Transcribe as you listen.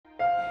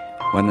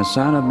When the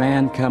Son of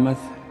Man cometh,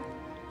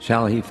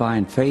 shall he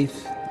find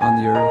faith on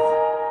the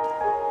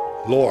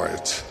earth?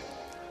 Lord,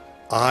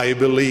 I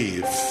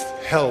believe.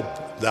 Help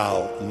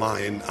thou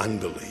mine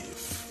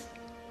unbelief.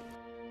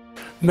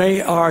 May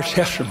our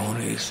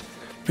testimonies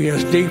be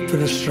as deep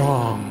and as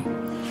strong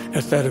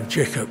as that of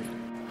Jacob,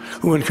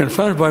 who, when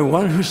confronted by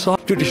one who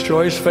sought to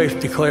destroy his faith,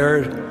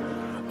 declared,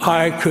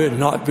 I could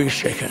not be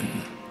shaken.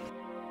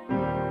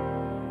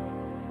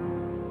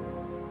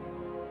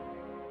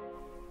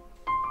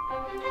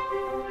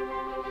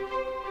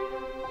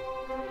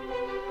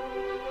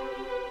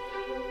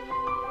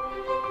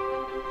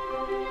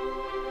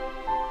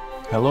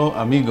 Hello,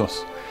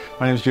 amigos.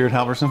 My name is Jared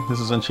Halverson. This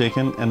is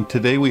Unshaken, and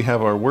today we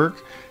have our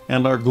work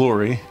and our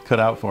glory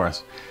cut out for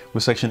us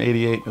with section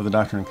 88 of the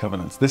Doctrine and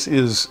Covenants. This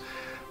is,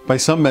 by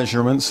some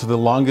measurements, the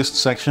longest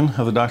section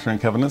of the Doctrine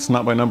and Covenants,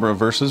 not by number of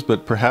verses,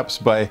 but perhaps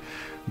by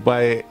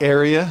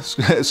area,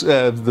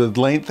 the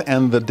length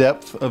and the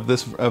depth of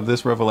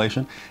this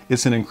revelation.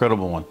 It's an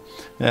incredible one.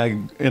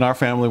 In our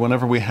family,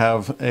 whenever we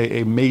have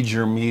a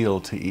major meal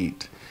to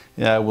eat,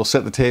 we'll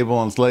set the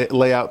table and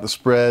lay out the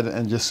spread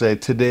and just say,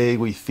 today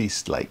we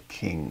feast like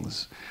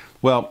kings.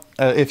 Well,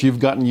 if you've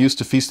gotten used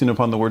to feasting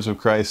upon the words of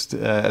Christ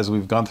as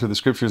we've gone through the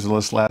scriptures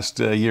this last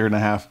year and a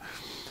half,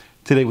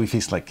 today we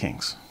feast like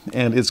kings.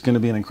 And it's going to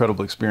be an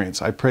incredible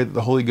experience. I pray that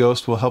the Holy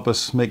Ghost will help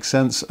us make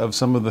sense of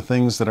some of the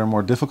things that are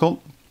more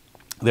difficult.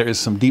 There is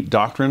some deep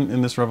doctrine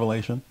in this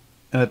revelation.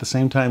 And at the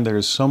same time, there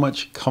is so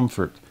much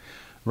comfort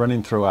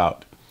running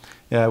throughout.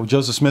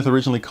 Joseph Smith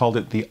originally called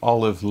it the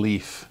olive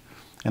leaf.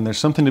 And there's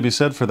something to be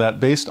said for that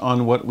based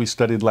on what we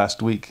studied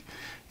last week.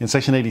 In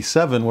section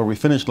 87, where we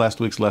finished last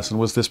week's lesson,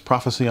 was this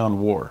prophecy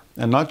on war.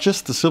 And not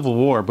just the Civil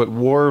War, but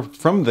war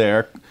from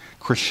there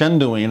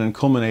crescendoing and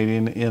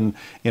culminating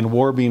in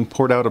war being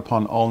poured out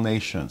upon all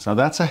nations. Now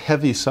that's a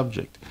heavy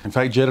subject. In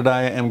fact,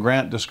 Jedediah M.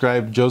 Grant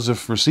described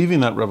Joseph receiving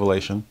that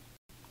revelation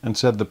and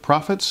said, the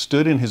prophet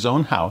stood in his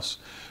own house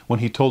when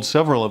he told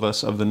several of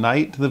us of the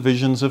night the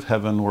visions of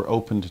heaven were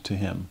opened to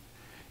him,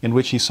 in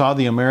which he saw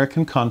the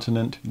American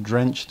continent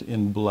drenched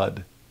in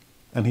blood,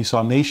 and he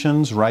saw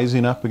nations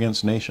rising up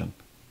against nation.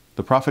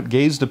 The prophet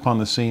gazed upon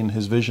the scene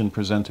his vision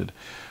presented,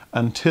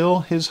 until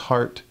his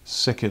heart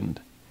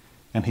sickened,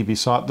 and he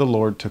besought the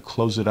Lord to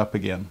close it up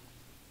again.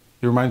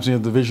 It reminds me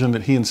of the vision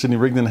that he and Sidney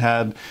Rigdon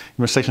had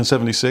in section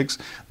 76,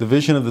 the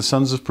vision of the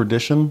sons of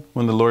perdition,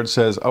 when the Lord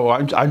says,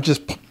 I'm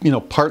just,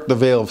 part the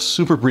veil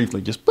super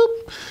briefly, just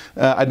boop.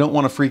 I don't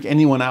want to freak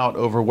anyone out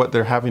over what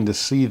they're having to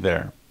see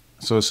there.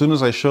 So as soon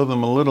as I show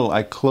them a little,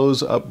 I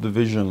close up the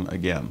vision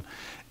again.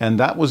 And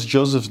that was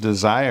Joseph's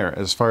desire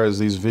as far as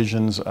these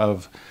visions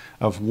of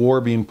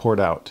war being poured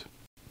out.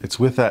 It's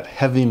with that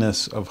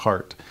heaviness of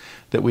heart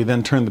that we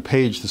then turn the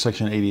page to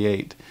section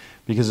 88.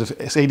 Because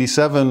if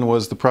 87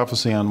 was the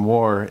prophecy on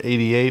war,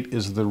 88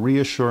 is the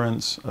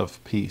reassurance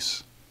of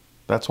peace.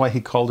 That's why he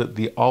called it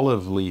the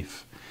olive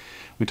leaf.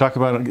 We talk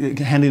about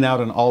handing out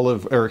an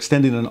olive, or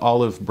extending an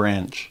olive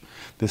branch,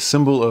 this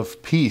symbol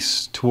of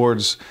peace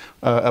towards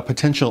a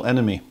potential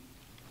enemy.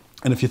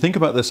 And if you think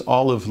about this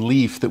olive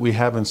leaf that we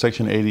have in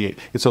section 88,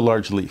 it's a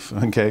large leaf,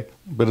 okay?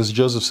 But as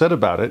Joseph said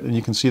about it, and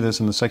you can see this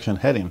in the section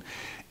heading,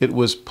 it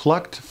was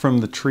plucked from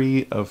the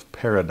tree of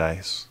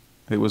paradise.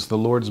 It was the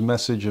Lord's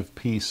message of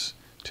peace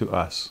to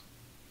us.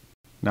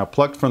 Now,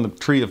 plucked from the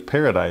tree of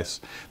paradise,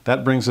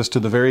 that brings us to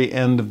the very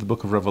end of the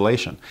book of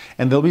Revelation.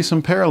 And there'll be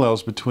some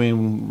parallels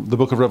between the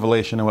book of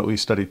Revelation and what we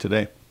studied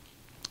today.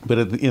 But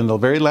in the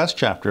very last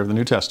chapter of the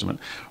New Testament,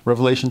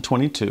 Revelation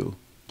 22,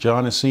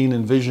 John is seeing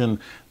in vision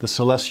the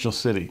celestial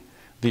city.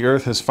 The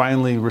earth has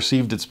finally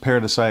received its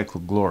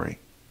paradisiacal glory.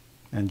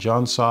 And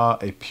John saw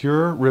a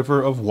pure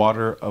river of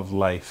water of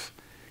life,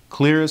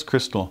 clear as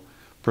crystal,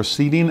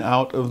 proceeding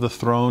out of the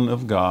throne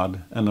of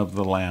God and of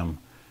the Lamb.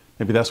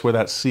 Maybe that's where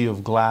that sea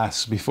of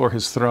glass before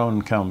his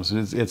throne comes.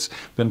 It's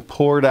been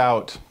poured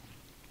out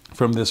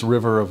from this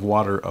river of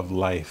water of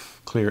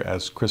life, clear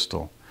as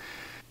crystal.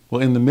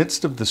 Well, in the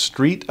midst of the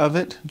street of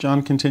it,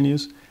 John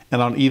continues,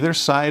 and on either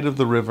side of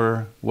the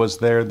river was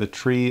there the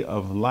tree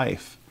of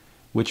life,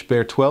 which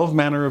bare 12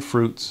 manner of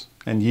fruits,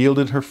 and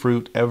yielded her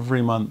fruit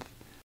every month.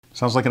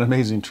 Sounds like an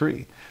amazing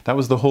tree. That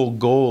was the whole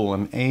goal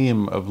and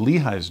aim of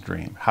Lehi's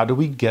dream. How do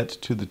we get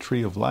to the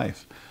tree of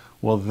life?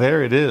 Well,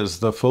 there it is,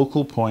 the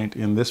focal point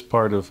in this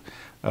part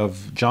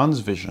of John's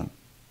vision.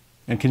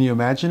 And can you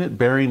imagine it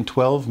bearing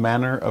 12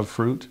 manner of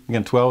fruit?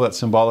 Again, 12, that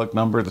symbolic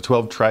number, the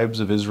 12 tribes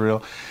of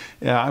Israel.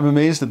 I'm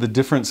amazed at the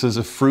differences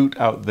of fruit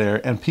out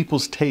there and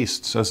people's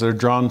tastes as they're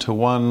drawn to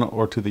one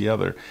or to the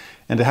other.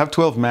 And to have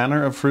 12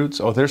 manner of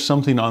fruits, there's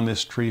something on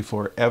this tree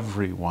for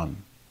everyone.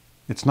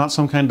 It's not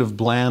some kind of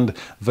bland,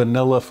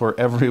 vanilla for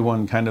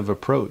everyone kind of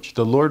approach.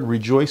 The Lord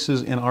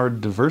rejoices in our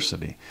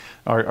diversity,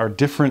 our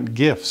different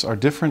gifts, our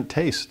different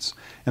tastes.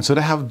 And so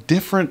to have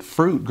different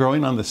fruit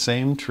growing on the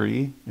same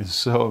tree is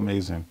so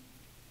amazing.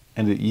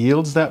 And it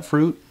yields that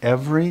fruit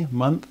every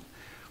month.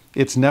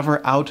 It's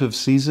never out of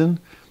season.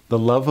 The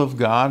love of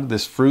God,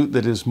 this fruit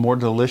that is more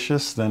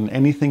delicious than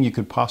anything you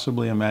could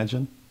possibly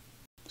imagine.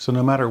 So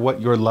no matter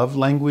what your love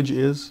language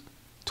is,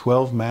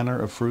 12 manner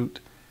of fruit,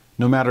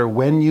 no matter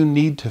when you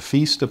need to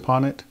feast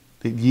upon it.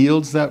 It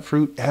yields that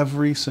fruit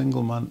every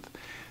single month.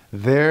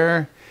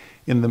 There,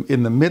 in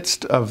the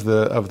midst of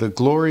the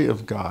glory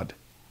of God,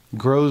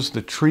 grows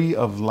the tree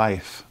of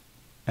life.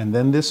 And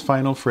then this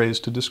final phrase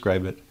to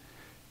describe it,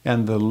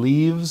 and the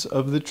leaves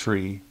of the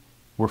tree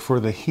were for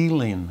the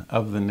healing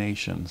of the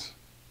nations.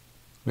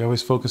 We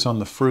always focus on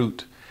the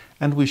fruit,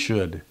 and we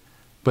should.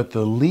 But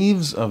the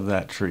leaves of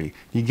that tree,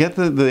 you get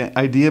the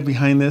idea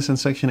behind this in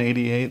section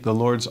 88, the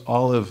Lord's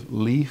olive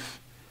leaf?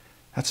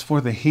 That's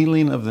for the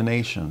healing of the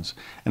nations.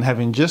 And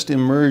having just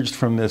emerged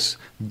from this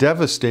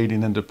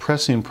devastating and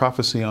depressing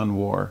prophecy on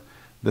war,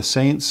 the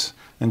saints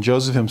and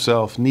Joseph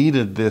himself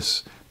needed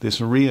this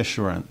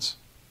reassurance.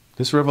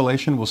 This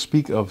revelation will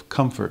speak of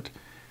comfort,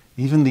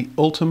 even the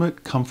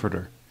ultimate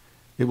comforter.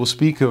 It will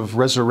speak of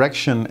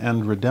resurrection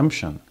and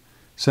redemption,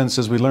 since,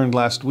 as we learned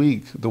last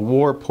week, the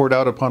war poured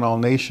out upon all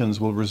nations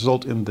will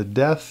result in the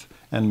death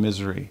and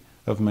misery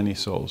of many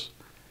souls.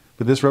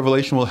 But this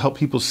revelation will help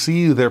people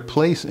see their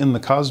place in the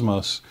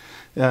cosmos,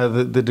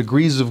 the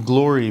degrees of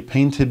glory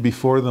painted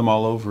before them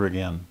all over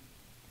again.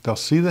 They'll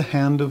see the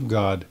hand of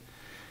God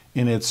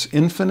in its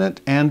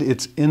infinite and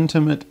its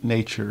intimate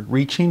nature,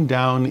 reaching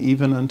down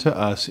even unto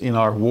us in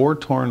our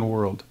war-torn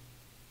world,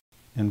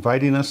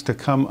 inviting us to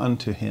come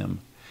unto Him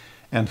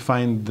and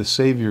find the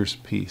Savior's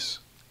peace.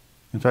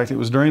 In fact, it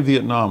was during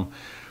Vietnam,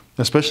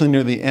 especially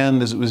near the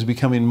end, as it was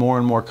becoming more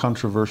and more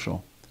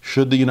controversial.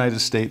 Should the United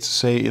States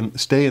stay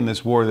in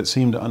this war that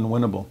seemed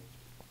unwinnable?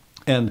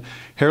 And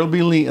Harold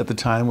B. Lee at the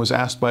time was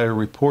asked by a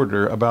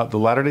reporter about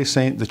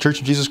the Church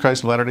of Jesus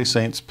Christ of Latter-day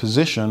Saints'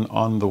 position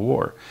on the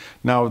war.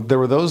 Now, there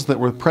were those that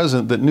were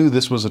present that knew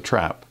this was a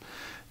trap,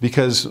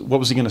 because what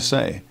was he going to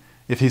say?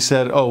 If he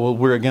said, oh, well,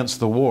 we're against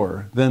the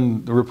war,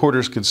 then the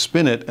reporters could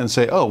spin it and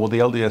say, oh, well, the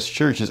LDS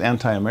Church is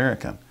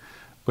anti-American.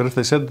 But if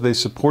they said that they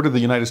supported the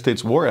United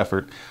States war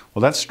effort,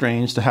 well, that's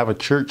strange to have a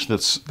church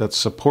that's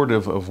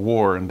supportive of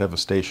war and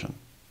devastation.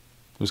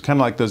 It was kind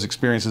of like those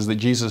experiences that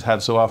Jesus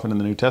had so often in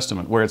the New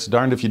Testament, where it's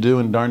darned if you do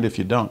and darned if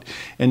you don't.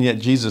 And yet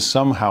Jesus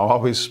somehow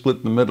always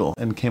split the middle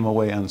and came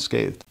away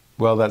unscathed.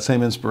 Well, that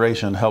same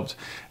inspiration helped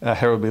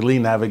Harold B. Lee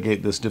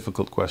navigate this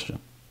difficult question.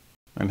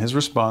 And his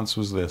response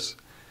was this: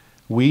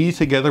 we,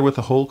 together with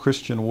the whole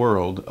Christian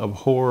world,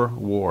 abhor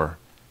war.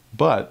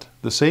 But,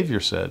 the Savior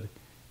said,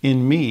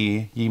 in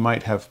me ye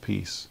might have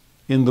peace.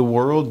 In the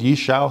world ye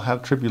shall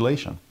have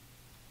tribulation.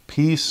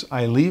 Peace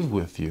I leave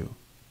with you.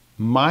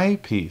 My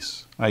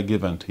peace I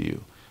give unto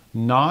you.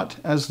 Not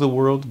as the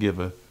world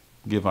giveth,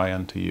 give I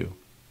unto you.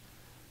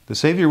 The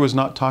Savior was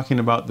not talking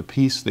about the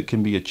peace that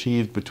can be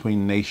achieved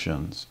between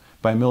nations,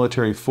 by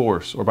military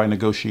force or by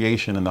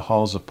negotiation in the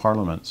halls of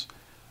parliaments.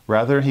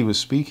 Rather, he was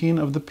speaking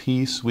of the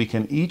peace we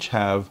can each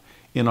have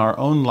in our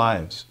own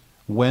lives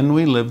when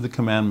we live the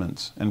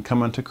commandments and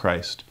come unto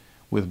Christ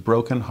with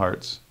broken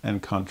hearts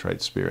and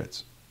contrite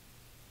spirits.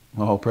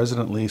 Well,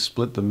 President Lee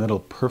split the middle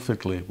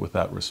perfectly with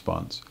that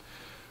response.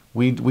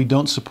 We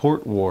don't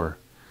support war,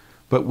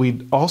 but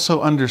we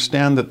also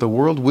understand that the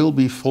world will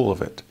be full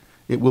of it.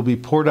 It will be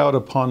poured out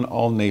upon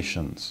all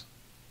nations.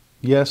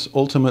 Yes,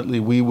 ultimately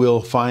we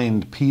will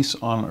find peace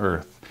on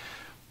earth,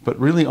 but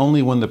really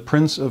only when the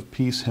Prince of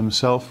Peace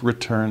himself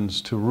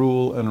returns to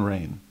rule and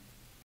reign.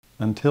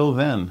 Until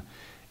then,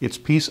 it's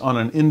peace on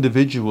an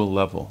individual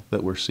level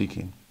that we're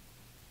seeking.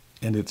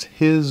 And it's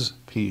His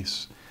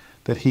peace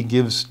that He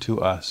gives to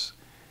us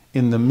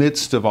in the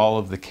midst of all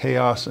of the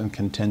chaos and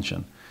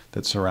contention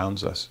that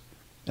surrounds us.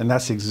 And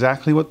that's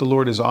exactly what the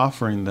Lord is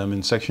offering them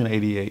in section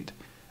 88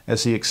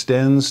 as He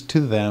extends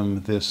to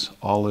them this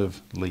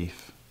olive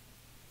leaf.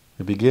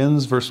 It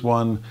begins, verse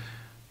 1,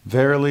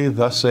 verily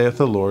thus saith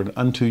the Lord,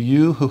 unto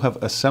you who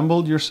have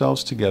assembled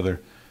yourselves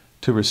together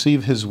to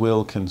receive His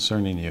will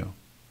concerning you.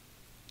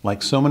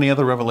 Like so many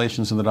other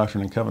revelations in the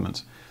Doctrine and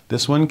Covenants,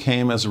 this one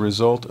came as a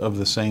result of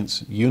the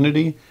saints'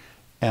 unity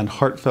and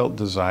heartfelt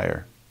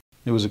desire.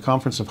 It was a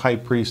conference of high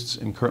priests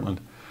in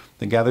Kirtland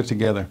that gathered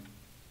together.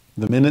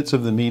 The minutes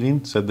of the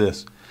meeting said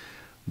this: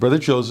 Brother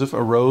Joseph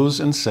arose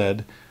and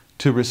said,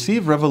 to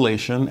receive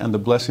revelation and the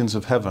blessings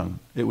of heaven,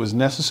 it was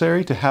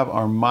necessary to have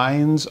our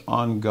minds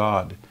on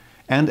God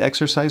and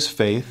exercise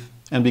faith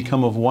and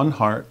become of one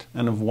heart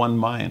and of one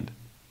mind.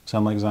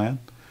 Sound like Zion?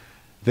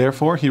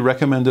 Therefore, he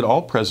recommended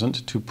all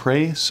present to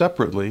pray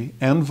separately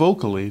and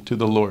vocally to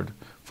the Lord,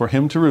 for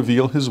Him to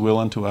reveal His will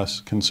unto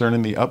us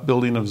concerning the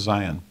upbuilding of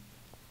Zion,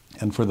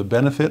 and for the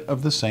benefit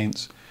of the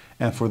saints,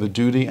 and for the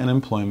duty and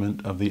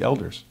employment of the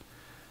elders.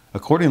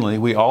 Accordingly,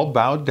 we all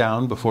bowed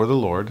down before the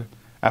Lord,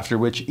 after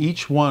which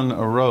each one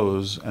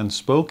arose and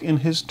spoke in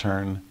his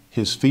turn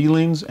his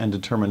feelings and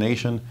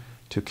determination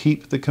to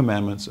keep the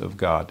commandments of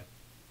God,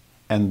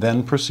 and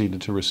then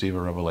proceeded to receive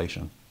a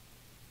revelation.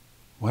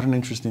 What an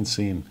interesting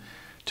scene.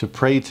 To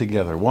pray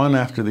together, one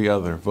after the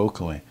other,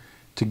 vocally,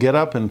 to get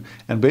up and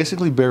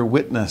basically bear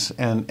witness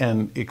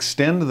and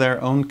extend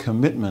their own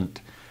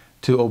commitment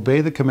to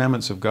obey the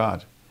commandments of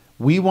God.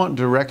 We want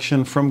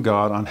direction from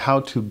God on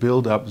how to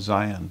build up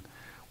Zion.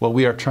 Well,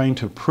 we are trying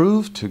to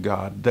prove to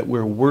God that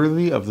we're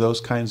worthy of those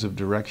kinds of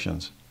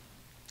directions.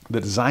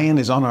 that Zion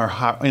is in our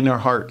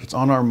heart, it's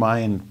on our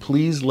mind.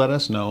 Please let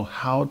us know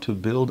how to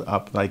build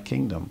up thy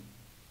kingdom.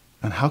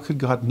 And how could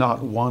God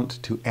not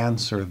want to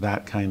answer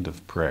that kind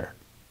of prayer?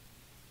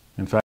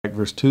 In fact,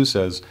 verse 2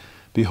 says,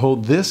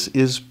 behold, this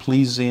is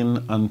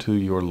pleasing unto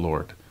your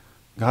Lord.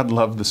 God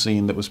loved the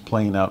scene that was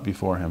playing out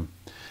before him.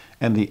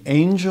 And the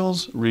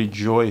angels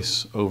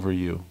rejoice over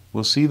you.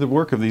 We'll see the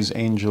work of these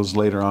angels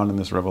later on in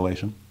this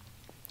revelation.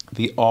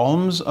 The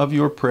alms of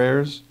your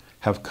prayers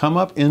have come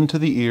up into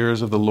the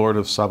ears of the Lord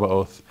of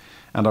Sabaoth,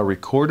 and are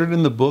recorded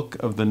in the book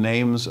of the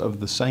names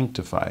of the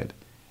sanctified,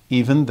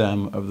 even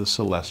them of the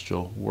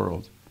celestial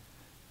world.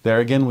 There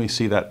again we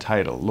see that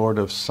title, Lord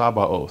of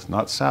Sabaoth,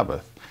 not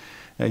Sabbath.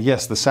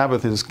 Yes, the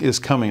Sabbath is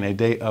coming, a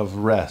day of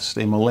rest,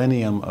 a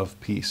millennium of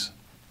peace.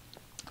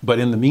 But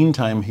in the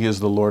meantime, he is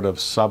the Lord of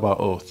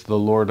Sabaoth, the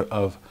Lord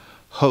of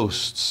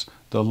hosts,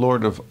 the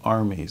Lord of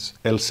armies,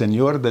 El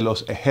Señor de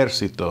los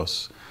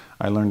Ejércitos,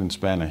 I learned in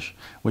Spanish,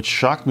 which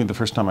shocked me the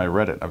first time I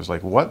read it. I was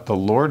like, what? The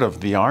Lord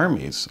of the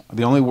armies?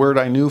 The only word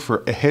I knew for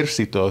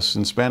ejércitos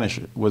in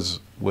Spanish was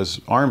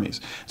armies.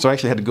 So I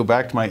actually had to go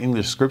back to my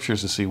English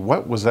scriptures to see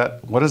what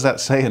does that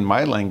say in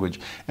my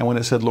language? And when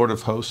it said Lord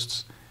of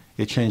hosts,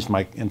 it changed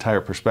my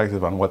entire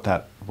perspective on what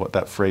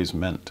that phrase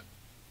meant.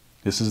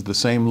 This is the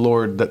same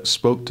Lord that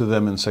spoke to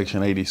them in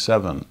section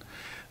 87.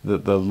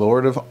 The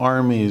Lord of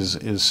armies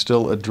is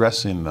still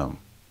addressing them.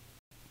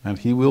 And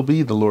he will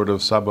be the Lord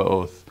of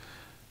Sabaoth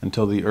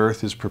until the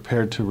earth is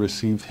prepared to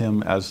receive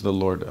him as the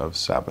Lord of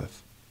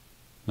Sabbath.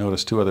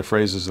 Notice two other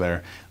phrases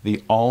there.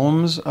 The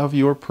alms of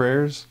your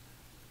prayers.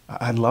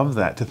 I love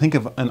that. To think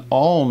of an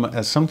alm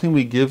as something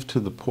we give to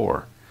the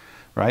poor,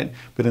 right?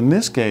 But in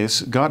this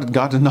case,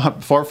 God is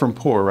not far from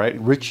poor, right?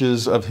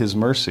 Riches of his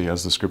mercy,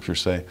 as the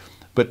scriptures say.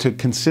 But to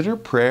consider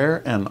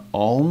prayer and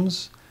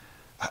alms,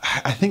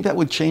 I think that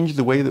would change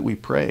the way that we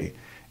pray.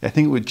 I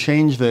think it would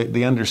change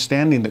the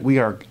understanding that we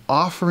are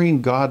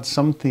offering God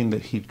something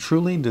that he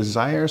truly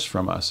desires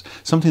from us,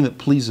 something that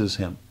pleases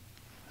him,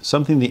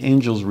 something the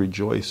angels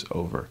rejoice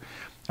over.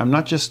 I'm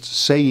not just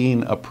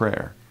saying a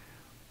prayer.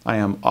 I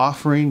am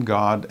offering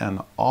God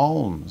an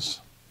alms,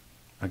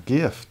 a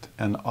gift,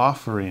 an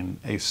offering,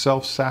 a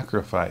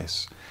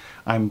self-sacrifice.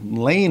 I'm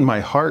laying my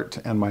heart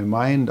and my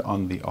mind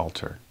on the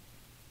altar.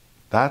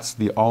 That's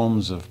the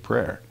alms of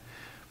prayer.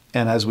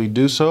 And as we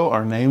do so,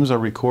 our names are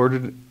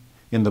recorded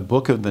in the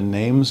book of the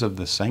names of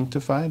the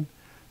sanctified.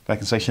 Back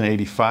in section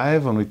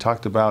 85, when we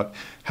talked about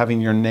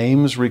having your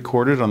names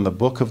recorded on the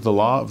book of the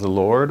law of the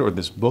Lord, or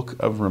this book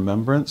of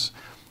remembrance.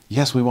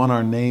 Yes, we want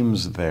our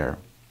names there.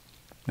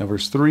 Now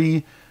verse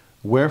 3,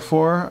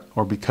 wherefore,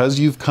 or because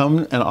you've come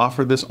and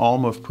offered this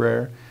alm of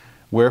prayer,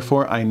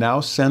 wherefore I now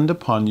send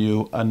upon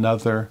you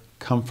another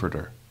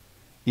comforter,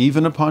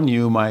 even upon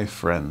you, my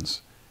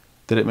friends,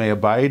 that it may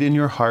abide in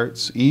your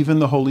hearts, even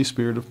the Holy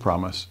Spirit of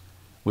promise,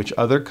 which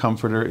other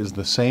comforter is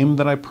the same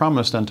that I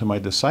promised unto my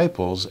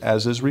disciples,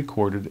 as is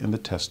recorded in the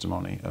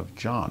testimony of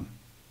John.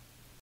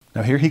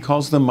 Now here he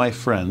calls them my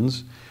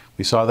friends.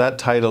 We saw that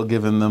title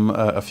given them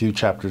a few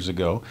chapters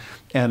ago.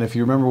 And if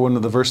you remember one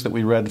of the verses that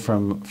we read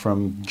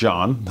from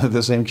John,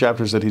 the same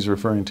chapters that he's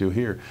referring to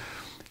here,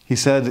 he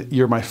said,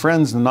 you're my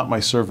friends and not my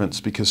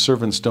servants, because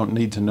servants don't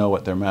need to know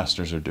what their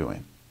masters are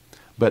doing.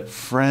 But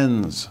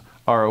friends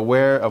are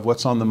aware of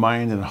what's on the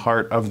mind and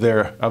heart of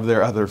their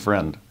other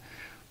friend.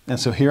 And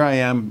so here I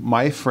am,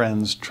 my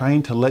friends,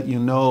 trying to let you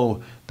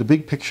know the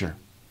big picture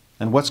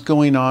and what's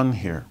going on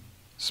here.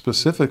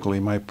 Specifically,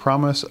 my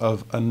promise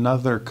of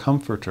another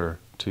comforter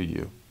to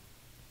you.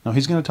 Now,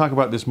 he's going to talk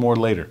about this more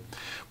later.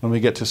 When we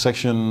get to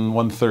section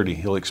 130,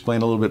 he'll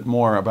explain a little bit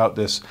more about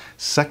this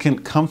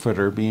second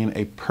comforter being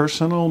a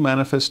personal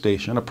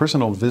manifestation, a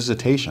personal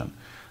visitation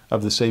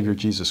of the Savior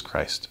Jesus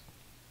Christ.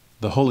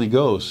 The Holy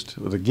Ghost,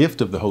 or the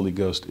gift of the Holy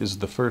Ghost, is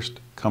the first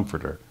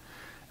comforter.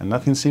 And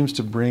nothing seems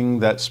to bring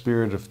that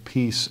spirit of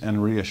peace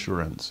and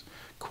reassurance,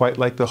 quite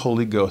like the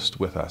Holy Ghost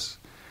with us.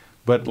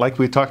 But like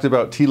we talked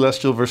about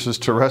telestial versus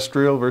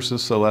terrestrial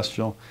versus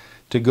celestial,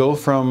 to go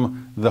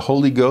from the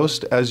Holy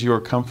Ghost as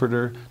your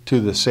comforter to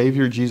the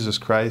Savior Jesus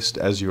Christ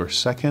as your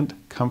second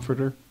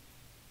comforter.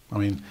 I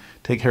mean,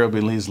 take Harold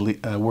B. Lee's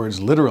words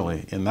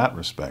literally in that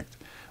respect.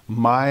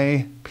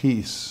 My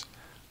peace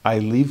I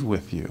leave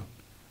with you,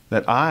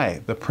 that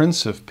I, the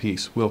Prince of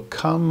Peace, will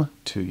come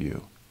to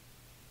you.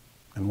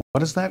 And what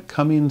does that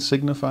coming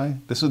signify?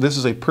 This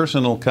is a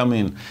personal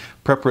coming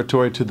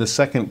preparatory to the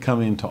second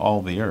coming to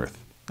all the earth.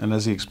 And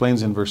as he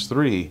explains in verse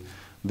 3,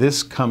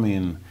 this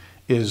coming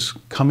is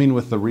coming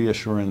with the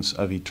reassurance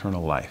of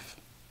eternal life.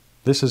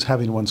 This is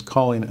having one's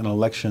calling and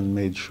election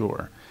made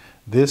sure.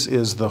 This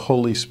is the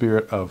Holy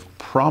Spirit of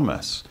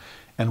promise.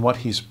 And what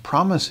he's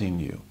promising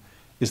you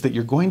is that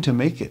you're going to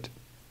make it.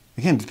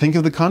 Again, think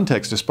of the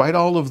context. Despite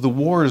all of the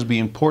wars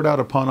being poured out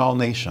upon all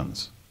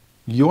nations,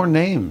 your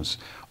names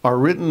are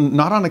written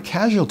not on a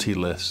casualty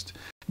list,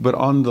 but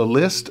on the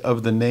list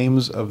of the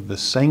names of the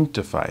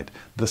sanctified,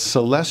 the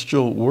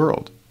celestial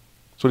world.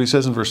 That's what he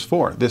says in verse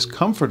 4. This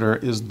comforter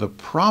is the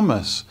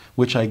promise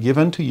which I give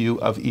unto you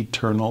of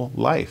eternal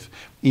life,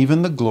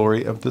 even the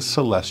glory of the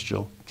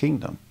celestial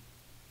kingdom.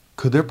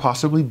 Could there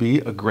possibly be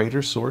a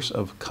greater source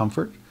of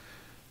comfort?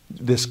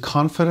 This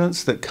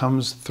confidence that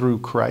comes through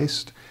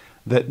Christ,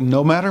 that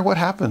no matter what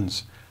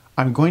happens,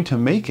 I'm going to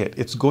make it.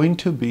 It's going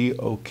to be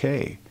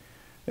okay.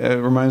 It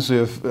reminds me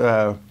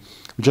of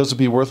Joseph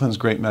B. Worthland's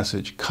great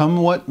message, come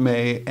what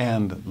may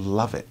and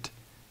love it.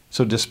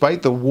 So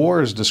despite the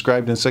wars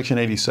described in section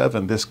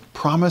 87, this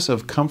promise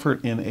of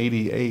comfort in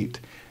 88,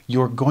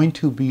 you're going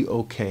to be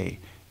okay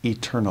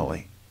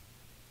eternally.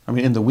 I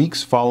mean, in the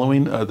weeks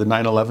following the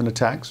 9/11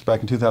 attacks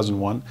back in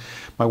 2001,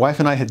 my wife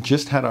and I had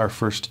just had our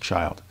first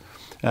child.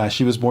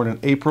 She was born in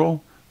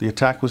April. The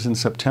attack was in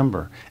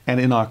September. And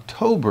in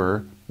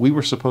October, we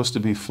were supposed to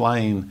be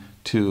flying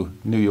to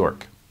New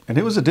York. And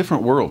it was a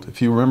different world,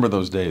 if you remember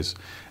those days.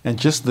 And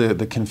just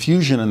the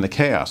confusion and the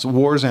chaos,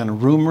 wars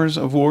and rumors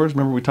of wars.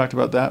 Remember we talked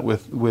about that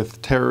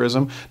with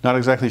terrorism, not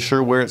exactly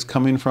sure where it's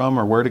coming from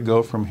or where to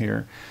go from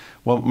here.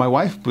 Well, my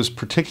wife was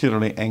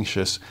particularly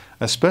anxious,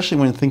 especially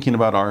when thinking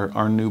about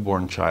our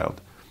newborn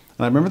child.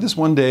 And I remember this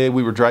one day,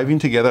 we were driving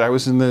together. I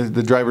was in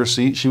the driver's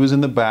seat. She was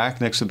in the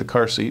back next to the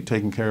car seat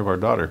taking care of our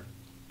daughter.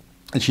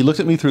 And she looked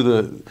at me through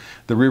the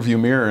rearview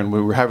mirror, and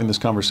we were having this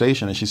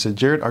conversation. And she said,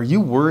 Jared, are you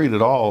worried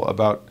at all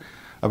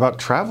about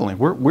traveling?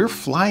 We're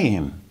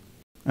flying,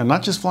 and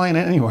not just flying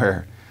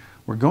anywhere.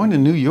 We're going to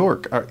New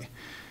York.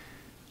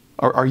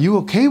 Are you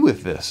okay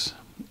with this?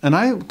 And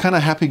I'm kind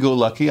of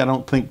happy-go-lucky. I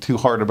don't think too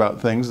hard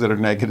about things that are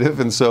negative,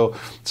 and so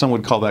some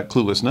would call that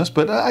cluelessness,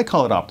 but I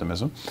call it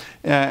optimism.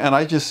 And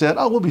I just said,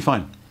 oh, we'll be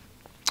fine,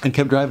 and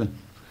kept driving.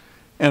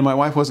 And my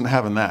wife wasn't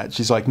having that.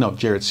 She's like, no,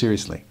 Jared,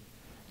 seriously.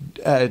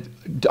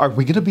 Are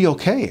we going to be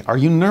okay? Are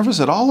you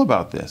nervous at all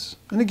about this?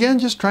 And again,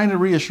 just trying to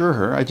reassure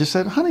her, I just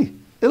said, honey,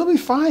 it'll be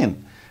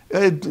fine.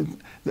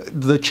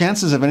 The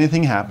chances of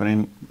anything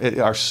happening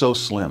are so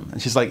slim.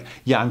 And she's like,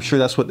 yeah, I'm sure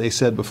that's what they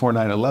said before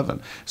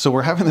 9/11. So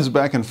we're having this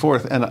back and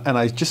forth, and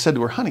I just said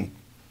to her, honey,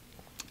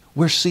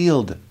 we're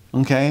sealed,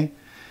 okay?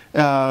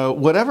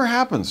 Whatever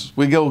happens,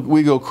 we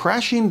go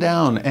crashing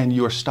down, and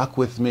you're stuck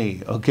with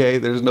me, okay?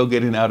 There's no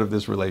getting out of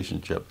this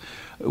relationship.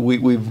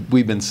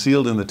 We've been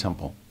sealed in the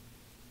temple.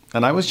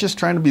 And I was just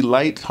trying to be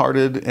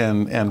light-hearted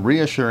and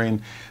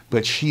reassuring,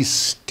 but she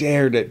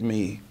stared at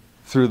me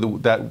through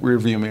that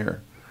rearview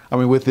mirror. I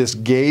mean, with this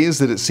gaze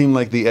that it seemed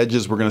like the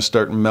edges were going to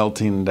start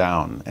melting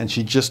down. And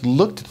she just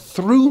looked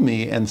through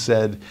me and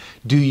said,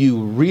 do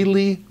you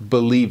really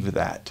believe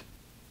that?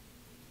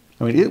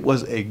 I mean, it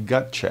was a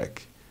gut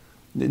check.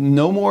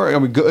 No more, I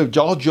mean,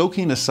 all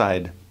joking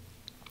aside,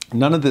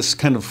 none of this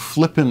kind of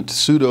flippant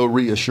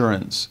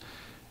pseudo-reassurance.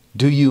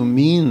 Do you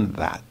mean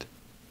that?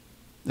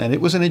 And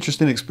it was an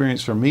interesting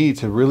experience for me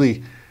to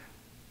really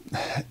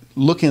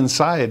look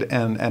inside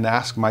and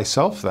ask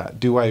myself that.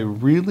 Do I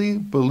really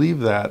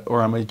believe that,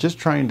 or am I just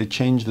trying to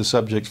change the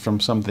subject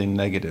from something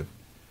negative?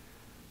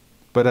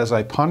 But as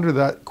I pondered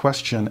that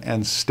question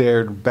and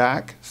stared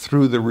back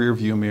through the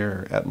rearview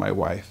mirror at my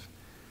wife,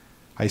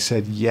 I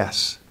said,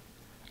 yes,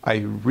 I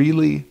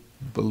really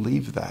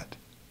believe that.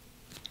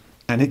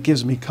 And it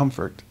gives me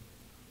comfort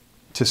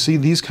to see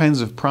these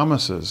kinds of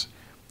promises,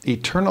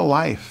 eternal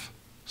life,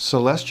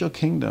 celestial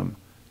kingdom,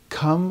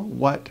 come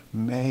what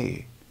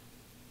may.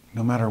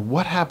 No matter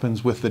what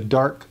happens with the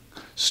dark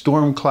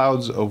storm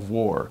clouds of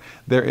war,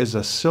 there is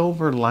a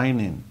silver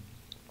lining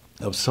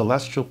of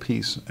celestial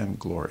peace and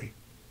glory.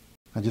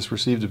 I just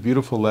received a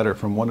beautiful letter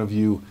from one of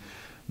you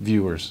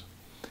viewers,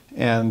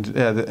 and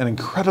an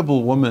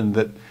incredible woman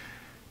that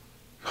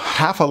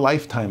half a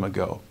lifetime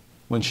ago,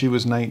 when she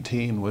was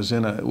 19, was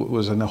in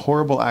a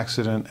horrible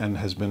accident and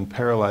has been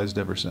paralyzed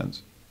ever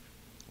since.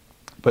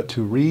 But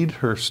to read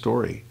her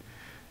story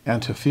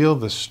and to feel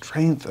the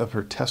strength of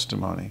her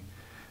testimony,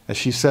 as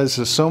she says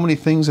that so many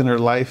things in her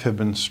life have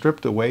been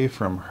stripped away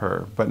from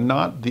her, but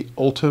not the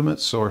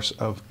ultimate source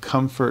of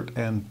comfort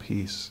and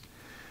peace.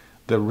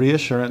 The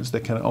reassurance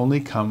that can only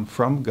come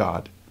from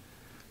God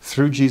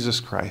through Jesus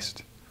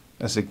Christ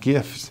as a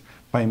gift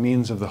by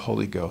means of the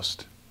Holy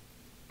Ghost.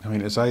 I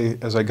mean, as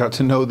I got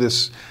to know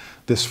this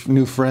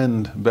new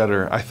friend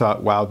better, I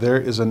thought, wow,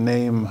 there is a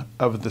name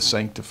of the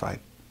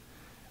sanctified.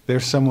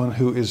 There's someone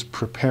who is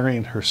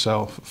preparing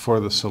herself for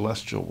the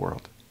celestial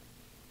world,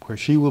 where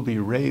she will be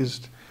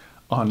raised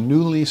on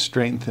newly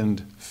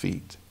strengthened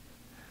feet.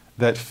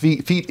 That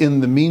feet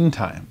in the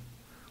meantime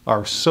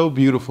are so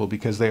beautiful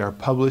because they are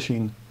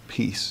publishing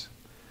peace.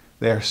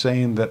 They are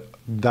saying that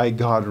thy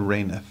God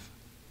reigneth.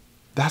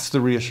 That's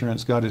the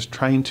reassurance God is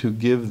trying to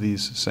give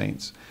these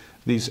saints,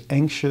 these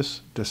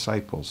anxious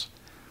disciples.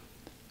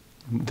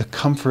 The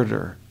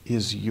Comforter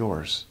is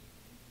yours.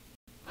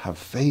 Have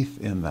faith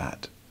in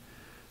that.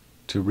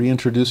 To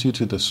reintroduce you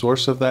to the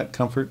source of that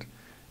comfort,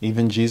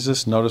 even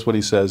Jesus, notice what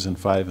he says in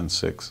 5 and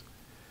 6.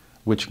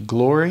 Which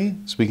glory,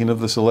 speaking of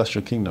the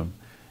celestial kingdom,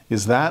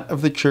 is that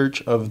of the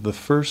church of the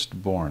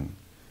firstborn,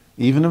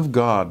 even of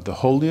God, the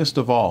holiest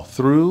of all,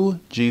 through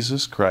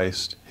Jesus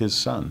Christ, his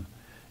Son.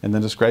 And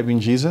then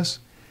describing Jesus,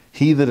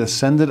 he that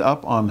ascended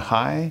up on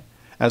high,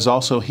 as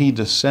also he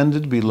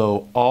descended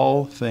below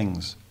all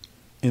things,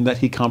 in that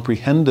he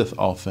comprehendeth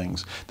all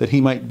things, that he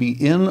might be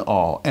in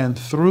all and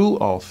through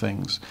all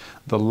things,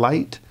 the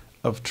light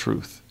of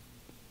truth.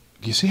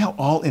 Do you see how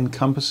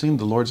all-encompassing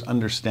the Lord's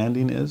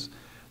understanding is?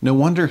 No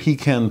wonder he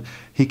can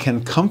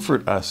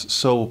comfort us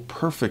so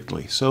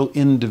perfectly, so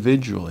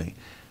individually,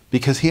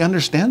 because he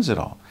understands it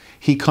all.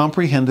 He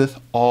comprehendeth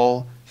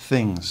all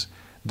things.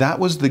 That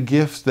was the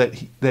gift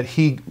that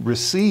he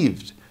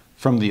received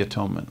from the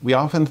atonement. We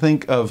often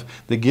think of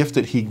the gift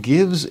that he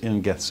gives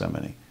in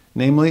Gethsemane,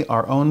 namely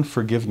our own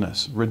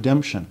forgiveness,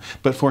 redemption.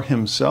 But for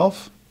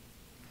himself,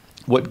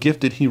 what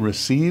gift did he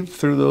receive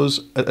through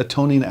those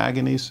atoning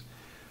agonies?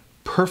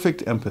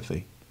 Perfect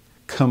empathy,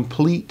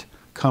 complete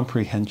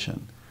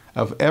comprehension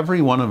of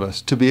every one of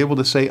us to be able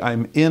to say,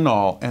 I'm in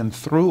all and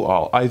through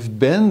all. I've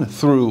been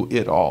through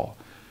it all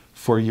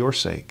for your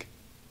sake.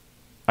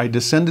 I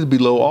descended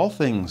below all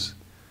things.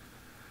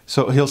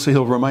 So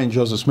he'll remind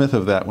Joseph Smith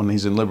of that when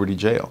he's in Liberty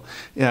Jail.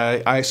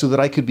 So that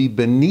I could be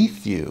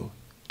beneath you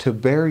to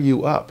bear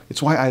you up.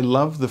 It's why I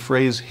love the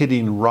phrase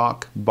hitting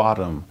rock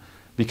bottom,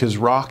 because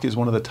rock is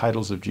one of the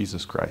titles of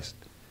Jesus Christ.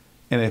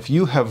 And if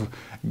you have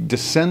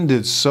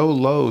descended so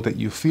low that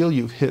you feel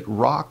you've hit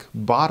rock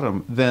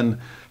bottom, then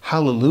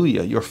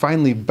hallelujah, you're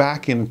finally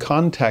back in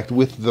contact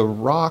with the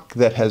rock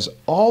that has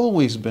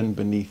always been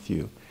beneath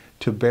you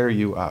to bear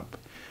you up.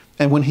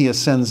 And when he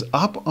ascends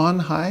up on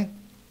high,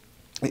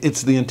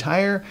 it's the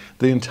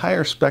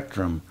entire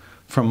spectrum,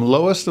 from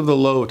lowest of the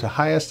low to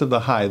highest of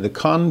the high, the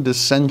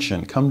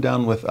condescension, come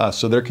down with us,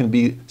 so there can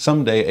be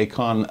someday a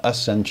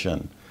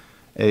con-ascension,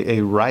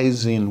 a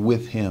rising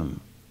with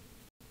him.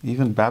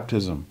 Even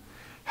baptism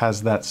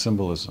has that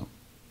symbolism,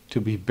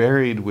 to be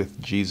buried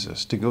with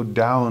Jesus, to go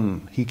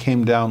down, he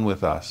came down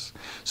with us,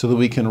 so that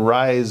we can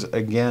rise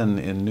again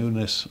in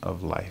newness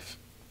of life.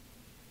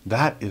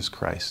 That is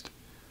Christ,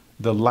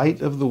 the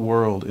light of the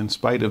world in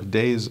spite of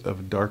days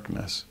of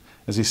darkness.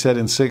 As he said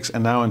in 6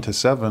 and now into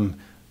 7,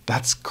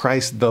 that's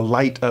Christ, the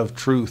light of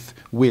truth,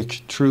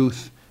 which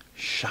truth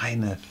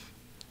shineth.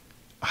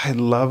 I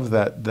love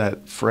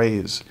that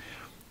phrase.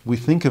 We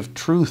think of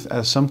truth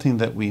as something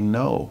that we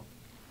know,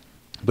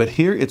 but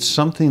here it's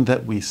something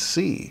that we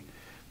see.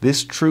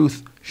 This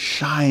truth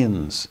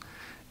shines.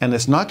 And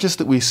it's not just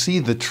that we see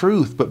the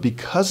truth, but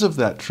because of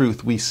that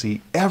truth, we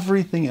see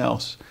everything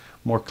else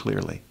more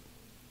clearly.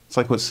 It's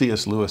like what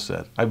C.S. Lewis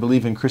said. I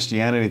believe in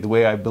Christianity the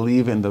way I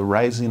believe in the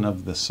rising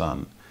of the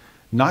sun.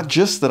 Not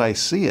just that I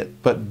see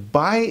it, but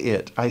by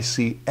it I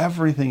see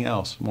everything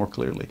else more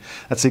clearly.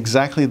 That's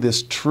exactly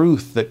this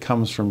truth that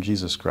comes from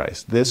Jesus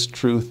Christ. This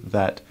truth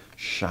that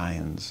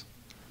shines.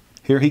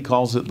 Here he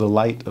calls it the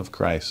light of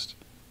Christ.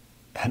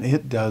 And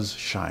it does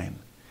shine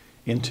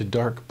into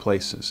dark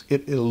places.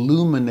 It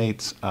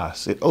illuminates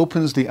us. It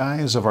opens the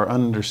eyes of our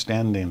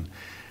understanding.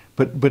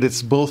 But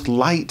it's both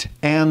light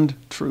and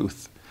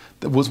truth.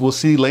 We'll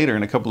see later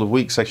in a couple of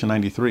weeks, section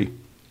 93,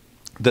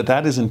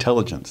 that is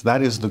intelligence.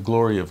 That is the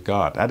glory of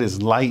God. That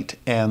is light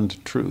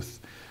and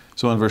truth.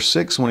 So in verse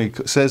 6, when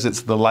he says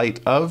it's the light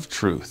of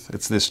truth,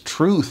 it's this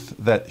truth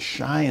that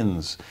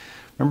shines.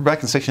 Remember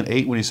back in section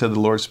 8 when he said the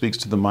Lord speaks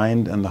to the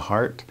mind and the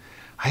heart?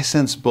 I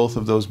sense both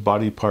of those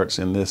body parts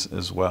in this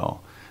as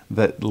well.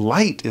 That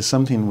light is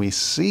something we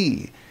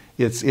see.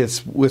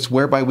 It's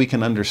whereby we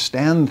can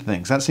understand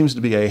things. That seems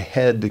to be a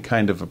head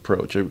kind of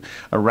approach, a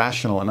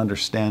rational and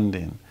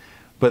understanding.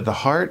 But the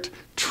heart,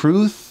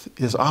 truth,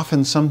 is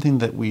often something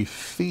that we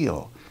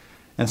feel.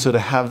 And so to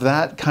have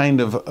that kind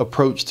of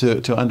approach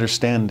to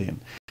understanding,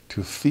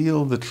 to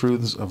feel the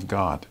truths of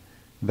God,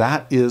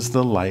 that is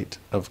the light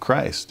of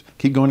Christ.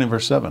 Keep going in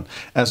verse 7.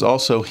 As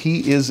also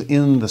he is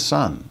in the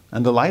sun,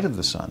 and the light of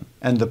the sun,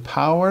 and the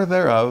power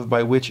thereof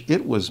by which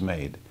it was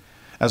made.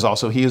 As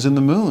also he is in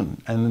the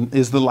moon, and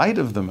is the light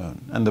of the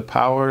moon, and the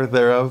power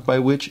thereof by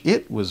which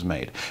it was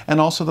made. And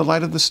also the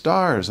light of the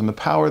stars, and the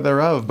power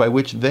thereof by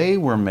which they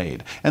were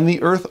made. And the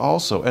earth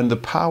also, and the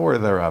power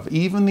thereof,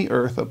 even the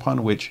earth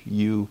upon which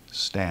you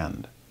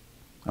stand.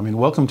 I mean,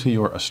 welcome to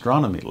your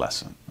astronomy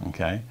lesson,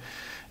 okay?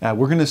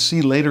 We're going to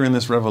see later in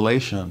this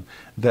revelation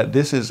that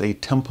this is a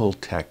temple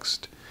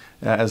text,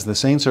 as the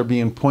saints are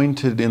being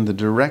pointed in the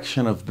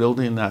direction of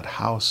building that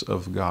house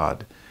of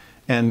God.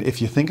 And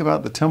if you think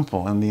about the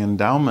temple and the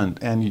endowment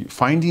and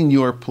finding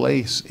your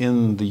place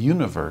in the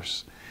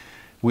universe,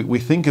 we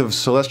think of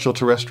celestial,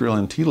 terrestrial,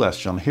 and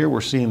telestial. And here we're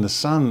seeing the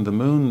sun, the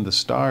moon, the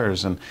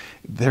stars, and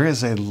there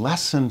is a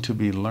lesson to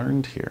be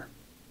learned here.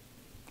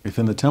 If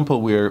in the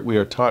temple we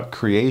are taught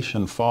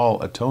creation,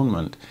 fall,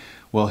 atonement,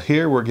 well,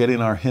 here we're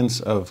getting our hints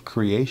of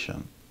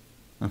creation.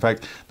 In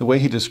fact, the way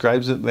he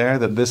describes it there,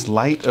 that this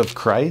light of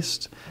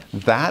Christ,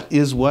 that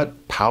is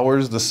what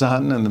powers the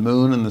sun and the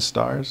moon and the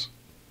stars.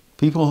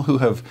 People who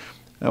have,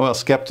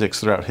 skeptics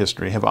throughout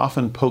history have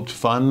often poked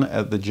fun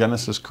at the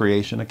Genesis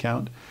creation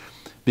account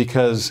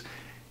because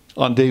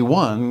on day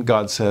 1,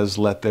 God says,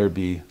 let there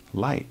be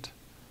light.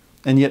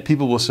 And yet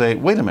people will say,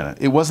 wait a minute,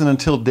 it wasn't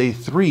until day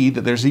 3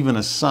 that there's even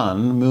a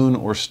sun, moon,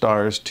 or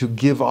stars to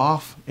give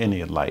off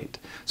any light.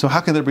 So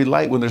how can there be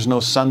light when there's no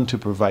sun to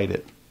provide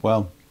it?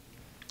 Well,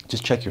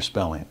 just check your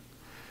spelling.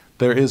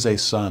 There is a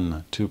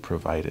sun to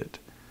provide it,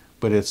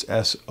 but it's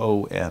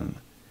S-O-N.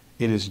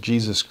 It is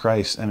Jesus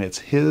Christ, and it's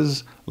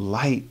his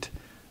light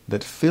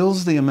that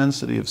fills the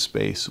immensity of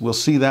space. We'll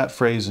see that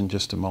phrase in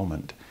just a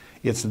moment.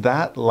 It's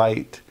that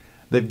light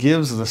that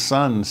gives the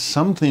sun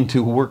something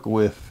to work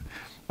with,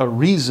 a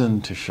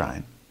reason to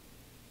shine.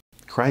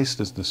 Christ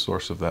is the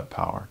source of that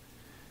power.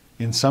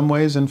 In some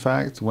ways, in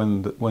fact,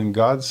 when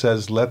God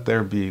says, let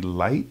there be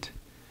light,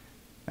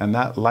 and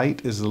that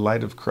light is the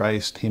light of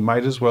Christ, he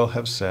might as well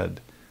have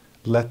said,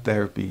 let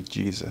there be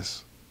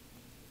Jesus.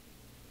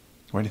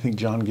 Why do you think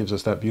John gives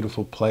us that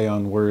beautiful play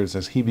on words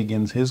as he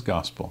begins his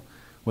gospel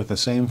with the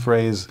same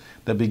phrase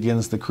that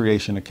begins the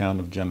creation account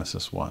of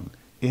Genesis 1?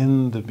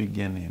 In the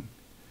beginning.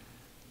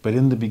 But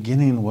in the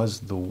beginning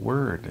was the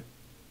Word.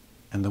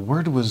 And the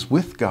Word was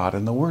with God,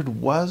 and the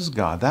Word was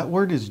God. That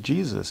Word is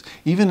Jesus.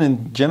 Even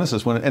in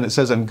Genesis, and it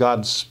says, and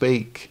God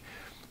spake,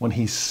 when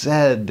he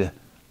said,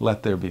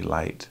 let there be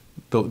light.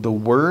 The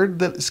Word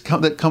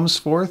that comes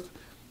forth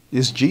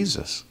is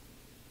Jesus.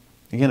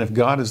 Again, if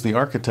God is the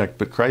architect,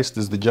 but Christ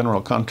is the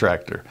general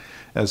contractor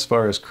as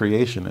far as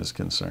creation is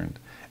concerned.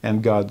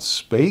 And God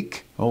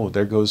spake, oh,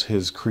 there goes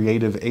his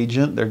creative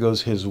agent, there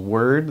goes his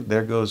Word,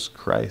 there goes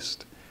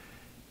Christ.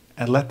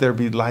 And let there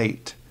be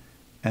light.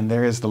 And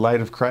there is the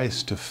light of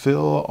Christ to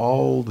fill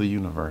all the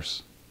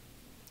universe.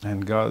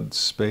 And God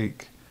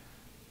spake,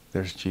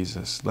 there's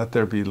Jesus. Let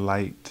there be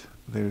light,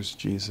 there's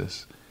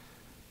Jesus.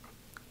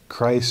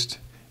 Christ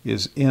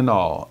is in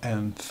all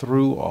and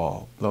through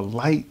all, the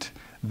light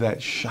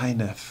that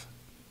shineth.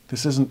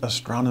 This isn't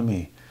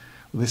astronomy.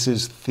 This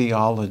is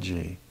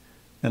theology.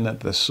 And that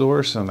the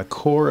source and the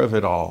core of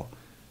it all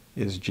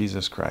is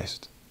Jesus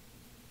Christ.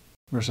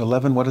 Verse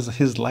 11, what does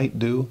his light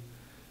do?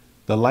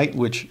 The light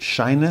which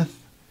shineth,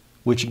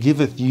 which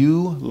giveth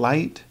you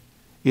light,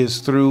 is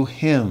through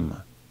him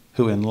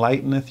who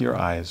enlighteneth your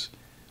eyes,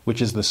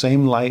 which is the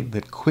same light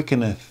that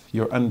quickeneth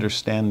your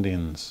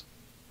understandings.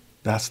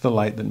 That's the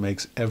light that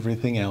makes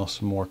everything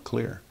else more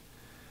clear.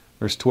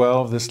 Verse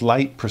 12, this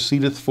light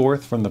proceedeth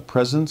forth from the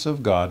presence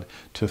of God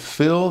to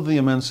fill the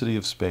immensity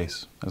of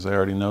space, as I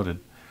already noted.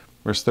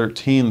 Verse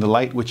 13, the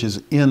light which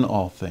is in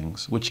all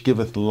things, which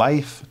giveth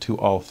life to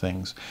all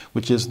things,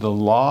 which is the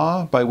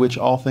law by which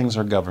all things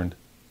are governed,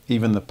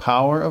 even the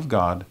power of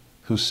God,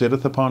 who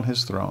sitteth upon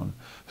his throne,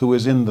 who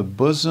is in the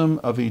bosom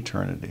of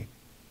eternity,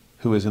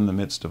 who is in the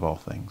midst of all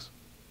things.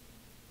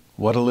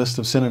 What a list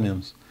of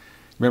synonyms.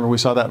 Remember we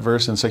saw that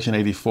verse in section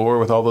 84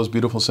 with all those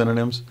beautiful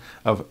synonyms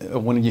of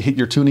when you hit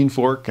your tuning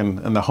fork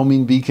and the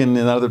homing beacon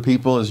in other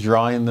people is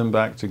drawing them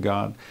back to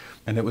God.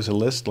 And it was a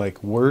list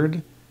like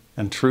word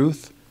and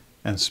truth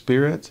and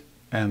spirit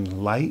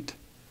and light.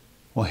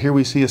 Well, here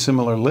we see a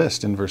similar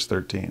list in verse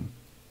 13.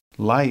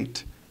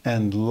 Light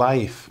and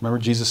life. Remember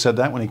Jesus said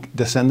that when he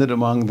descended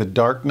among the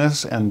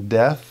darkness and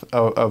death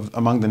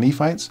among the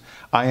Nephites?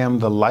 I am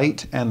the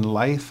light and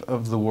life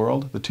of the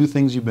world. The two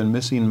things you've been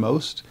missing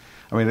most.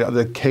 I mean,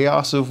 the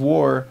chaos of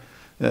war,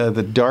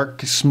 the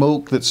dark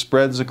smoke that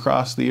spreads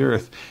across the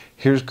earth.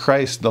 Here's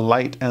Christ, the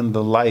light and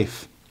the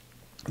life,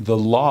 the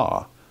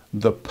law,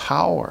 the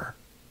power.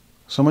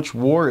 So much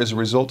war is a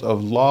result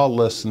of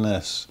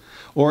lawlessness,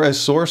 or a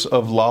source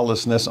of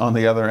lawlessness on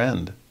the other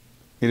end.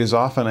 It is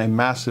often a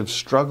massive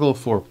struggle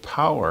for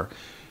power,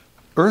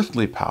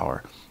 earthly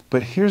power.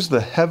 But here's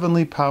the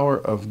heavenly power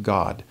of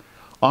God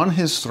on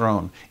his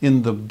throne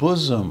in the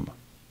bosom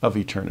of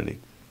eternity.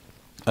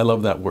 I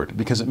love that word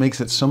because it makes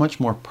it so much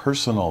more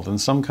personal than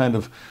some kind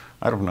of,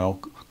 I don't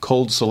know,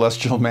 cold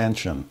celestial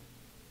mansion.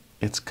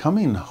 It's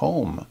coming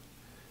home.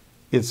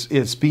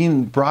 It's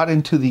being brought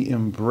into the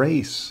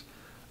embrace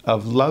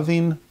of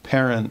loving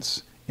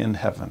parents in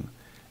heaven.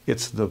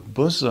 It's the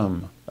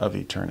bosom of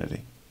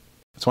eternity.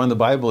 That's why in the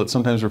Bible it's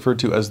sometimes referred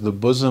to as the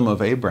bosom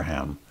of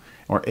Abraham,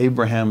 or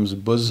Abraham's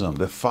bosom,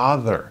 the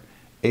father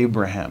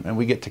Abraham, and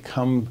we get to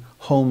come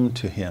home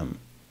to him.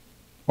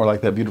 Or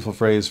like that beautiful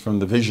phrase from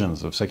the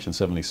visions of section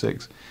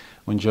 76,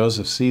 when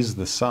Joseph sees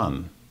the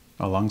Son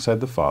alongside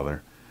the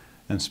Father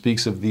and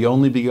speaks of the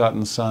only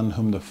begotten Son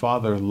whom the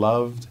Father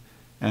loved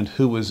and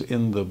who was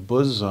in the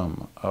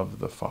bosom of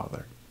the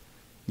Father.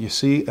 You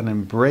see an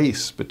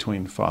embrace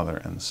between Father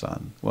and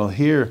Son. Well,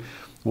 here,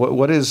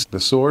 what is the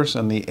source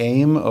and the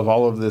aim of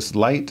all of this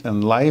light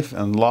and life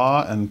and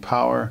law and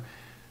power?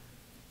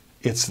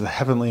 It's the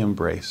heavenly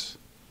embrace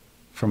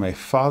from a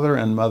father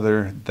and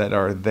mother that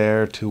are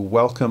there to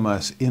welcome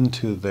us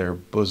into their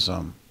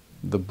bosom,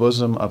 the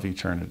bosom of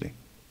eternity.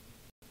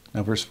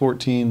 Now, verse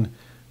 14,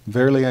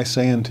 verily I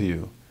say unto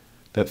you,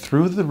 that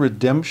through the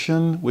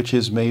redemption which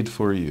is made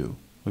for you,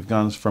 we've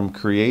gone from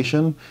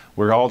creation,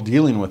 we're all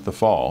dealing with the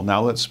fall.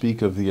 Now let's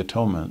speak of the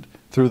atonement.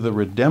 Through the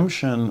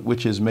redemption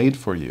which is made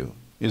for you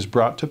is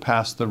brought to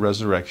pass the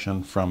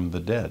resurrection from the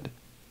dead.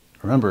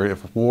 Remember,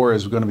 if war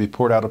is going to be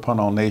poured out upon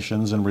all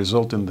nations and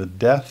result in the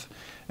death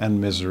and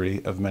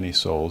misery of many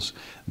souls,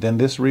 then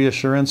this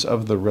reassurance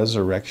of the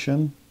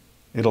resurrection,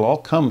 it'll all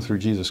come through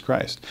Jesus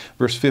Christ.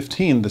 Verse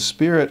 15, the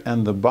spirit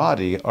and the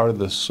body are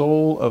the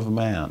soul of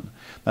man.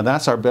 Now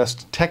that's our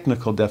best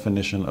technical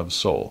definition of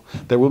soul.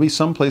 There will be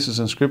some places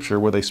in Scripture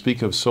where they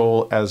speak of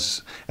soul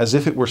as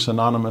if it were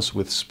synonymous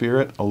with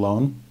spirit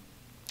alone.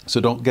 So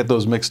don't get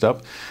those mixed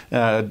up.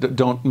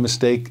 Don't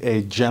mistake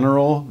a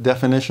general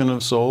definition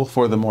of soul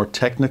for the more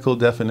technical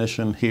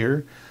definition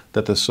here,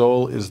 that the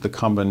soul is the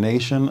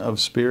combination of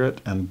spirit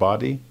and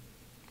body.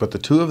 But the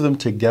two of them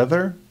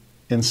together,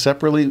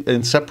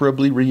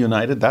 inseparably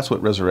reunited, that's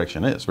what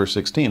resurrection is. Verse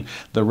 16,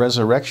 the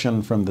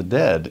resurrection from the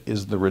dead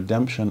is the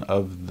redemption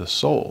of the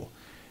soul.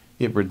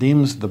 It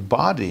redeems the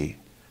body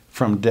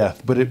from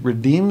death, but it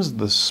redeems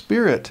the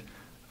spirit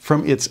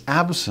from its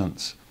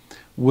absence.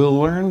 We'll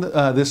learn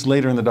this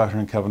later in the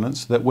Doctrine and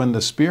Covenants, that when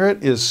the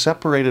spirit is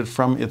separated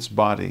from its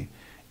body,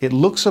 it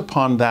looks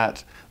upon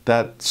that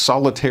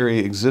solitary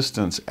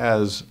existence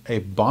as a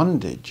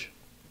bondage.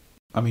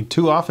 I mean,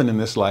 too often in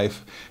this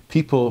life,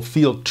 people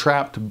feel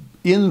trapped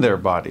in their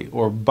body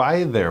or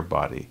by their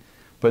body.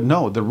 But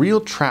no, the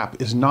real trap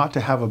is not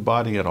to have a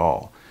body at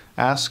all.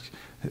 Ask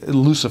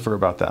Lucifer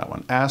about that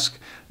one. Ask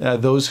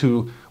those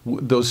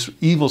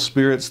evil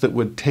spirits that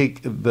would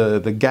take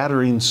the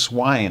Gadarene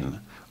swine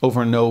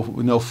over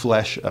no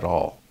flesh at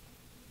all.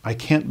 I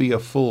can't be a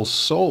full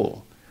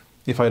soul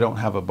if I don't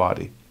have a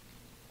body.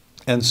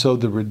 And so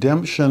the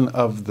redemption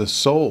of the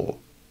soul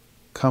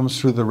comes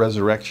through the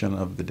resurrection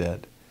of the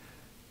dead.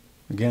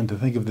 Again, to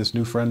think of this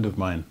new friend of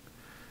mine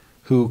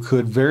who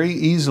could very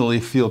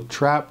easily feel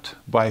trapped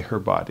by her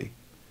body,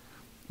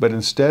 but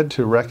instead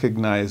to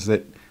recognize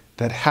that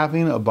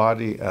having a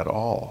body at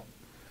all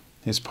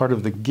is part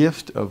of the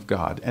gift of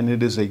God, and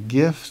it is a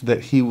gift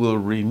that He will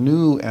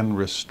renew and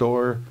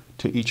restore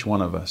to each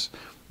one of us.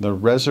 The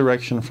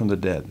resurrection from the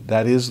dead,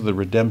 that is the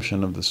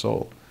redemption of the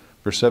soul.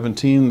 Verse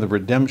 17, the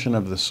redemption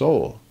of the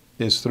soul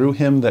is through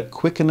Him that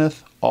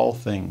quickeneth all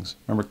things.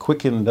 Remember,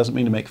 quicken doesn't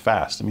mean to make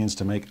fast, it means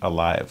to make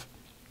alive.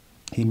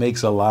 He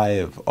makes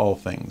alive all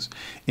things,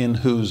 in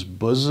whose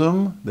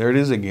bosom, there it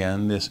is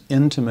again, this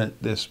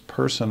intimate, this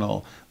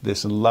personal,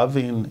 this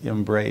loving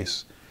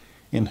embrace,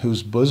 in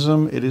whose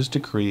bosom it is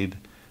decreed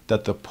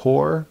that the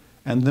poor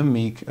and the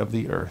meek of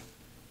the earth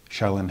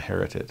shall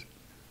inherit it.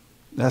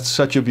 That's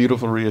such a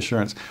beautiful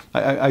reassurance.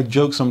 I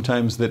joke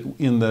sometimes that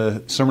in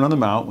the Sermon on the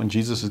Mount, when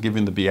Jesus is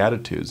giving the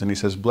Beatitudes, and He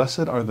says,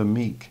 "Blessed are the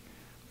meek,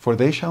 for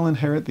they shall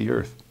inherit the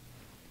earth."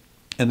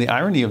 And the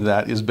irony of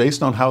that is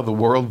based on how the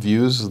world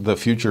views the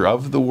future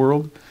of the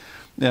world.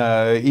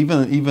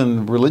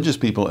 Even religious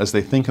people, as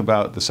they think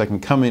about the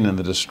second coming and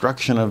the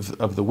destruction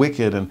of the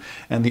wicked,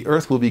 and the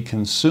earth will be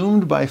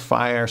consumed by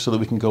fire so that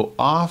we can go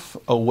off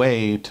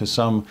away to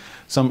some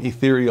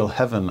ethereal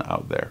heaven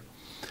out there.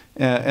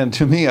 And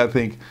to me, I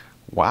think,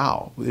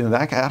 wow,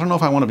 I don't know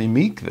if I want to be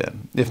meek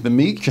then. If the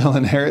meek shall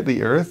inherit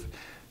the earth,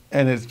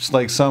 and it's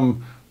like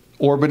some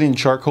orbiting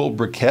charcoal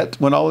briquette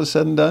when all is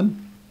said and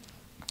done,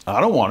 I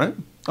don't want it.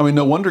 I mean,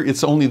 no wonder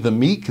it's only the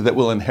meek that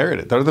will inherit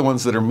it. They're the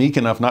ones that are meek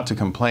enough not to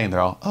complain.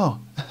 They're all, oh,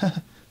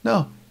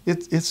 no,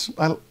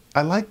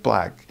 I like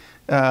black.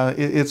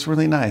 It's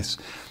really nice.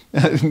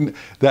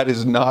 That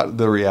is not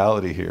the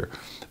reality here.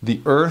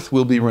 The earth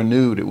will be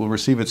renewed. It will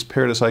receive its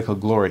paradisiacal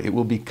glory. It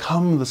will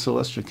become the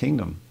celestial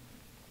kingdom.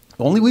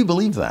 Only we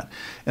believe that.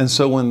 And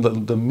so when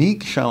the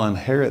meek shall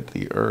inherit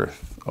the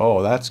earth,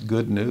 oh, that's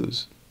good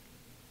news.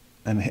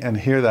 And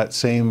hear that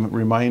same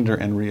reminder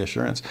and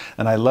reassurance.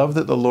 And I love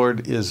that the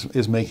Lord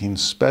is making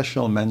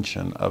special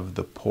mention of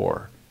the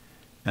poor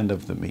and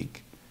of the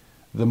meek.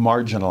 The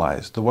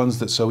marginalized, the ones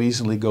that so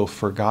easily go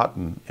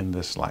forgotten in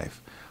this life,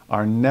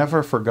 are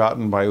never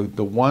forgotten by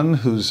the one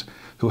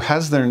who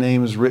has their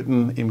names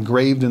written,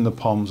 engraved in the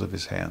palms of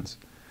His hands.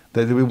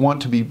 That we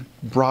want to be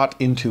brought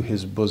into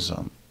His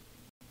bosom.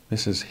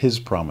 This is His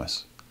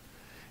promise.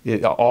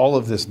 All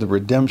of this, the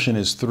redemption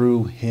is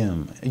through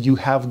Him. You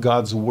have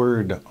God's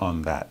Word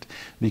on that,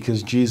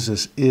 because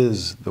Jesus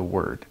is the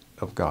Word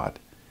of God.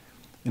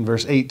 In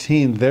verse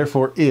 18,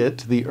 therefore it,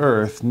 the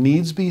earth,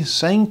 needs be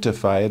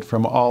sanctified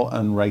from all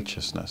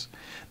unrighteousness,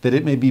 that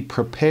it may be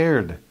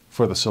prepared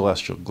for the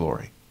celestial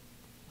glory.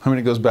 I mean,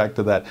 it goes back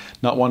to that,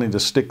 not wanting to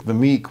stick the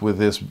meek with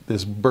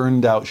this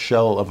burned out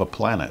shell of a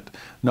planet.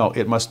 No,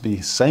 it must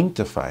be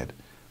sanctified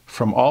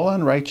from all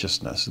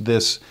unrighteousness,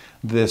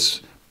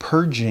 this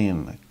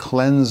purging,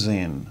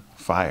 cleansing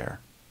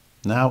fire.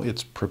 Now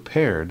it's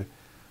prepared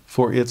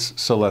for its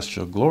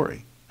celestial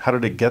glory. How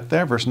did it get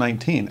there? Verse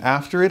 19,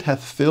 after it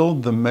hath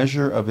filled the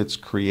measure of its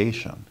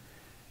creation,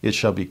 it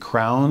shall be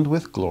crowned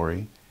with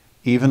glory,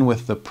 even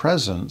with the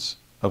presence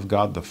of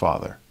God the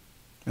Father.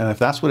 And if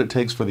that's what it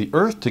takes for the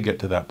earth to get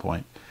to that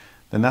point,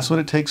 then that's what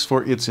it takes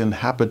for its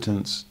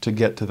inhabitants to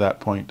get to that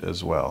point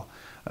as well.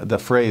 The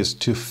phrase,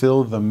 to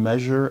fill the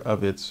measure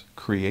of its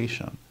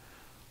creation.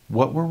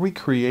 What were we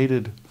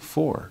created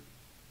for?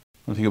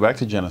 If you go back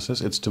to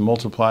Genesis, it's to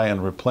multiply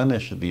and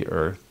replenish the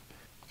earth.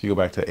 If you go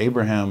back to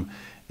Abraham,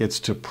 it's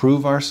to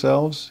prove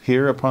ourselves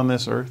here upon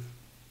this earth,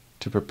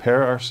 to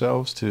prepare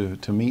ourselves to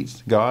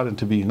meet God and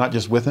to be not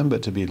just with Him,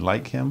 but to be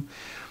like Him.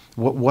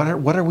 What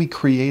are we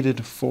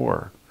created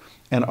for?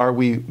 And are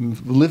we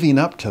living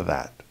up to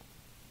that?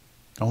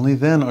 Only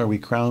then are we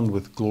crowned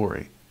with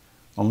glory.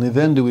 Only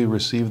then do we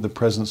receive the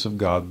presence of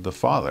God the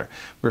Father.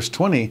 Verse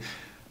 20,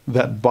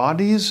 that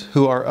bodies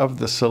who are of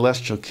the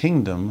celestial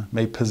kingdom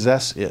may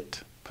possess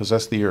it.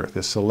 possess the earth,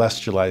 this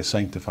celestialized,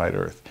 sanctified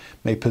earth,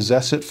 may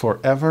possess it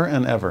forever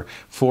and ever.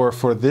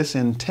 For this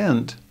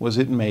intent was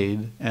it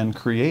made and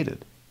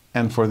created,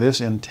 and for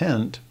this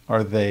intent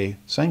are they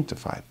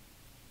sanctified.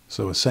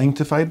 So a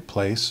sanctified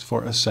place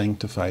for a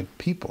sanctified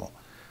people.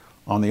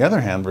 On the other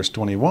hand, verse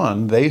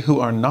 21, they who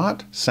are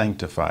not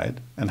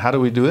sanctified, and how do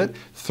we do it?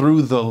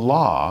 Through the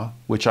law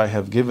which I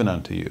have given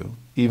unto you,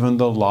 even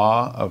the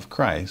law of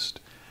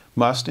Christ,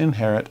 must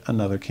inherit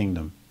another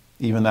kingdom,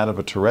 even that of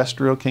a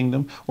terrestrial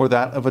kingdom or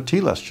that of a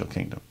telestial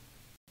kingdom.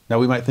 Now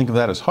we might think of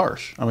that as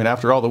harsh. I mean,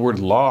 after all, the word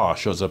law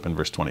shows up in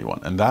verse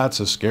 21, and that's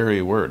a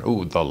scary word.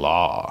 Ooh, the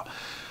law.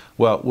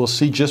 Well, we'll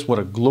see just what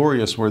a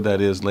glorious word that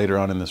is later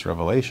on in this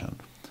revelation.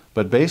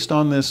 But based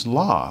on this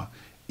law,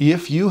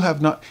 if you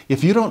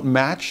don't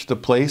match the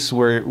place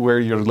where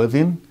you're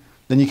living,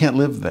 then you can't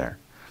live there.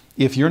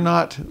 If you're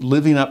not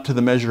living up to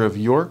the measure of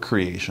your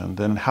creation,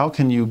 then how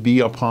can you be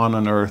upon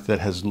an earth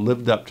that has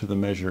lived up to the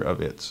measure of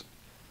its?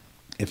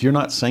 If you're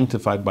not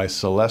sanctified by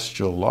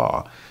celestial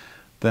law,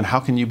 then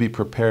how can you be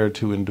prepared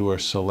to endure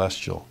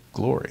celestial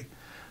glory?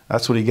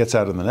 That's what he gets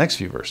out in the next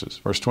few verses.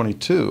 Verse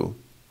 22,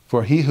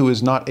 for he who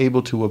is not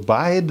able to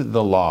abide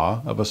the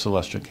law of a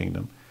celestial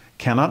kingdom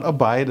cannot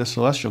abide a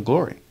celestial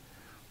glory.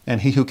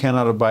 And he who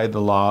cannot abide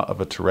the law of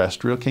a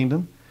terrestrial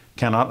kingdom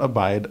cannot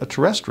abide a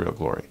terrestrial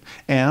glory.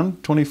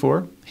 And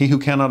 24, he who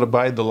cannot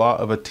abide the law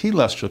of a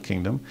telestial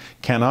kingdom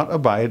cannot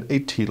abide a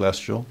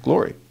telestial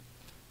glory.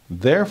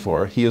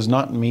 Therefore, he is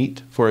not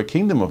meet for a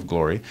kingdom of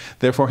glory.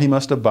 Therefore, he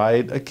must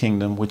abide a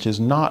kingdom which is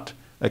not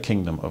a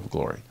kingdom of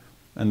glory.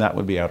 And that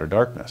would be outer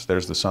darkness.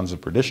 There's the sons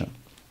of perdition.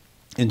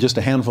 In just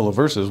a handful of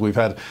verses, we've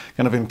had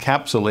kind of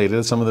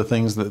encapsulated some of the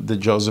things that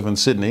Joseph and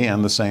Sidney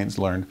and the saints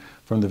learned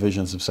from the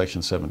visions of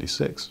section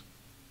 76.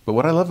 But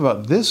what I love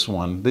about this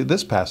one,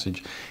 this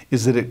passage,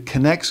 is that it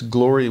connects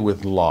glory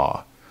with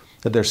law.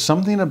 That there's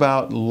something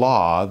about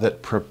law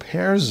that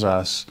prepares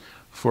us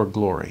for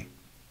glory.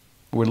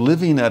 We're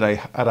living at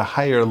a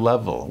higher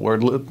level. We're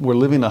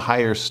living a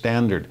higher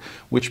standard,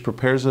 which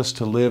prepares us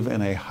to live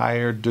in a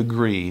higher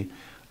degree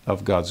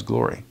of God's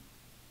glory.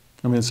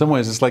 I mean, in some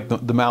ways, it's like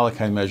the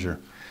Malachi measure,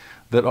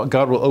 that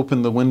God will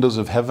open the windows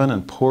of heaven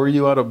and pour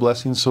you out a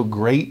blessing so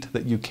great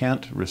that you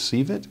can't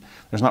receive it.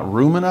 There's not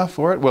room enough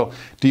for it. Well,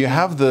 do you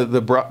have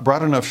the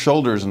broad enough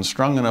shoulders and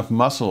strong enough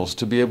muscles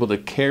to be able to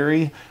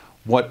carry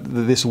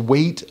this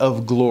weight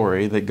of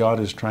glory that God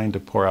is trying to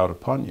pour out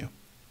upon you?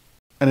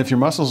 And if your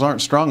muscles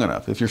aren't strong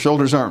enough, if your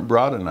shoulders aren't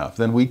broad enough,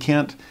 then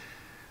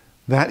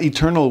that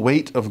eternal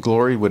weight of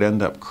glory would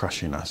end up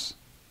crushing us.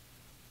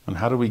 And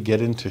how do we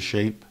get into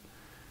shape?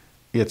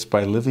 It's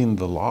by living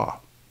the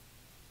law.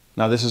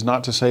 Now, this is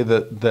not to say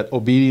that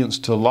obedience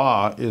to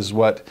law is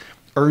what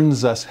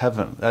earns us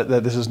heaven.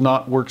 That this is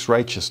not works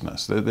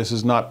righteousness. That this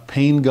is not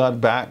paying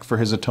God back for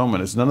his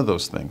atonement. It's none of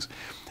those things.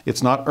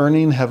 It's not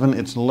earning heaven,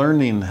 it's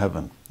learning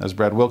heaven, as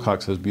Brad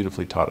Wilcox has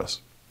beautifully taught us.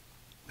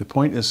 The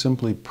point is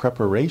simply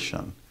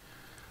preparation.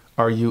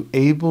 Are you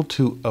able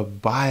to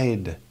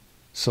abide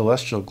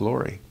celestial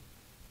glory?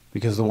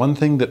 Because the one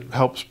thing that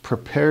helps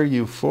prepare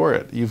you for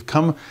it, you've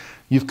come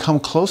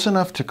close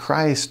enough to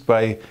Christ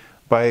by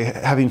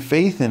having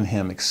faith in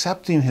him,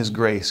 accepting his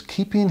grace,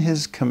 keeping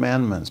his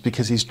commandments,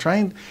 because he's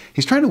trying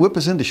to whip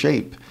us into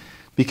shape,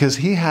 because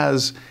he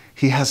has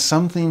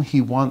something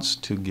he wants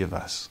to give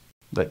us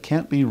that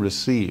can't be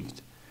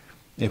received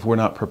if we're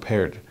not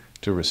prepared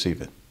to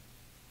receive it.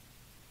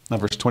 Now,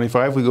 verse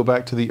 25, we go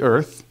back to the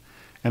earth,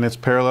 and it's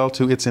parallel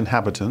to its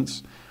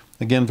inhabitants.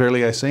 Again,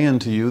 verily I say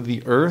unto you,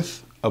 the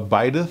earth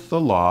abideth the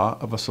law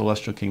of a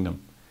celestial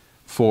kingdom.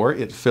 For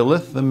it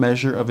filleth the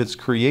measure of its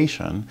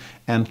creation,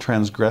 and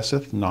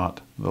transgresseth not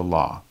the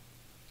law.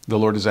 The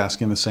Lord is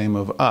asking the same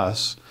of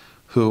us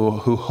who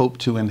hope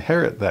to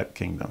inherit that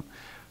kingdom.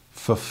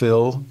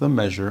 Fulfill the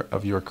measure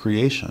of your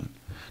creation.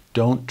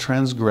 Don't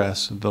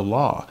transgress the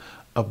law.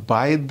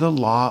 Abide the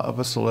law of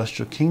a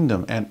celestial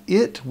kingdom, and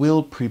it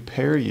will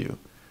prepare you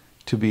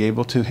to be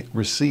able to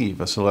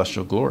receive a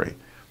celestial glory.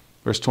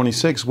 Verse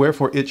 26,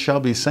 wherefore it shall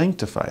be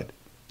sanctified.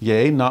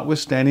 Yea,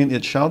 notwithstanding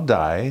it shall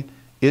die,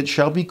 it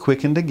shall be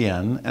quickened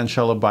again, and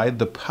shall abide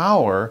the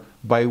power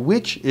by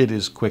which it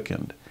is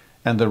quickened,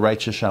 and the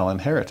righteous shall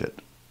inherit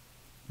it.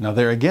 Now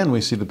there again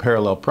we see the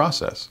parallel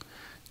process.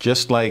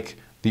 Just like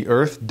the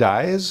earth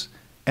dies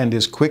and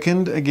is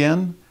quickened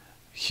again,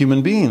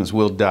 human beings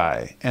will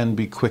die and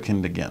be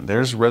quickened again.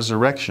 There's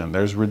resurrection,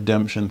 there's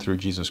redemption through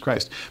Jesus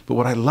Christ. But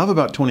what I love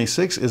about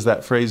 26 is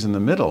that phrase in the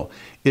middle.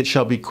 It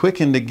shall be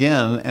quickened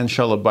again, and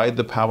shall abide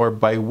the power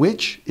by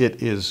which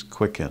it is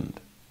quickened.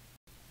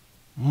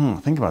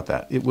 Think about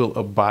that. It will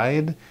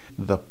abide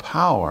the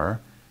power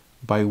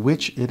by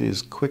which it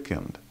is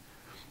quickened.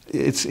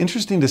 It's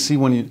interesting to see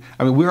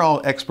we're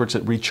all experts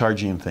at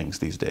recharging things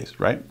these days,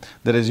 right?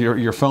 That is,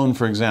 your phone,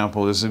 for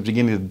example, is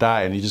beginning to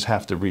die and you just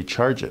have to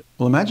recharge it.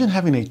 Well, imagine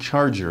having a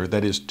charger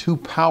that is too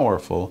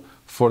powerful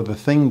for the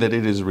thing that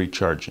it is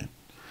recharging.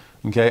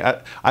 Okay,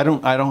 I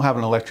don't have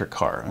an electric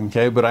car,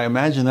 okay, but I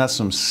imagine that's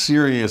some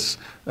serious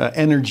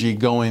energy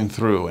going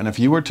through. And if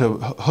you were to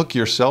hook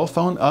your cell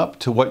phone up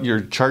to what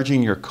you're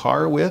charging your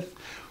car with,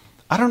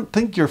 I don't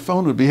think your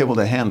phone would be able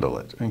to handle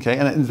it, okay?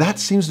 And that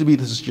seems to be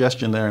the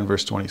suggestion there in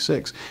verse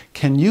 26.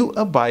 Can you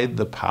abide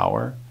the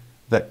power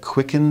that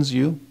quickens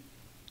you?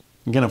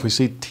 Again, if we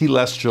see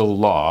telestial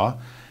law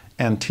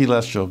and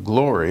telestial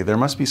glory, there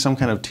must be some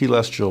kind of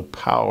telestial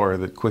power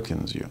that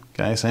quickens you,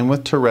 okay? Same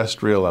with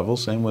terrestrial level,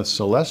 same with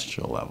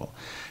celestial level.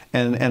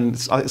 And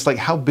it's like,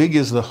 how big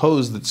is the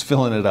hose that's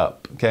filling it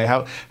up, okay?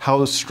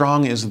 How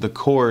strong is the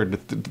cord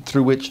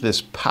through which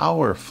this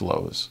power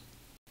flows?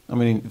 I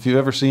mean, if you've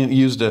ever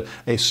used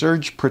a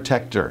surge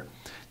protector,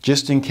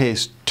 just in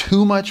case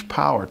too much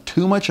power,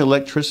 too much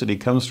electricity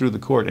comes through the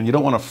cord and you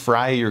don't want to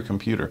fry your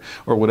computer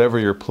or whatever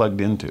you're plugged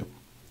into.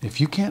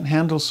 If you can't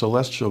handle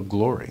celestial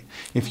glory,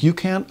 if you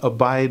can't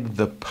abide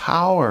the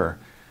power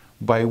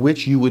by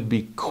which you would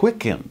be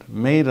quickened,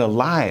 made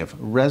alive,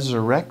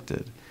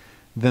 resurrected,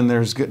 then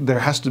there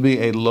has to be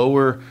a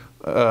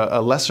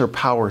lesser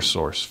power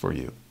source for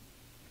you.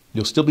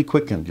 You'll still be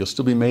quickened, you'll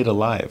still be made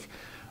alive,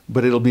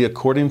 but it'll be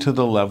according to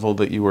the level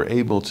that you were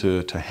able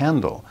to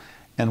handle.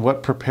 And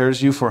what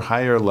prepares you for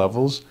higher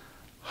levels?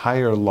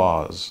 Higher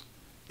laws.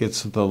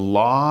 It's the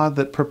law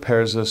that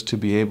prepares us to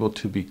be able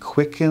to be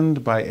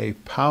quickened by a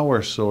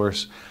power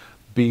source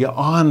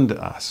beyond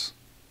us.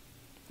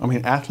 I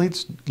mean,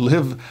 athletes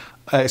live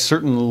a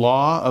certain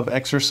law of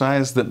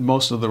exercise that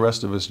most of the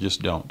rest of us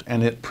just don't.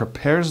 And it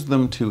prepares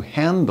them to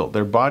handle,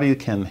 their body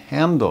can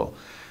handle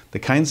the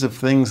kinds of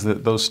things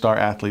that those star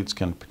athletes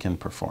can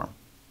perform.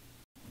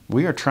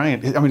 We are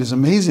trying, I mean, it's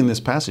amazing, this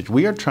passage.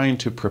 We are trying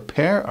to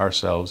prepare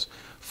ourselves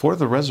for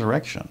the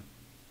resurrection.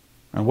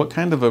 And what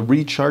kind of a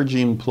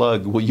recharging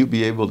plug will you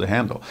be able to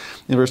handle?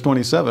 In verse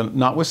 27,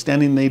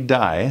 notwithstanding they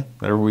die,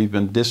 there we've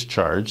been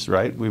discharged,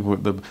 right?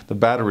 The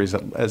battery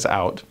is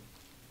out.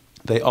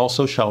 They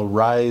also shall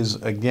rise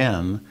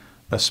again,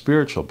 a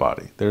spiritual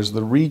body. There's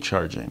the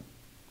recharging.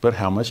 But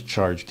how much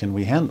charge can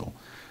we handle?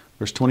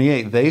 Verse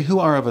 28, they who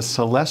are of a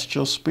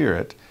celestial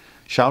spirit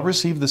shall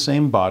receive the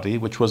same body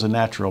which was a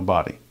natural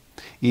body.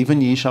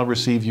 Even ye shall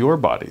receive your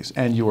bodies,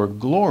 and your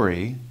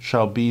glory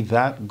shall be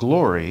that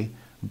glory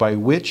by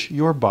which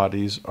your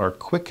bodies are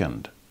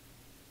quickened.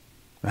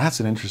 That's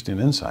an interesting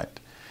insight.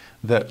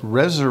 That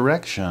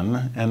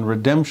resurrection and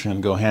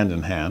redemption go hand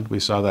in hand. We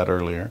saw that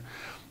earlier.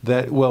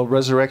 That, well,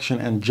 resurrection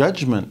and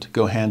judgment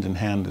go hand in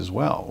hand as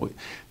well.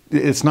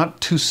 It's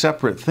not two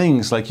separate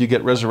things, like you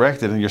get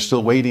resurrected and you're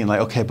still waiting,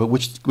 like, okay, but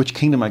which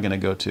kingdom am I going to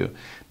go to?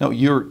 No,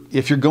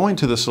 if you're going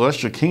to the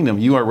celestial kingdom,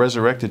 you are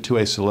resurrected to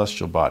a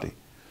celestial body.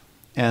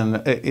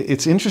 And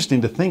it's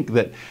interesting to think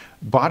that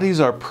bodies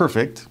are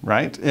perfect,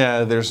 right?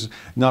 There's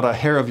not a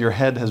hair of your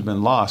head has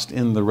been lost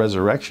in the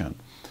resurrection,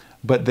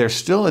 but there's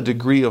still a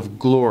degree of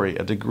glory,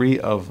 a degree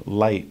of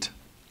light.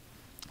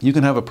 You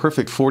can have a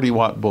perfect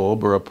 40-watt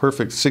bulb or a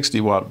perfect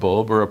 60-watt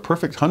bulb or a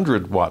perfect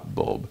 100-watt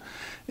bulb.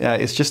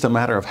 It's just a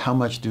matter of how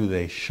much do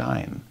they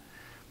shine.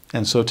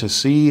 And so to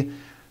see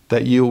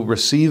that you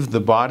receive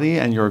the body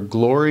and your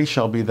glory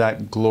shall be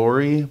that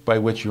glory by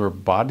which your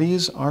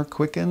bodies are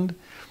quickened.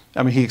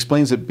 I mean, he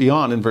explains it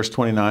beyond in verse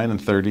 29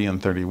 and 30 and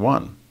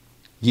 31.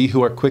 Ye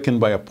who are quickened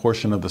by a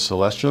portion of the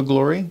celestial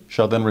glory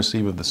shall then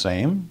receive of the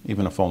same,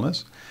 even a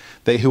fullness.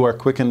 They who are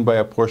quickened by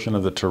a portion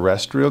of the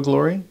terrestrial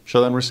glory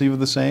shall then receive of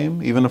the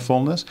same, even a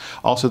fullness.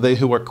 Also they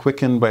who are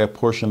quickened by a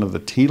portion of the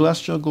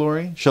telestial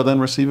glory shall then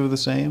receive of the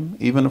same,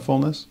 even a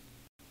fullness.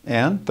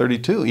 And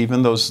 32,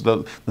 even those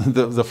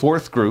the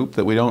fourth group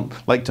that we don't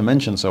like to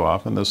mention so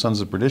often, those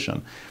sons of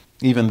perdition,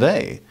 even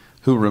they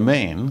who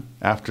remain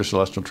after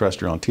celestial,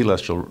 terrestrial, and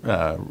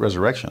telestial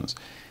resurrections,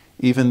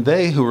 even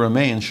they who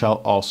remain shall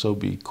also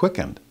be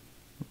quickened,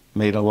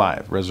 made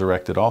alive,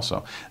 resurrected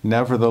also.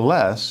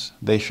 Nevertheless,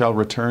 they shall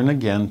return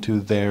again to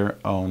their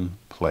own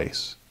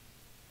place,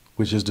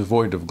 which is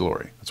devoid of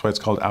glory. That's why it's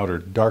called outer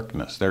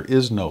darkness. There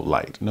is no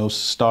light, no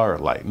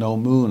starlight, no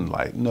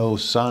moonlight, no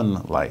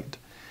sunlight.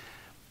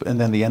 And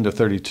then the end of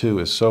 32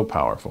 is so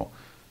powerful.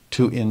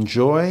 To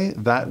enjoy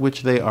that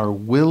which they are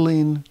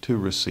willing to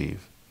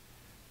receive,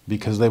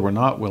 because they were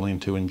not willing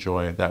to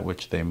enjoy that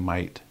which they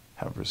might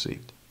have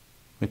received.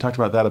 We talked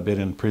about that a bit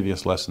in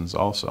previous lessons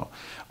also.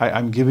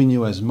 I'm giving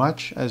you as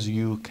much as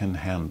you can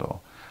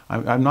handle.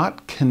 I'm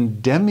not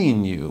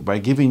condemning you by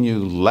giving you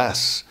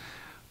less.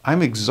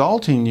 I'm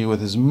exalting you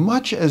with as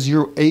much as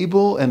you're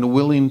able and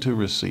willing to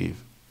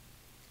receive.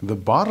 The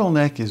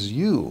bottleneck is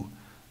you,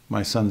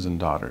 my sons and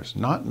daughters,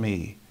 not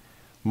me.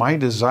 My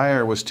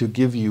desire was to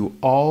give you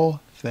all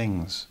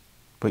things,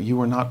 but you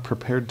were not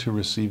prepared to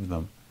receive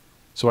them.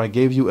 So I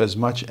gave you as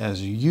much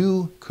as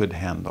you could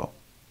handle.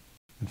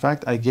 In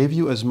fact, I gave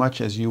you as much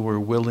as you were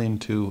willing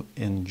to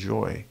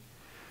enjoy.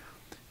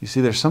 You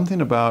see, there's something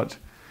about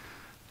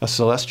a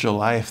celestial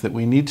life that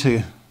we need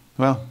to,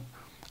 well,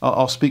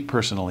 I'll speak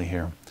personally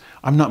here.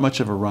 I'm not much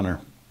of a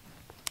runner.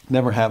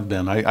 Never have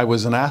been. I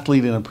was an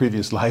athlete in a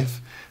previous life,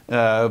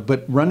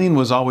 but running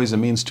was always a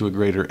means to a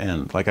greater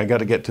end. Like, I got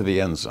to get to the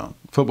end zone.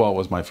 Football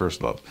was my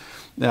first love.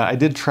 I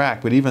did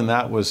track, but even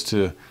that was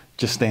to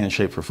just stay in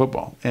shape for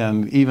football.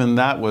 And even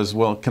that was,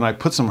 well, can I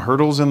put some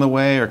hurdles in the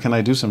way, or can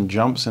I do some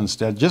jumps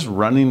instead? Just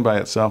running by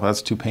itself,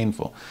 that's too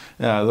painful.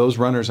 Those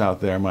runners out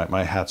there,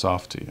 my hat's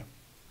off to you.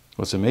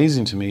 What's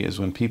amazing to me is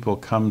when people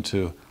come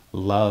to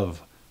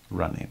love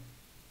running.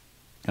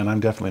 And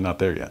I'm definitely not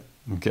there yet,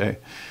 okay?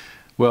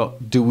 Well,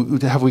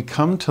 have we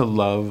come to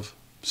love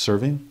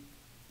serving?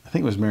 I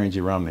think it was Marion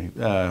G. Romney.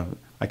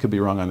 I could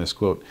be wrong on this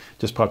quote,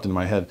 just popped into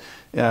my head.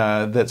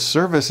 That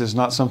service is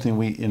not something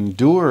we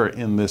endure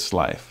in this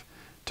life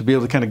to be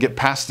able to kind of get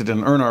past it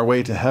and earn our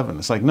way to heaven.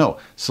 It's like, no,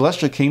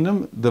 celestial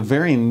kingdom, the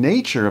very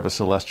nature of a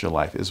celestial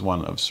life is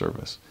one of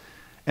service.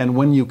 And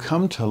when you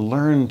come to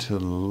learn to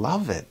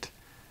love it,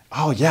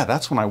 oh yeah,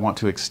 that's when I want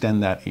to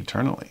extend that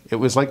eternally. It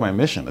was like my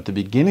mission. At the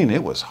beginning,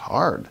 it was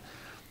hard.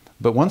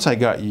 But once I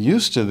got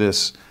used to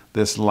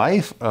this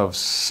life of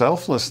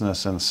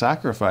selflessness and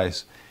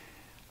sacrifice,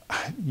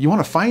 you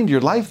want to find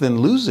your life, then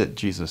lose it,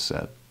 Jesus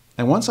said.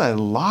 And once I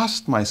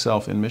lost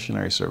myself in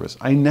missionary service,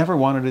 I never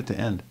wanted it to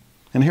end.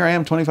 And here I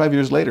am 25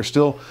 years later,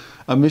 still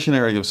a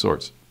missionary of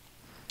sorts,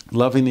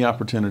 loving the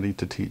opportunity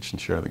to teach and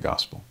share the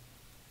gospel.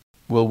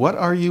 Well, what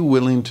are you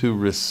willing to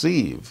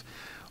receive?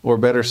 Or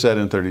better said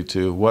in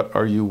 32, what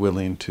are you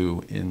willing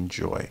to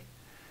enjoy?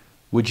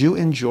 Would you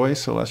enjoy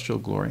celestial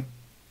glory?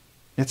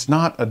 It's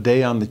not a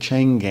day on the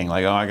chain gang,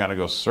 like, oh, I got to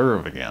go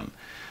serve again.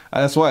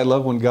 That's why I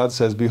love when God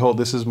says, behold,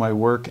 this is my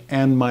work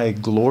and my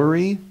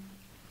glory.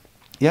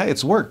 Yeah,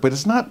 it's work, but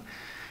it's not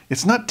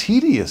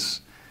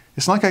tedious.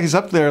 It's not like he's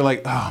up there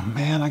like, oh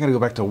man, I got to go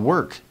back to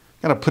work.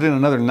 Got to put in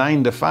another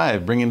 9 to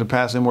 5, bringing to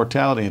pass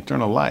immortality,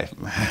 eternal life.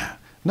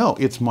 No,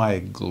 it's my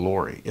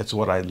glory. It's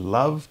what I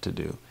love to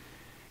do.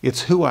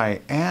 It's who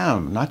I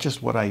am, not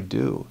just what I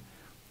do.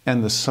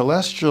 And the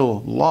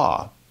celestial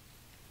law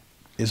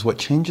is what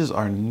changes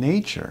our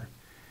nature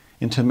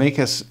and to make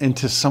us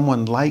into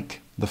someone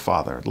like the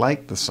Father,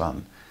 like the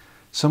Son,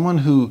 someone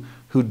who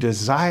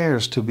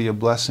desires to be a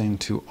blessing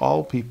to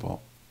all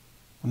people.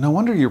 No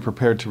wonder you're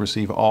prepared to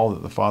receive all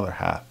that the Father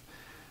hath.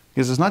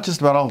 Because it's not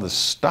just about all the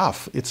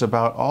stuff, it's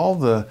about all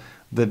the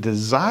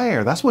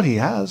desire. That's what he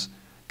has.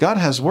 God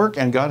has work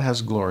and God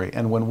has glory.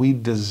 And when we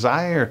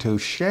desire to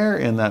share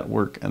in that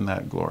work and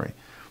that glory,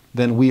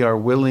 then we are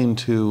willing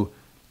to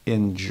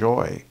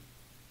enjoy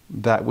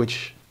that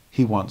which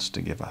he wants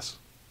to give us.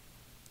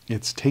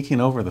 It's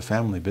taking over the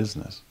family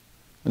business.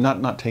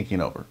 Not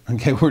taking over.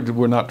 Okay,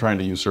 we're not trying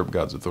to usurp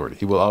God's authority.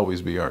 He will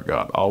always be our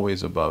God,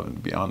 always above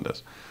and beyond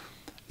us.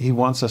 He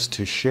wants us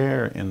to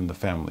share in the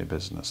family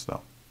business, though.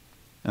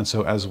 And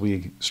so as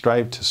we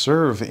strive to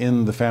serve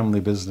in the family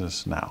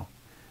business now,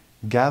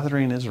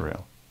 gathering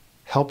Israel,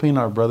 helping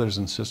our brothers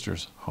and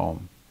sisters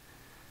home,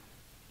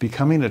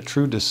 becoming a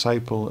true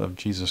disciple of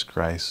Jesus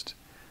Christ,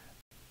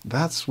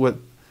 that's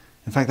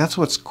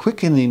what's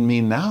quickening me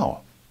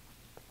now.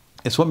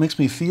 It's what makes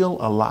me feel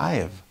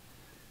alive,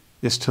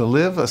 is to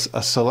live a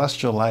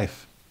celestial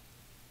life.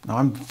 Now,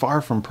 I'm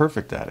far from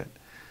perfect at it,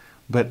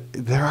 but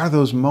there are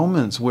those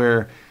moments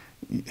where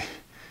it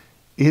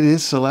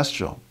is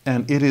celestial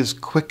and it is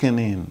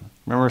quickening.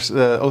 Remember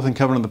the oath and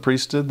covenant of the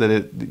priesthood,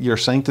 that you're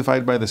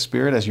sanctified by the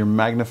Spirit as you're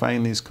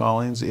magnifying these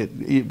callings.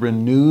 It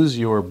renews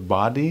your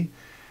body.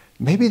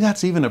 Maybe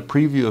that's even a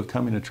preview of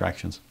coming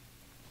attractions.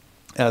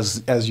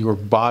 As your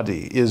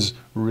body is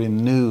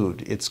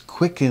renewed, it's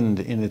quickened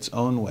in its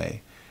own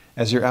way,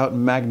 as you're out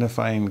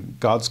magnifying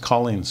God's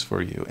callings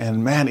for you.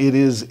 And man, it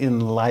is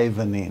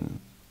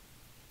enlivening.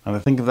 And I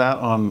think of that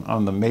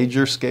on the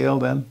major scale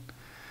then.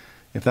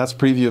 If that's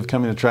preview of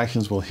coming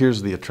attractions, well,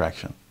 here's the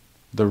attraction.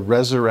 The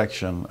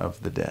resurrection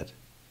of the dead.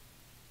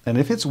 And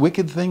if it's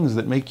wicked things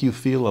that make you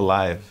feel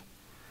alive,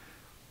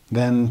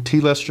 then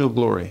telestial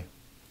glory,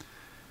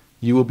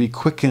 you will be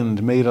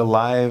quickened, made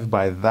alive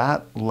by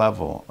that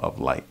level of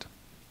light.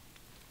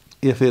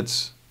 If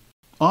it's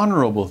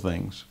honorable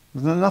things,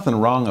 there's nothing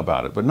wrong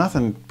about it, but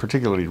nothing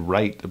particularly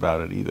right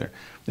about it either.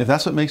 If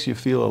that's what makes you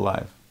feel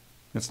alive,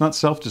 it's not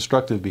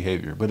self-destructive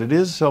behavior, but it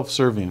is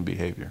self-serving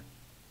behavior,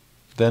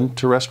 then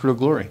terrestrial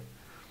glory.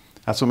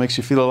 That's what makes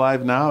you feel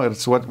alive now.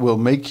 It's what will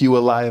make you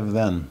alive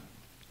then.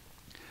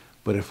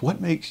 But if what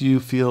makes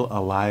you feel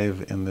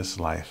alive in this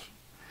life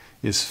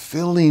is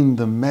filling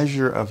the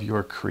measure of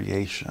your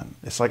creation,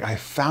 it's like I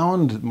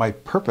found my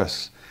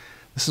purpose.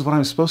 This is what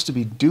I'm supposed to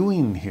be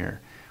doing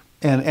here.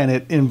 And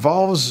it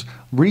involves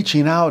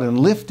reaching out and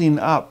lifting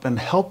up and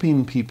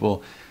helping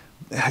people,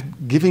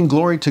 giving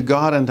glory to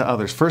God and to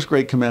others. First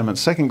great commandment,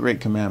 second great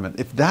commandment.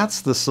 If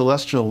that's the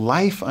celestial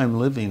life I'm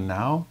living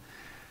now,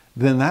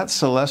 then that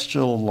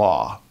celestial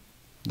law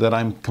that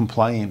I'm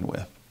complying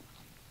with,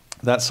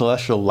 that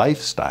celestial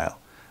lifestyle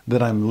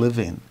that I'm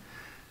living,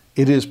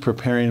 it is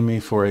preparing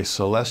me for a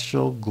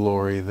celestial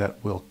glory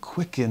that will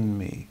quicken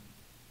me.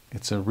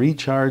 It's a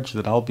recharge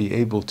that I'll be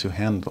able to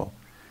handle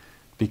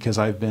because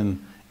I've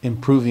been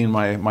improving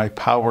my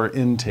power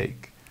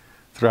intake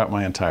throughout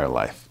my entire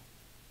life.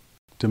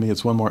 To me,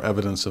 it's one more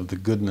evidence of the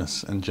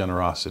goodness and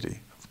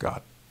generosity of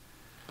God.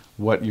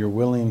 What you're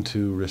willing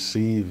to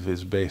receive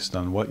is based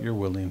on what you're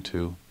willing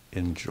to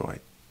enjoy.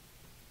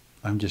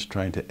 I'm just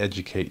trying to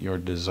educate your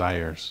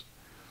desires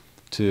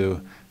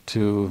to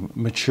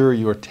mature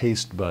your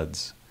taste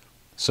buds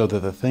so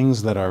that the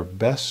things that are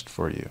best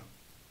for you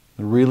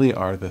really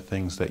are the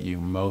things that you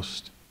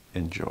most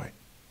enjoy.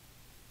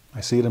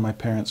 I see it in my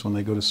parents when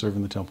they go to serve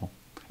in the temple.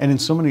 And in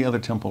so many other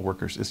temple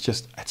workers,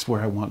 it's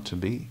where I want to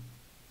be.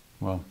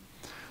 Well,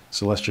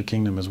 Celestial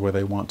Kingdom is where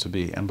they want to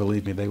be. And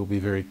believe me, they will be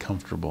very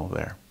comfortable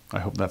there. I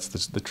hope that's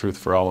the truth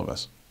for all of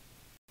us.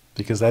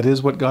 Because that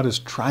is what God is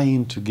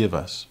trying to give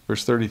us.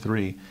 Verse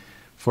 33,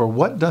 for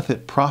what doth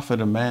it profit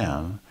a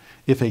man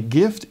if a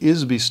gift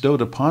is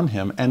bestowed upon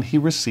him, and he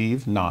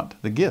receive not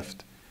the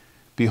gift?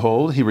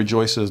 Behold, he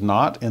rejoices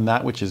not in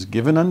that which is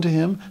given unto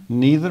him,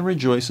 neither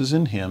rejoices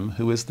in him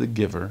who is the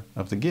giver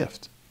of the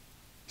gift.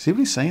 See what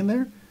he's saying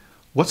there?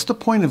 What's the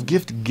point of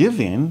gift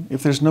giving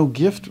if there's no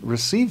gift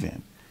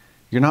receiving?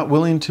 You're not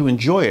willing to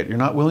enjoy it. You're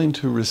not willing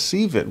to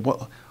receive it.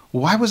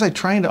 Why was I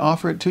trying to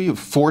offer it to you?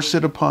 Force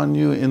it upon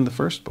you in the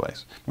first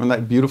place. Remember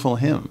that beautiful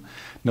hymn?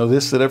 Know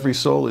this, that every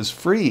soul is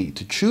free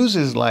to choose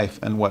his life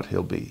and what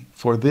he'll be.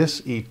 For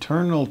this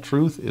eternal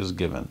truth is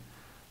given,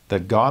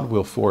 that God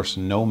will force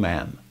no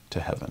man to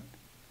heaven.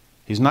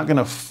 He's not going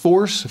to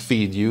force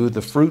feed you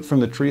the fruit from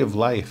the tree of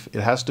life.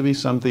 It has to be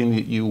something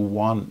that you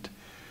want,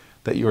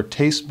 that your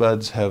taste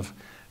buds have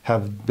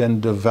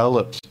been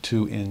developed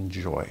to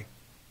enjoy.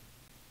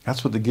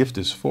 That's what the gift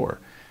is for.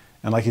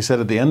 And like he said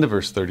at the end of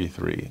verse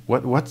 33,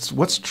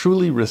 what's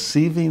truly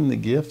receiving the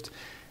gift?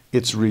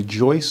 It's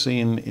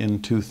rejoicing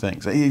in two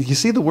things. You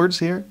see the words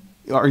here?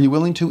 Are you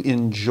willing to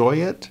enjoy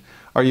it?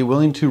 Are you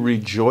willing to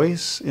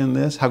rejoice in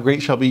this? How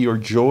great shall be your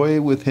joy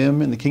with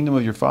him in the kingdom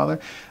of your Father?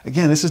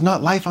 Again, this is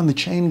not life on the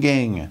chain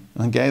gang.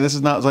 Okay, this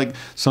is not like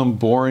some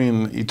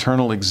boring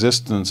eternal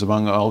existence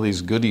among all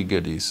these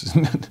goodies.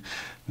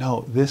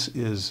 No, this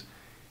is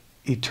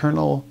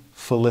eternal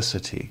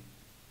felicity.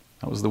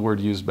 That was the word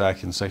used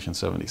back in section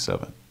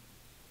 77.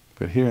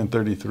 But here in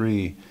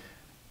 33,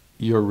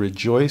 you're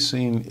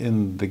rejoicing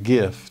in the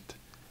gift,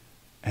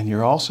 and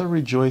you're also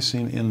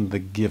rejoicing in the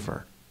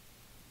giver.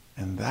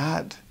 And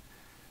that,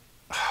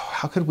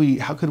 how could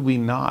we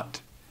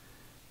not?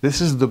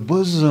 This is the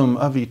bosom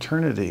of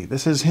eternity.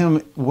 This is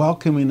him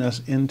welcoming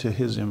us into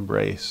his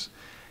embrace.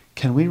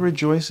 Can we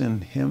rejoice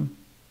in him?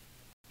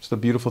 It's the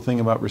beautiful thing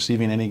about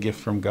receiving any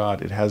gift from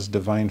God. It has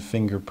divine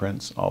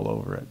fingerprints all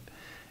over it.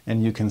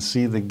 And you can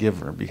see the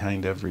giver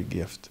behind every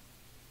gift.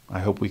 I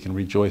hope we can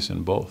rejoice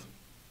in both.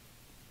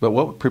 But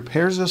what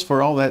prepares us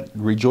for all that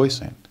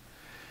rejoicing,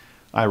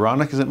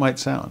 ironic as it might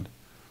sound,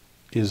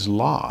 is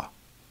law.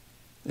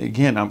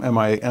 Again, am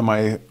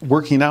I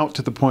working out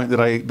to the point that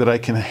I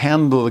can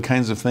handle the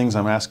kinds of things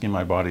I'm asking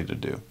my body to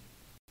do?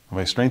 Have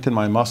I strengthened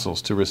my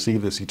muscles to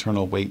receive this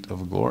eternal weight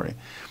of glory?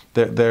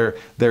 There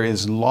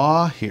is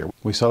law here.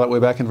 We saw that way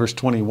back in verse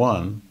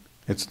 21.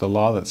 It's the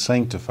law that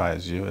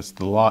sanctifies you. It's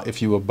the law,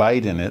 if you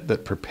abide in it,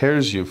 that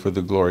prepares you for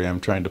the glory I'm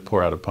trying to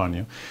pour out upon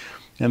you.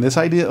 And this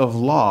idea of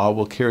law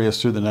will carry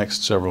us through the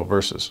next several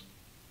verses.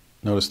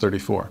 Notice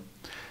 34.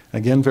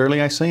 Again,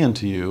 verily I say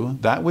unto you,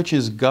 that which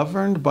is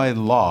governed by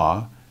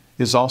law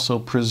is also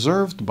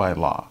preserved by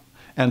law,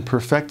 and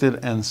perfected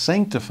and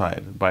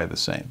sanctified by the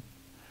same.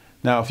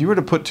 Now, if you were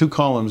to put two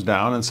columns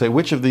down and say,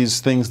 which of these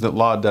things that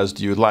law does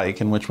do you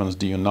like, and which ones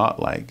do you not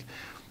like?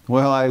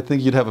 Well, I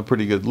think you'd have a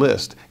pretty good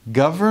list.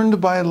 Governed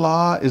by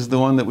law is the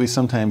one that we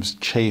sometimes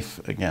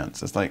chafe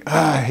against. It's like,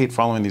 I hate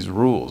following these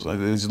rules.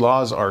 These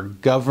laws are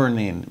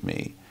governing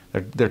me.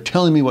 They're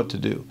telling me what to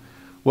do.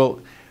 Well,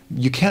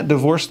 you can't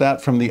divorce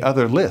that from the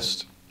other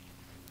list.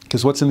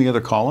 Because what's in the other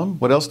column?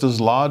 What else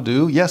does law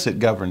do? Yes, it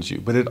governs you,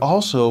 but it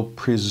also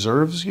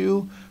preserves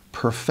you,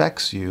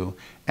 perfects you,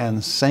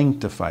 and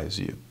sanctifies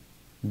you.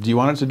 Do you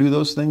want it to do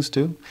those things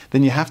too?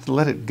 Then you have to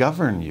let it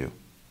govern you.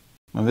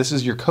 And this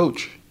is your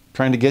coach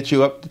trying to get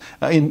you up,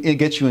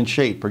 get you in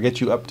shape or get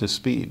you up to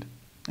speed.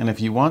 And if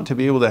you want to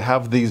be able to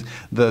have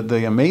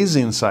the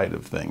amazing side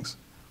of things,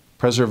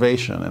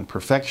 preservation and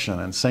perfection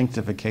and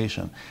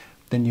sanctification,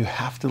 then you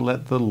have to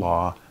let the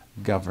law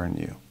govern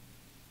you.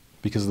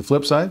 Because the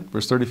flip side,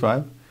 verse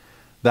 35,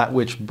 that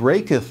which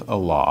breaketh a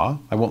law,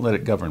 I won't let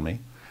it govern me,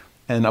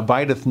 and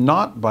abideth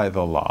not by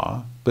the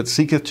law, but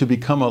seeketh to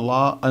become a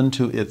law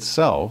unto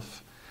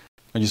itself.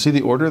 And you see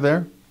the order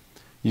there?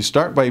 You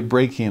start by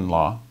breaking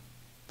law.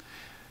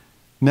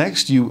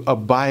 Next, you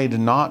abide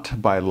not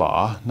by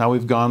law. Now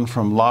we've gone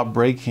from law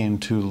breaking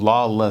to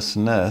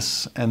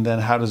lawlessness. And then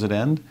how does it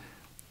end?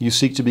 You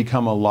seek to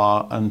become a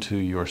law unto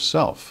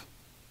yourself,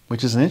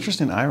 which is an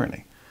interesting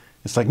irony.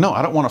 It's like, no,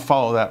 I don't want to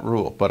follow that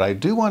rule, but I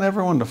do want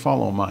everyone to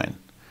follow mine.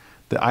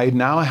 That I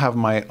now have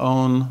my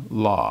own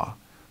law.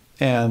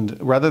 And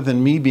rather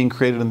than me being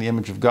created in the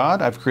image of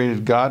God, I've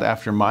created God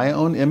after my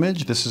own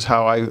image. This is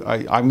how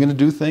I'm going to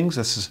do things.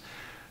 This is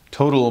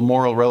total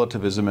moral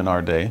relativism in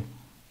our day.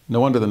 No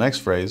wonder the next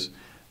phrase,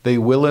 they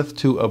willeth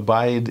to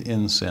abide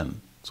in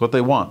sin. It's what they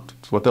want.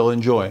 It's what they'll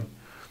enjoy.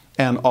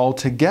 And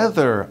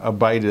altogether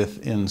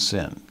abideth in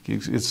sin.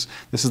 This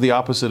is the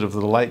opposite of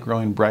the light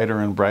growing brighter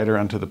and brighter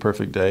unto the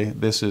perfect day.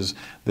 This is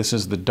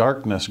the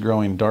darkness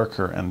growing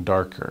darker and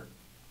darker.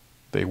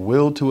 They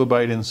will to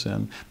abide in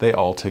sin. They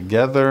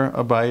altogether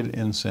abide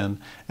in sin.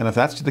 And if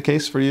that's the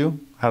case for you,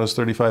 how does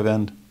 35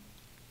 end?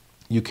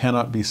 You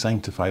cannot be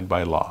sanctified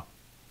by law.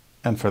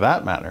 And for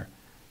that matter,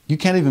 you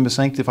can't even be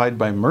sanctified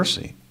by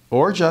mercy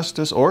or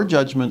justice or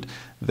judgment.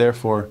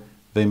 Therefore,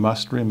 they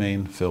must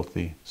remain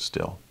filthy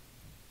still.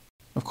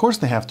 Of course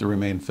they have to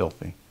remain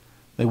filthy.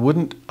 They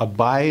wouldn't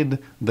abide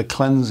the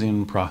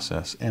cleansing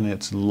process, and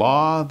it's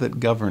law that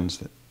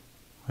governs it.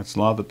 It's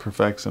law that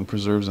perfects and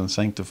preserves and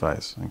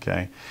sanctifies,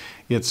 okay?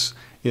 It's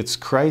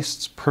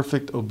Christ's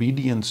perfect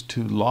obedience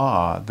to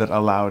law that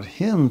allowed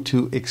him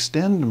to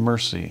extend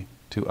mercy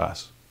to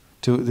us.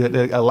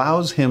 That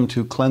allows him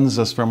to cleanse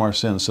us from our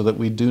sins so that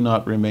we do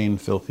not remain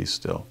filthy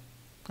still.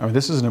 I mean,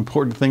 this is an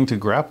important thing to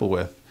grapple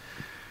with,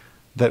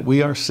 that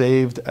we are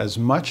saved as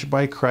much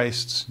by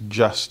Christ's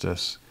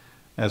justice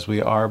as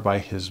we are by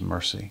his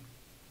mercy.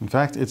 In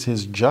fact, it's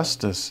his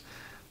justice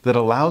that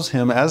allows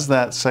him, as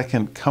that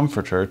second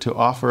comforter, to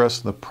offer us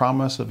the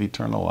promise of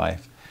eternal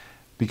life,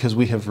 because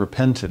we have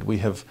repented, we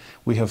have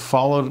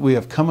followed, we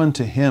have come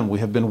unto him, we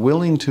have been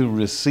willing to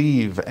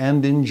receive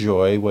and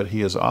enjoy what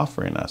he is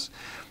offering us.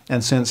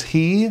 And since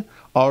he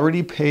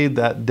already paid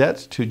that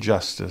debt to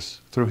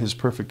justice through his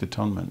perfect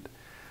atonement,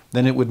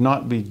 then it would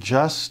not be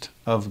just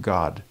of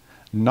God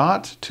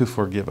not to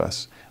forgive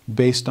us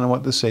based on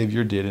what the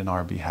Savior did in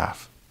our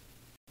behalf.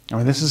 I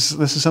mean, this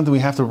is something we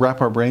have to wrap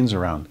our brains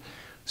around.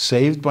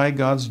 Saved by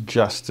God's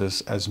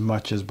justice as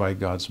much as by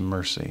God's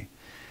mercy.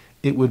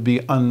 It would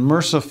be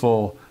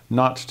unmerciful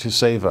not to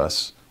save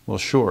us, well,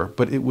 sure,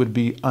 but it would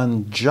be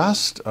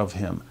unjust of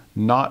him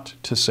not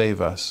to save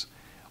us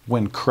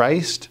when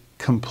Christ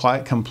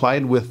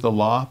complied with the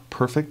law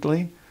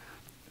perfectly,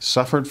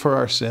 suffered for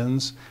our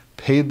sins,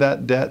 paid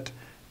that debt,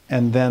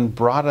 and then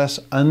brought us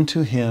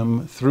unto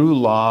him through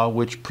law,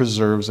 which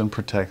preserves and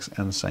protects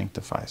and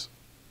sanctifies.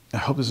 I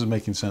hope this is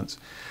making sense.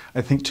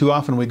 I think too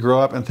often we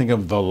grow up and think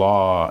of the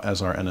law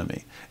as our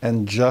enemy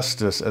and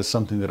justice as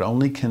something that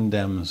only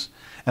condemns.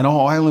 And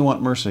oh, I only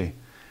want mercy.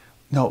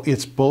 No,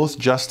 it's both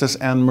justice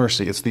and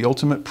mercy. It's the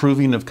ultimate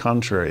proving of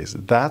contraries.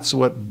 That's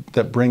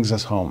that brings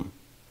us home.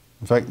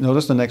 In fact,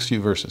 notice the next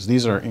few verses.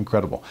 These are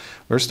incredible.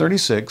 Verse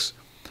 36.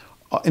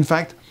 In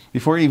fact,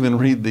 before you even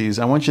read these,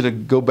 I want you to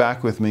go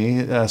back with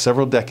me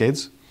several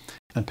decades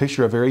and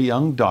picture a very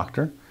young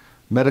doctor,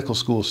 medical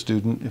school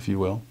student, if you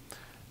will,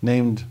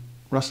 named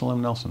Russell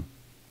M. Nelson.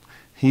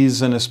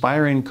 He's an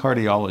aspiring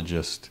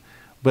cardiologist,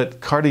 but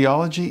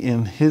cardiology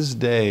in his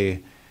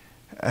day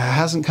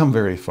hasn't come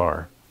very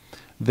far.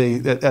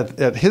 At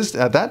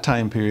that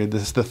time period,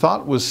 the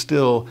thought was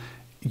still,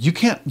 you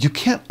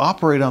can't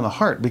operate on the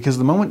heart because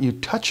the moment you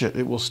touch it,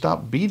 it will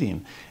stop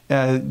beating.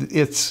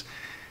 The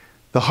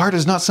heart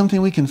is not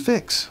something we can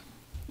fix.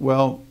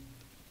 Well,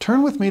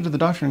 turn with me to the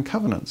Doctrine and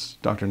Covenants,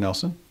 Dr.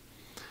 Nelson.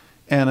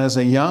 And as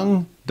a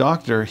young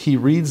doctor, he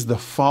reads the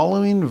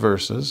following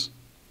verses,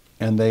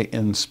 and they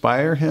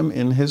inspire him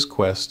in his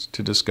quest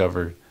to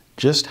discover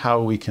just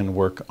how we can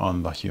work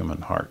on the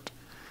human heart.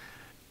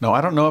 Now,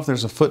 I don't know if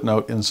there's a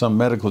footnote in some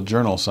medical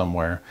journal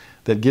somewhere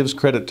that gives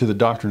credit to the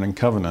Doctrine and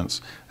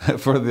Covenants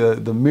for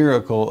the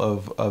miracle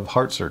of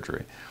heart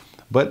surgery.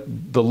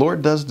 But the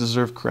Lord does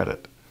deserve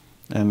credit.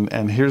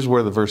 And here's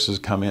where the verses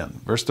come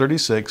in. Verse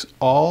 36,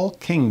 all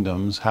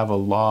kingdoms have a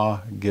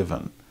law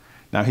given.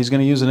 Now, he's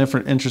going to use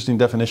an interesting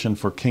definition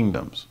for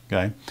kingdoms.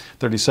 Okay?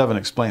 37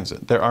 explains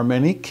it. There are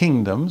many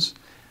kingdoms,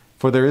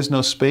 for there is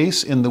no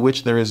space in the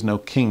which there is no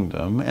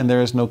kingdom, and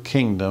there is no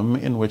kingdom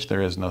in which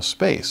there is no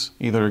space,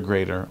 either a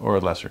greater or a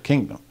lesser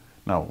kingdom.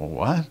 Now,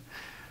 what?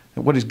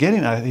 What he's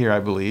getting at here, I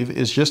believe,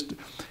 is just,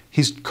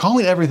 he's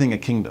calling everything a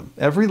kingdom.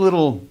 Every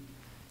little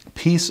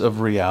piece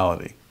of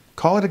reality.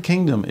 Call it a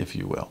kingdom, if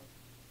you will.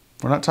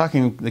 We're not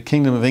talking the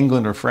kingdom of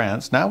England or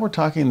France. Now we're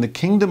talking the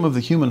kingdom of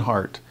the human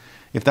heart,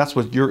 if that's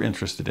what you're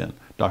interested in,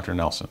 Dr.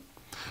 Nelson.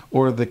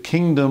 Or the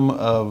kingdom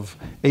of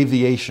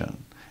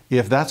aviation,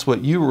 if that's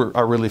what you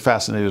are really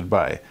fascinated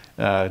by,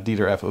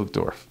 Dieter F.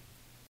 Uchtdorf.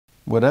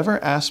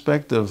 Whatever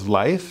aspect of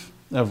life,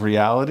 of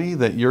reality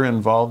that you're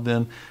involved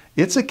in,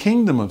 it's a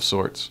kingdom of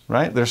sorts,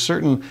 right? There's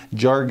certain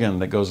jargon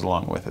that goes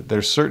along with it.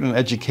 There's certain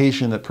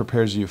education that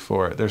prepares you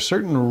for it. There's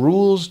certain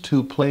rules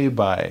to play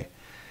by.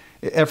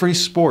 Every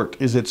sport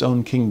is its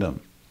own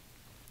kingdom.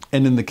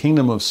 And in the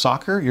kingdom of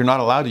soccer, you're not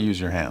allowed to use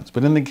your hands.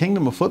 But in the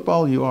kingdom of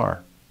football, you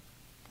are.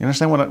 You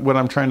understand what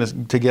I'm trying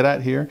to get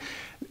at here?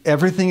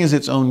 Everything is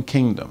its own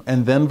kingdom.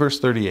 And then verse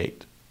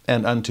 38,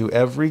 and unto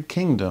every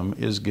kingdom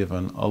is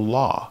given a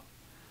law.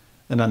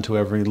 And unto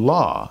every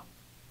law,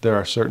 there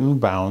are certain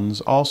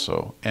bounds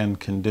also and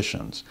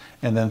conditions.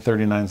 And then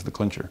 39 is the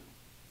clincher.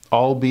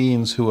 All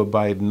beings who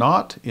abide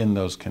not in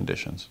those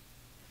conditions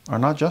are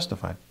not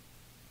justified.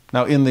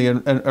 Now, in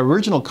the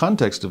original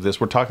context of this,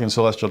 we're talking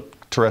celestial,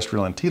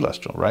 terrestrial, and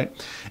telestial, right?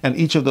 And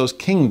each of those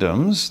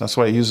kingdoms, that's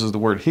why he uses the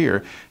word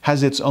here,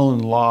 has its own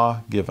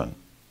law given.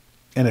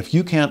 And if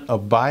you can't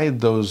abide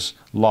those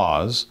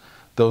laws,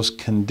 those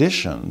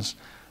conditions,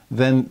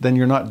 then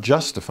you're not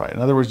justified.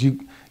 In other words,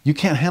 you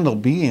can't handle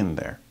being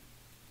there.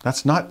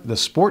 That's not the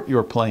sport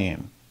you're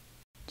playing.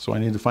 So I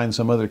need to find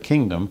some other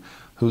kingdom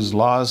whose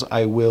laws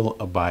I will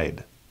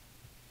abide.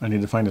 I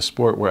need to find a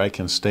sport where I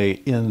can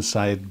stay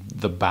inside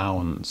the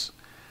bounds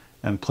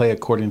and play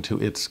according to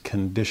its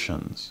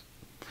conditions.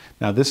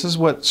 Now, this is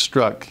what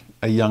struck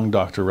a young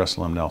Dr.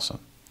 Russell M. Nelson.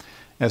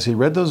 As he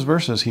read those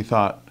verses, he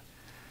thought,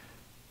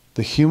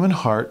 the human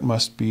heart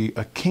must be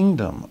a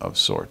kingdom of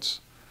sorts.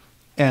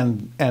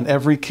 And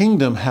every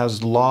kingdom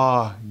has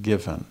law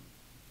given.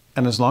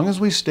 And as long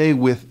as we stay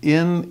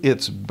within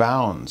its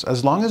bounds,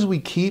 as long as we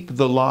keep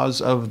the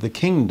laws of the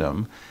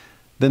kingdom,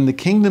 then the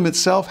kingdom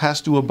itself has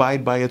to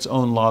abide by its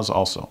own laws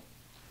also.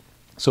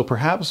 So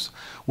perhaps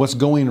what's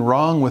going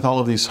wrong with all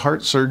of these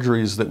heart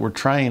surgeries that we're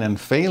trying and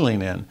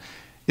failing in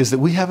is that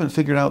we haven't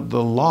figured out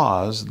the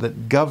laws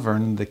that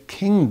govern the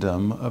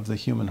kingdom of the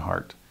human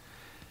heart.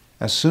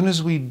 As soon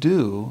as we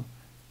do,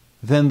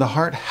 then the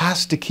heart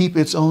has to keep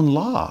its own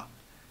law.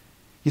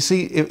 You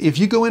see, if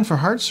you go in for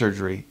heart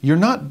surgery, you're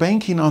not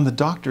banking on the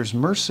doctor's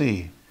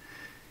mercy.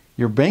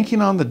 You're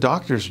banking on the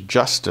doctor's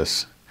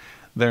justice,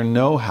 their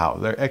know-how,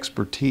 their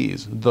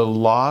expertise, the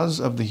laws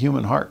of the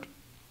human heart.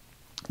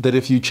 That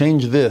if you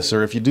change this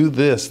or if you do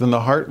this, then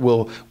the heart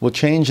will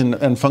change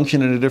and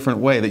function in a different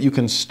way, that you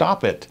can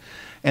stop it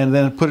and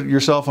then put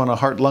yourself on a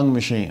heart-lung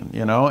machine,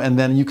 and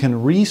then you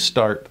can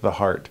restart the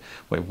heart.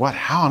 Wait, what?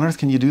 How on earth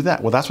can you do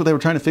that? Well, that's what they were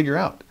trying to figure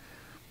out.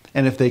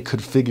 And if they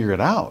could figure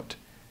it out,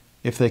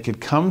 if they could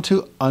come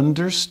to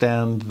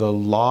understand the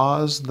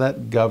laws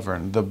that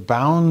govern, the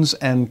bounds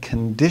and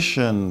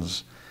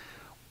conditions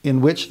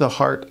in which the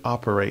heart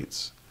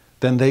operates,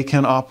 then they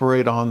can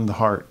operate on the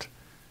heart.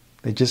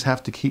 They just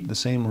have to keep the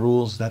same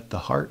rules that the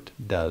heart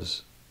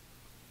does.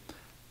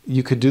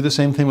 You could do the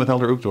same thing with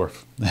Elder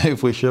Uchtdorf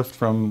if we shift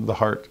from the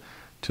heart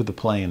to the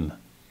plane.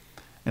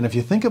 And if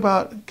you think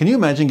about, can you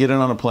imagine getting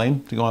on a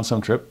plane to go on some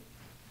trip?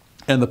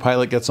 And the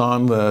pilot gets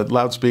on the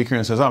loudspeaker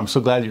and says, "Oh, I'm so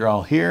glad you're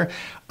all here.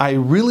 I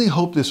really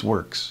hope this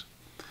works.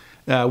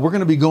 We're going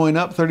to be going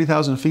up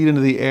 30,000 feet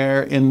into the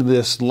air in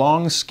this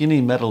long,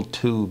 skinny metal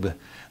tube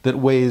that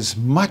weighs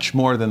much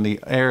more than the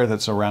air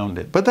that's around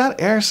it. But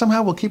that air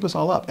somehow will keep us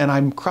all up. And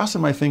I'm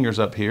crossing my fingers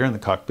up here in the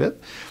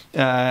cockpit.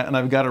 And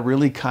I've got a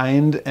really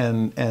kind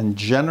and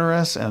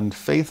generous and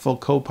faithful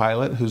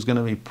co-pilot who's going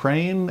to be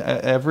praying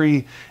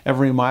every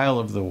mile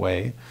of the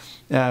way.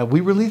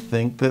 We really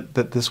think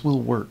that this will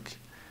work.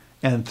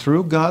 And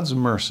through God's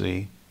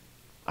mercy,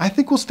 I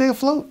think we'll stay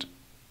afloat.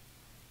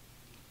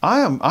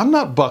 I'm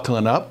not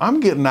buckling up. I'm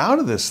getting out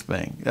of this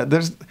thing.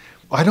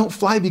 I don't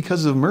fly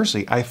because of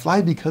mercy. I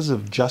fly because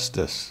of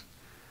justice.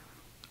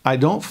 I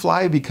don't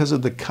fly because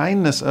of the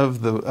kindness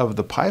of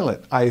the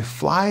pilot. I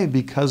fly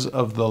because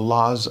of the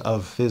laws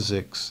of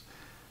physics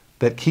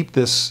that keep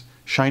this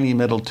shiny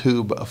metal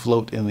tube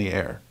afloat in the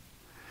air.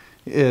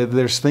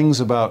 There's things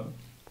about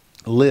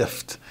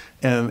lift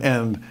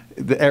and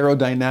the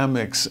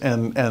aerodynamics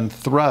and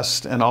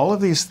thrust and all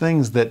of these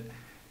things that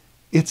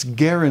it's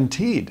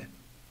guaranteed.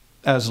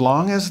 As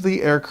long as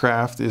the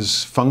aircraft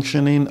is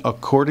functioning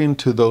according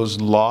to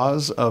those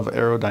laws of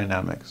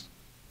aerodynamics,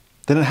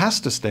 then it has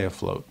to stay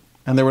afloat.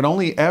 And there would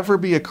only ever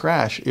be a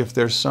crash if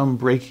there's some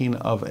breaking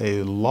of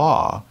a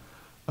law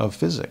of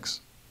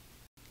physics,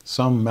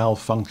 some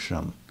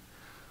malfunction,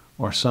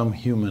 or some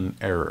human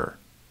error.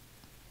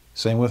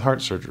 Same with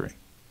heart surgery.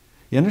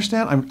 You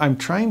understand? I'm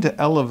trying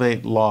to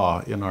elevate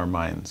law in our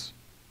minds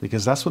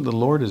because that's what the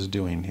Lord is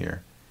doing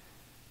here.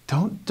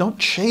 Don't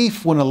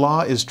chafe when a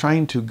law is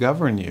trying to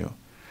govern you.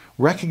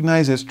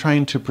 Recognize it's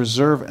trying to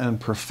preserve and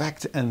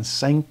perfect and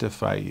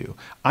sanctify you.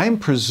 I'm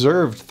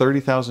preserved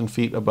 30,000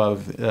 feet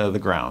above the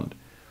ground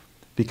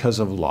because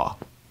of law.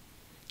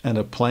 And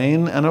a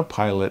plane and a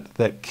pilot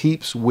that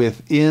keeps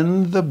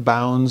within the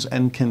bounds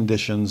and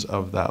conditions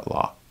of that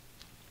law.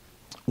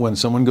 When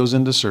someone goes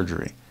into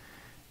surgery,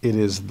 it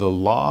is the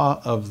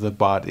law of the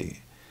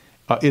body.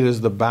 It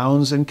is the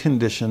bounds and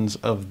conditions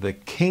of the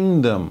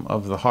kingdom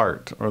of the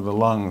heart or the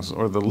lungs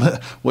or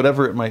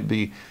whatever it might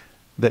be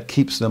that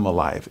keeps them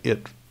alive.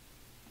 It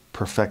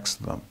perfects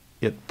them.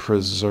 It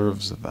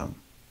preserves them.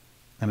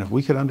 And if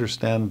we could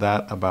understand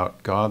that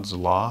about God's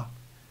law,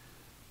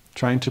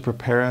 trying to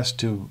prepare us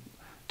to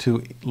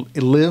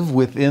live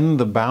within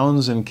the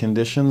bounds and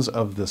conditions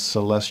of the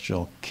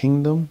celestial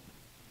kingdom,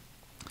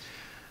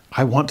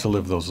 I want to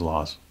live those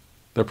laws.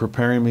 They're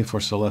preparing me for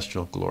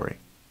celestial glory.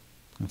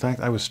 In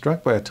fact, I was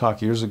struck by a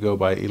talk years ago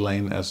by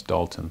Elaine S.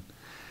 Dalton,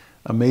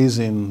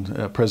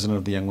 amazing president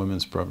of the Young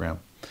Women's Program.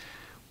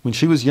 When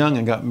she was young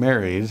and got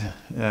married,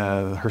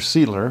 her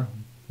sealer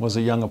was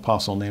a young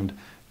apostle named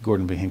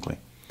Gordon B. Hinckley.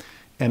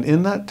 And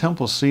in that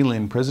temple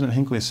sealing, President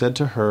Hinckley said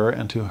to her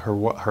and to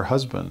her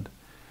husband,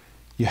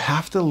 you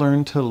have to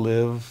learn to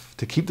live,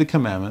 to keep the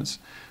commandments,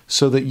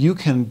 so that you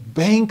can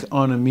bank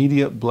on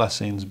immediate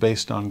blessings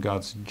based on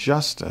God's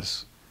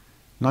justice,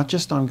 not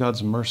just on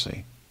God's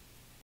mercy.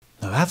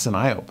 Now that's an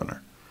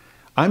eye-opener.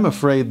 I'm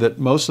afraid that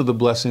most of the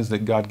blessings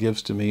that God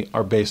gives to me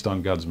are based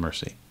on God's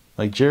mercy.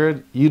 Like,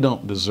 Jared, you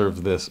don't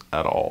deserve this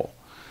at all.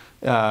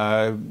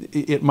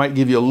 It might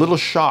give you a little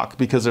shock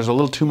because there's a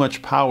little too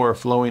much power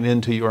flowing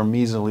into your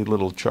measly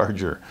little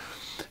charger.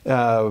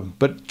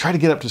 But try to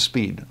get up to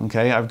speed,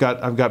 okay? I've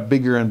got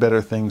bigger and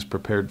better things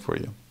prepared for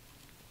you.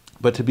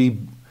 But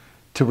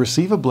to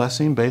receive a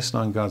blessing based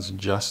on God's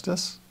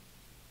justice,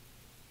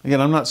 again,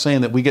 I'm not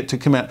saying that we get to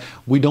command.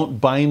 We don't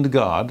bind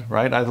God,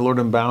 right? I, the Lord,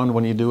 am bound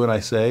when you do what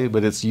I say,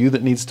 but it's you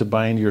that needs to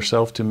bind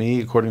yourself to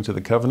me according to the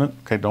covenant.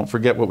 Okay, don't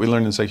forget what we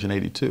learned in section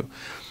 82.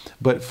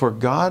 But for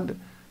God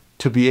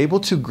to be able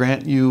to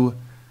grant you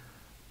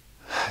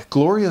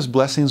glorious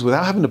blessings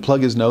without having to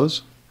plug his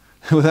nose,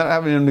 without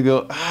having him to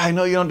go, I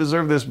know you don't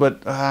deserve this,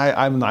 but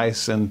I'm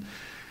nice and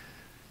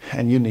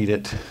you need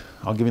it.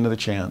 I'll give you another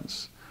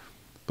chance.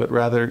 But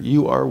rather,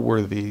 you are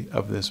worthy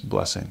of this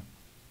blessing.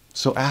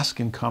 So ask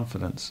in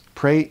confidence.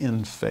 Pray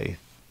in faith.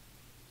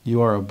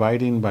 You are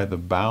abiding by the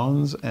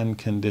bounds and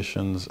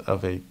conditions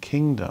of a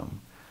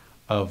kingdom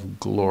of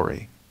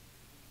glory.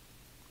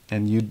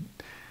 And you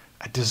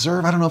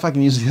deserve, I don't know if I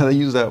can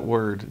use that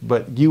word,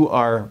 but you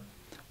are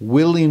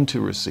willing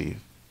to receive.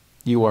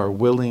 You are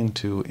willing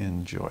to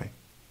enjoy.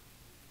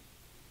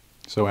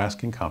 So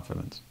ask in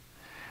confidence.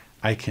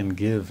 I can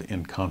give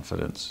in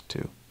confidence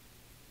too.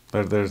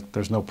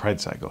 There's no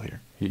pride cycle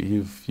here.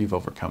 You've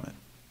overcome it.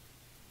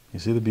 You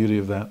see the beauty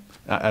of that?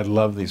 I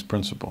love these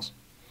principles.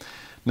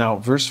 Now,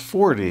 verse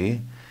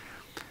 40,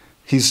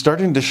 he's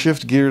starting to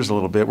shift gears a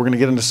little bit. We're going to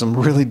get into some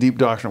really deep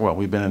doctrine. Well,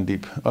 we've been in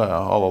deep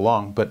all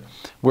along, but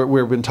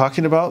we've been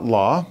talking about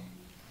law.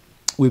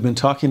 We've been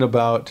talking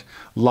about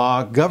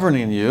law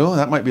governing you.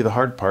 That might be the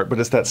hard part, but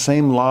it's that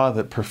same law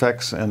that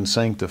perfects and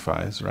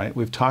sanctifies, right?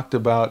 We've talked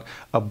about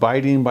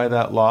abiding by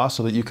that law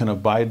so that you can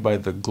abide by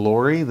the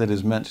glory that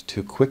is meant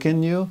to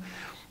quicken you.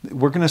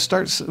 We're going to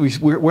start,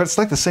 it's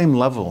like the same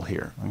level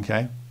here,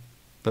 okay?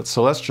 But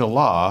celestial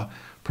law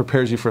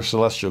prepares you for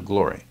celestial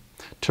glory.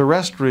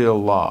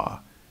 Terrestrial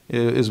law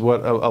is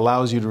what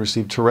allows you to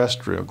receive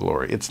terrestrial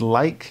glory. It's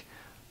like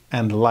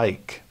and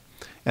like.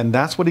 And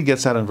that's what he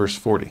gets at in verse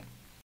 40.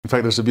 In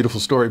fact, there's a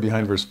beautiful story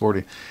behind verse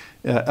 40.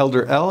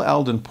 Elder L.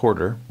 Alden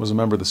Porter was a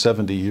member of the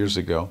 70 years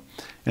ago,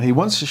 and he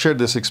once shared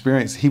this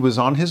experience. He was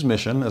on his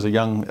mission as a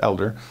young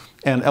elder,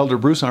 and Elder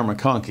Bruce R.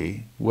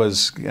 McConkie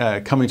was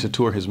coming to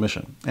tour his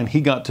mission, and he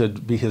got to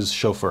be his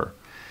chauffeur.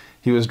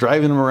 He was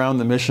driving him around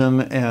the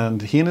mission,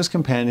 and he and his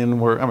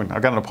companion were, I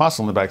got an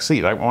apostle in the back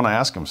seat. I want to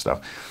ask him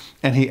stuff.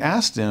 And he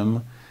asked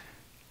him,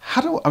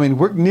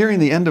 we're nearing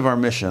the end of our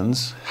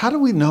missions. How do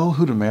we know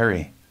who to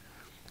marry?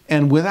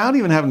 And without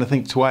even having to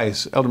think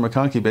twice, Elder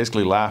McConkie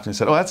basically laughed and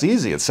said, oh, that's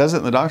easy. It says it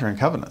in the Doctrine and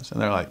Covenants.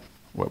 And they're like,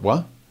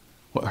 what?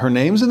 Her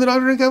name's in the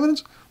Doctrine and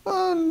Covenants?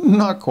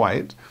 Not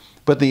quite.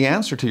 But the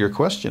answer to your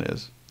question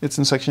is, it's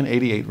in section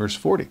 88, verse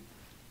 40.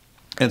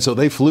 And so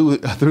they flew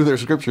through their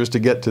scriptures to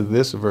get to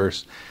this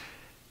verse,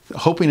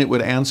 hoping it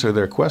would answer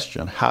their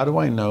question. How do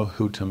I know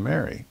who to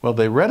marry? Well,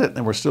 they read it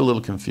and were still a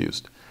little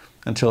confused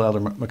until Elder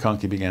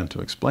McConkie began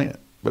to explain it.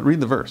 But read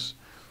the verse.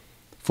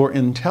 For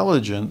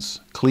intelligence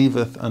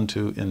cleaveth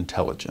unto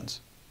intelligence.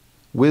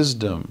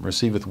 Wisdom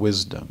receiveth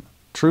wisdom.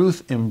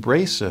 Truth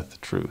embraceth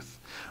truth.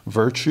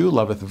 Virtue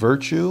loveth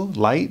virtue.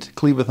 Light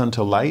cleaveth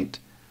unto light.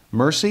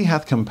 Mercy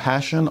hath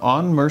compassion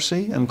on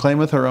mercy, and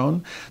claimeth her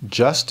own.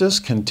 Justice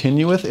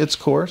continueth its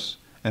course,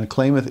 and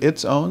claimeth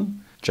its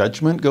own.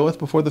 Judgment goeth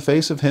before the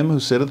face of him who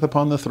sitteth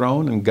upon the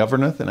throne, and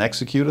governeth and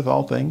executeth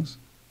all things.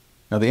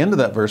 Now, the end of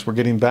that verse, we're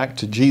getting back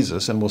to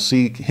Jesus, and we'll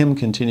see him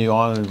continue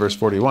on in verse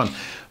 41.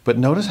 But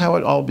notice how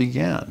it all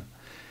began.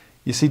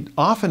 You see,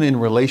 often in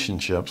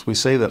relationships, we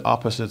say that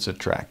opposites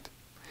attract.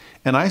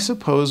 And I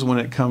suppose when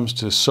it comes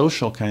to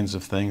social kinds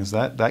of things,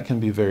 that can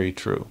be very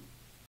true.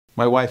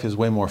 My wife is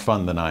way more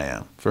fun than I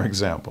am, for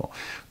example.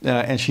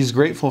 And she's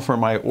grateful for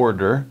my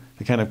order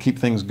to kind of keep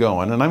things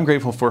going. And I'm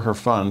grateful for her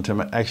fun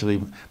to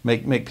actually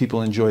make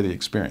people enjoy the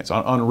experience.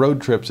 On road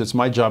trips, it's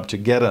my job to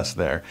get us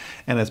there.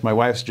 And it's my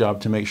wife's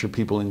job to make sure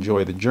people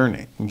enjoy the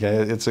journey. Okay,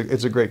 it's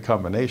a great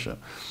combination.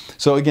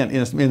 So again,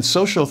 in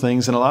social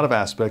things, in a lot of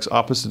aspects,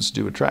 opposites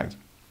do attract.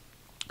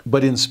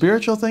 But in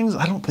spiritual things,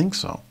 I don't think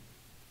so.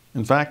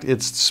 In fact,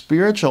 it's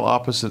spiritual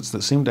opposites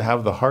that seem to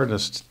have the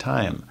hardest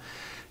time.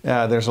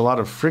 There's a lot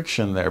of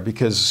friction there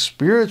because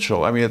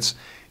spiritual,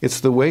 it's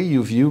the way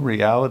you view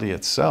reality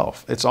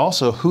itself. It's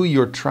also who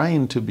you're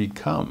trying to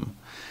become.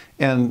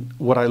 And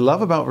what I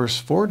love about verse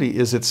 40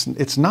 is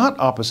it's not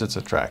opposites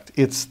attract.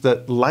 It's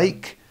that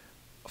like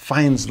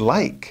finds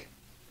like.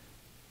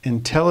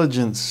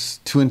 Intelligence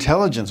to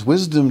intelligence,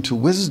 wisdom to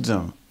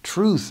wisdom,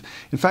 truth.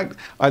 In fact,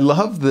 I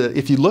love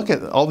if you look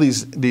at all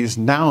these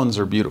nouns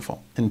are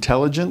beautiful.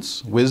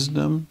 Intelligence,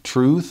 wisdom,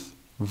 truth,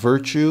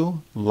 virtue,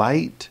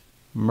 light,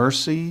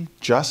 mercy,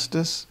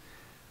 justice.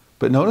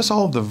 But notice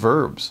all of the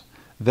verbs.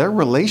 They're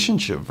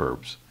relationship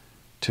verbs.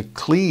 To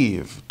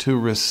cleave, to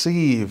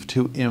receive,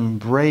 to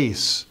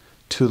embrace,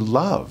 to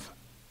love.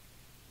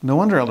 No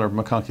wonder Elder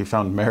McConkie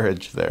found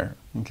marriage there,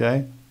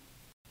 okay?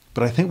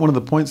 But I think one of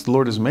the points the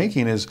Lord is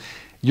making is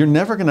you're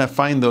never going to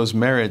find those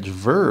marriage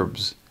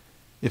verbs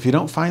if you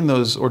don't find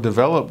those or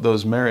develop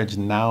those marriage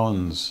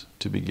nouns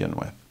to begin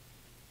with.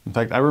 In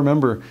fact, I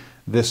remember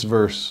this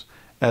verse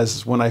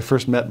as when I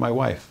first met my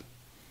wife.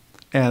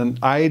 And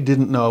I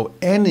didn't know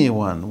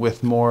anyone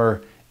with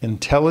more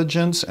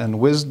intelligence and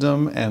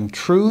wisdom and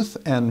truth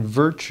and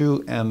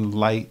virtue and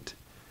light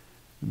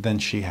than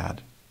she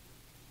had.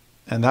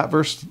 And that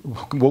verse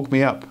woke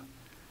me up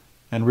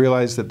and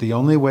realized that the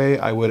only way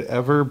I would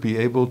ever be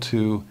able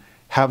to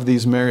have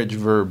these marriage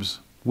verbs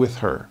with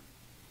her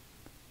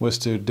was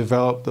to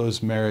develop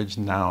those marriage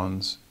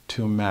nouns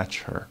to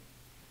match her.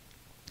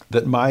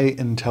 That my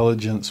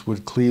intelligence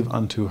would cleave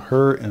unto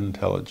her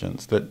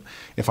intelligence. That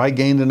if I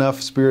gained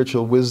enough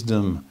spiritual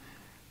wisdom,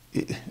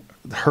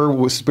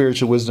 her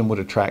spiritual wisdom would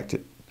attract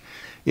it.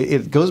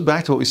 It goes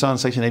back to what we saw in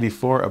section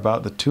 84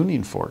 about the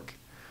tuning fork.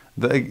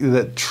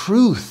 That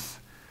truth,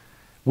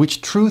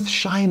 which truth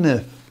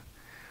shineth.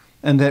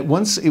 And that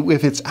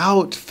if it's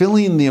out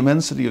filling the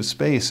immensity of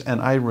space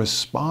and I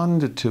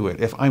respond to it,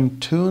 if I'm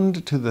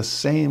tuned to the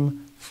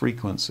same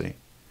frequency,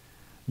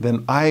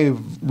 then I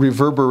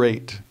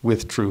reverberate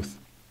with truth.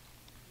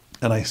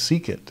 And I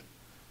seek it.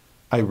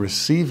 I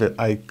receive it.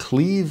 I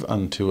cleave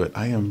unto it.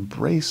 I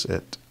embrace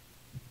it.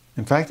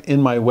 In fact,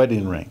 in my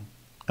wedding ring,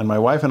 and my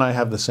wife and I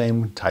have the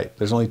same type.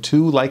 There's only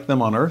 2 like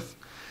them on earth.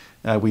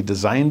 We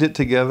designed it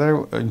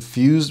together,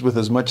 infused with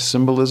as much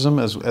symbolism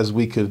as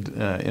we could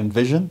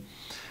envision.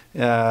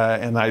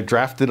 And I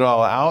drafted it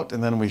all out,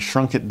 and then we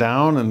shrunk it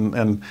down,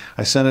 and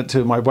I sent it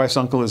to my wife's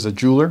uncle is a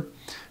jeweler,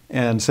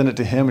 and sent it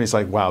to him, and he's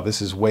like, wow,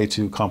 this is way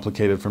too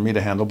complicated for me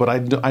to handle, but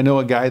I know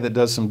a guy that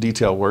does some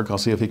detail work. I'll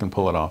see if he can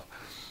pull it off.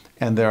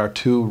 And there are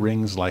 2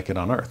 rings like it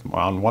on earth,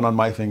 one on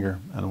my finger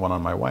and one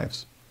on my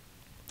wife's.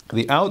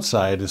 The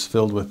outside is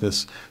filled with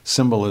this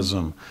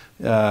symbolism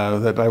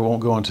that I won't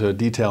go into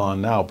detail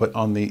on now, but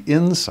on the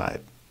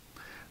inside,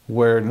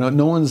 where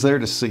no one's there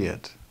to see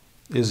it,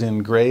 is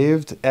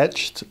engraved,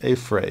 etched a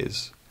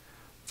phrase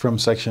from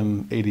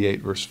section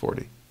 88, verse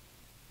 40.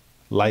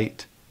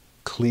 Light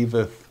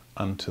cleaveth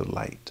unto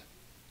light.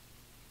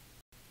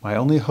 My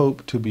only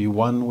hope to be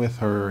one with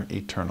her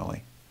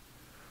eternally,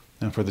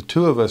 and for the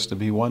 2 of us to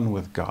be one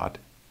with God,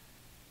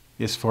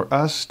 is for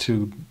us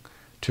to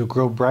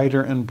grow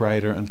brighter and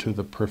brighter unto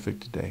the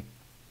perfect day.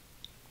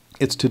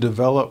 It's to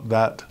develop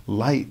that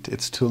light.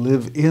 It's to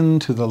live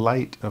into the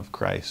light of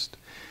Christ.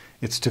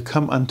 It's to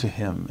come unto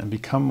Him and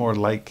become more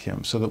like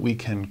Him so that we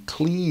can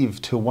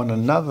cleave to one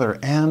another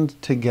and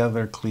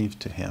together cleave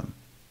to Him.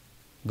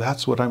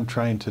 That's what I'm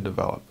trying to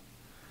develop.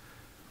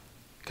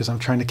 Because I'm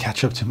trying to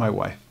catch up to my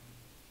wife.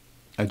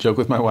 I joke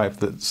with my wife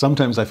that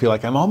sometimes I feel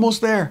like I'm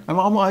almost there.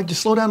 I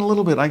just slow down a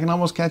little bit. I can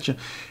almost catch you.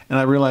 And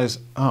I realize,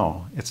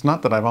 oh, it's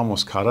not that I've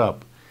almost caught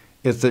up.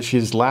 It's that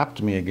she's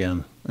lapped me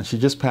again. And she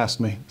just passed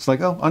me. It's like,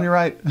 oh, on your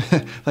right.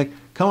 Like,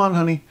 come on,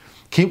 honey.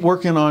 Keep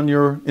working on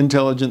your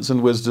intelligence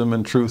and wisdom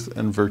and truth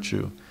and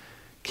virtue.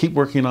 Keep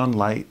working on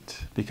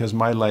light, because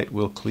my light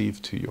will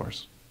cleave to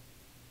yours.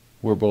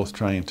 We're both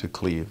trying to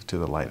cleave to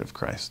the light of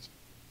Christ.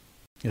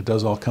 It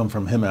does all come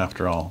from Him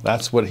after all.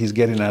 That's what He's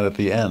getting at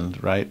the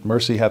end, right?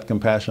 Mercy hath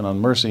compassion on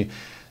mercy.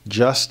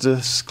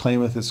 Justice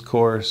claimeth its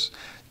course.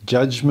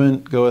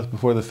 Judgment goeth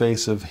before the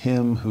face of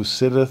Him who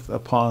sitteth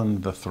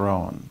upon the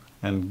throne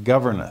and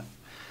governeth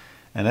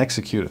and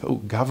executeth. Oh,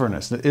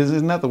 governeth.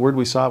 Isn't that the word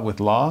we saw with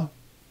law?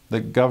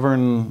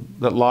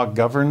 That law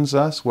governs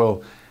us?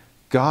 Well,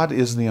 God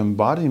is the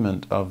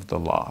embodiment of the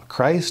law.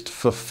 Christ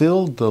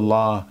fulfilled the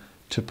law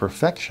to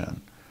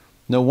perfection.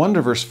 No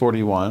wonder, verse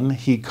 41,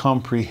 He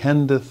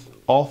comprehendeth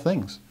all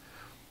things.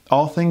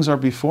 All things are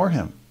before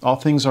Him. All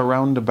things are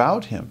round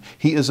about Him.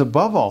 He is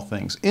above all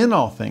things, in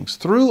all things,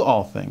 through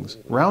all things,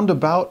 round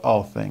about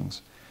all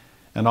things.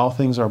 And all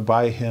things are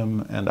by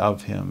Him and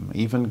of Him,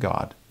 even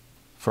God,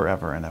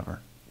 forever and ever.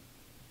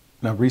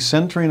 Now,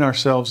 recentering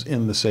ourselves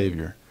in the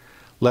Savior,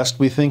 lest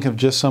we think of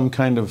just some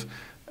kind of,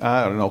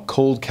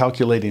 cold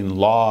calculating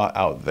law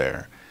out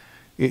there.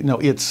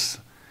 It's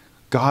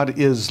God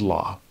is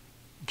law,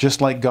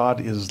 just like God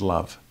is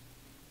love.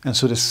 And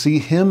so to see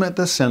Him at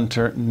the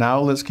center, now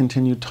let's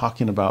continue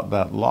talking about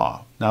that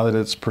law, now that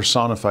it's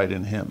personified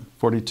in Him.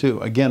 42,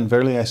 again,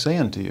 verily I say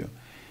unto you,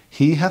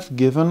 He hath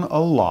given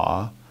a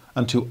law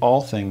unto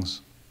all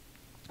things,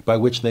 by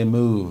which they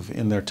move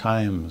in their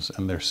times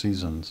and their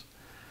seasons.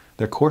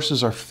 Their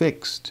courses are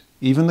fixed,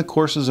 even the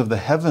courses of the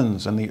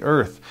heavens and the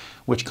earth,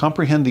 which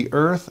comprehend the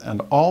earth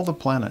and all the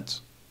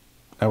planets.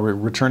 Now we're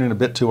returning a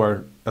bit to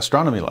our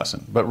astronomy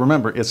lesson, but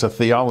remember, it's a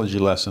theology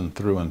lesson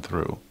through and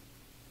through.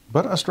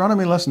 But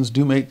astronomy lessons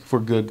do make for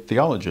good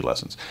theology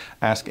lessons.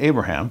 Ask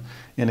Abraham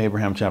in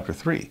Abraham chapter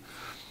 3.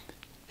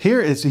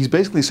 Here he's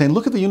basically saying,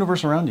 look at the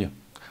universe around you.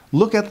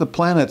 Look at the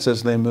planets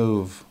as they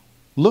move.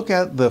 Look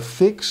at the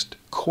fixed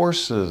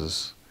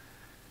courses.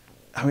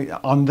 I mean,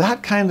 on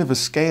that kind of a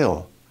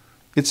scale,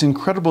 it's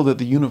incredible that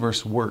the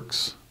universe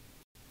works.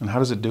 And how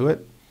does it do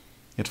it?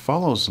 It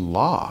follows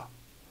law.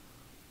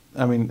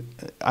 I mean,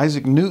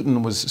 Isaac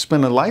Newton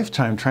spent a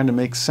lifetime trying to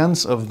make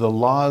sense of the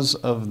laws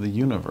of the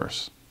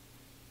universe.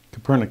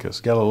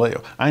 Copernicus,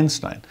 Galileo,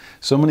 Einstein.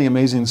 So many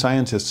amazing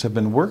scientists have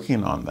been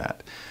working on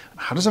that.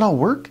 How does it all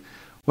work?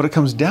 What it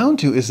comes down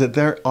to is that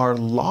there are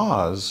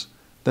laws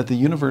that the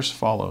universe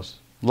follows.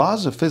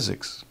 Laws of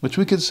physics, which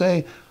we could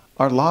say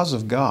are laws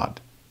of God.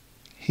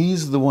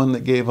 He's the one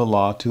that gave a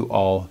law to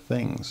all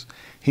things.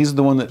 He's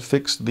the one that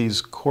fixed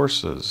these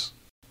courses.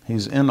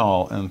 He's in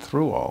all and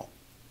through all.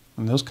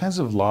 And those kinds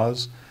of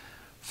laws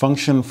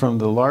function from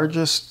the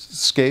largest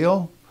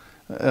scale,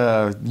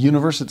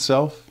 universe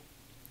itself,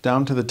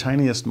 down to the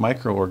tiniest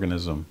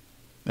microorganism.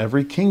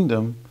 Every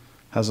kingdom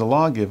has a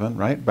law given,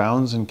 right?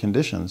 Bounds and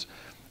conditions.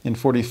 In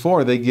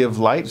 44, they give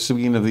light,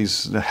 speaking of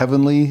these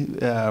heavenly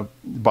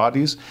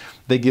bodies,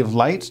 they give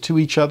light to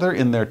each other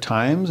in their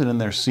times and in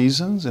their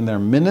seasons, in their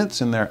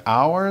minutes, in their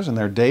hours, in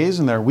their days,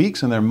 in their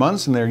weeks, in their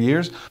months, in their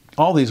years.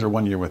 All these are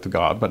 1 year with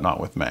God, but not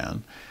with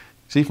man.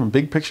 See, from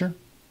big picture,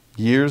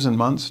 years and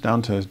months,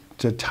 down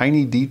to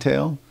tiny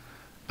detail,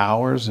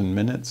 hours and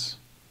minutes.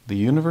 The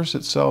universe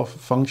itself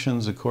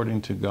functions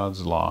according to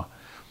God's law.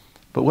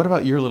 But what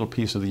about your little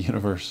piece of the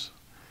universe?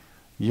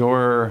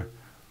 Your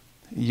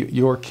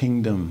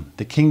kingdom,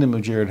 the kingdom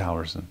of Jared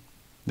Halverson,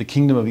 the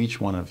kingdom of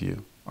each one of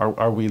you.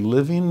 Are we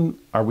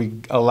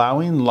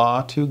allowing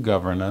law to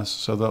govern us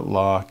so that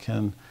law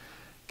can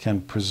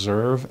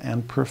preserve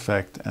and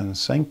perfect and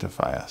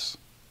sanctify us?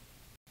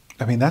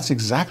 I mean, that's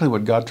exactly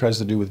what God tries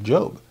to do with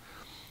Job.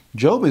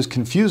 Job is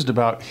confused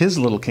about his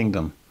little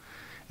kingdom.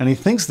 And he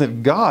thinks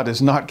that God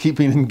is not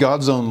keeping in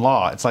God's own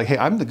law. It's like, hey,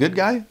 I'm the good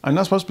guy. I'm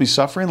not supposed to be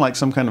suffering like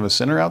some kind of a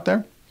sinner out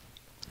there.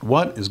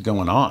 What is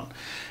going on?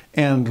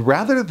 And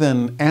rather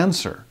than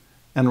answer,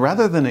 and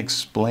rather than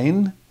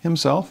explain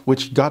himself,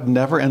 which God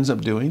never ends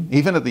up doing,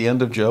 even at the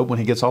end of Job when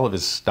he gets all of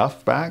his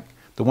stuff back,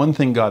 the one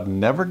thing God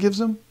never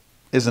gives him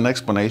is an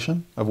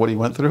explanation of what he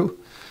went through.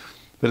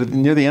 But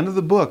near the end of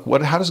the book,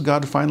 how does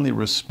God finally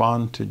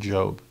respond to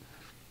Job?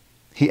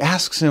 He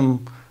asks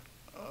him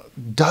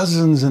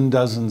dozens and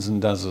dozens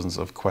and dozens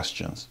of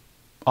questions,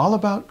 all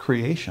about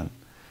creation.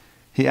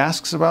 He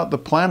asks about the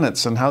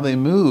planets and how they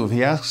move.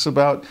 He asks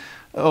about,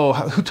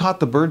 who taught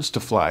the birds to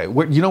fly?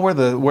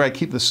 Where I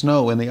keep the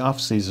snow in the off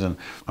season?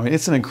 I mean,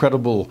 it's an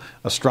incredible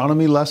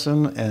astronomy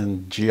lesson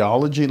and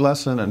geology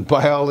lesson and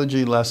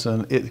biology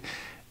lesson.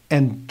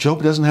 And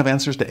Job doesn't have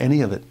answers to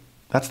any of it.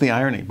 That's the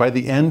irony. By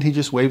the end, he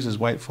just waves his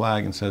white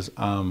flag and says,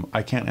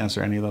 I can't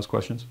answer any of those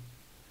questions.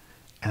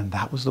 And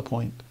that was the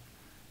point.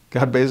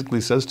 God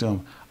basically says to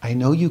him, I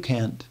know you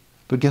can't,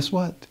 but guess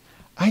what?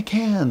 I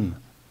can.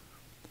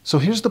 So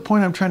here's the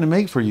point I'm trying to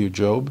make for you,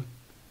 Job.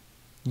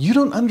 You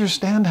don't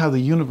understand how the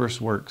universe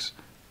works,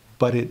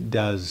 but it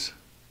does.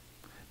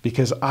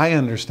 Because I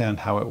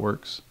understand how it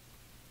works.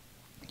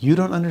 You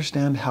don't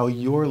understand how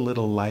your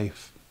little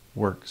life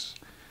works.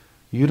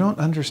 You don't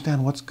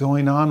understand what's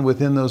going on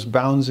within those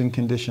bounds and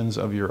conditions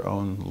of your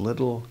own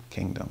little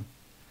kingdom.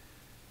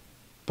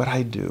 But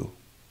I do.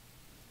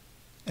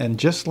 And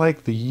just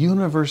like the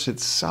universe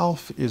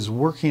itself is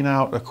working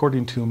out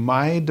according to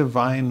my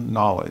divine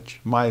knowledge,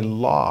 my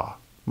law,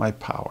 my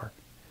power,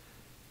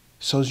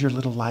 so's your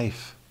little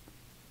life.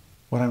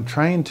 What I'm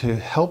trying to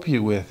help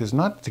you with is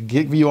not to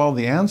give you all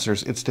the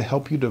answers, it's to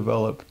help you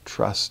develop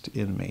trust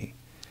in me.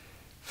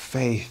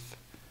 Faith.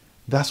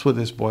 That's what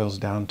this boils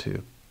down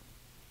to.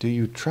 Do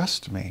you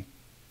trust me?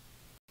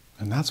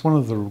 And that's one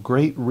of the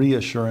great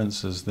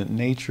reassurances that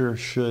nature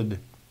should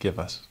give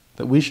us,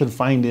 that we should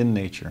find in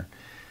nature,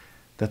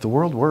 that the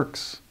world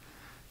works.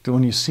 That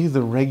when you see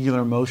the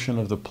regular motion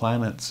of the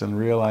planets and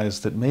realize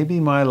that maybe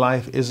my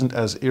life isn't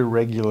as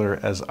irregular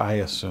as I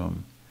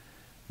assume.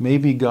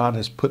 Maybe God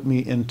has put me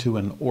into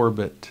an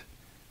orbit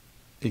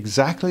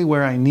exactly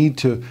where I need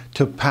to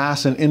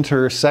pass and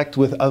intersect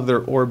with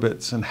other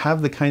orbits and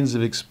have the kinds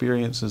of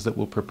experiences that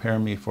will prepare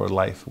me for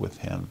life with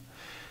Him.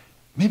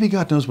 Maybe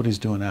God knows what He's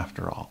doing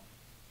after all.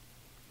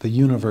 The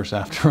universe,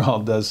 after all,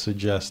 does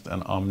suggest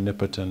an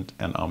omnipotent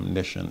and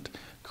omniscient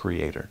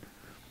Creator.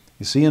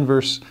 You see in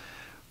verse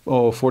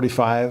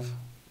 45,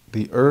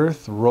 the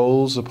earth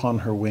rolls upon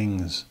her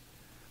wings.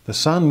 The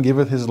sun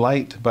giveth his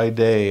light by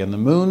day, and the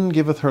moon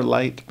giveth her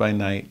light by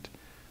night.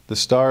 The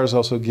stars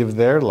also give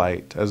their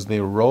light as they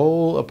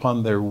roll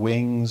upon their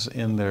wings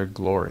in their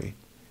glory,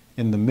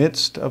 in the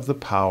midst of the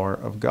power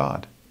of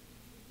God.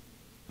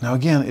 Now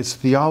again, it's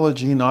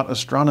theology, not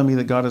astronomy,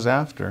 that God is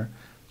after.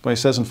 But He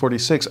says in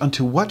 46,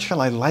 unto what shall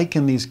I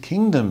liken these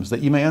kingdoms,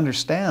 that you may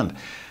understand?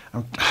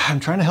 I'm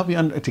trying to help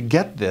you to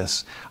get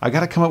this. I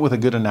got to come up with a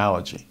good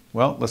analogy.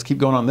 Well, let's keep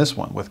going on this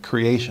one with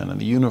creation and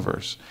the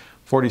universe.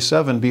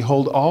 47,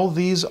 behold, all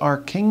these are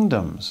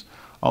kingdoms.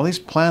 All these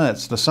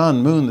planets, the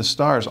sun, moon, the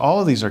stars,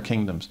 all of these are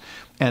kingdoms.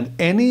 And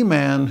any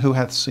man who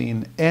hath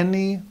seen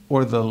any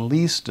or the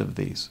least of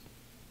these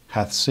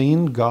hath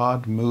seen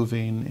God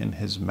moving in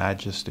His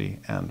majesty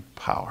and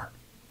power.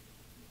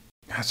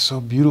 That's so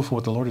beautiful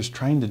what the Lord is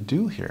trying to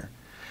do here.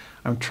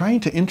 I'm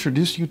trying to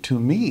introduce you to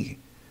me.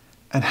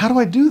 And how do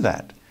I do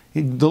that?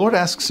 The Lord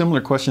asks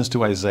similar questions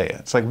to Isaiah.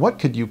 It's like,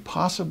 what's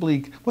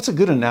a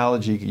good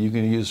analogy you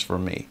can use for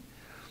me?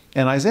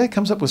 And Isaiah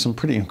comes up with some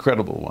pretty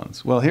incredible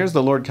ones. Well, here's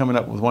the Lord coming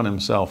up with one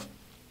Himself.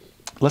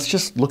 Let's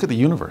just look at the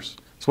universe.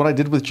 It's what I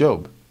did with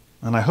Job.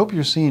 And I hope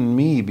you're seeing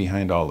me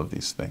behind all of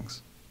these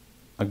things.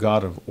 A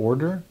God of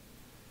order,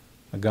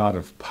 a God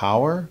of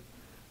power,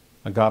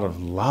 a God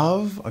of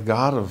love, a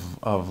God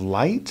of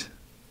light,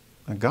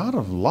 a God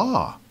of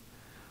law.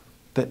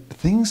 that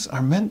things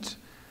are meant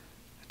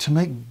to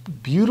make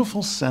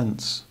beautiful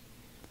sense.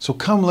 So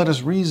come, let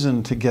us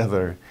reason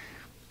together.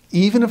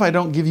 Even if I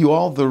don't give you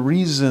all the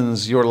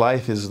reasons your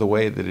life is the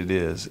way that it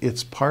is,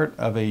 it's part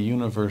of a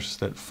universe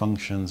that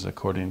functions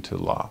according to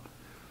law,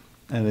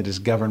 and that is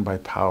governed by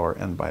power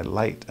and by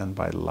light and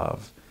by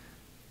love.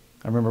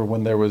 I remember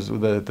when there was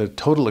the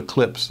total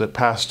eclipse that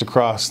passed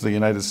across the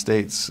United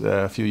States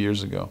a few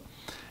years ago.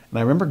 And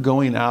I remember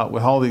going out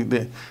with all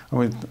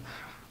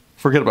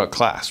forget about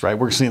class, right?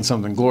 We're seeing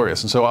something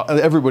glorious. And so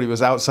everybody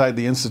was outside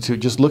the Institute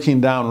just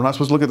looking down. We're not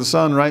supposed to look at the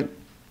sun, right?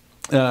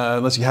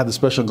 Unless you had the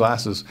special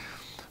glasses.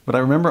 But I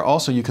remember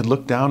also you could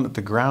look down at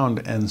the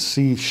ground and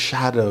see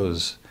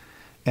shadows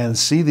and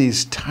see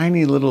these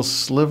tiny little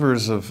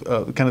slivers of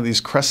kind of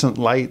these crescent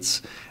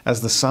lights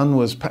as the sun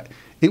was...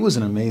 It was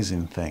an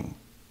amazing thing.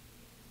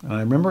 And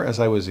I remember as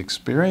I was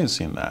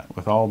experiencing that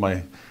with all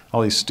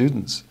these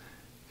students,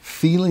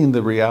 feeling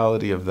the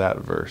reality of that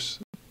verse,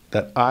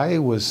 that I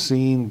was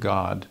seeing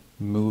God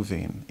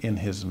moving in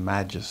His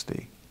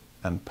majesty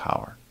and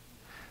power.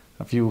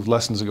 A few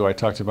lessons ago, I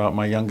talked about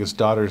my youngest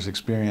daughter's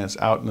experience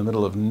out in the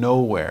middle of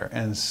nowhere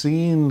and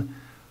seeing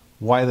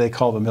why they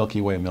call the Milky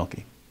Way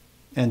milky.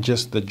 And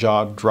just the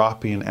jaw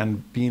dropping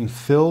and being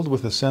filled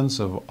with a sense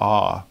of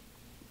awe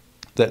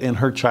that in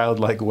her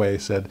childlike way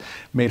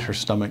made her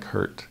stomach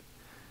hurt.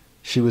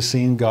 She was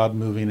seeing God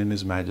moving in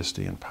His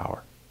majesty and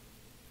power.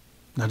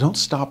 Now don't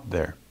stop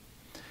there.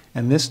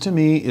 And this to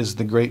me is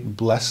the great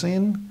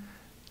blessing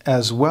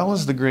as well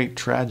as the great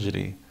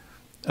tragedy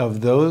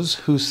of those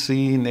who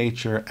see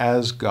nature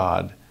as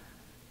God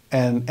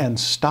and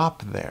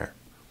stop there.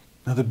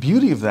 Now the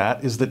beauty of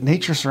that is that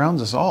nature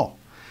surrounds us all.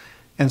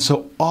 And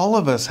so all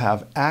of us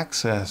have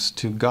access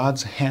to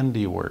God's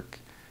handiwork.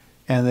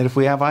 And that if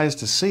we have eyes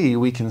to see,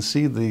 we can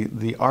see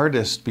the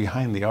artist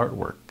behind the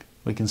artwork.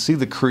 We can see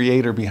the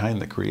creator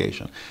behind the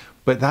creation.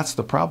 But that's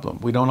the problem.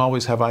 We don't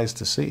always have eyes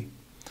to see.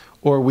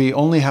 Or we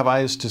only have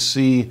eyes to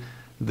see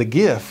the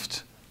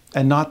gift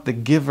and not the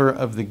giver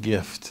of the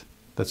gift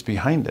that's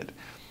behind it.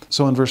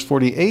 So in verse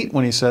 48,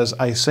 when he says,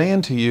 I say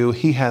unto you,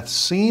 he hath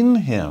seen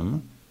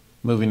him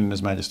moving in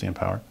his majesty and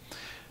power.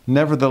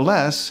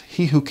 Nevertheless,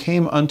 he who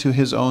came unto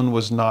his own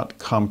was not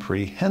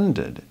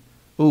comprehended.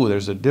 Ooh,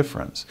 there's a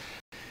difference.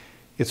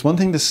 It's one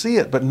thing to see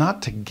it, but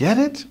not to get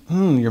it?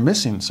 You're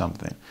missing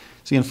something.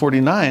 See, in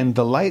 49,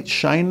 the light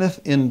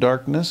shineth in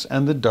darkness,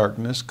 and the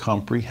darkness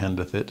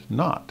comprehendeth it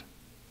not.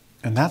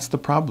 And that's the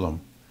problem.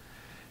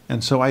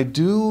 And so I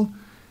do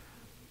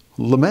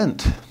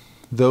lament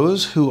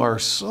those who are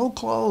so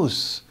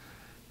close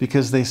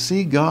because they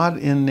see God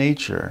in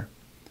nature,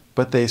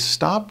 but they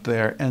stop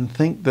there and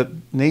think that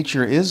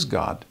nature is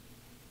God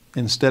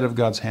instead of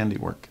God's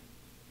handiwork.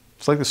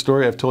 It's like the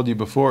story I've told you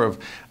before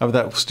of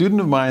that student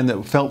of mine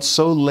that felt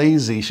so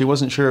lazy, she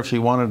wasn't sure if she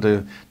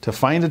wanted to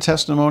find a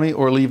testimony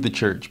or leave the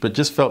church, but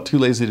just felt too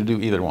lazy to do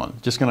either one.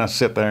 Just going to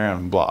sit there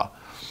and blah.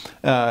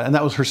 And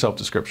that was her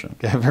self-description,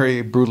 okay?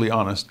 Very brutally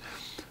honest.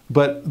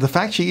 But the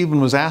fact she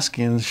even was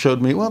asking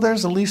showed me, well,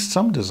 there's at least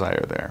some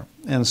desire there.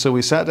 And so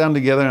we sat down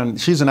together, and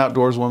she's an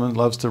outdoors woman,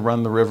 loves to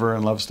run the river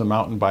and loves to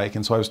mountain bike.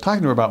 And so I was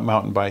talking to her about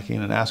mountain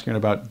biking and asking her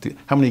about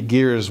how many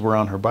gears were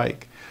on her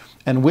bike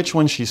and which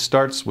one she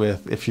starts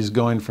with if she's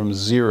going from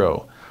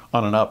 0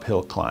 on an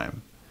uphill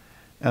climb.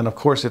 And of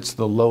course, it's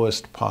the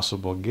lowest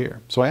possible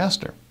gear. So I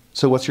asked her,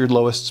 so what's your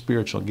lowest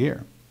spiritual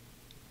gear?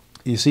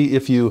 You see,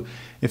 if you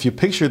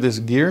picture this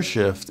gear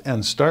shift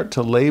and start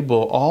to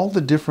label all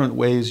the different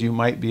ways you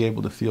might be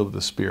able to feel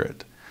the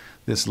Spirit,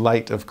 this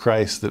light of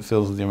Christ that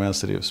fills the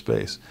immensity of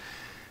space,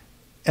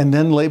 and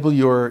then label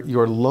your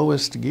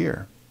lowest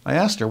gear. I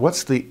asked her,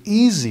 what's the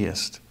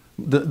easiest,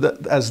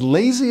 as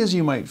lazy as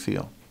you might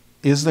feel,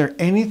 is there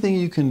anything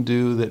you can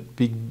do that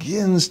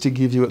begins to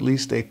give you at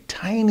least a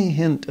tiny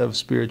hint of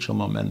spiritual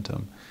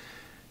momentum?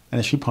 And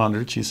as she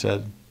pondered, she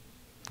said,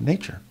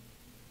 nature,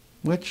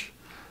 which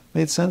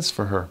made sense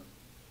for her.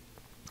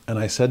 And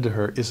I said to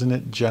her, isn't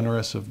it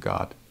generous of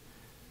God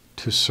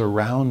to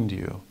surround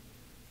you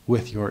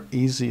with your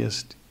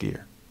easiest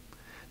gear?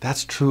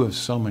 That's true of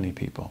so many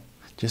people.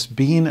 Just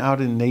being out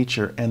in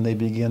nature and they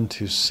begin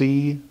to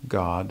see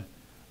God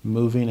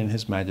moving in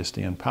His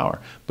majesty and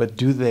power. But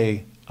do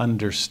they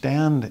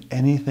understand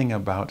anything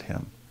about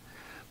Him?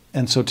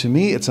 And so to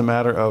me, it's a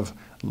matter of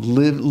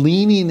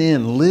leaning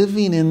in,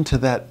 living into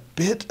that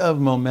bit of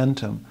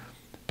momentum,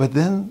 but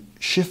then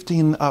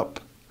shifting up,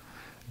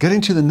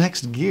 getting to the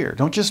next gear.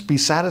 Don't just be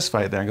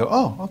satisfied there and go,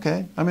 oh,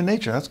 okay, I'm in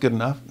nature, that's good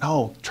enough.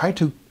 No,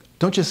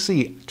 don't just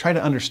see, try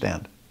to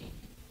understand.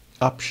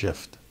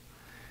 Upshift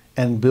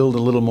and build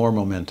a little more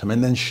momentum,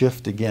 and then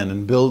shift again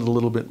and build a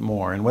little bit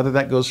more. And whether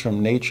that goes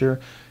from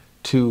nature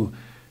to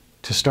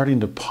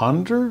starting to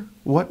ponder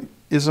what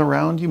is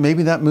around you,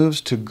 maybe that moves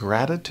to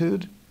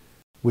gratitude,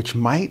 which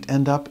might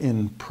end up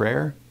in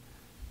prayer.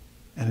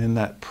 And in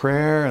that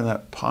prayer and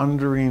that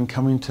pondering,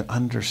 coming to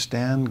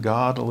understand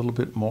God a little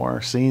bit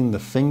more, seeing the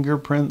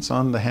fingerprints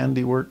on the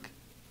handiwork,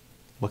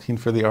 looking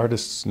for the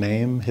artist's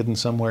name hidden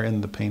somewhere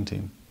in the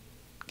painting.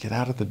 Get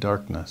out of the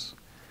darkness.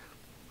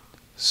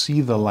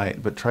 see the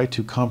light, but try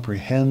to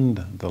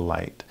comprehend the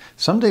light.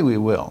 Someday we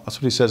will. That's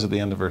what he says at the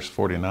end of verse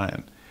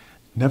 49.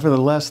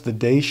 Nevertheless, the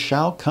day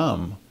shall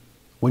come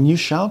when you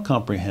shall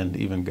comprehend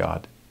even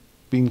God,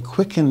 being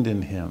quickened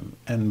in him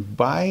and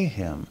by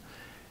him.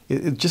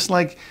 Just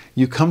like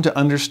you come to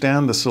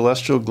understand the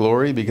celestial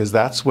glory because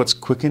that's what's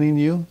quickening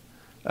you.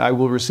 I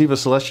will receive a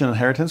celestial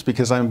inheritance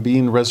because I'm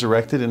being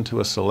resurrected into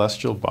a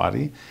celestial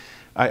body.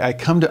 I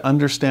come to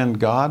understand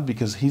God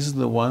because he's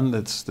the one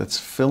that's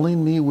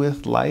filling me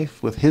with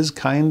life, with his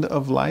kind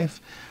of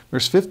life.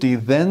 Verse 50,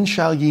 then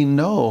shall ye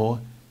know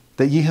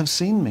that ye have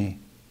seen me,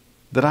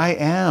 that I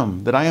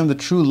am the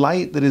true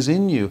light that is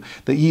in you,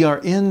 that ye are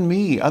in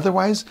me.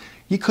 Otherwise,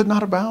 ye could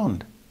not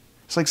abound.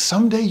 It's like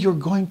someday you're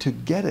going to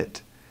get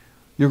it.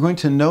 You're going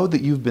to know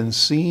that you've been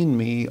seeing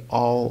me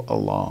all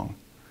along.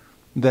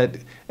 That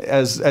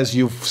as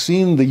you've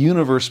seen the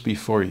universe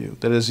before you,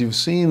 that as you've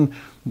seen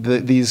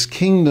these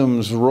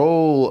kingdoms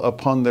roll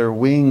upon their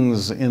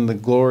wings in the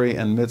glory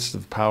and midst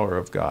of power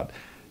of God,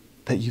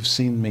 that you've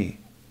seen me.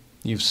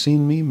 You've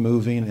seen me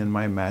moving in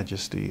my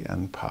majesty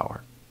and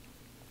power.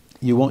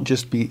 You won't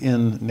just be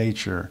in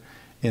nature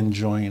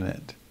enjoying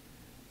it.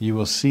 You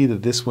will see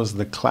that this was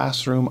the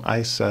classroom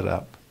I set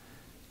up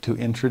to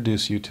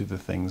introduce you to the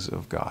things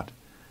of God.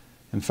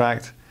 In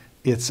fact,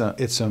 it's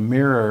a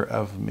mirror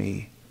of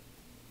me,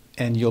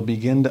 and you'll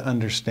begin to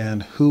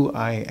understand who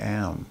I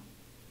am.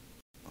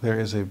 There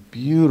is a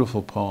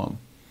beautiful poem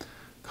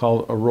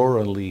called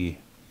Aurora Leigh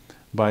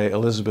by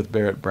Elizabeth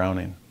Barrett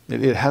Browning.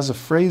 It has a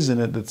phrase in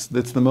it that's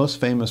the most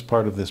famous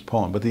part of this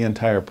poem, but the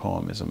entire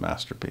poem is a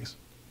masterpiece.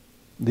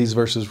 These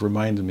verses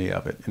reminded me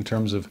of it in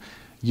terms of,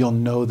 you'll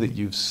know that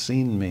you've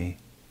seen me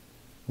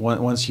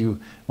once you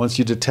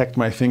detect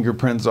my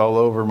fingerprints all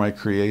over my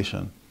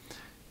creation.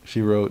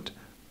 She wrote,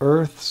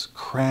 earth's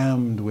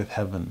crammed with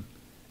heaven,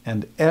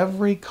 and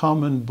every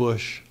common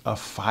bush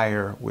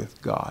afire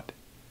with God.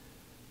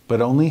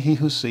 But only he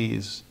who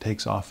sees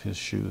takes off his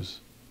shoes.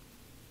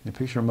 You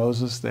picture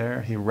Moses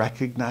there? He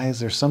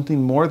recognized there's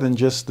something more than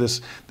just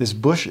this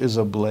bush is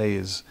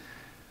ablaze.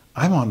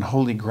 I'm on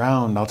holy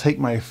ground. I'll take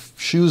my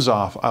shoes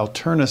off. I'll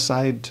turn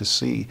aside to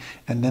see.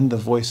 And then the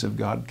voice of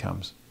God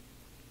comes.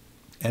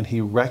 And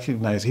he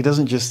recognizes. He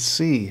doesn't just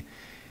see.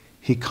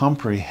 He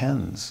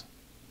comprehends.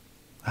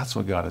 That's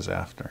what God is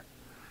after.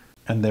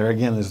 And there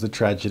again is the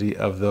tragedy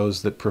of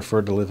those that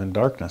prefer to live in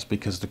darkness,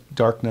 because the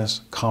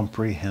darkness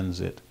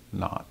comprehends it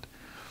not.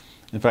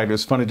 In fact,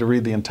 it's funny to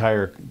read the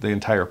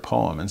entire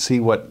poem and see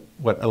what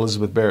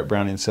Elizabeth Barrett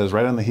Browning says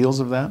right on the heels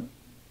of that.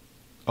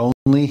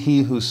 Only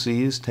he who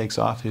sees takes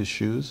off his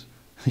shoes.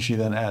 She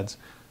then adds,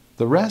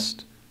 the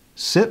rest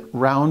sit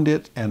round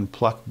it and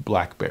pluck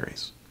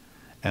blackberries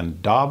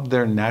and daub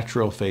their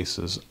natural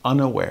faces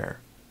unaware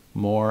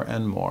more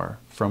and more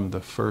from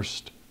the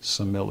first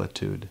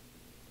similitude.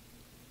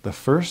 The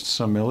first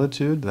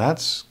similitude,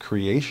 that's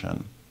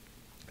creation.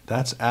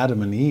 That's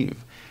Adam and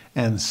Eve.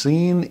 And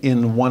seeing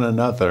in one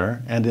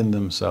another and in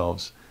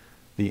themselves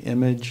the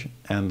image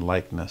and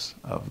likeness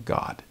of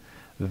God.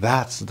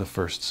 That's the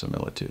first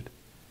similitude.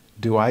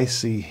 Do I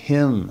see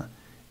him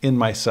in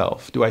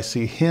myself? Do I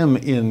see him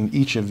in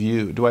each of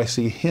you? Do I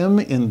see him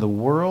in the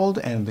world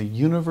and the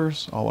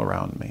universe all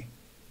around me?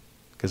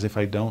 Because if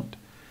I don't,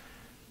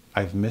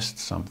 I've missed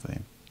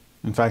something.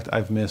 In fact,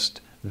 I've missed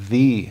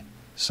the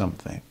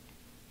something,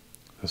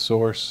 the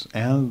source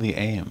and the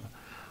aim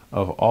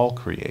of all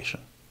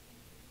creation.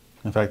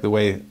 In fact, the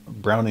way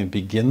Browning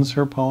begins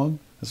her poem,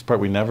 this is the part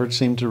we never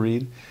seem to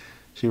read,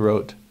 she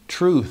wrote,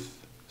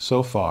 truth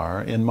so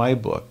far in my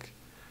book,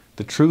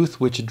 the truth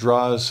which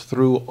draws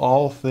through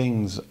all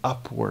things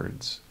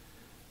upwards,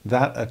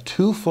 that a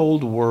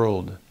twofold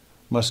world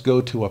must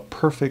go to a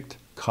perfect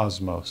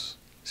cosmos.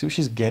 See what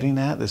she's getting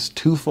at? This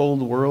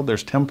twofold world,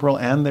 there's temporal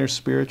and there's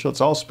spiritual.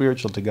 It's all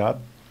spiritual to God.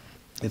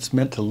 It's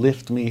meant to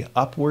lift me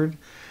upward,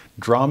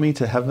 draw me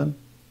to heaven.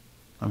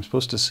 I'm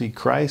supposed to see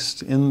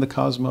Christ in the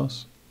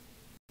cosmos.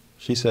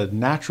 She said,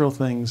 natural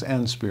things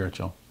and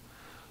spiritual.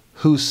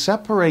 Who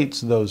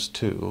separates those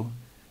two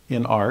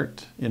in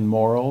art, in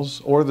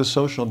morals, or the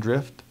social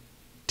drift,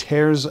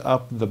 tears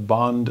up the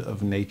bond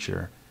of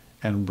nature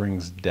and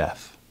brings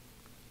death.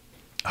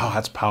 Oh,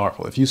 that's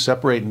powerful. If you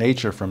separate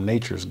nature from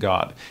nature's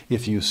God,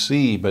 if you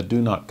see but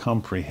do not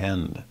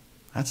comprehend,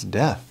 that's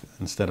death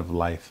instead of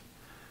life.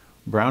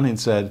 Browning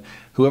said,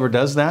 whoever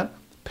does that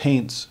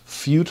paints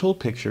futile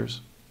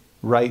pictures,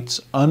 writes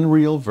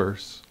unreal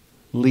verse,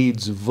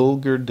 leads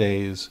vulgar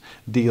days,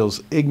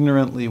 deals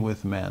ignorantly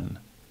with men,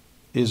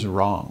 is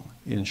wrong,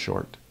 in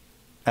short,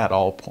 at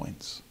all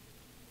points.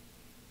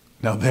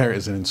 Now there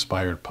is an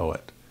inspired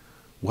poet.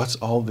 What's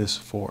all this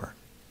for?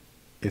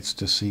 It's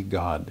to see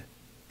God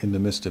in the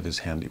midst of his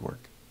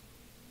handiwork.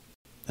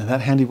 And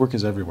that handiwork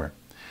is everywhere.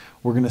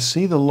 We're going to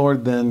see the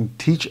Lord then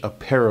teach a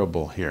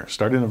parable here,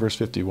 starting in verse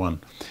 51.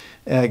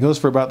 It goes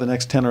for about the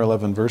next 10 or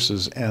 11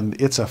 verses, and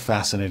it's a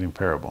fascinating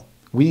parable.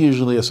 We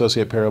usually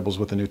associate parables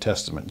with the New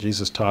Testament.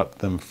 Jesus taught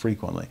them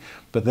frequently.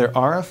 But there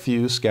are a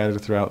few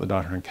scattered throughout the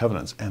Doctrine and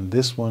Covenants, and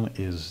this one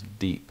is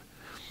deep.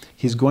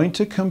 He's going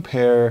to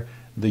compare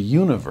the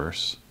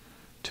universe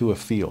to a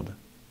field.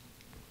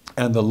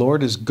 And the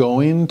Lord is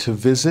going to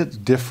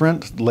visit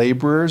different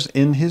laborers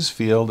in his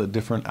field at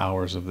different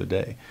hours of the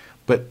day.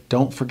 But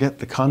don't forget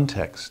the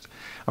context.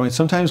 I mean,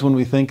 sometimes when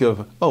we think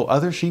of, oh,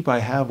 other sheep I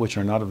have which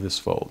are not of this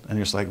fold. And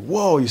you're just like,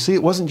 whoa, you see,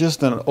 it wasn't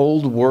just an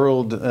old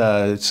world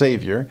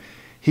Savior.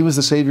 He was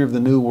the Savior of the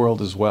new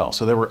world as well.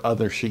 So there were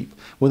other sheep.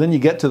 Well, then you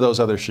get to those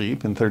other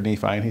sheep in 3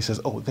 Nephi, and he says,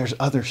 oh, there's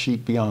other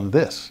sheep beyond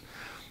this.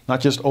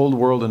 Not just old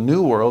world and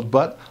new world,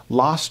 but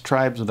lost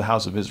tribes of the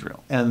house of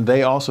Israel. And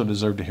they also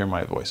deserve to hear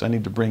my voice. I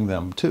need to bring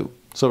them too.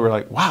 So we're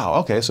like, wow,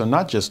 okay, so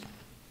not just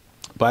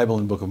Bible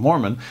and Book of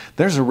Mormon,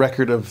 there's a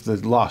record of the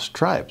lost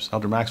tribes.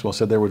 Elder Maxwell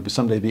said there would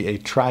someday be a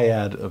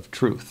triad of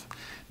truth.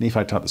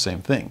 Nephi taught the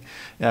same thing.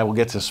 We'll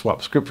get to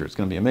swap scripture. It's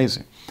going to be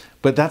amazing.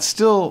 But that's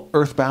still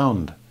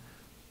earthbound.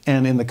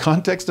 And in the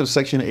context of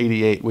section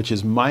 88, which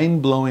is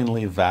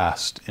mind-blowingly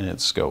vast in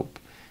its scope,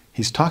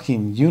 he's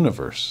talking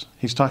universe.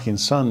 He's talking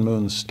sun,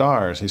 moon,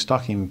 stars. He's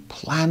talking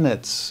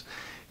planets.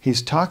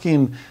 He's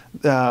talking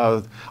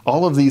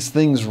all of these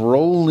things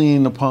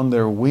rolling upon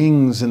their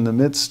wings in the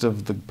midst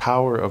of the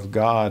power of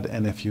God.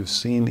 And if you've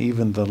seen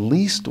even the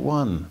least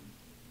one,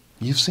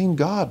 you've seen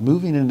God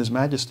moving in his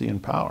majesty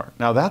and power.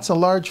 Now that's a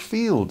large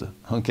field,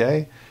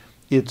 okay?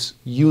 It's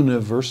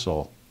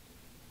universal.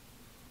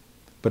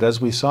 But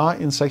as we saw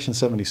in section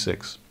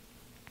 76,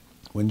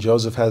 when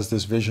Joseph has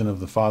this vision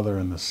of the Father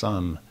and the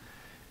Son,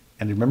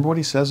 and remember what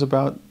he says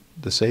about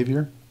the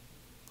Savior?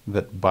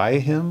 That by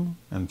him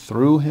and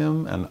through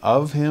him and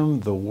of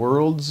him the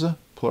worlds,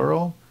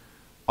 plural,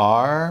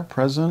 are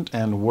present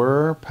and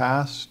were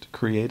past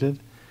created,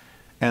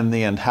 and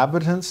the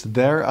inhabitants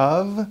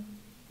thereof,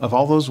 of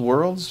all those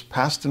worlds,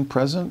 past and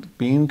present,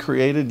 being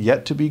created,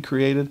 yet to be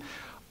created,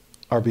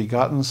 are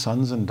begotten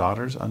sons and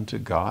daughters unto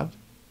God.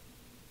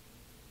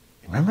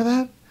 Remember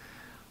that?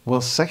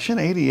 Well, section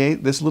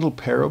 88, this little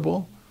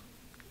parable,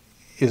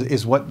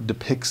 is what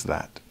depicts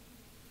that.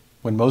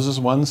 When Moses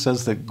 1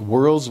 says that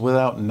worlds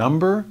without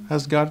number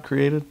has God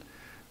created,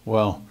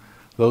 well,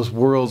 those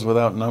worlds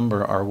without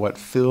number are what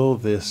fill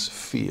this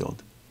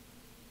field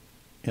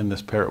in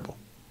this parable.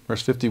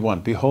 Verse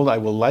 51, behold, I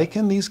will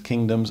liken these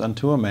kingdoms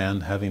unto a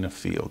man having a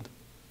field.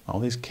 All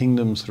these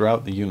kingdoms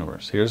throughout the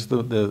universe. Here's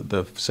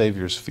the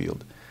Savior's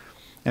field.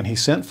 And he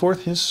sent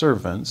forth his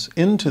servants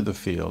into the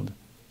field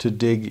to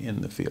dig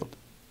in the field.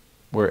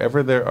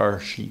 Wherever there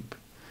are sheep,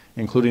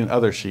 including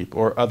other sheep,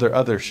 or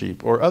other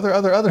sheep, or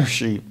other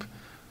sheep,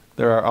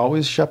 there are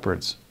always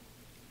shepherds.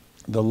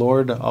 The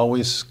Lord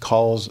always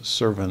calls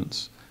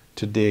servants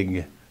to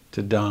dig,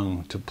 to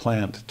dung, to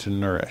plant, to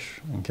nourish.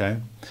 Okay?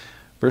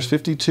 Verse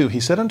 52, he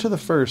said unto the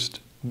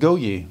first, go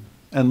ye,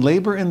 and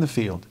labor in the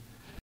field,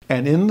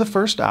 and in the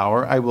first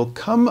hour I will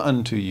come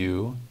unto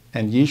you,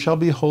 and ye shall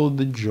behold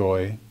the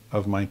joy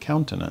of my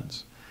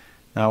countenance.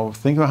 Now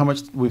think about how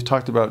much we've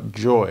talked about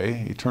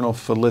joy, eternal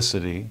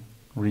felicity,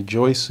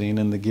 rejoicing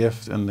in the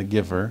gift and the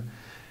giver.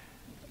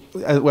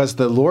 As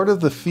the Lord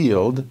of the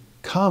field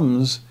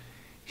comes,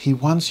 he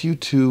wants you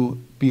to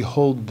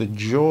behold the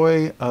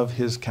joy of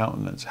his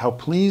countenance, how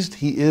pleased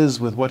he is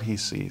with what he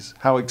sees,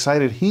 how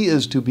excited he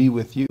is to be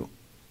with you.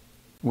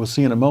 We'll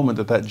see in a moment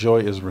that that joy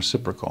is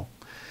reciprocal.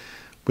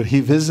 But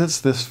he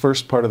visits this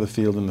first part of the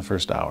field in the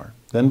first hour.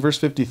 Then verse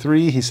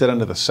 53, he said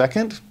unto the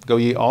second, go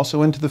ye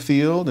also into the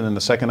field, and in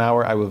the second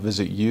hour I will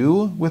visit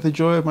you with the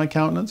joy of my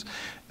countenance.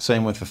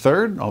 Same with the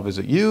third, I'll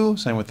visit you.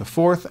 Same with the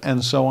fourth,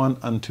 and so on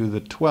unto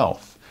the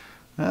 12th.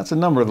 That's a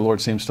number the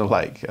Lord seems to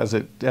like, as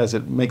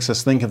it makes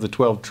us think of the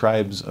 12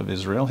 tribes of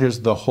Israel. Here's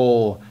the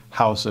whole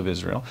house of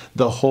Israel,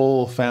 the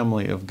whole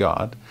family of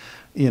God,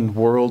 in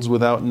worlds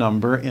without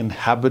number,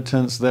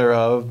 inhabitants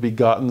thereof,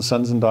 begotten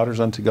sons and daughters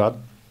unto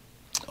God.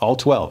 All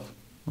 12.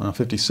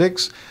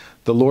 56,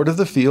 the Lord of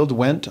the field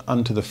went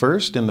unto the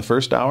first in the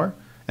first hour,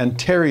 and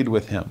tarried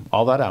with him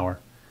all that hour.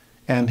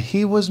 And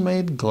he was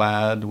made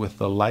glad with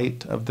the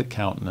light of the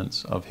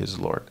countenance of his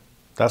Lord.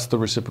 That's the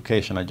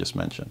reciprocation I just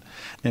mentioned.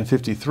 In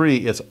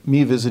 53, it's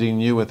me visiting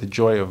you with the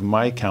joy of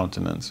my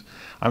countenance.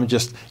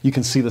 You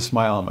can see the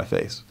smile on my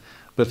face.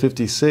 But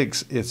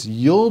 56, it's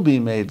you'll be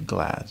made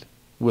glad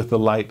with the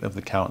light of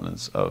the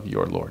countenance of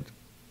your Lord.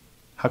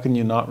 How can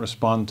you not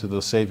respond to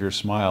the Savior's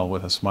smile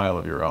with a smile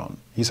of your own?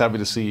 He's happy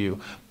to see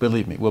you.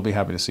 Believe me, we'll be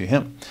happy to see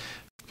him.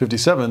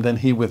 57, then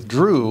he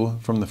withdrew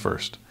from the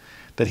first,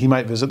 that he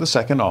might visit the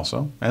second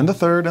also, and the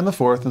third, and the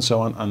fourth, and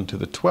so on unto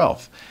the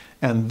 12th.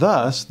 And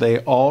thus they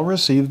all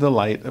received the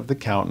light of the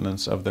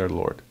countenance of their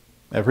Lord,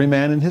 every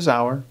man in his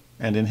hour,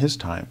 and in his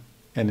time,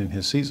 and in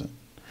his season.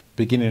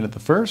 Beginning at the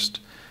first,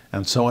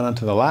 and so on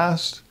unto the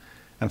last,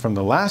 and from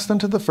the last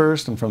unto the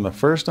first, and from the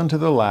first unto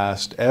the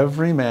last,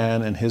 every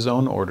man in his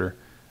own order,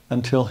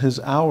 until his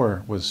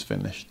hour was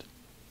finished,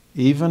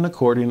 even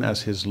according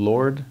as his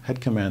Lord had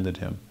commanded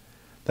him,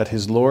 that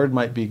his Lord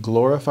might be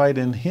glorified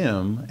in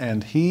him,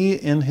 and he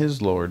in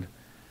his Lord,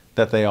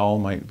 that they all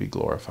might be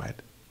glorified.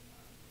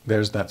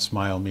 There's that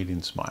smile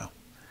meeting smile,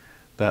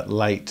 that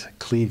light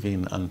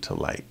cleaving unto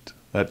light,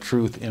 that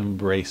truth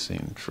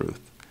embracing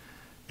truth.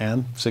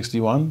 And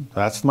 61,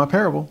 that's my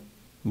parable.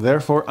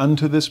 Therefore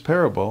unto this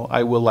parable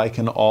I will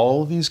liken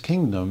all these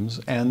kingdoms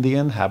and the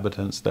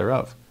inhabitants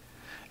thereof.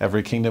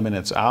 Every kingdom in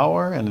its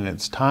hour, and in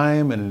its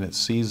time, and in its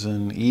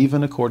season,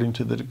 even according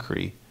to the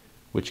decree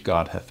which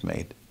God hath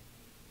made.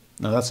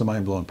 Now that's a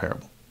mind-blowing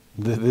parable.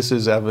 This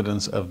is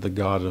evidence of the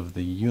God of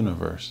the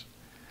universe.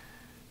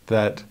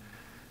 That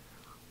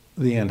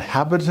the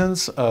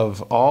inhabitants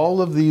of all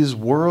of these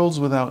worlds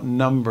without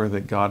number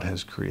that God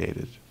has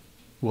created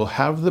will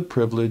have the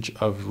privilege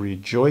of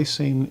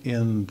rejoicing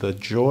in the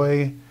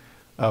joy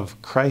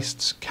of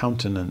Christ's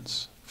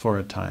countenance for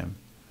a time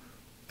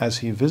as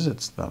he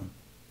visits them.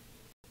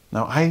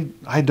 Now,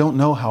 I don't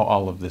know how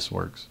all of this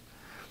works.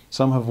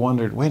 Some have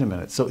wondered, wait a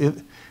minute, so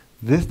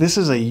this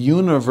is a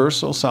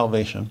universal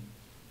salvation.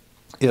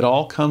 It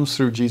all comes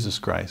through Jesus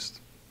Christ.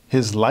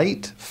 His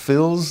light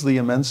fills the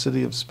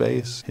immensity of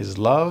space. His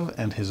love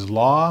and his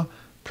law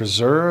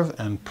preserve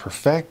and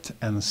perfect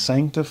and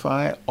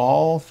sanctify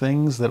all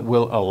things that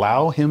will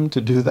allow him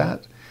to do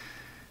that.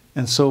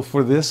 And so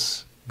for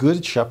this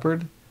good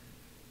shepherd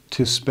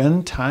to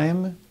spend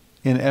time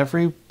in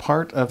every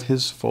part of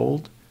his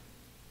fold,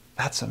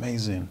 that's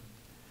amazing.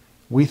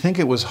 We think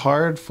it was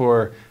hard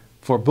for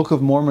Book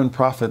of Mormon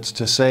prophets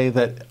to say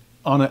that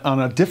on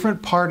a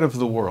different part of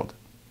the world,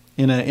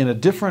 in a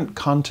different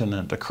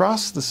continent,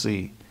 across the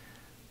sea,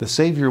 the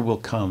Savior will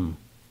come.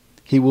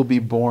 He will be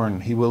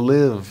born. He will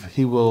live.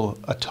 He will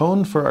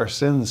atone for our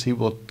sins. He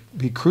will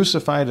be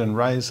crucified and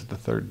rise at the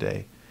third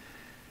day.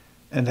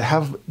 And to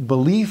have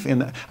belief in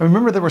that. I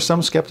remember there were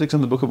some skeptics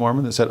in the Book of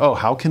Mormon that said, oh,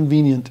 how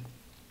convenient.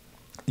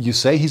 You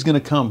say he's going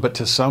to come, but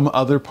to some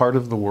other part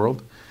of the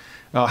world.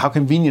 How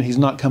convenient he's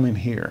not coming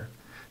here.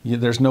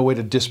 There's no way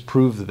to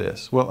disprove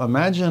this. Well,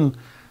 imagine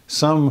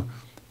some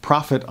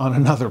prophet on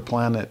another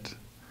planet,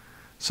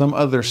 some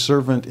other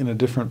servant in a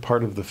different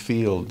part of the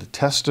field,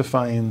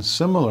 testifying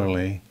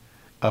similarly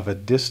of a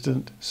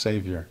distant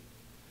Savior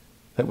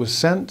that was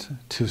sent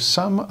to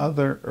some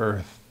other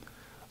earth.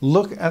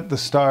 Look at the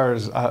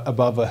stars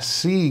above us,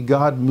 see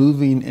God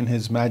moving in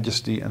his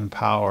majesty and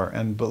power,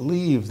 and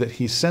believe that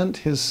he sent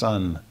his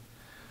Son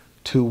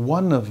to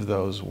one of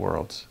those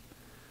worlds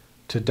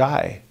to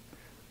die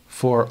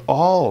for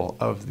all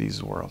of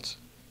these worlds.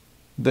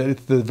 That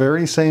it's the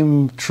very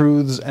same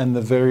truths and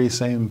the very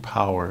same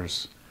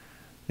powers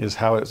is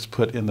how it's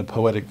put in the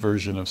poetic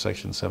version of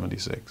section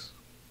 76.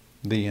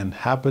 The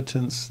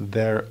inhabitants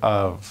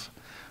thereof,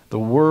 the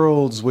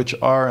worlds which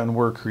are and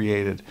were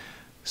created,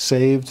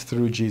 saved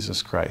through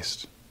Jesus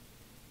Christ.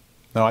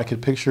 Now I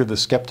could picture the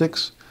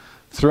skeptics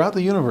throughout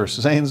the universe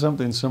saying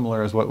something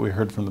similar as what we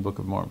heard from the Book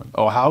of Mormon.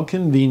 Oh, how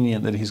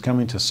convenient that he's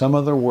coming to some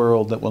other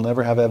world that we'll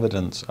never have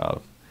evidence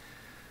of.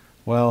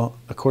 Well,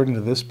 according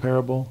to this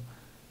parable,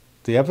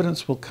 the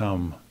evidence will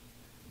come.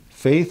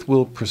 Faith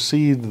will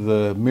precede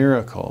the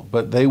miracle,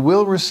 but they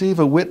will receive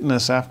a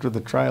witness after the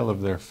trial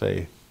of their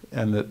faith,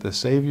 and that the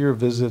Savior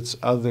visits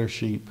other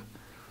sheep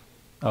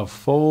of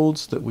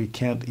folds that we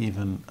can't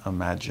even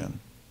imagine.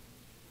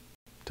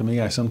 To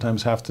me, I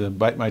sometimes have to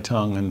bite my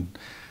tongue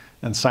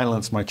and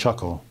silence my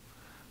chuckle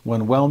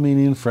when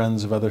well-meaning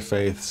friends of other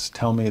faiths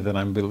tell me that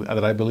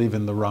I believe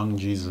in the wrong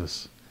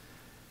Jesus.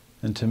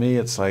 And to me,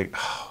 it's like,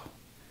 oh,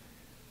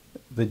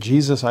 the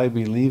Jesus I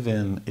believe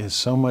in is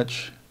so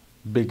much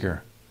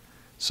bigger,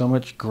 so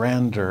much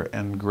grander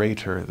and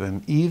greater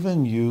than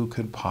even you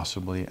could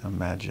possibly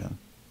imagine.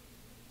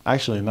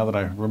 Actually, now that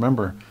I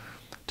remember,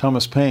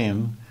 Thomas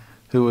Paine,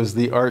 who was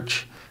the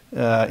arch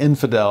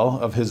infidel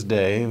of his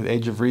day, the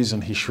Age of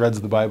Reason, he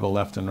shreds the Bible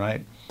left and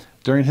right.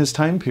 During his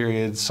time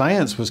period,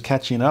 science was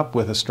catching up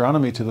with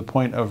astronomy to the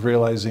point of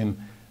realizing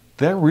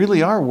there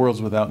really are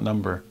worlds without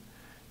number.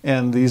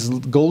 And these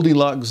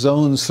Goldilocks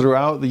zones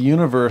throughout the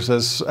universe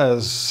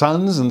as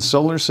suns and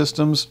solar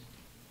systems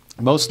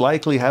most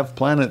likely have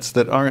planets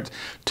that aren't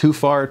too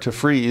far to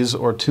freeze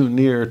or too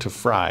near to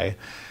fry.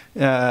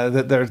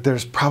 That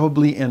there's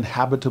probably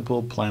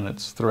inhabitable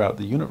planets throughout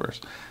the universe.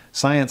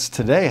 Science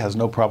today has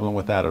no problem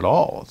with that at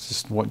all.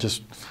 It's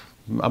just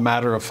a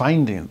matter of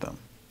finding them.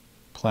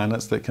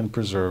 Planets that can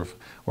preserve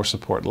or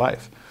support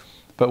life.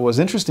 But what was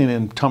interesting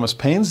in Thomas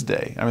Paine's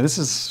day, I mean, this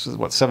is,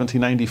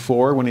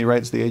 1794 when he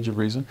writes The Age of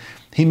Reason.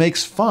 He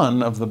makes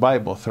fun of the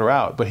Bible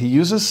throughout, but he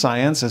uses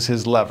science as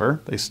his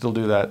lever. They still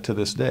do that to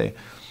this day.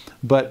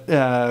 But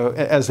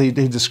as he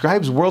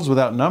describes worlds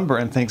without number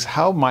and thinks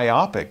how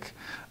myopic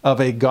of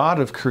a God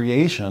of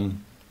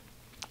creation,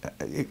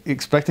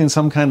 expecting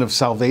some kind of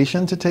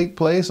salvation to take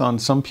place on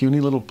some puny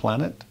little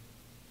planet.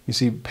 You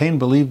see, Paine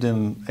believed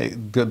in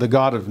the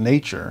God of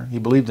nature. He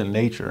believed in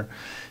nature,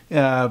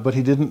 but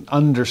he didn't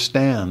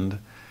understand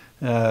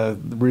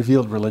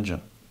revealed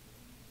religion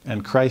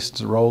and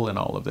Christ's role in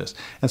all of this.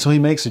 And so he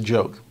makes a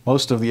joke.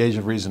 Most of the Age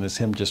of Reason is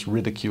him just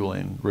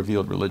ridiculing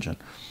revealed religion.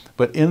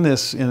 But in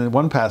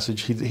one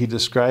passage, he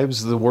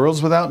describes the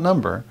worlds without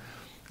number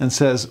and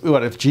says,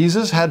 what, if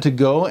Jesus had to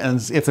go, and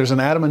if there's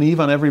an Adam and Eve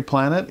on every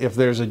planet, if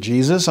there's a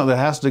Jesus that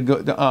has to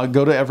go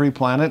to every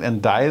planet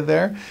and die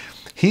there,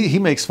 he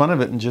makes fun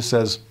of it and just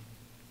says,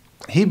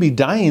 he'd be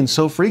dying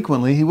so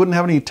frequently, he wouldn't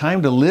have any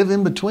time to live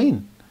in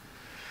between.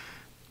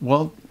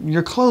 Well,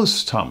 you're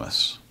close,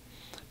 Thomas,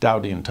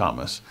 doubting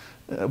Thomas.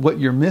 What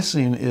you're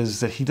missing is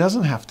that he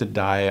doesn't have to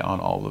die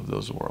on all of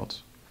those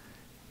worlds.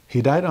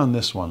 He died on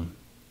this one.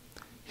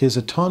 His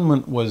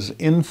atonement was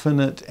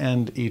infinite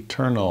and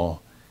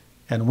eternal.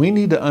 And we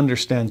need to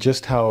understand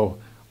just how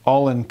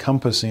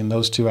all-encompassing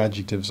those two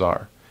adjectives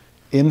are.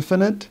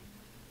 Infinite,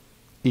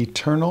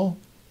 eternal,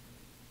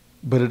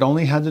 but it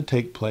only had to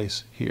take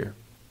place here.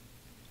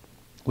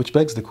 Which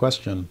begs the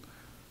question,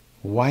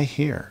 why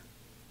here?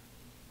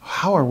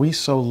 How are we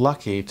so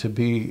lucky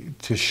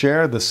to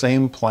share the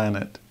same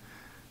planet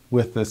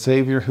with the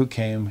Savior who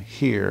came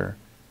here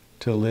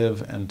to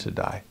live and to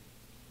die?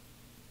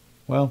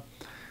 Well,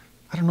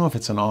 I don't know if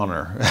it's an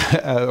honor,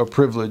 a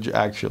privilege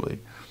actually,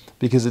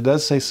 because it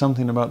does say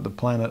something about the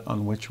planet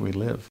on which we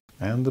live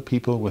and the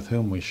people with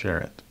whom we share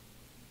it.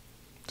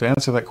 To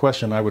answer that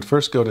question, I would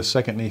first go to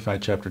 2 Nephi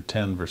chapter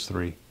 10, verse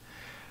 3,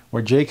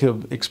 where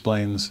Jacob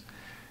explains,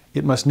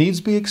 "It must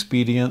needs be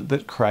expedient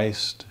that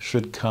Christ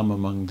should come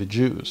among the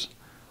Jews."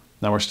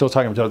 Now we're still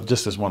talking about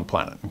just this one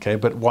planet, okay?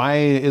 But why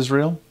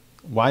Israel?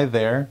 Why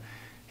there?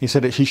 He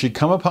said that he should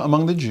come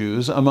among the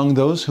Jews, among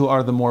those who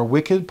are the more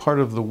wicked part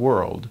of the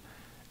world,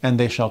 and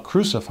they shall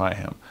crucify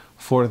him.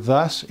 For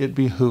thus it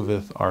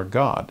behooveth our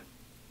God.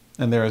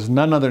 And there is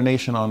none other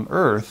nation on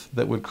earth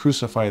that would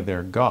crucify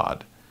their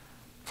God.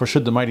 For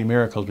should the mighty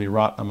miracles be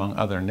wrought among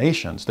other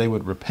nations, they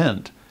would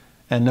repent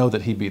and know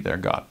that he be their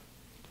God.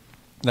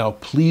 Now,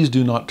 please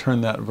do not turn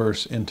that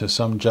verse into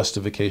some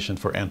justification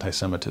for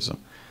anti-Semitism.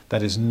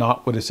 That is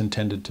not what it's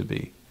intended to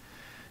be.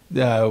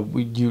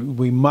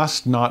 We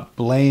must not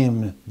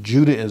blame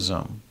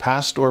Judaism,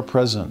 past or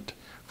present,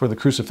 for the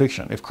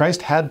crucifixion. If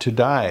Christ had to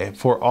die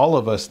for all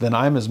of us, then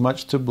I'm as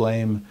much to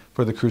blame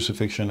for the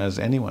crucifixion as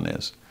anyone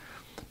is.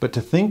 But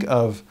to think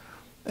of,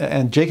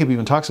 and Jacob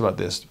even talks about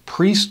this,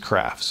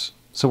 priestcrafts.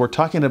 So we're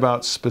talking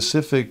about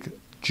specific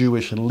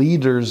Jewish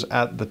leaders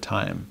at the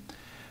time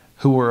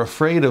who were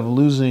afraid of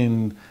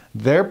losing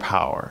their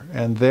power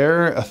and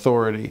their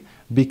authority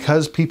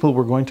because people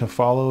were going to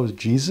follow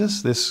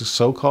Jesus, this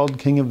so-called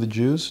King of the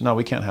Jews. No,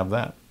 we can't have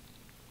that.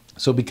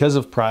 So because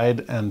of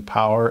pride and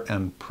power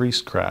and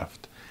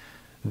priestcraft,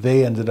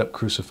 they ended up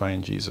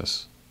crucifying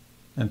Jesus.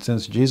 And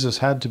since Jesus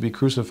had to be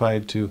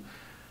crucified to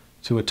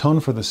atone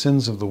for the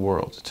sins of the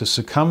world, to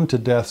succumb to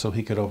death so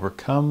he could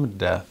overcome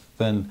death,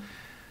 then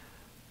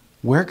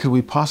where could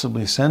we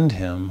possibly send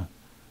him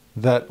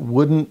that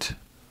wouldn't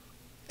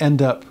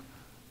end up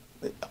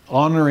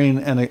honoring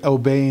and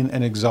obeying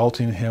and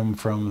exalting him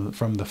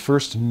from the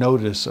first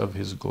notice of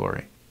his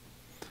glory?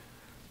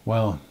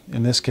 Well,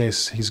 in this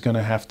case, he's going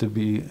to have to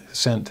be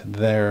sent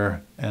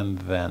there and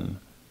then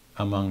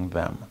among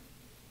them.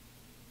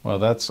 Well,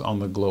 that's on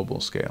the global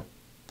scale.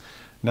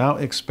 Now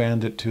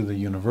expand it to the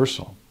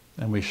universal,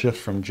 and we shift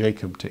from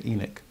Jacob to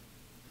Enoch.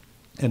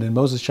 And in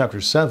Moses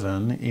chapter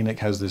 7, Enoch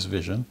has this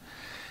vision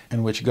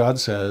in which God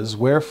says,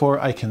 "Wherefore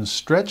I can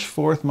stretch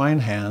forth mine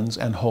hands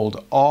and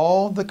hold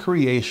all the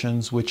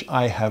creations which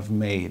I have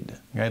made."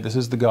 Okay? This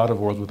is the God of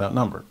worlds without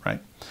number,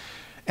 right?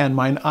 "And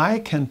mine eye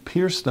can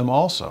pierce them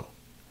also.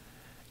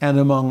 And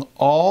among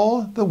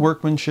all the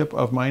workmanship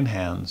of mine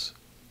hands,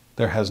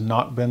 there has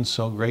not been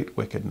so great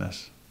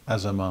wickedness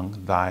as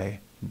among thy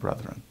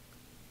brethren."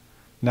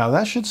 Now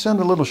that should send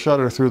a little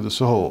shudder through the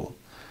soul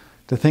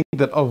to think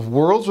that of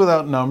worlds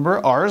without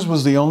number, ours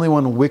was the only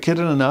one wicked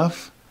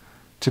enough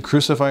to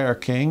crucify our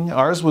king.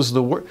 Ours was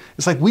the worst.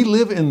 It's like we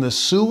live in the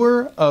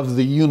sewer of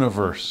the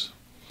universe.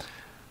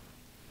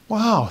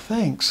 Wow,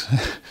 thanks.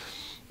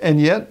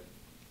 And yet,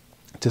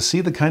 to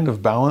see the kind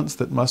of balance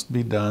that must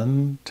be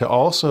done to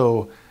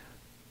also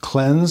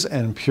cleanse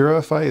and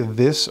purify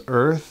this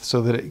earth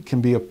so that it can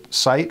be a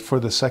site for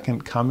the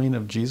second coming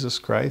of Jesus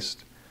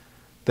Christ,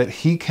 that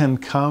he can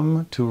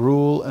come to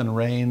rule and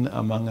reign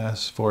among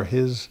us for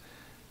his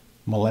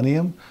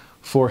millennium,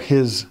 for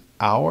his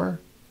hour,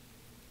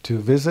 to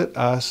visit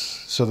us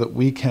so that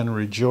we can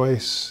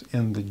rejoice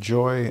in the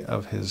joy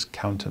of his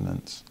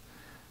countenance,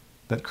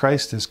 that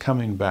Christ is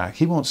coming back.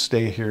 He won't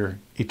stay here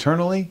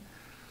eternally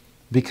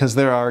because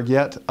there are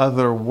yet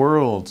other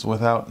worlds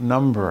without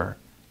number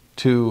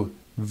to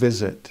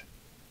visit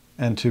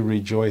and to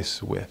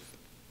rejoice with.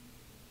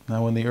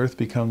 Now, when the earth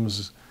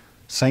becomes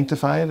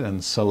sanctified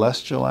and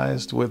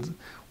celestialized,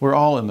 we're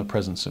all in the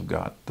presence of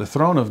God. The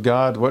throne of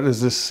God, what is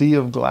this sea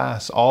of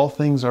glass? All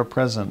things are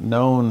present,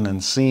 known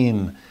and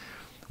seen.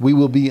 We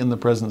will be in the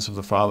presence of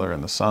the Father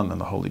and the Son and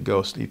the Holy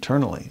Ghost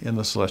eternally in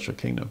the celestial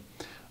kingdom.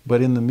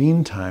 But in the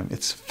meantime,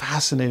 it's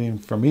fascinating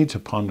for me to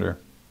ponder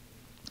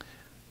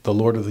the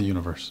Lord of the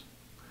universe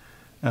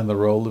and the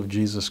role of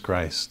Jesus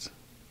Christ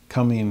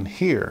coming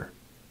here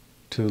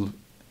to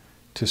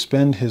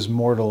spend his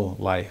mortal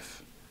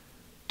life,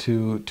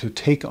 to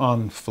take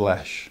on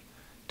flesh,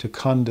 to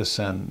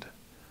condescend,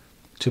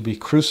 to be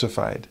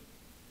crucified,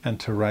 and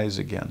to rise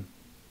again,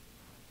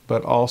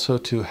 but also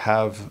to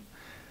have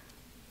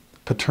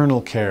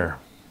paternal care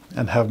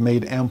and have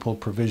made ample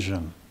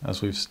provision,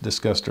 as we've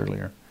discussed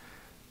earlier,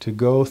 to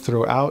go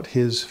throughout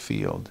his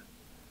field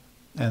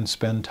and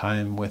spend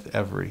time with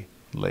every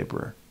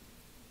laborer.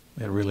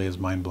 It really is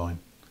mind-blowing.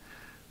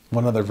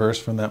 One other verse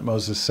from that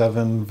Moses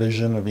 7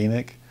 vision of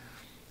Enoch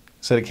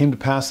said, it came to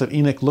pass that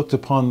Enoch looked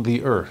upon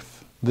the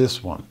earth,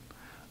 this one,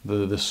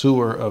 the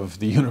sewer of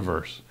the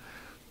universe,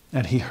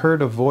 and he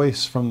heard a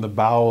voice from the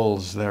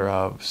bowels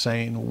thereof,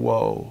 saying,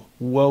 Woe,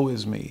 woe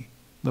is me,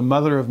 the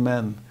mother of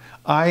men.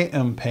 I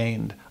am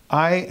pained,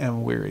 I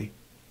am weary,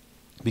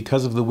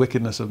 because of the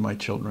wickedness of my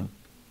children.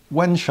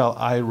 When shall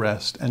I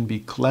rest and be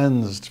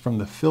cleansed from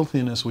the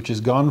filthiness which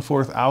is gone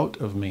forth out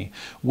of me?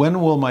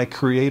 When will my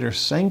Creator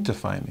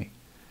sanctify me,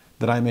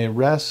 that I may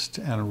rest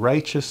and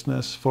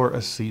righteousness for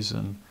a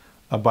season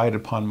abide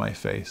upon my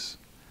face?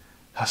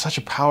 Such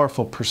a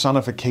powerful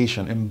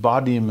personification,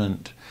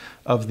 embodiment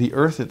of the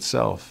earth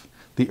itself,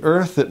 the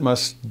earth that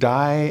must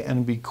die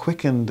and be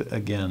quickened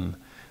again,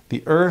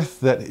 the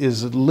earth that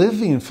is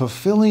living,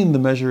 fulfilling the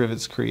measure of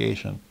its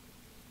creation,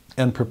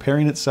 and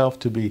preparing itself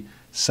to be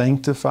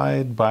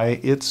sanctified by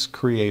its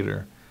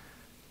Creator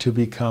to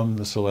become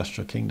the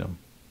celestial kingdom.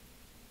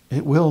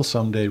 It will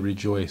someday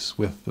rejoice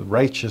with the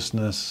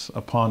righteousness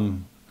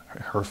upon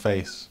her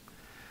face,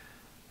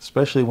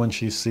 especially when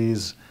she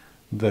sees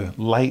the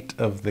light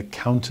of the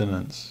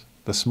countenance,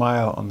 the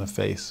smile on the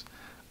face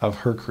of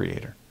her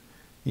Creator,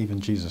 even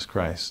Jesus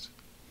Christ.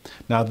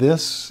 Now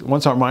this,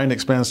 once our mind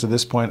expands to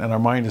this point and our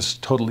mind is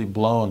totally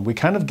blown, we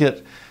kind of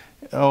get,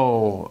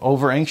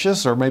 over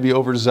anxious or maybe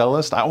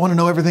overzealous. I want to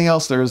know everything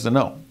else there is to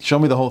know. Show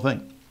me the whole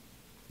thing.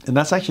 And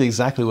that's actually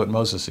exactly what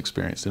Moses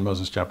experienced in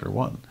Moses chapter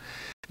 1.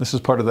 This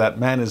is part of that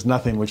man is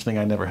nothing, which thing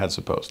I never had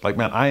supposed. Like,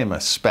 man, I am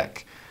a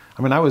speck.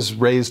 I mean, I was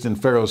raised in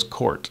Pharaoh's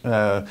court,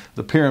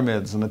 the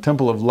pyramids and the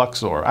temple of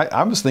Luxor.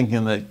 I was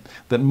thinking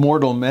that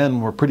mortal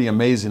men were pretty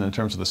amazing in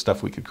terms of the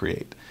stuff we could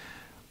create.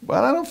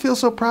 But I don't feel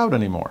so proud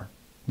anymore.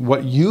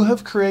 What you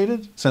have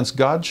created, since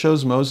God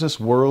shows Moses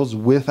worlds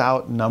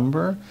without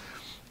number,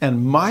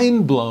 and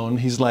mind blown,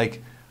 he's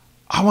like,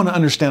 I want to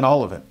understand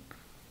all of it.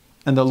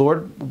 And the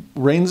Lord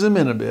reins him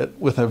in a bit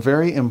with a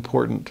very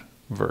important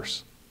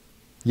verse.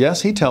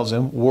 Yes, he tells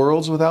him,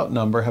 worlds without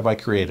number have I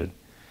created.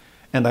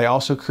 And I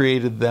also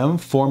created them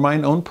for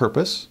mine own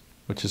purpose,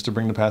 which is to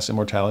bring to pass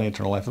immortality and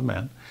eternal life of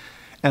man.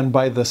 And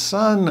by the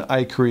Son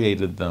I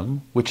created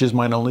them, which is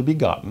mine only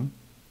begotten.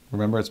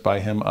 Remember, it's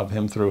by him, of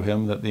him, through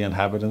him, that the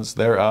inhabitants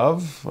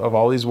thereof, of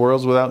all these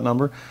worlds without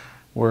number,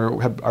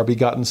 are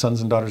begotten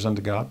sons and daughters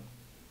unto God.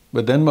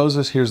 But then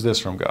Moses hears this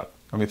from God.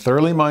 I mean,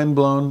 thoroughly mind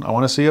blown. I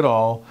want to see it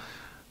all.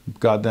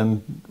 God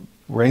then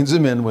reins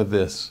him in with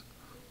this.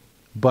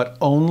 But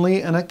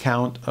only an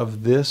account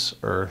of this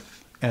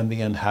earth and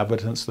the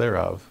inhabitants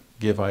thereof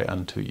give I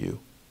unto you.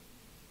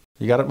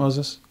 You got it,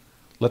 Moses?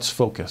 Let's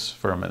focus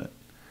for a minute.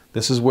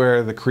 This is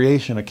where the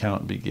creation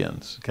account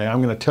begins. Okay,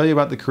 I'm going to tell you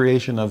about the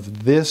creation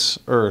of this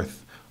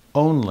earth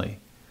only,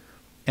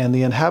 and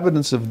the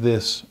inhabitants of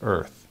this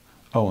earth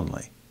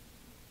only.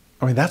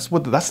 I mean, that's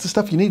the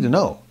stuff you need to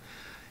know.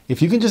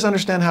 If you can just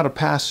understand how to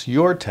pass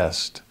your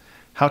test,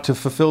 how to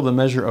fulfill the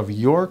measure of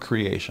your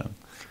creation,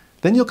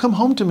 then you'll come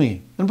home to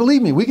me. And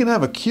believe me, we can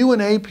have a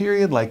Q&A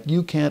period like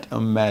you can't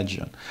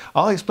imagine.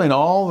 I'll explain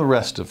all the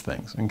rest of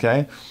things,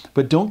 okay?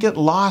 But don't get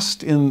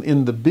lost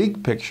in the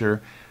big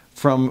picture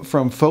from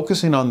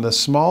focusing on the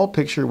small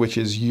picture, which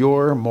is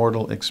your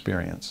mortal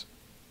experience.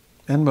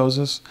 And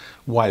Moses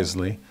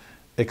wisely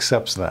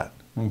accepts that,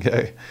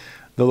 okay?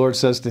 The Lord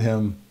says to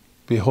him,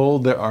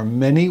 behold, there are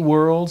many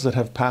worlds that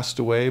have passed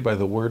away by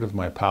the word of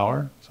my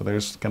power. So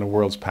there's kind of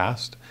worlds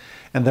past.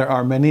 And there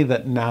are many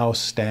that now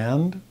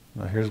stand.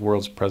 Now here's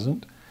worlds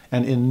present.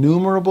 And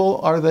innumerable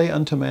are they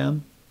unto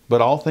man.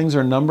 But all things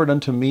are numbered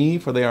unto me,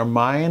 for they are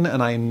mine,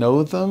 and I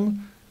know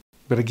them.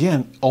 But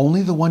again,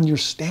 only the one you're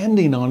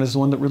standing on is the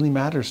one that really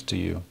matters to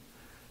you.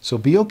 So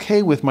be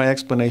okay with my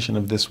explanation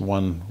of this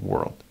one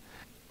world.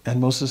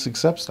 And Moses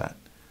accepts that.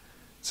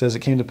 It says, it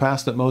came to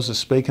pass that Moses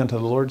spake unto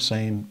the Lord,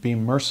 saying, be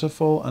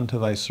merciful unto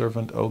thy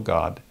servant, O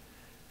God,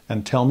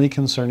 and tell me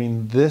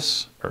concerning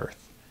this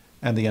earth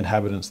and the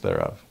inhabitants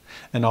thereof,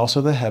 and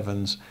also the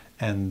heavens,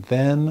 and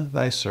then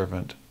thy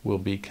servant will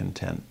be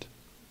content.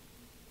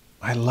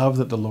 I love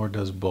that the Lord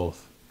does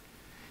both.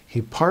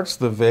 He parts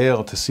the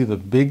veil to see the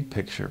big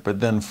picture,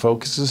 but then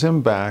focuses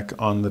him back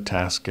on the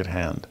task at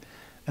hand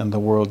and the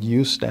world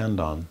you stand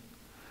on.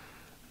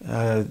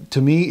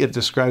 To me, it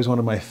describes one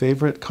of my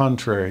favorite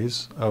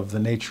contraries of the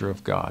nature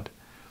of God,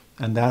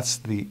 and that's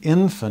the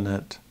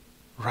infinite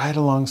right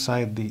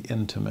alongside the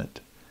intimate.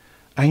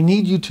 I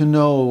need you to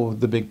know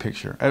the big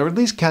picture, or at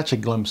least catch a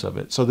glimpse of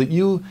it, so that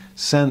you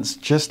sense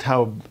just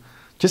how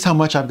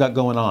much I've got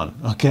going on,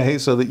 okay?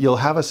 So that you'll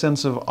have a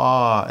sense of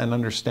awe and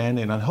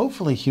understanding and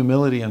hopefully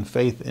humility and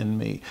faith in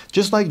me.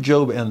 Just like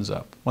Job ends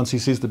up once he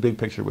sees the big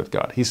picture with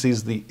God. He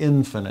sees the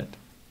infinite.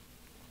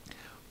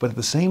 But at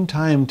the same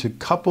time, to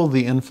couple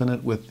the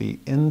infinite with the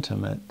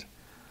intimate,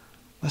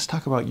 let's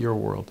talk about your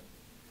world.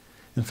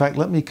 In fact,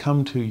 let me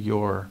come to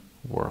your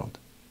world.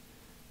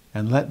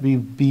 And let me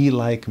be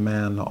like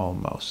man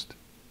almost.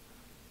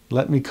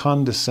 Let me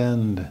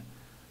condescend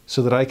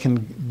so that I can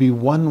be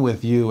one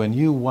with you and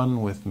you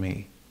one with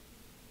me.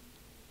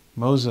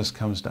 Moses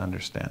comes to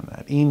understand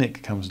that.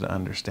 Enoch comes to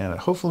understand it.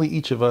 Hopefully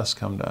each of us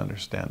come to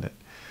understand it.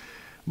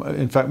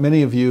 In fact,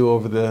 many of you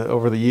over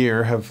the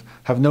year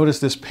have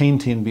noticed this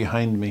painting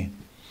behind me.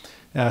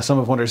 Some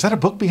have wondered, is that a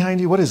book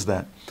behind you? What is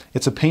that?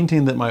 It's a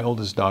painting that my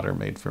oldest daughter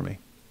made for me.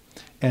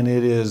 And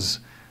it is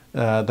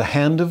the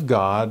hand of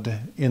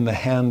God in the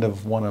hand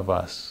of one of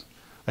us.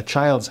 A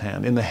child's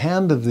hand, in the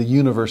hand of the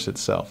universe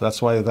itself.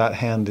 That's why that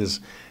hand is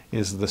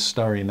the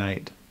starry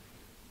night.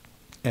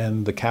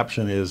 And the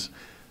caption is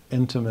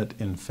intimate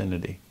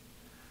infinity.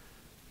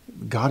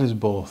 God is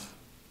both.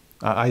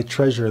 I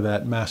treasure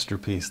that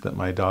masterpiece that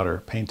my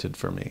daughter painted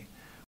for me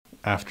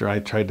after I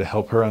tried to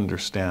help her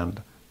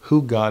understand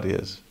who God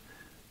is,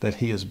 that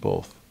He is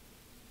both.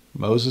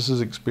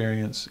 Moses'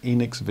 experience,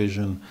 Enoch's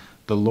vision,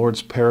 the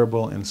Lord's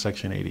parable in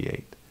section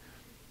 88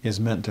 is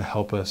meant to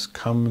help us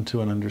come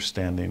to an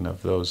understanding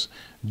of those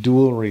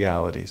dual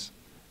realities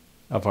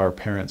of our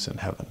parents in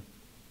heaven.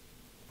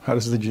 How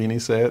does the genie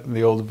say it in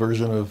the old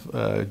version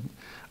of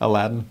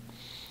Aladdin?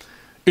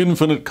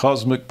 Infinite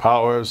cosmic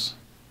powers,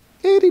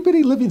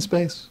 itty-bitty living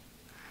space.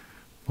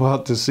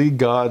 Well, to see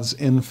God's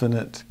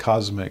infinite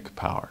cosmic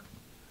power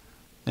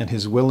and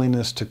His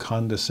willingness to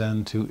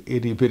condescend to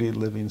itty-bitty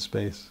living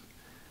space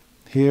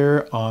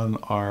here on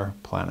our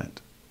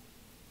planet,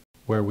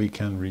 where we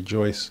can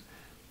rejoice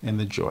in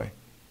the joy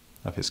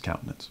of His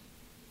countenance.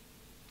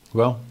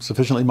 Well,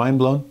 sufficiently mind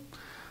blown?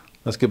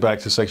 Let's get back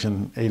to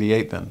section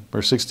 88 then.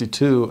 Verse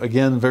 62,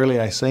 again, verily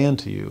I say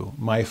unto you,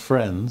 my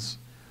friends,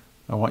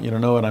 I want you to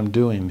know what I'm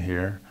doing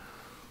here.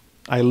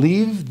 I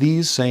leave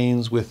these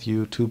sayings with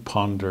you to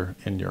ponder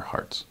in your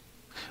hearts,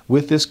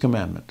 with this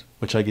commandment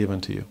which I give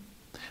unto you,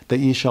 that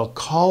ye shall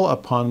call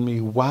upon me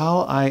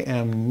while I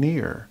am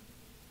near.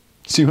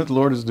 See what the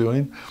Lord is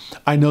doing?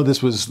 I know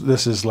this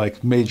is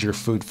like major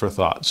food for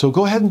thought. So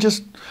go ahead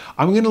and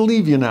I'm going to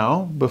leave you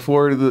now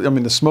before,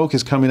 the smoke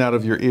is coming out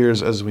of your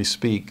ears as we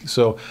speak.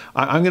 So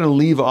I'm going to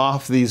leave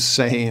off these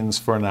sayings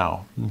for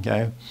now,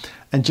 okay?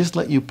 And just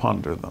let you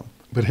ponder them.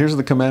 But here's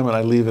the commandment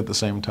I leave at the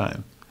same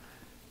time.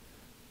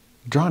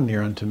 Draw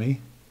near unto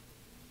me.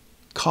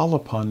 Call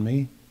upon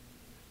me.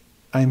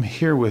 I'm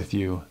here with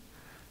you.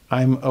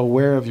 I'm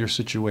aware of your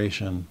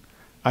situation.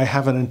 I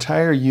have an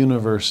entire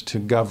universe to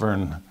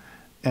govern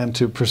and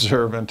to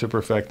preserve and to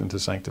perfect and to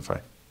sanctify.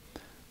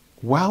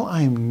 While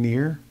I'm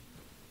near,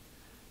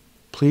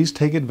 please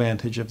take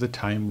advantage of the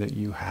time that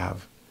you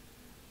have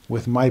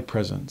with my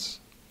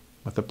presence,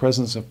 with the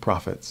presence of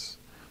prophets.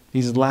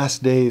 These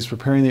last days,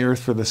 preparing the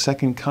earth for the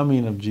second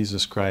coming of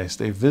Jesus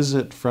Christ, a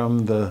visit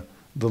from the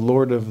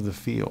Lord of the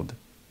field.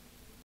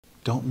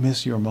 Don't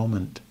miss your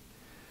moment.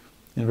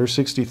 In verse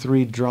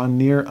 63, draw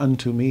near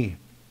unto me,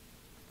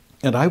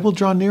 and I will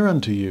draw near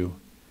unto you.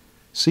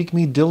 Seek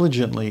me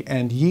diligently,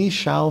 and ye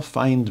shall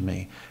find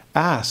me.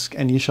 Ask,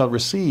 and ye shall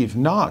receive.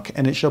 Knock,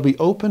 and it shall be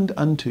opened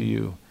unto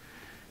you.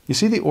 You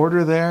see the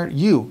order there?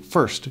 You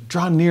first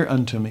draw near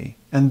unto me,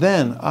 and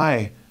then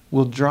I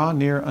will draw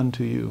near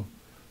unto you.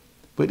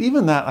 But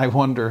even that, I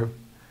wonder,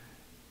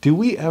 do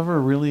we ever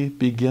really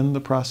begin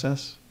the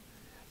process?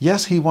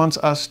 Yes, He wants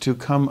us to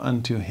come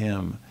unto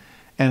Him,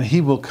 and He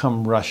will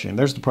come rushing.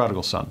 There's the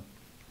prodigal son.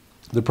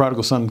 The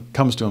prodigal son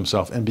comes to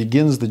himself and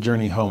begins the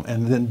journey home,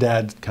 and then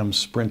Dad comes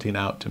sprinting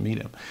out to meet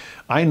him.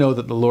 I know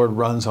that the Lord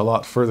runs a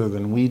lot further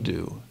than we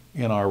do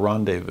in our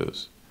rendezvous.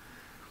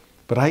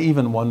 But I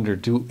even wonder,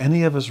 do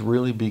any of us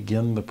really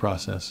begin the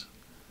process?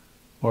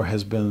 Or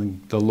has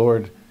the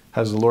Lord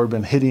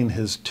been hitting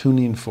His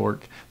tuning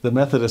fork? The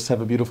Methodists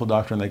have a beautiful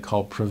doctrine they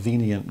call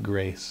prevenient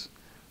grace.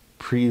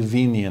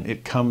 Prevenient,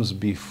 it comes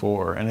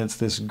before, and it's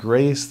this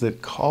grace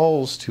that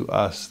calls to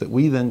us that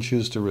we then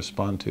choose to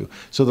respond to,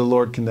 so the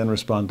Lord can then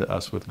respond to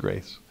us with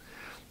grace.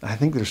 I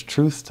think there's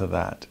truth to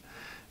that.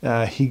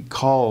 He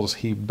calls,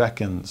 He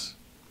beckons,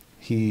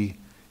 He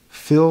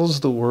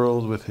fills the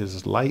world with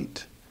His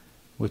light,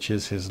 which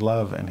is His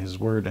love and His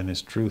word and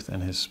His truth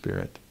and His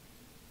Spirit,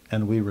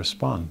 and we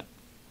respond.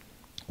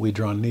 We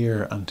draw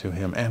near unto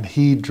Him, and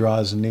He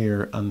draws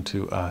near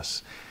unto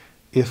us,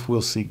 if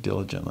we'll seek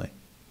diligently.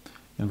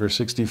 In verse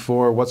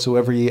 64,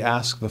 whatsoever ye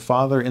ask the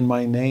Father in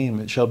my name,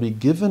 it shall be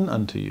given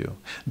unto you.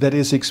 That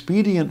is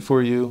expedient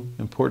for you,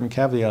 important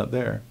caveat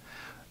there.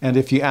 And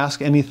if ye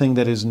ask anything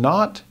that is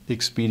not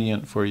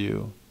expedient for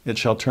you, it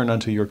shall turn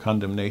unto your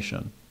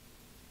condemnation.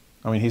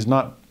 He's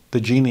not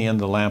the genie in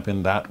the lamp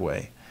in that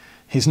way.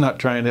 He's not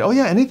trying to,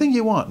 anything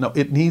you want. No,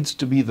 it needs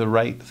to be the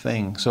right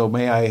thing. So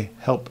may I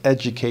help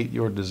educate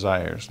your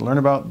desires. Learn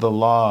about the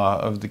law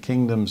of the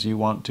kingdoms you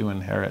want to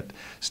inherit.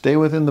 Stay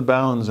within the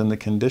bounds and the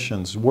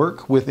conditions.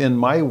 Work within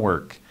my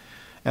work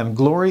and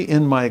glory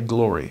in my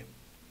glory.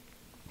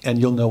 And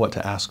you'll know what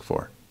to ask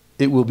for.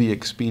 It will be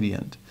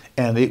expedient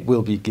and it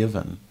will be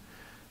given.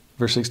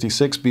 Verse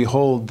 66,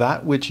 behold,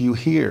 that which you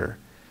hear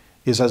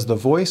is as the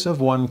voice of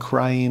one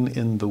crying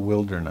in the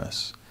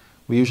wilderness.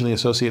 We usually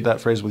associate that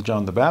phrase with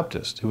John the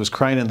Baptist, who was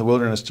crying in the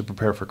wilderness to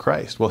prepare for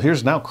Christ. Well,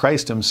 here's now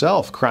Christ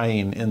Himself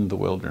crying in the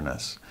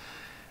wilderness,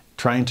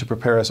 trying to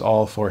prepare us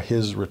all for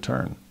His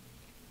return.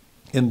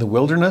 In the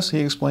wilderness,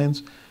 He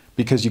explains,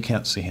 because you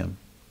can't see Him.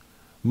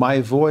 My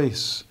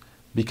voice,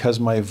 because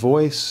my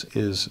voice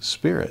is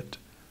spirit.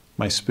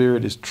 My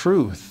Spirit is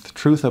truth.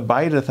 Truth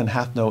abideth and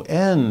hath no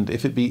end.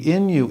 If it be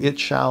in you, it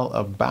shall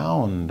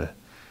abound.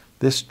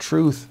 This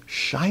truth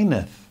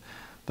shineth.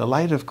 The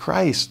light of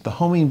Christ, the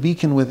homing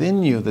beacon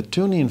within you, the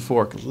tuning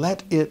fork,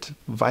 let it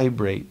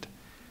vibrate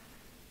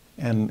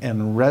and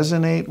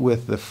resonate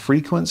with the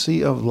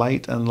frequency of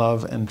light and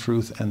love and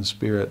truth and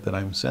spirit that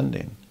I'm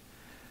sending.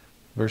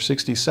 Verse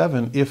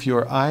 67, if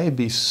your eye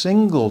be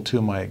single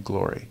to my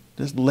glory,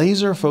 just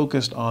laser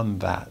focused on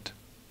that,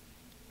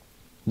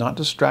 not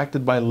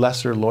distracted by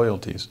lesser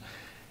loyalties.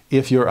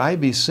 If your eye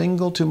be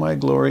single to my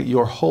glory,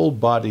 your whole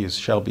bodies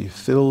shall be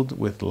filled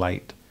with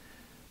light.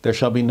 There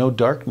shall be no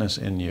darkness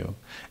in you,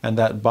 and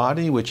that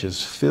body which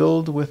is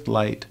filled with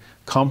light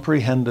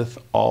comprehendeth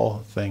all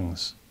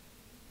things.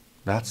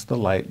 That's the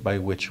light by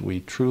which we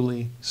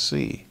truly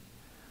see.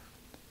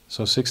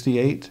 So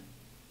 68,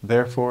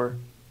 therefore,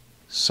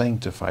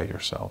 sanctify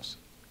yourselves.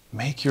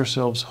 Make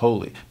yourselves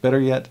holy. Better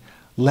yet,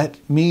 let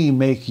me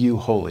make you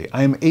holy.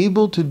 I am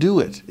able to do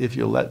it if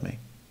you'll let me.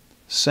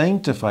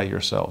 Sanctify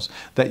yourselves,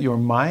 that your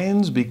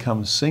minds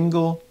become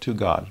single to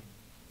God.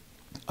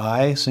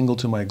 I single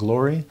to my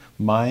glory,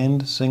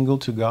 mind single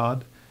to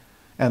God,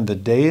 and the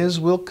days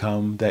will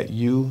come that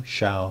you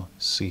shall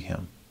see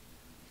him.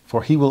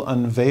 For he will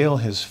unveil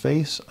his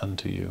face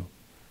unto you,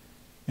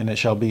 and it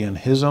shall be in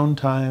his own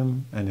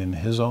time and in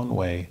his own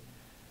way,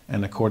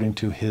 and according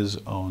to his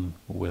own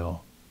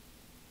will.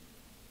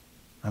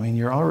 I mean,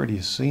 you're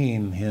already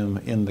seeing him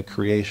in the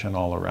creation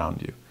all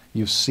around you.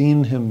 You've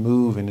seen him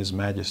move in his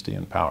majesty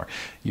and power.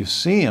 You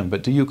see him,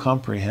 but do you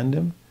comprehend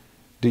him?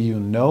 Do you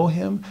know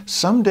him?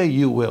 Someday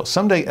you will.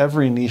 Someday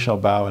every knee shall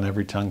bow and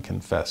every tongue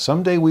confess.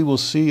 Someday we will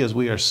see as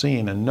we are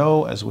seen and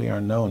know as we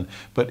are known.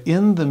 But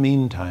in the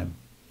meantime,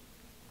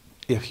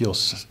 if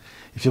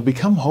you'll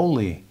become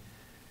holy,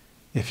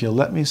 if you'll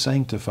let me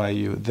sanctify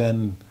you,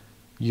 then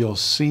you'll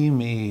see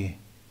me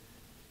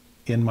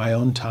in my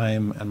own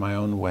time and my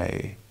own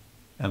way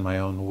and my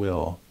own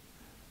will.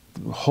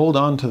 Hold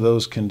on to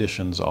those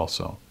conditions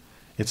also.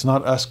 It's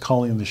not us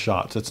calling the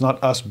shots. It's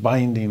not us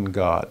binding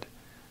God.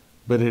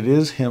 But it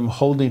is him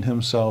holding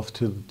himself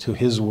to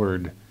his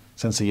word,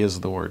 since he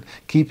is the word.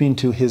 Keeping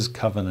to his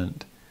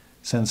covenant,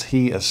 since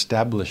he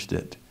established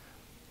it.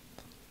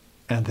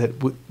 And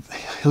that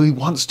he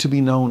wants to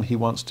be known, he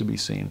wants to be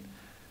seen.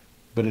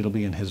 But it'll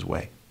be in his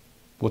way.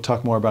 We'll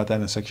talk more about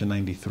that in section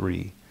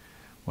 93,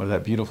 where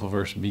that beautiful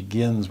verse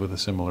begins with a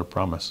similar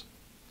promise.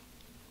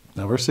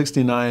 Now, verse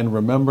 69,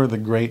 remember the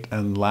great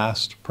and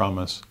last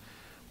promise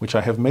which I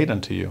have made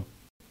unto you.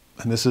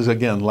 And this is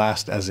again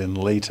last as in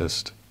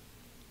latest.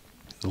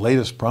 The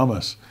latest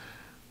promise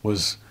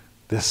was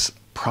this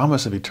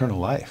promise of eternal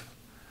life,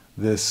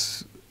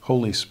 this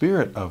Holy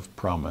Spirit of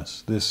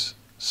promise, this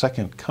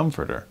second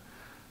comforter.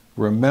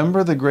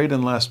 Remember the great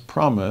and last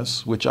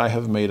promise which I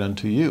have made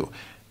unto you.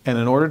 And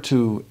in order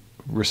to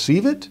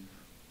receive it,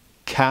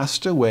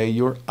 cast away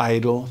your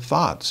idle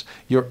thoughts,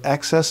 your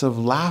excess of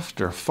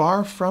laughter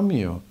far from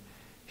you.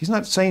 He's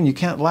not saying you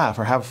can't laugh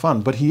or have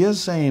fun, but he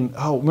is saying,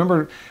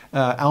 remember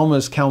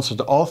Alma's counsel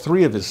to all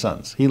three of his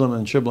sons, Helam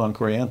and Shibla and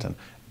Corianton,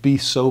 be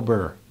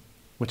sober,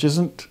 which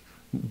isn't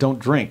don't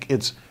drink,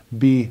 it's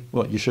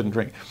you shouldn't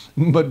drink,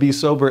 but be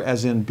sober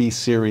as in be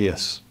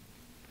serious.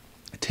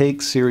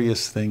 Take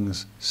serious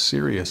things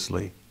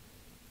seriously.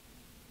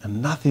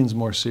 And nothing's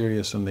more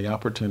serious than the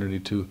opportunity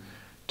to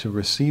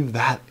receive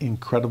that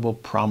incredible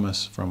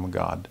promise from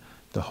God,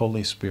 the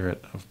Holy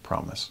Spirit of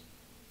promise.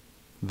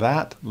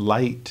 That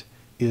light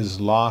is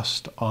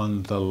lost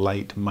on the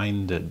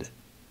light-minded.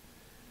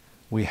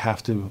 We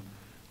have to,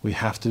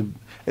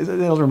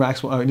 Elder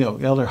Maxwell,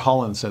 Elder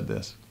Holland said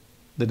this,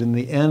 that in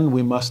the end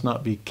we must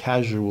not be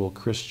casual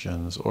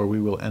Christians or we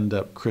will end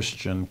up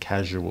Christian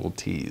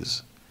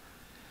casualties.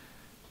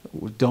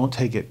 Don't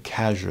take it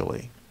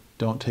casually.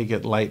 Don't take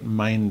it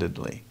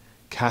light-mindedly.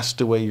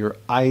 Cast away your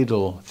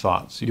idle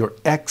thoughts, your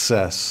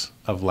excess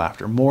of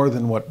laughter, more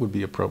than what would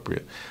be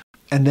appropriate.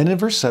 And then in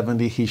verse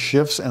 70, he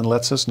shifts and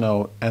lets us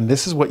know, and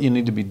this is what you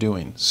need to be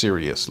doing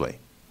seriously,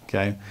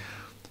 okay?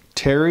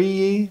 Tarry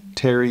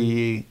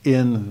ye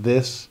in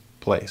this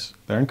place.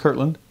 They're in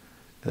Kirtland.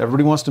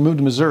 Everybody wants to move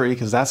to Missouri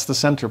because that's the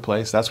center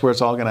place. That's where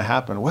it's all going to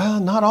happen. Well,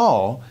 not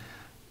all.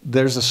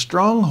 There's a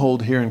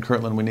stronghold here in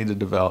Kirtland we need to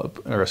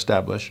develop or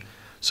establish.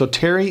 So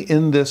tarry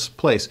in this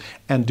place.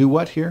 And do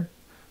what here?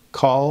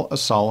 Call a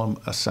solemn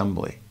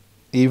assembly,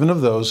 even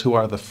of those who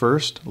are the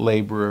first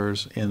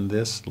laborers in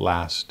this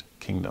last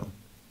kingdom.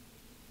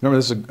 Remember,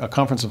 this is a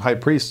conference of high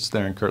priests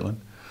there in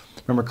Kirtland.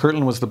 Remember,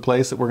 Kirtland was the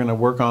place that we're going to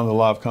work on the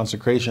law of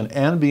consecration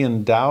and be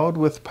endowed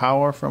with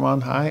power from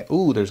on high.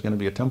 Ooh, there's going to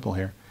be a temple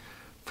here.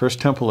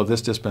 First temple of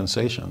this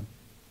dispensation.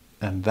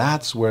 And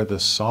that's where the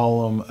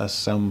solemn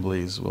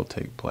assemblies will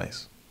take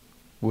place.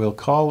 We'll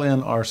call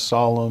in our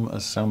solemn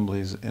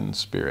assemblies in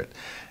spirit.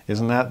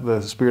 Isn't that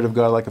the Spirit of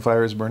God like a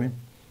fire is burning?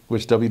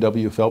 Which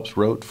W.W. Phelps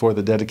wrote for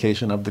the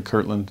dedication of the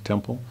Kirtland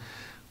Temple.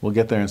 We'll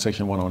get there in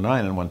section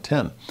 109 and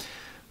 110.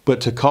 But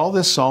to call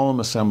this solemn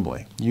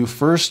assembly, you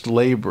first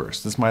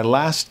laborers, this is my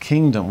last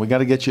kingdom, we got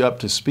to get you up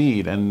to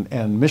speed.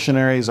 And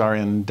missionaries are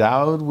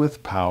endowed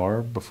with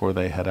power before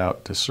they head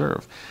out to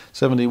serve.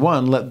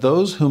 71, let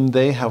those whom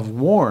they have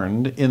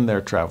warned in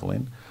their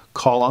traveling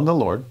call on the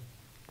Lord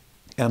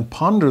and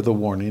ponder the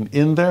warning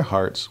in their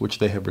hearts which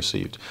they have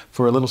received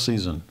for a little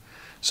season.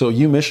 So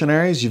you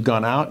missionaries, you've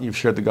gone out, you've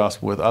shared the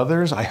gospel with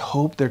others. I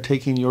hope they're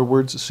taking your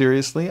words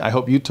seriously. I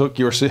hope you took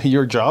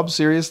your job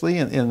seriously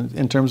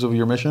in terms of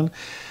your mission.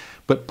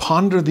 But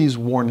ponder these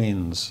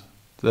warnings.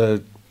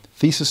 The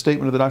thesis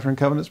statement of the Doctrine and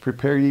Covenants,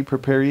 prepare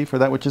ye for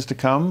that which is to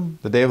come.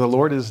 The day of the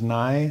Lord is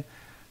nigh.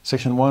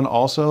 Section 1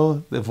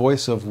 also, the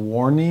voice of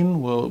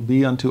warning will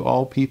be unto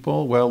all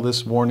people. Well,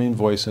 this warning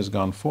voice has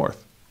gone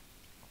forth.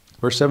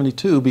 Verse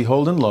 72,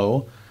 behold and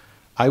lo,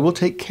 I will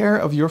take care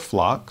of your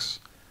flocks,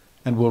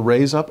 and will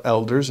raise up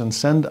elders and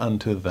send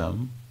unto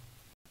them.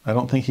 I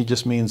don't think he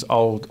just means,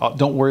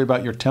 don't worry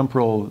about your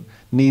temporal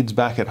needs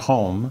back at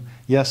home.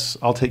 Yes,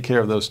 I'll take care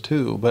of those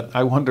too. But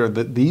I wonder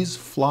that these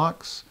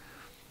flocks,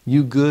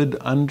 you good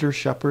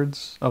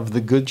under-shepherds of the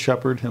good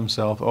shepherd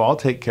himself, I'll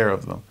take care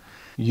of them.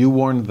 You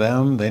warned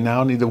them, they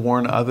now need to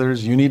warn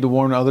others. You need to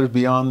warn others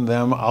beyond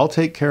them. I'll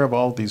take care of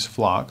all these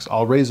flocks.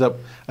 I'll raise up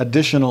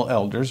additional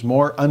elders,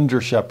 more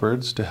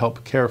under-shepherds to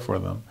help care for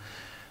them.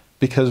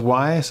 Because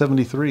why?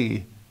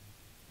 73,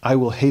 I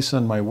will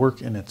hasten my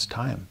work in its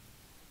time.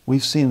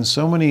 We've seen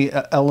so many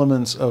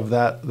elements of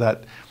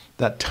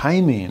that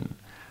timing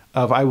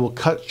of I will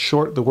cut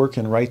short the work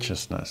in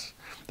righteousness.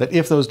 That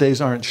if those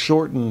days aren't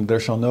shortened, there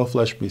shall no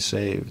flesh be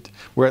saved.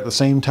 Where at the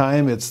same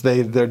time,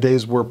 their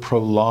days were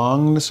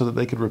prolonged so that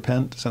they could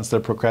repent, since they're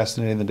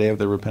procrastinating the day of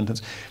their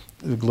repentance.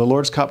 The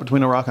Lord's caught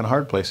between a rock and a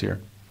hard place here.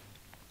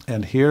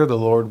 And here the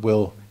Lord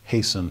will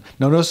hasten.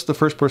 Notice the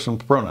first person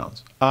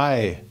pronouns.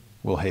 I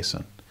will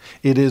hasten.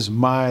 It is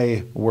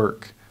my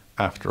work,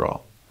 after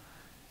all.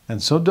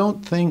 And so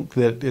don't think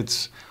that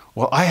it's,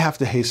 well, I have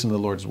to hasten the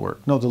Lord's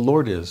work. No, the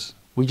Lord is.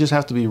 We just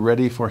have to be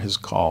ready for his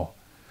call.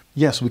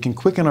 Yes, we can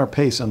quicken our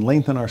pace and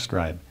lengthen our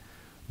stride,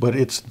 but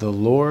it's the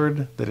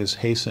Lord that is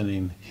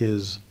hastening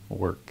his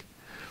work.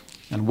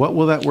 And what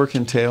will that work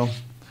entail?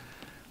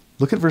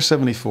 Look at verse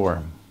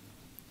 74.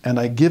 And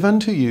I give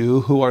unto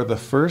you, who are the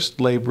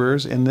first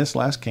laborers in this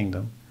last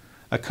kingdom,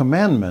 a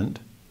commandment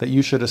that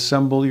you should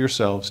assemble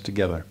yourselves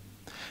together,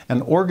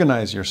 and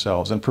organize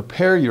yourselves, and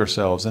prepare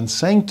yourselves, and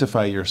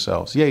sanctify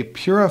yourselves, yea,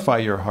 purify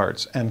your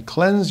hearts, and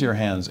cleanse your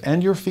hands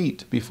and your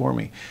feet before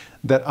me,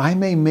 that I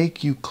may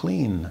make you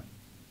clean.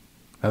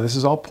 Now this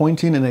is all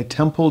pointing in a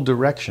temple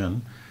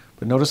direction,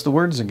 but notice the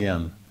words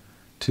again.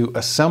 To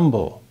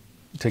assemble,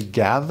 to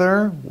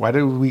gather. Why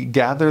do we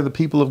gather the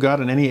people of God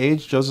in any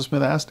age? Joseph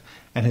Smith asked.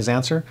 And his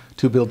answer,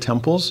 to build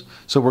temples.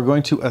 So we're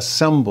going to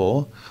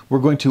assemble, we're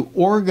going to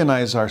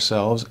organize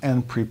ourselves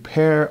and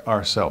prepare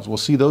ourselves. We'll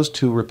see those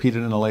two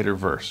repeated in a later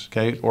verse.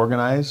 Okay,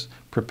 organize,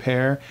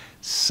 prepare,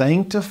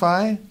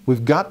 sanctify.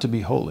 We've got to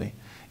be holy,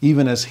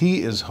 even as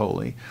he is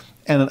holy.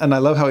 And I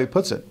love how he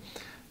puts it.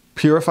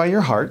 Purify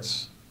your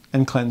hearts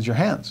and cleanse your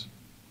hands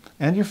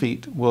and your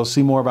feet. We'll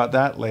see more about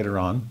that later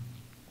on.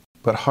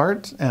 But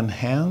heart and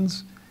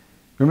hands,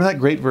 remember that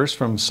great verse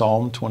from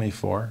Psalm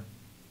 24?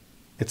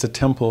 It's a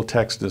temple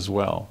text as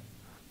well.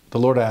 The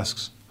Lord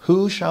asks,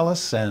 who shall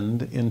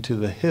ascend into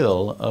the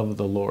hill of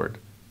the Lord?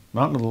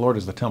 Mountain of the Lord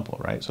is the temple,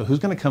 right? So who's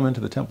going to come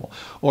into the temple?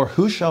 Or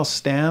who shall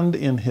stand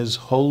in his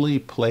holy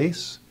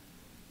place?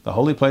 The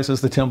holy place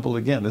is the temple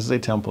again. This is a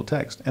temple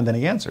text. And then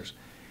he answers,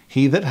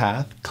 he that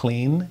hath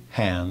clean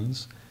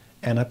hands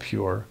and a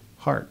pure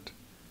heart.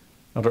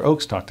 Elder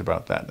Oaks talked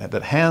about that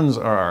hands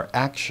are our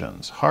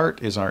actions,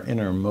 heart is our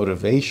inner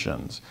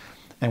motivations,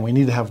 and we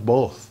need to have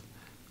both.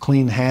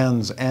 Clean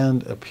hands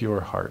and a pure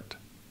heart.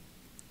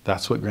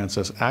 That's what grants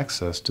us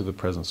access to the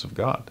presence of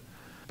God.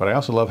 But I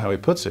also love how he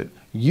puts it.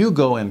 You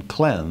go and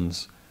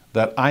cleanse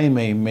that I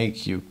may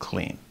make you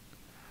clean.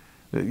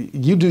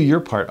 You do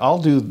your part. I'll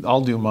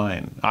do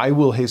mine. I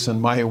will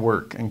hasten my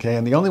work. Okay?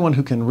 And the only one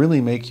who can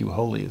really make you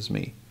holy is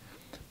me.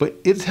 But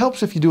it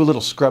helps if you do a little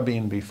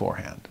scrubbing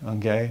beforehand.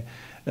 Okay?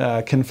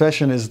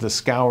 Confession is the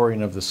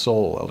scouring of the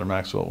soul, Elder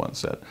Maxwell once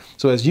said.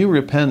 So as you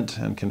repent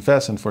and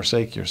confess and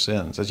forsake your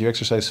sins, as you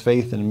exercise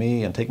faith in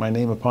me and take my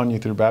name upon you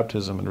through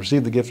baptism and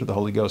receive the gift of the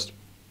Holy Ghost,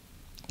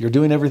 you're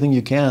doing everything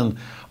you can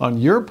on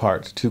your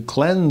part to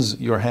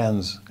cleanse your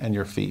hands and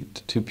your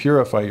feet, to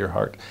purify your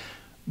heart.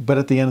 But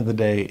at the end of the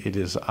day, it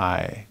is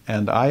I,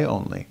 and I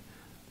only,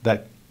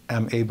 that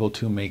am able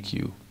to make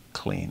you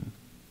clean.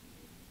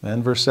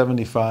 Then verse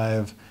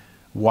 75,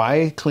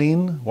 why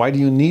clean? Why do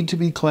you need to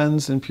be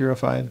cleansed and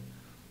purified?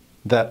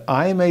 That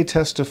I may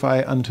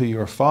testify unto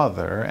your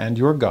Father and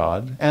your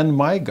God and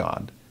my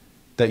God,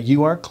 that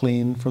you are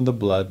clean from the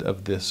blood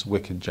of this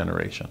wicked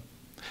generation,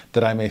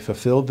 that I may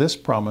fulfill this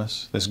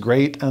promise, this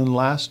great and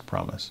last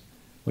promise,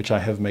 which I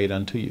have made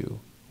unto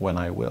you when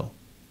I will.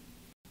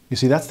 You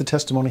see, that's the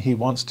testimony he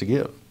wants to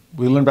give.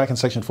 We learned back in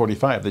section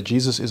 45 that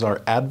Jesus is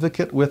our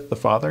advocate with the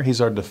Father.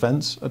 He's our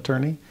defense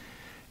attorney.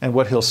 And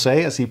what he'll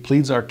say as he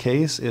pleads our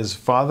case is,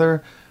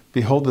 Father,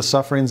 Behold the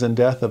sufferings and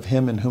death of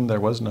him in whom there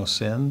was no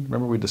sin.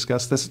 Remember we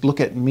discussed this? Look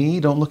at me,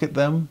 don't look at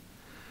them.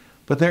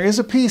 But there is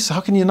a peace.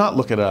 How can you not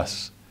look at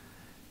us?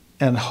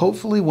 And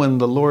hopefully when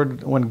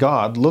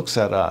God looks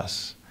at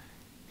us,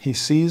 he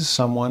sees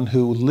someone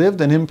who lived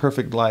an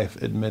imperfect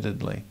life,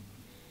 admittedly,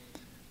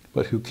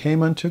 but who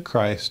came unto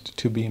Christ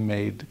to be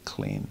made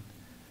clean.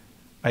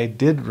 I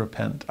did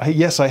repent.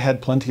 Yes, I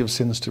had plenty of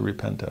sins to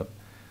repent of,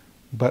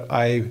 but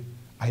I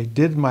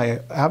did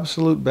my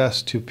absolute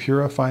best to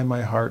purify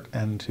my heart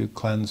and to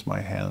cleanse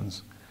my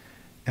hands.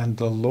 And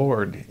the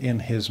Lord, in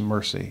his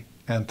mercy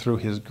and through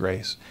his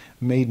grace,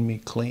 made me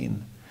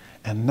clean.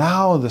 And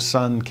now the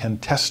Son can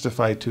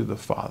testify to the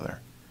Father.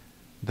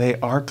 They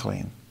are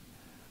clean.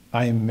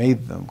 I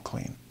made them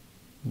clean.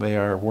 They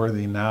are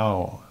worthy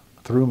now,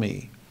 through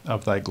me,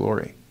 of thy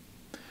glory.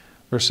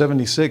 Verse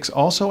 76,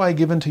 also I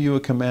give unto you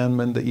a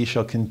commandment that ye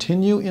shall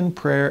continue in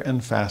prayer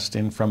and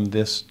fasting from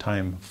this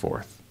time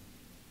forth.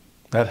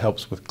 That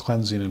helps with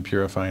cleansing and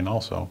purifying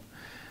also.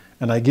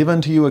 And I give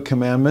unto you a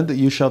commandment that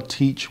you shall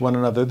teach one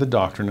another the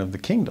doctrine of the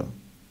kingdom.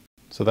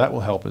 So that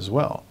will help as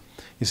well.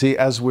 You see,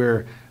 as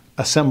we're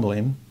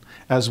assembling,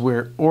 as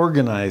we're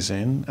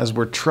organizing, as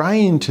we're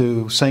trying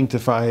to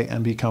sanctify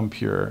and become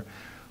pure,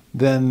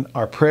 then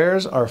our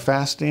prayers, our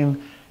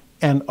fasting,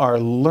 and our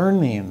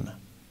learning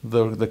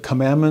the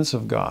commandments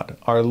of God,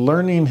 our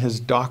learning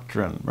his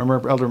doctrine.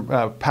 Remember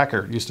Elder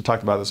Packer used to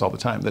talk about this all the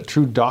time, that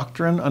true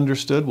doctrine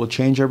understood will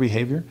change our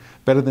behavior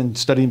better than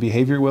studying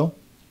behavior will.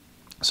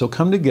 So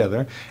come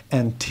together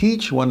and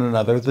teach one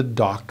another the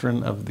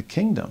doctrine of the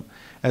kingdom.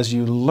 As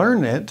you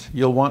learn it,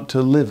 you'll want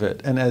to live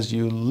it. And as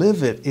you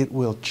live it, it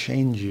will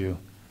change you.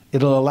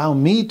 It'll allow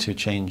me to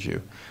change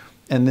you.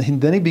 And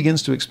then he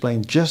begins to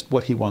explain just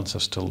what he wants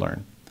us to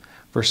learn.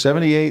 Verse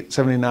 78,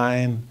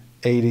 79,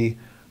 80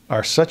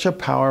 are such a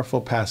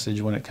powerful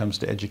passage when it comes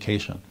to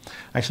education.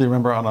 I actually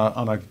remember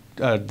on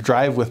a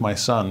drive with my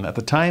son. At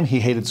the time, he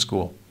hated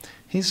school.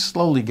 He's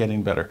slowly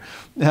getting better.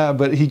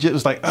 But he just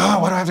was like, oh,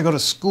 why do I have to go to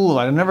school?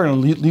 I'm never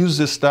going to use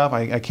this stuff.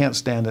 I can't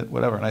stand it,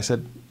 whatever. And I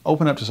said,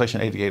 open up to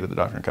section 88 of the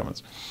Doctrine and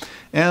Covenants.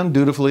 And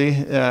dutifully,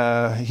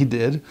 he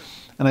did.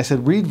 And I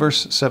said, read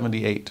verse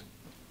 78.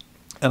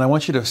 And I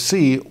want you to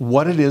see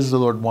what it is the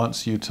Lord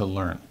wants you to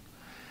learn.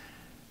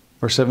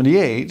 Verse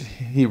 78,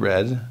 he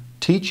read,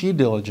 teach ye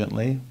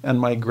diligently, and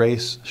my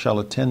grace shall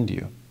attend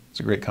you.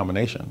 It's a great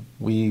combination.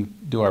 We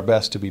do our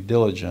best to be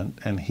diligent,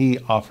 and he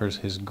offers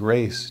his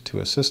grace to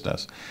assist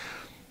us,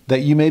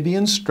 that you may be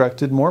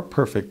instructed more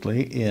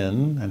perfectly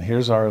in, and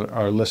here's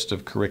our list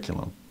of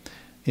curriculum,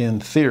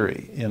 in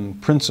theory, in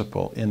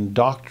principle, in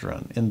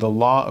doctrine, in the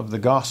law of the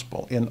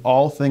gospel, in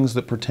all things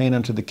that pertain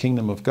unto the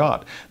kingdom of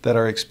God that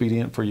are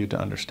expedient for you to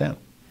understand.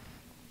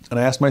 And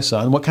I asked my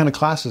son, what kind of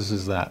classes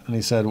is that? And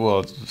he said,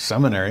 well, it's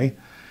seminary.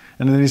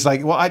 And then he's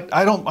like, well,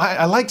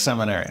 I like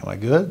seminary. I'm like,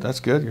 good, that's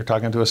good. You're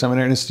talking to a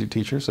seminary institute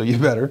teacher, so you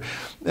better.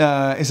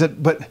 He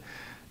said, but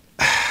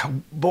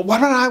why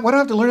do I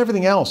have to learn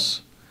everything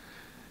else?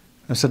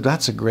 I said,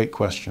 that's a great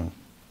question.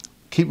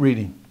 Keep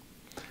reading.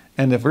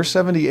 And if verse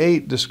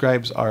 78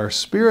 describes our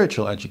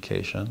spiritual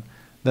education,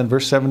 then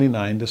verse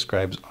 79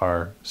 describes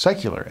our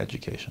secular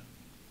education.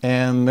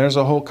 And there's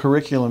a whole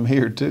curriculum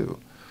here too.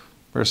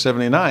 Verse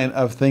 79,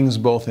 of things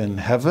both in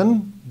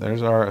heaven,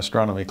 there's our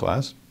astronomy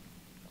class,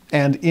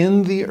 and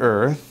in the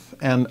earth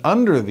and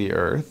under the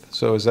earth.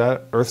 So is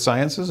that earth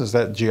sciences? Is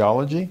that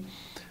geology?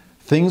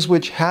 Things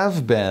which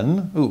have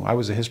been, I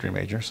was a history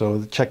major,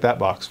 so check that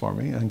box for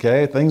me,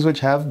 okay? Things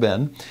which have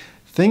been,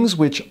 things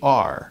which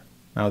are.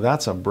 Now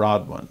that's a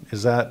broad one.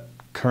 Is that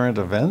current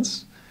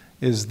events?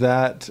 Is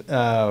that,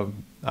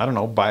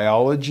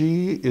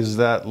 biology? Is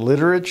that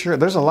literature?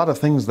 There's a lot of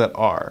things that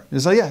are.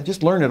 So yeah,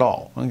 just learn it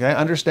all, okay?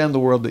 Understand the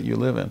world that you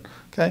live in,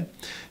 okay?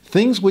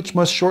 Things which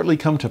must shortly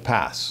come to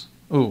pass.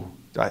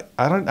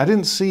 I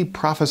didn't see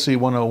Prophecy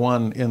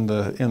 101 in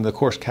the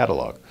course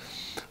catalog.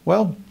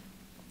 Well,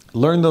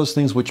 learn those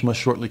things which must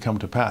shortly come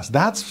to pass.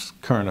 That's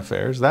current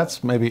affairs.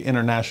 That's maybe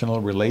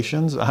international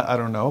relations. I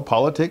don't know,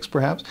 politics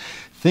perhaps.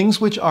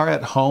 Things which are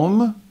at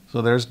home,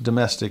 so there's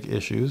domestic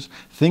issues.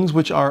 Things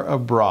which are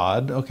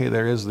abroad, okay,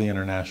 there is the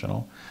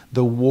international.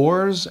 The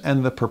wars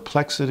and the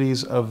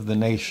perplexities of the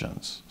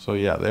nations. So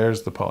yeah,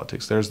 there's the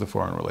politics, there's the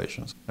foreign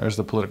relations, there's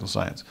the political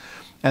science.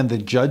 And the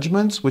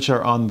judgments which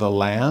are on the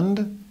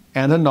land,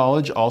 and a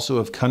knowledge also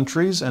of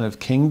countries and of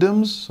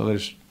kingdoms. So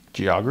there's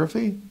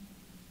geography.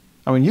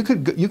 I mean, you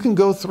can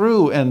go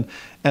through and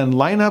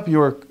line up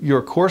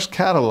your course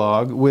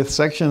catalog with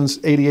sections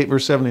 88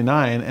 verse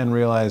 79 and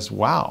realize,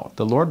 wow,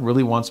 the Lord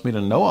really wants me to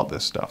know all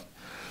this stuff.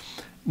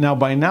 Now,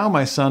 by now,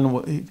 my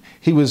son,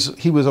 he was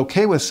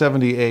okay with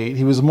 78.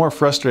 He was more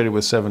frustrated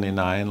with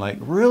 79. Like,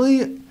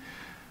 really?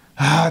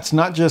 It's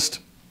not just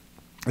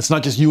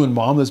you and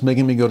mom that's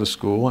making me go to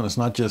school, and it's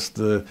not just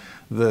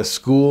the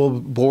school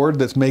board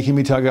that's making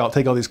me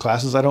take all these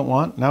classes I don't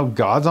want. Now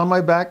God's on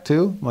my back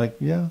too. I'm like,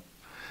 yeah.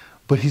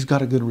 But he's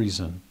got a good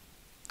reason.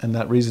 And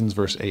that reason's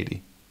verse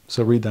 80.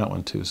 So read that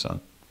one too,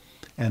 son.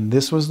 And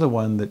this was the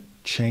one that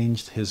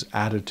changed his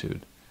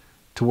attitude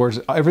towards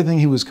everything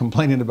he was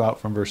complaining about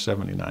from verse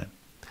 79.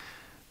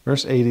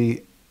 Verse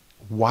 80,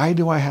 why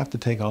do I have to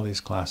take all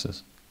these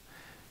classes?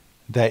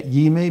 That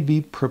ye may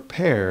be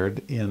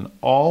prepared in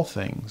all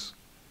things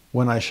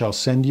when I shall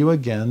send you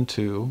again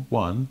to,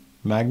 1,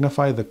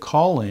 magnify the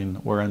calling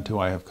whereunto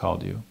I have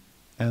called you,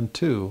 and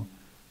 2,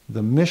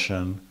 the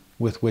mission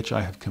with which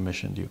I have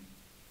commissioned you.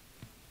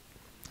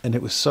 And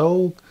it was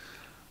so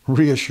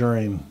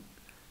reassuring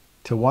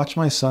to watch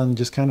my son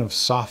just kind of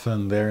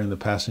soften there in the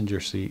passenger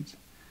seat,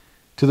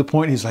 to the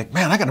point he's like,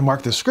 man, I got to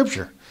mark this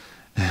scripture.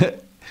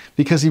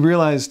 Because he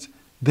realized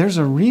there's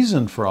a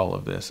reason for all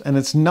of this. And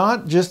it's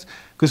not just,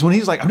 because when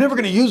he's like, I'm never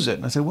going to use it.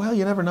 And I said, well,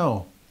 you never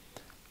know.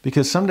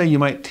 Because someday you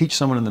might teach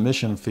someone in the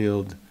mission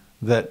field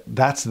that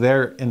that's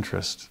their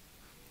interest.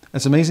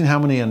 It's amazing how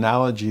many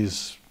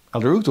analogies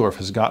Elder Uchtdorf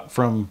has got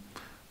from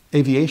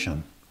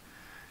aviation,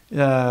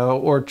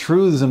 or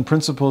truths and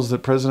principles that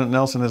President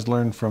Nelson has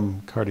learned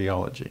from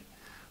cardiology.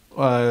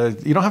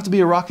 You don't have to be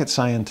a rocket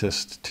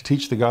scientist to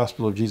teach the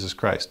gospel of Jesus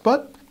Christ.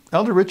 But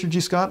Elder Richard G.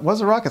 Scott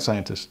was a rocket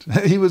scientist.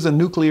 He was a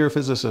nuclear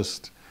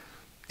physicist.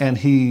 And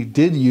he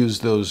did use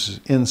those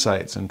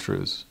insights and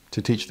truths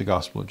to teach the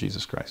gospel of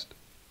Jesus Christ.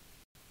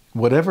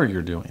 Whatever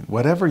you're doing,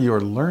 whatever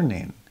you're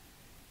learning,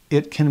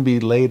 it can be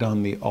laid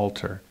on the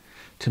altar.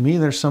 To me,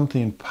 there's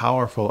something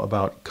powerful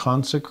about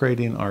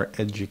consecrating our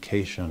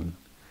education.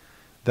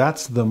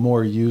 That's the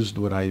more used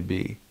would I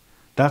be.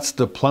 That's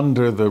to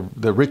plunder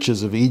the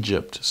riches of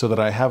Egypt so that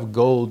I have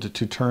gold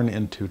to turn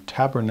into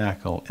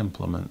tabernacle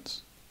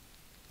implements.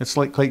 It's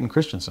like Clayton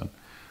Christensen,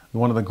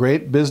 one of the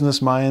great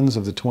business minds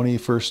of the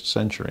 21st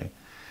century.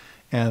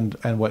 And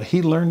what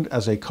he learned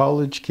as a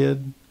college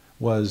kid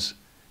was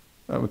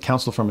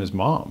counsel from his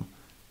mom.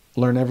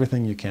 Learn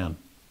everything you can.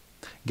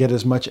 Get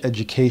as much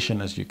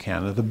education as you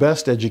can, the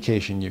best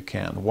education you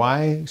can.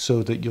 Why?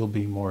 So that you'll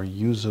be more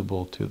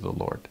usable to the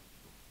Lord.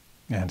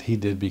 And he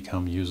did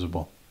become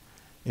usable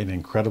in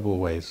incredible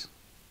ways.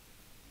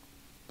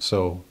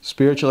 So,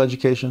 spiritual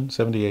education,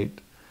 78.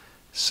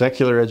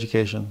 Secular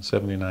education,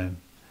 79.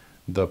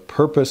 The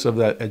purpose of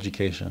that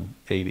education,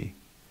 80.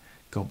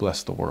 Go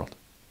bless the world.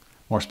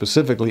 More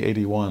specifically,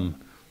 81.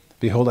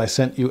 Behold, I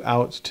sent you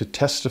out to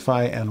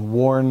testify and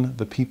warn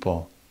the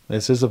people.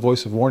 This is a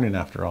voice of warning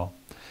after all.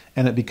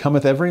 And it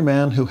becometh every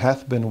man who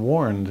hath been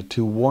warned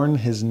to warn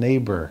his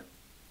neighbor.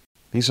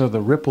 These are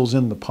the ripples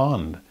in the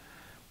pond.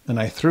 And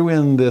I threw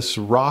in this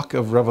rock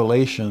of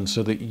revelation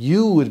so that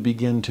you would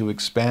begin to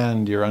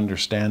expand your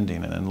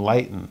understanding and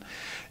enlighten.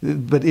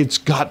 But it's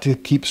got to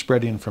keep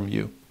spreading from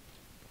you.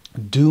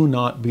 Do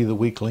not be the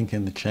weak link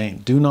in the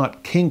chain. Do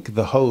not kink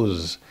the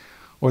hose,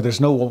 or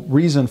there's no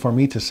reason for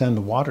me to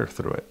send water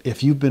through it.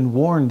 If you've been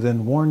warned,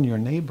 then warn your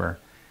neighbor.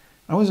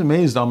 I was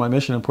amazed on my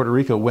mission in Puerto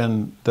Rico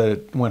when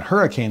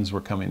hurricanes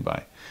were coming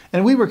by.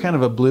 And we were kind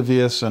of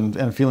oblivious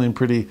and feeling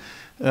pretty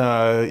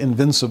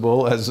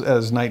invincible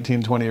as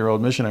 19,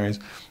 20-year-old missionaries.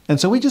 And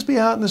so we'd just be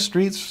out in the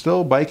streets,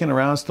 still biking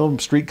around, still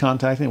street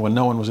contacting when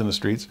no one was in the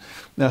streets.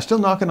 Now, still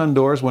knocking on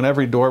doors when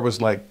every door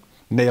was like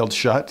nailed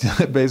shut,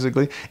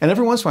 basically. And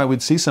every once in a while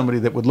we'd see somebody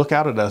that would look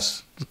out at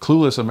us,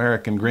 clueless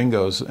American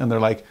gringos, and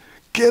they're like,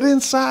 get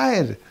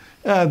inside.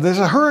 There's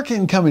a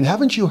hurricane coming.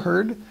 Haven't you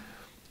heard?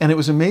 And it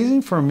was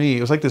amazing for me.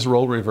 It was like this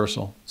role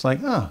reversal. It's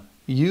like,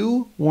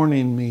 you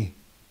warning me.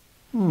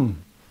 And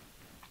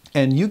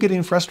you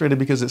getting frustrated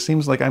because it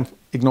seems like I'm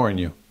ignoring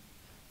you.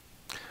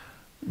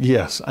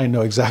 Yes, I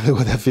know exactly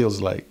what that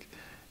feels like.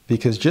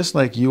 Because just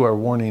like you are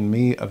warning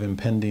me of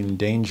impending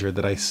danger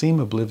that I seem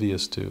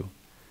oblivious to,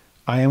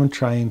 I am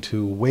trying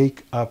to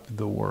wake up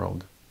the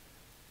world,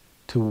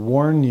 to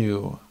warn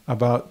you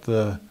about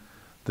the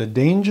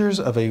dangers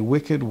of a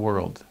wicked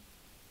world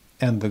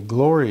and the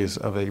glories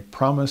of a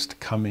promised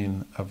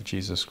coming of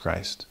Jesus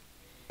Christ.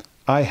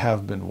 I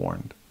have been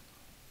warned.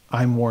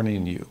 I'm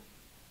warning you.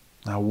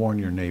 Now warn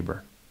your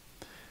neighbor.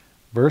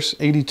 Verse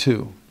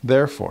 82,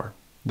 therefore,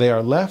 they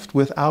are left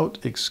without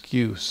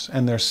excuse,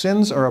 and their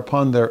sins are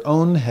upon their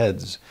own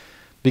heads,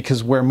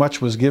 because where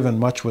much was given,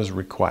 much was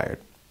required.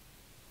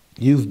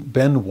 You've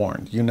been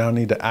warned. You now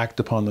need to act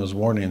upon those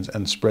warnings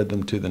and spread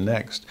them to the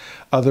next.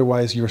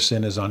 Otherwise, your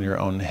sin is on your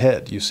own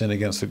head. You sin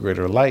against the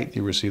greater light,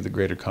 you receive the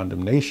greater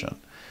condemnation.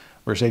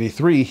 Verse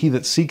 83, he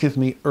that seeketh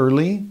me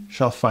early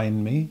shall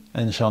find me,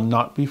 and shall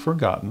not be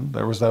forgotten.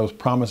 There was those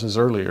promises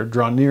earlier.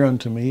 Draw near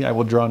unto me, I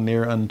will draw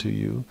near unto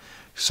you.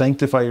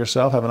 Sanctify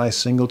yourself, have an eye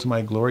single to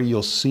my glory.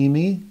 You'll see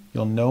me,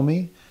 you'll know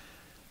me.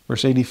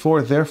 Verse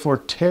 84, therefore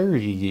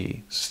tarry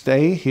ye,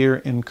 stay here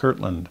in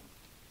Kirtland.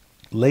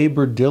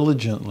 Labor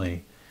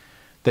diligently,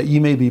 that ye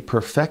may be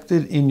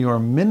perfected in your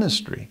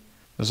ministry.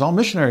 There's all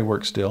missionary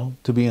work still,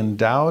 to be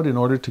endowed in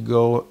order to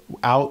go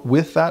out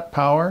with that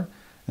power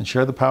and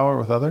share the power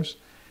with others.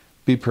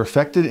 Be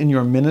perfected in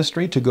your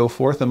ministry to go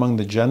forth among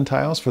the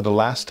Gentiles for the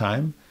last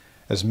time,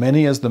 as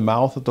many as the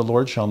mouth of the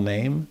Lord shall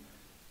name,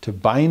 to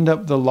bind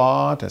up the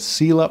law, to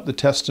seal up the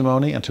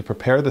testimony, and to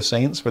prepare the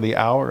saints for the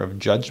hour of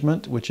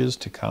judgment which is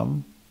to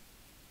come.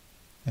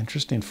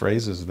 Interesting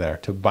phrases there.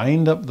 To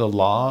bind up the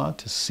law,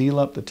 to seal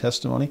up the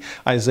testimony.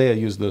 Isaiah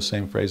used those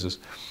same phrases.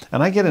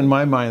 And I get in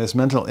my mind this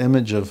mental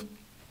image of,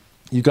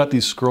 you got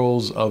these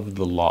scrolls of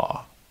the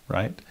law,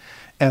 right?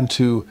 And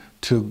to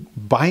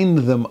bind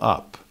them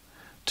up,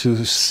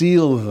 to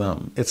seal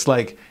them. It's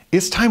like,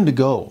 it's time to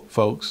go,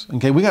 folks.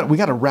 Okay, we got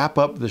to wrap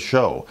up the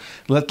show.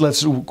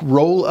 Let's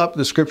roll up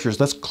the scriptures.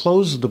 Let's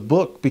close the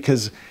book,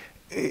 because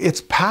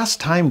it's past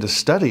time to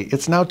study.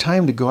 It's now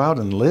time to go out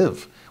and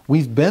live.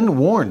 We've been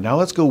warned. Now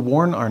let's go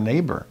warn our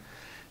neighbor.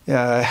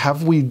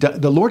 Have we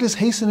done? The Lord is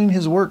hastening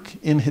his work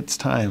in its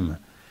time.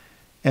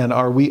 And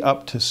are we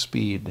up to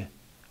speed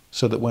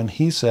so that when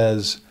he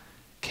says,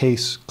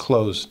 case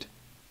closed,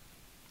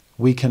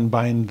 we can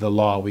bind the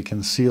law, we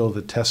can seal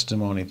the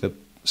testimony. The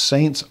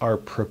saints are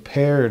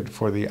prepared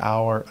for the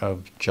hour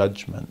of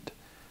judgment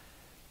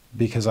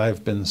because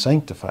I've been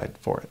sanctified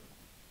for it.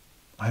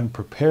 I'm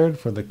prepared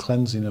for the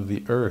cleansing of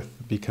the earth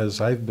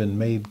because I've been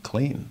made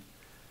clean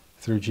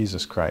through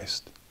Jesus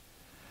Christ.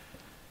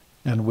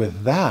 And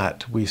with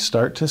that, we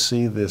start to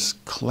see this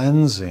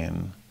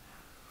cleansing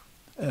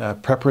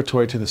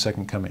preparatory to the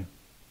second coming.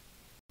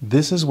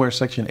 This is where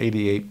section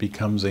 88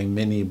 becomes a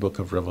mini book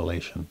of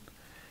Revelation.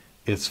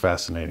 It's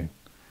fascinating.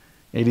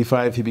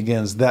 85, he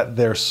begins, that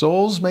their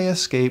souls may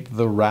escape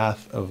the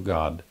wrath of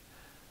God,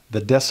 the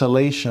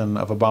desolation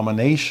of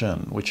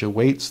abomination which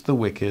awaits the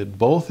wicked,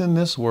 both in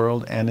this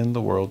world and in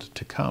the world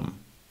to come.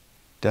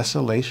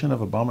 Desolation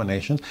of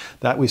abominations.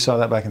 That we saw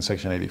that back in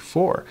section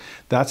 84.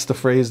 That's the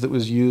phrase that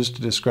was used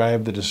to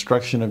describe the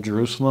destruction of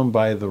Jerusalem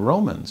by the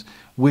Romans,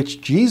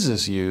 which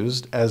Jesus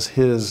used as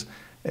his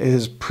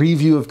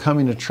preview of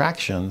coming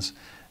attractions,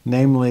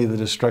 namely the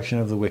destruction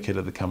of the wicked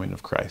at the coming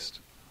of Christ.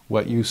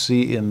 What you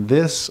see in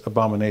this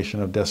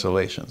abomination of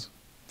desolations,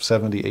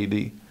 70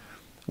 AD,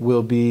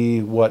 will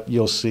be what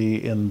you'll see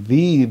in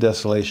the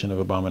desolation of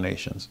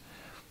abominations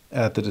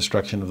at the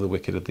destruction of the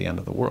wicked at the end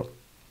of the world.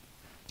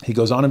 He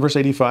goes on in verse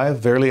 85,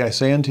 verily I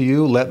say unto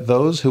you, let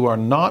those who are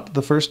not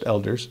the first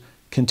elders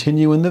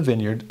continue in the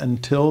vineyard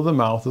until the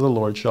mouth of the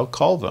Lord shall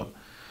call them.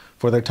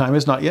 For their time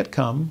is not yet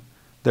come,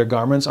 their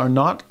garments are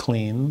not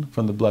clean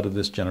from the blood of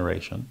this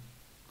generation.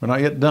 We're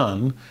not yet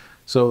done.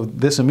 So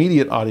this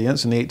immediate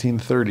audience in the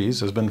 1830s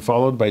has been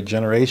followed by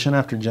generation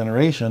after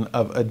generation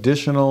of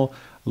additional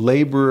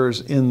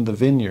laborers in the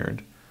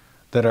vineyard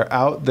that are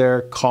out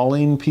there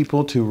calling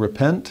people to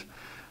repent,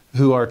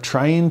 who are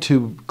trying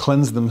to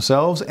cleanse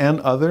themselves and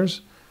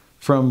others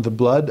from the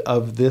blood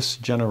of this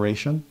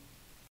generation.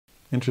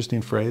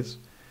 Interesting phrase.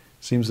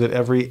 Seems that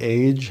every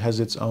age has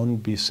its own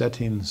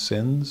besetting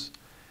sins,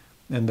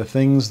 and the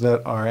things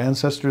that our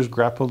ancestors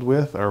grappled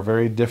with are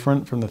very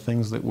different from the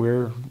things that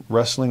we're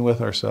wrestling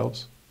with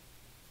ourselves.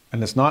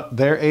 And it's not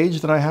their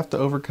age that I have to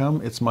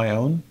overcome, it's my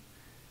own.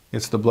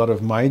 It's the blood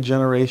of my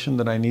generation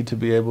that I need to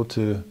be able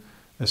to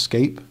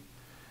escape.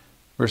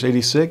 Verse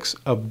 86,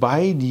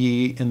 abide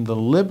ye in the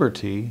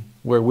liberty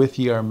wherewith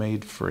ye are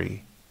made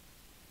free.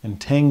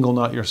 Entangle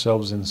not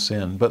yourselves in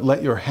sin, but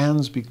let your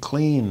hands be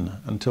clean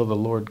until the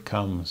Lord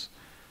comes.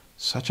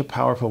 Such a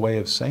powerful way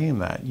of saying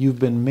that. You've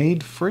been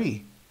made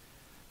free.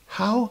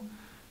 How?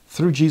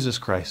 Through Jesus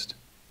Christ,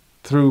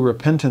 through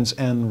repentance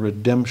and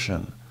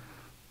redemption.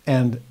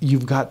 And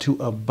you've got to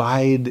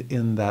abide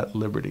in that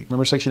liberty.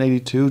 Remember section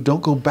 82?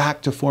 Don't go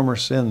back to former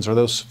sins, or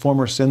those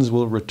former sins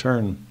will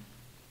return.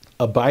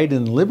 Abide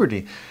in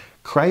liberty.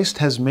 Christ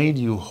has made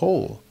you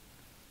whole.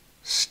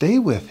 Stay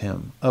with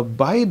him.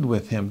 Abide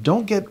with him.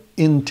 Don't get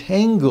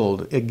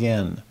entangled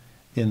again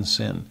in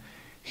sin.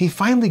 He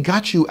finally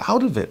got you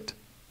out of it.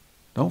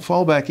 Don't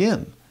fall back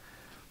in.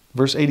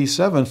 Verse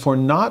 87, for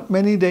not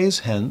many days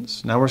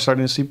hence, now we're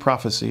starting to see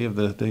prophecy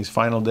of these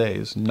final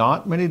days,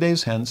 not many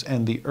days hence,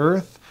 and the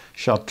earth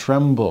shall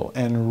tremble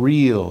and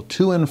reel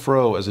to and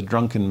fro as a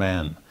drunken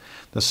man.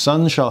 The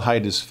sun shall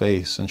hide his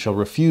face, and shall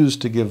refuse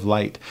to give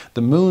light.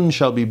 The moon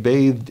shall be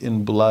bathed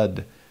in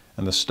blood,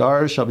 and the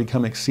stars shall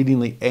become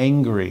exceedingly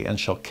angry, and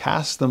shall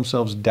cast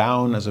themselves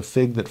down as a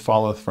fig that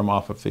falleth from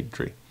off a fig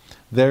tree.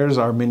 There's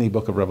our mini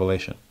book of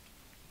Revelation.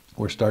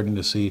 We're starting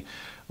to see,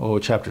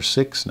 chapter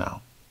 6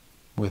 now,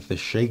 with the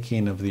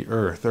shaking of the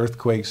earth,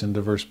 earthquakes in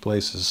diverse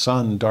places,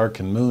 sun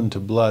darkened, moon to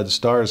blood,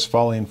 stars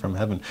falling from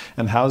heaven.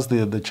 And how's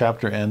the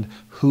chapter end?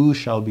 Who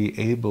shall be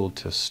able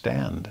to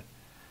stand?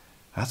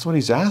 That's what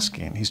he's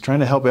asking. He's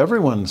trying to help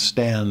everyone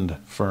stand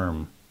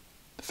firm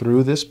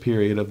through this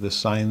period of the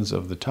signs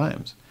of the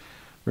times.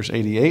 Verse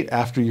 88,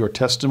 after your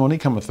testimony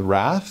cometh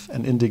wrath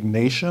and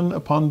indignation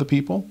upon the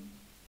people.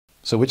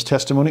 So which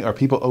testimony are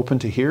people open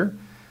to hear?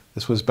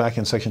 This was back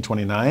in section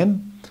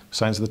 29,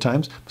 signs of the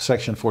times.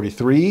 Section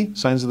 43,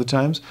 signs of the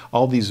times.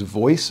 All these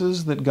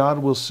voices that God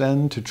will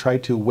send to try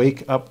to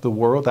wake up the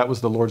world. That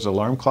was the Lord's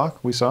alarm clock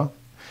we saw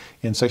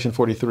in section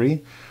 43.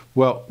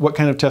 Well, what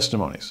kind of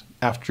testimonies?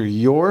 After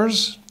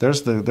yours,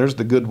 there's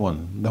the good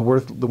one, the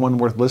one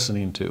worth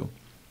listening to.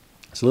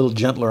 It's a little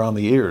gentler on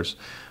the ears.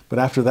 But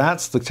after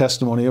that's the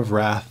testimony of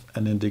wrath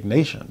and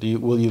indignation.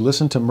 Will you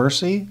listen to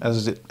mercy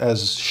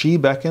as she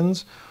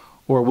beckons,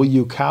 or will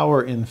you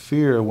cower in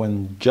fear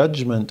when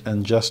judgment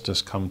and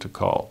justice come to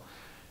call?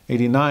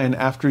 89,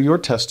 after your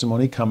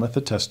testimony cometh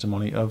the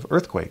testimony of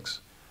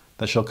earthquakes.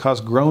 that shall cause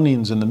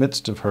groanings in the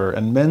midst of her,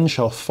 and men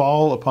shall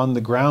fall upon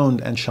the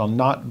ground and shall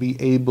not be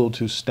able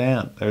to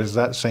stand. There's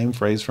that same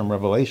phrase from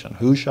Revelation.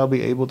 Who shall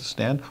be able to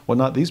stand? Well,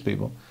 not these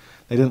people.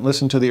 They didn't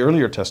listen to the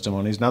earlier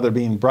testimonies. Now they're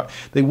being brought.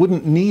 They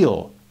wouldn't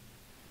kneel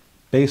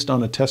based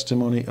on a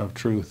testimony of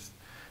truth.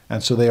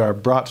 And so they are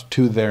brought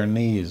to their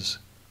knees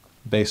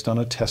based on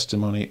a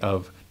testimony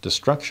of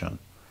destruction.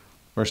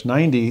 Verse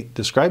 90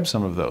 describes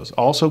some of those.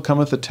 Also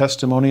cometh the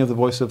testimony of the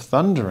voice of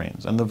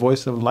thunderings, and the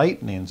voice of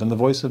lightnings, and the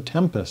voice of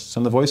tempests,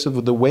 and the voice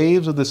of the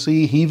waves of the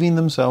sea heaving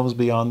themselves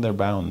beyond their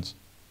bounds.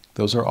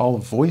 Those are all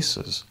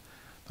voices.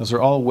 Those are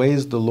all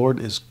ways the Lord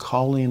is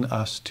calling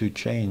us to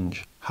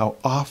change. How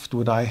oft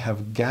would I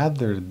have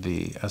gathered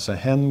thee, as a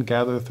hen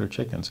gathereth her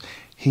chickens.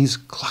 He's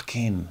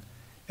clucking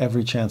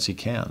every chance he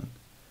can.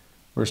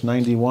 Verse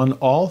 91,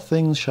 all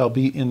things shall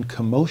be in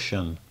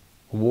commotion,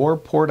 war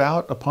poured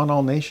out upon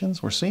all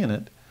nations. We're seeing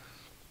it.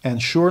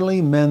 And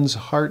surely men's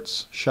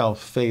hearts shall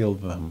fail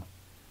them,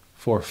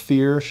 for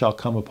fear shall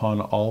come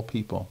upon all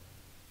people.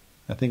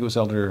 I think it was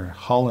Elder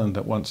Holland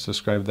that once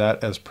described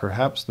that as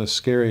perhaps the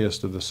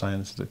scariest of the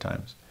signs of the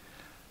times.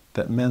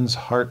 That men's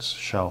hearts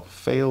shall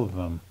fail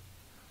them,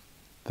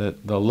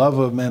 that the love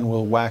of men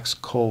will wax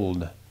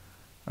cold.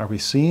 Are we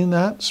seeing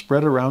that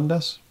spread around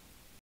us?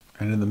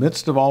 And in the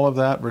midst of all of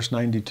that, verse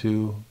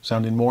 92,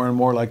 sounding more and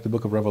more like the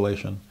book of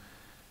Revelation,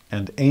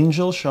 and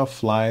angels shall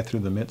fly through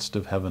the midst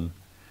of heaven,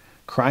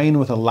 crying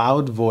with a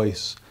loud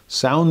voice,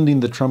 sounding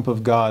the trump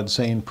of God,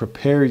 saying,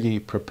 prepare ye,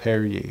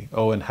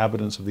 O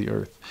inhabitants of the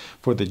earth,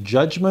 for the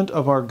judgment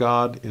of our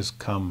God is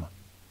come.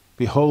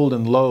 Behold,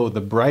 and lo,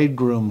 the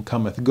bridegroom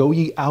cometh. Go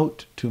ye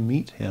out to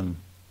meet him.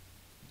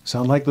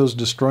 Sound like those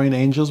destroying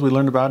angels we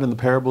learned about in the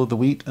parable of the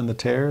wheat and the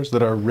tares,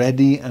 that are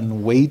ready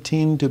and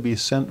waiting to be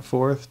sent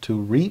forth to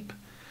reap,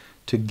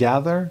 to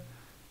gather.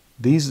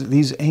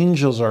 These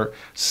angels are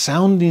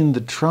sounding the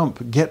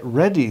trump. Get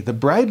ready. The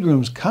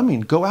bridegroom's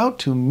coming. Go out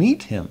to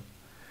meet him.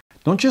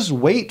 Don't just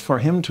wait for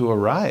him to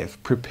arrive.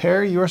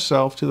 Prepare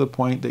yourself to the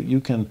point that you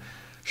can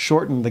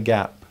shorten the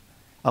gap.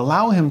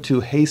 Allow him to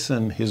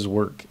hasten his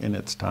work in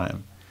its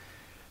time.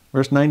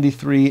 Verse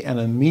 93, and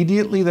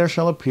immediately there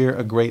shall appear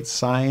a great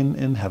sign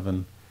in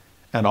heaven,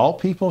 and all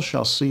people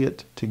shall see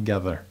it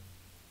together.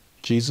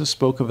 Jesus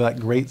spoke of that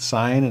great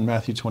sign in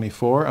Matthew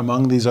 24,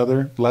 among these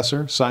other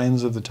lesser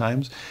signs of the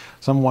times.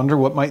 Some wonder,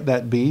 what might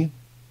that be?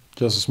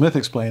 Joseph Smith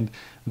explained,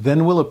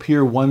 then will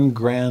appear one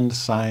grand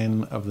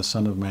sign of the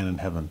Son of Man in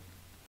heaven.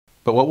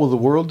 But what will the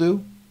world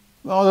do?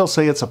 Oh, they'll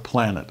say it's a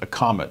planet, a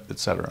comet,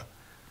 etc.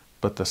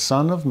 But the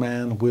Son of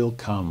Man will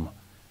come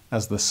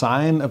as the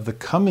sign of the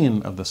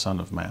coming of the Son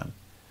of Man,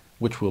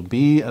 which will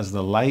be as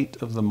the light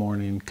of the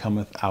morning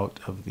cometh out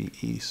of the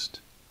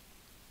east.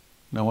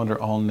 No wonder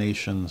all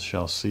nations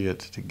shall see it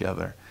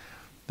together.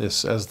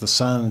 This, as the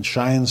sun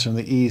shines from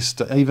the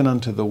east, even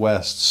unto the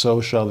west,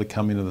 so shall the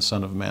coming of the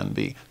Son of Man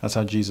be. That's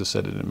how Jesus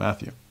said it in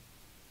Matthew.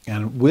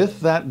 And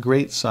with that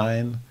great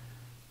sign,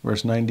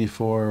 verse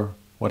 94,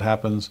 what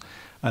happens?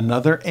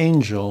 Another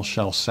angel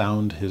shall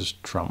sound his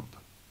trump.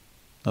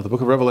 Now, the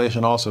book of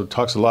Revelation also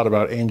talks a lot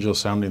about angels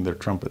sounding their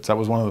trumpets. That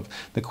was one of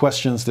the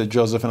questions that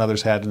Joseph and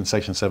others had in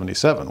section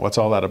 77. What's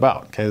all that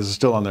about? Okay, this is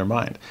still on their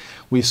mind.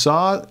 We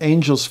saw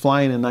angels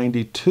flying in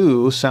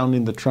 92,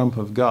 sounding the trump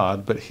of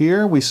God, but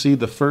here we see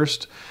the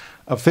first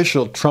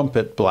official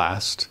trumpet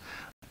blast.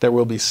 There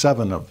will be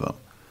 7 of them.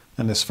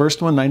 And this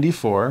first one,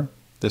 94,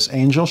 this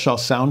angel shall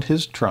sound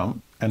his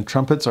trump, and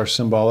trumpets are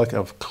symbolic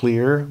of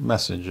clear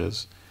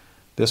messages.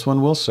 This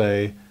one will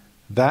say,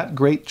 that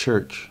great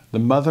church, the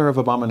mother of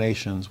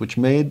abominations, which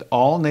made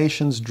all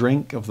nations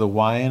drink of the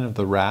wine of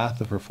the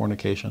wrath of her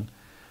fornication,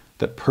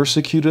 that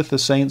persecuteth the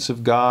saints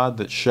of God,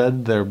 that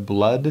shed their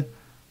blood.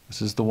 This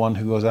is the one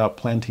who goes out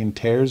planting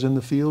tares in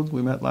the field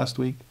we met last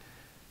week.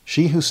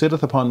 She who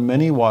sitteth upon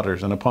many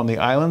waters and upon the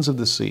islands of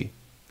the sea.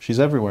 She's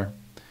everywhere.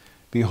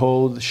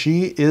 Behold,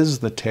 she is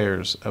the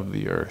tares of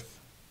the earth.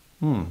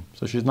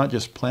 So she's not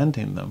just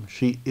planting them,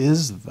 she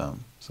is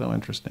them. So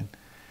interesting.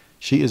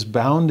 She is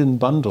bound in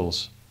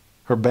bundles.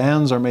 Her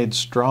bands are made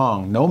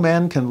strong. No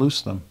man can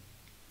loose them.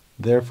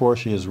 Therefore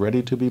she is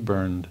ready to be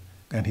burned,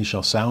 and he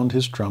shall sound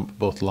his trump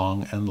both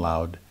long and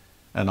loud,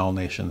 and all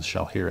nations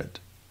shall hear it.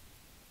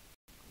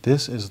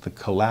 This is the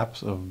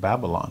collapse of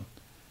Babylon.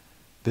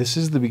 This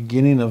is the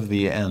beginning of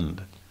the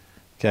end.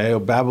 Okay,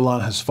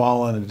 Babylon has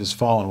fallen, it has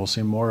fallen. We'll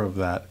see more of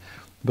that.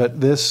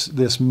 But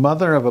this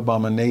mother of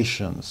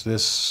abominations,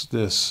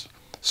 this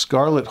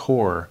scarlet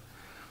whore,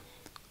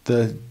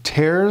 the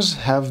tares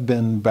have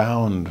been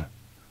bound.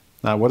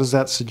 Now, what does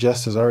that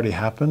suggest has already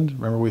happened?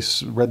 Remember, we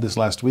read this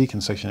last week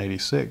in section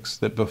 86,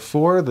 that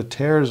before the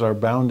tares are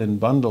bound in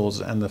bundles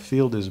and the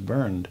field is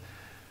burned,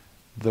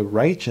 the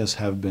righteous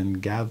have been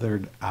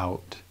gathered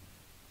out.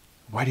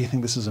 Why do you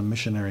think this is a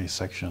missionary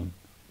section?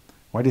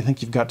 Why do you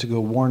think you've got to go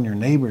warn your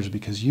neighbors?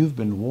 Because you've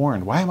been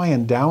warned. Why am I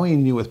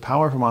endowing you with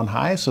power from on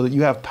high? So that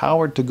you have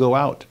power to go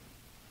out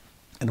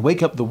and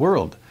wake up the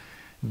world.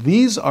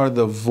 These are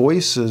the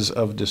voices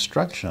of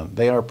destruction.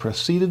 They are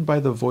preceded by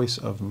the voice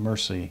of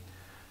mercy,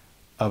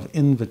 of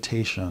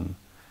invitation,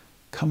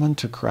 Come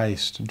unto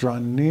Christ, draw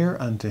near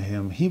unto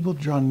him. He will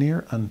draw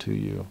near unto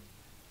you.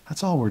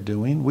 That's all we're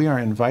doing. We are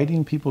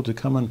inviting people to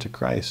come unto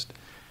Christ,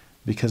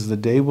 because the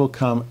day will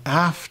come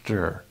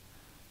after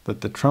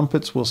that the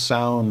trumpets will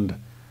sound.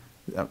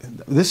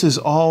 This is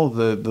all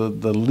the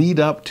lead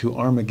up to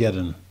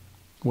Armageddon,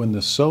 when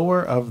the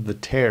sower of the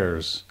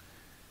tares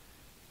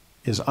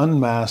is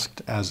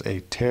unmasked as a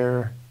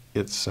tare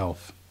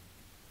itself.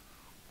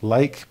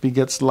 Like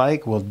begets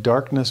like, well,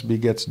 darkness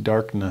begets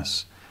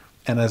darkness.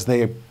 And as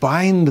they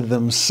bind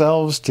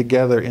themselves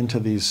together into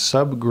these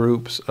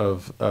subgroups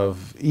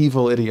of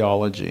evil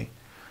ideology,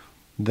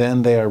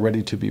 then they are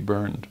ready to be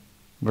burned.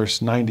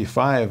 Verse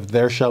 95,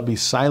 there shall be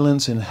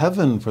silence in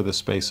heaven for the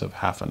space of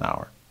half an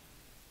hour.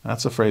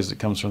 That's a phrase that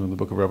comes from the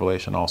book of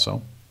Revelation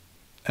also.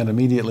 And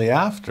immediately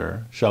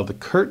after shall the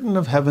curtain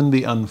of heaven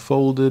be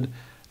unfolded,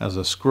 as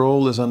a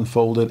scroll is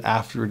unfolded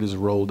after it is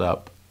rolled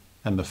up,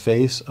 and the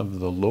face of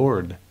the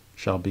Lord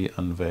shall be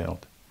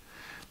unveiled.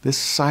 This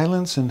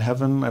silence in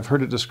heaven, I've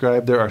heard it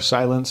described, there are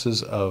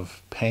silences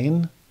of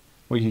pain,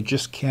 where you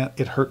just can't,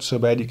 it hurts so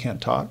bad you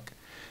can't talk.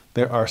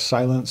 There are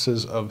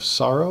silences of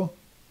sorrow,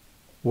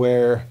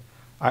 where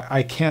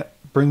I can't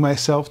bring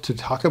myself to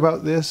talk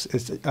about this.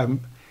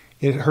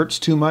 It hurts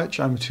too much,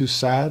 I'm too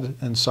sad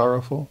and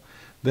sorrowful.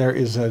 There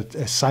is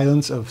a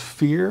silence of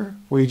fear,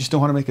 where you just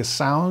don't want to make a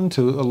sound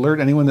to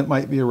alert anyone that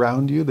might be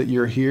around you that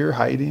you're here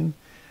hiding.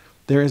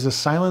 There is a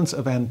silence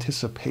of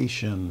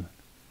anticipation.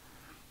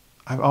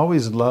 I've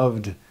always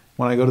loved,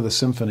 when I go to the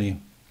symphony,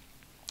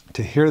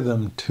 to hear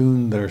them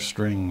tune their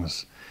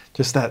strings.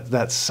 Just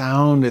that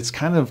sound, it's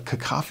kind of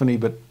cacophony,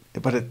 but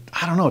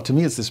I don't know, to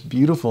me it's this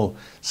beautiful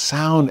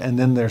sound, and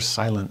then there's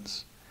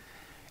silence.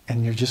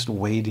 And you're just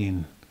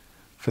waiting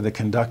for the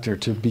conductor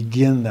to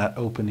begin that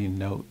opening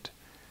note.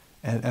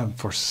 And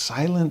for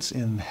silence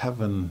in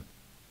heaven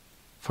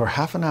for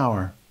half an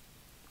hour,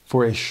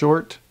 for a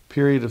short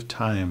period of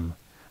time.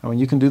 I mean,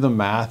 you can do the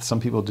math. Some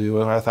people do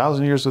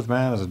 1,000 years with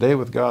man is a day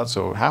with God.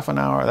 So half an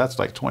hour, that's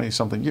like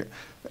 20-something years.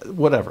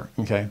 Whatever,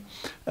 okay?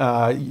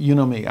 You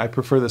know me, I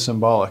prefer the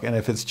symbolic. And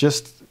if it's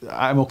just,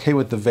 I'm okay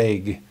with the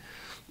vague.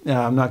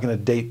 I'm not going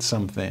to date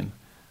something.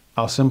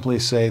 I'll simply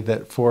say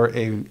that for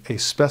a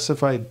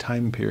specified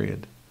time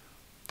period,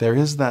 there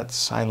is that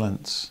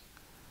silence,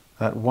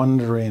 that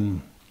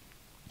wondering.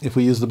 If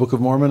we use the Book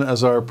of Mormon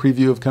as our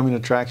preview of coming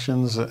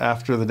attractions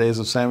after the days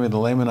of Samuel the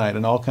Lamanite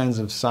and all kinds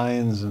of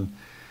signs and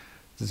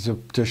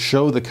to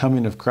show the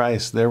coming of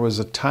Christ, there was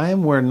a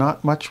time where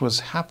not much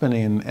was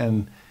happening,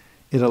 and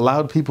it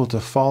allowed people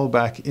to fall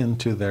back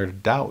into their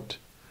doubt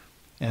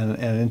and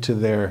into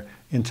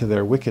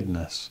their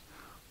wickedness.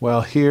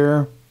 Well,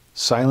 here,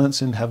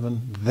 silence in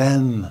heaven,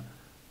 then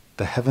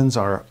the heavens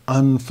are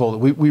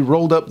unfolded. We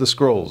rolled up the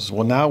scrolls.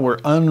 Well, now we're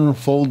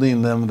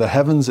unfolding them, the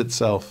heavens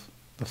itself.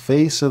 The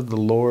face of the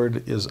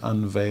Lord is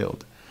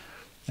unveiled.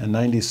 And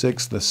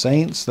 96, the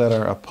saints that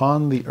are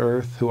upon the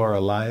earth who are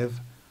alive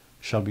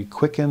shall be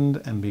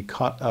quickened and be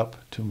caught up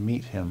to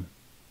meet him,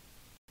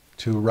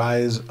 to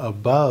rise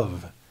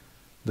above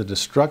the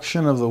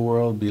destruction of the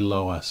world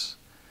below us.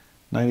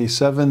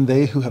 97,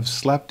 they who have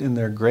slept in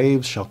their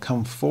graves shall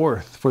come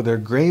forth, for their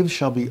graves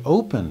shall be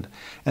opened,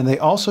 and they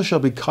also shall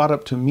be caught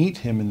up to meet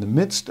him in the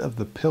midst of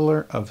the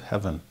pillar of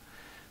heaven.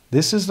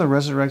 This is the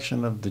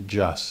resurrection of the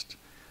just.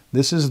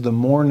 This is the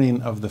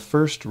morning of the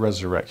first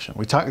resurrection.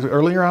 We talked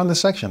earlier on in the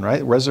section,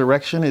 right?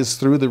 Resurrection is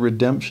through the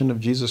redemption of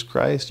Jesus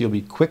Christ. You'll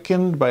be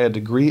quickened by a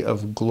degree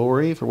of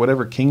glory for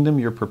whatever kingdom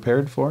you're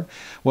prepared for.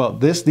 Well,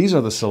 these are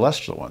the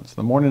celestial ones.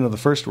 The morning of the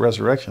first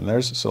resurrection,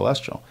 there's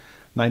celestial.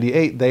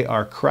 98, they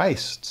are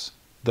Christ's,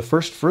 the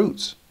first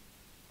fruits.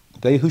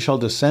 They who shall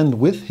descend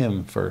with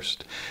him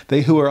first.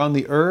 They who are on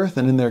the earth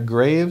and in their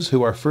graves,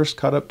 who are first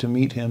caught up to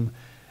meet him.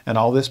 And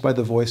all this by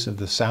the voice of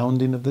the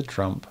sounding of the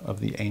trump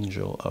of the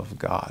angel of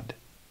God.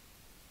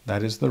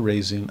 That is the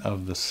raising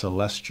of the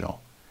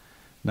celestial.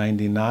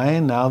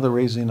 99, now the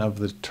raising of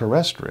the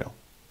terrestrial.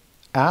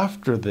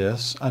 After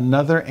this,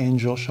 another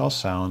angel shall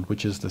sound,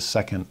 which is the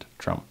second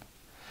trump.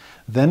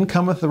 Then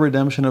cometh the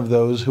redemption of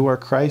those who are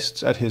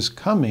Christ's at his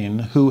coming,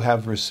 who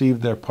have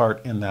received their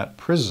part in that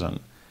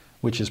prison,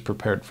 which is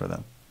prepared for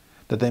them,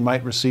 that they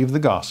might receive the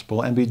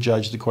gospel and be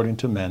judged according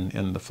to men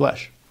in the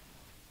flesh.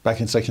 Back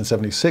in section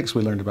 76,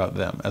 we learned about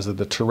them as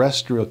the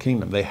terrestrial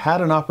kingdom. They had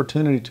an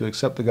opportunity to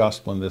accept the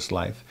gospel in this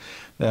life.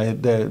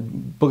 The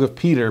book of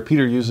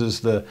Peter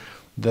uses the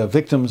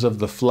victims of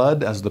the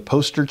flood as the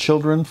poster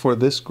children for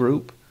this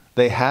group.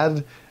 They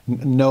had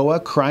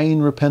Noah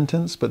crying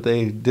repentance, but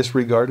they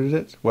disregarded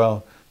it.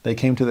 Well, they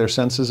came to their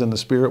senses in the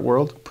spirit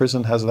world.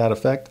 Prison has that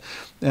effect.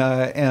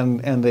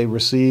 And they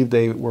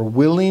were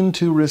willing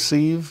to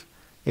receive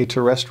a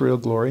terrestrial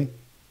glory.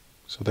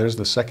 So there's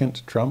the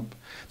second trump.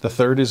 The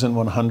third is in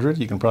 100.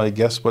 You can probably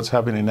guess what's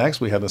happening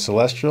next. We have the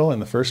celestial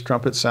and the first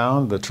trumpet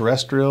sound, the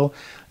terrestrial.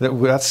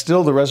 That's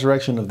still the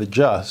resurrection of the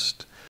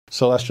just,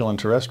 celestial and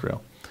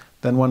terrestrial.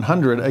 Then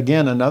 100,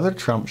 again, another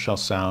trump shall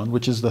sound,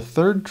 which is the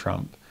third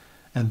trump.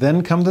 And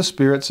then come the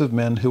spirits of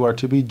men who are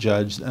to be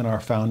judged and are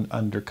found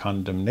under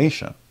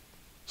condemnation.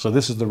 So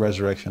this is the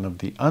resurrection of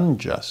the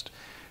unjust.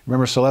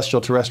 Remember,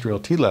 celestial, terrestrial,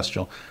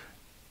 telestial.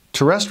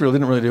 Terrestrial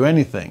didn't really do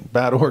anything,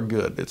 bad or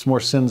good. It's more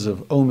sins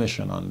of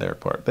omission on their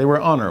part. They were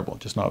honorable,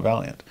 just not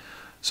valiant.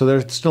 So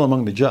they're still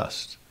among the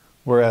just.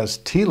 Whereas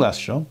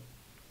telestial,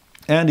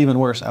 and even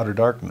worse, outer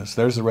darkness,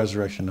 there's the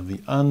resurrection of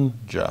the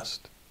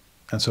unjust.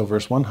 And so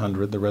verse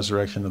 100, the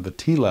resurrection of the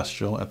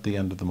telestial at the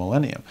end of the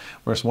millennium.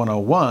 Verse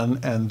 101,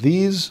 and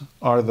these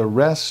are the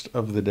rest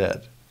of the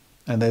dead,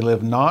 and they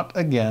live not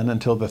again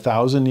until the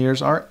 1,000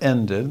 years are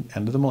ended,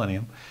 end of the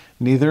millennium,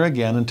 neither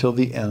again until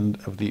the end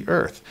of the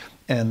earth.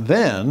 And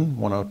then,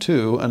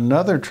 102,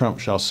 another trump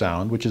shall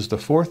sound, which is the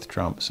fourth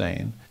trump,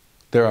 saying,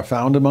 there are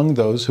found among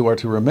those who are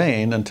to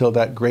remain until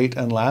that great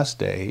and last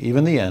day,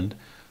 even the end,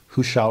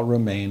 who shall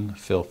remain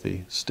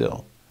filthy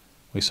still.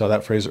 We saw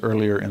that phrase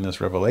earlier in this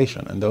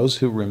revelation. And those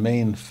who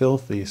remain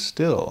filthy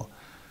still.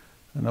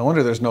 And no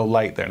wonder there's no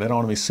light there. They don't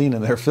want to be seen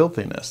in their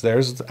filthiness.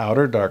 There's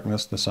outer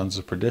darkness, the sons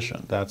of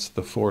perdition. That's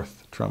the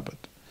fourth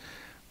trumpet.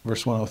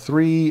 Verse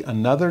 103,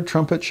 another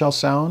trumpet shall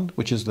sound,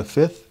 which is the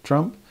fifth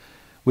trump,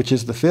 which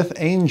is the fifth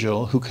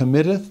angel who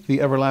committeth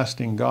the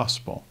everlasting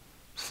gospel,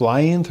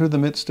 flying through the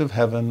midst of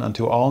heaven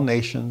unto all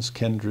nations,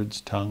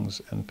 kindreds,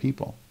 tongues, and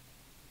people.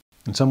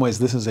 In some ways,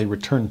 this is a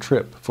return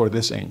trip for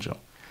this angel.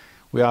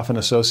 We often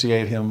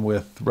associate him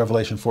with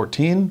Revelation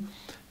 14.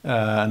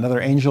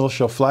 Another angel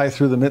shall fly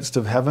through the midst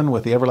of heaven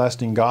with the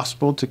everlasting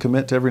gospel to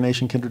commit to every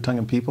nation, kindred, tongue,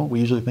 and people. We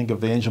usually think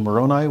of the angel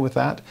Moroni with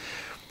that.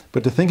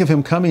 But to think of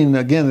him coming,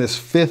 again, this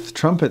fifth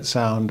trumpet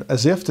sound,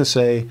 as if to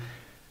say,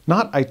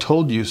 not I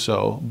told you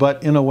so,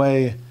 but in a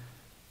way,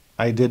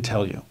 I did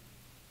tell you.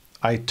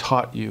 I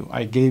taught you.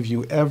 I gave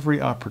you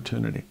every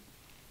opportunity.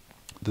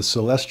 The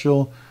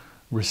celestial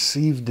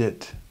received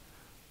it.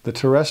 The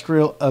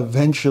terrestrial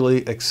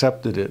eventually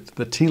accepted it.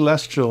 The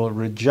telestial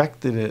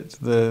rejected it.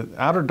 The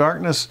outer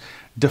darkness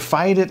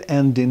defied it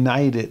and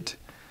denied it.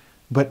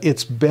 But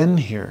it's been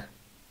here.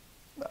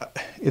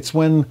 It's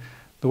when,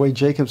 the way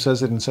Jacob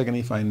says it in 2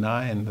 Nephi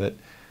 9, that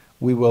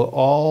we will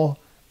all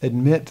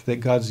admit that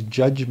God's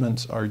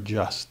judgments are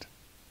just.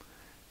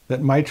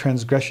 That my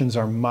transgressions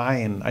are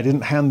mine. I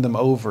didn't hand them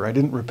over. I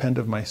didn't repent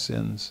of my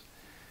sins.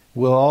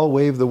 We'll all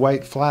wave the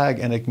white flag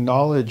and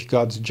acknowledge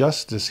God's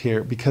justice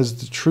here because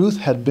the truth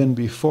had been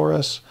before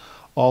us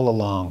all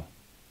along.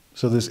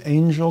 So this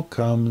angel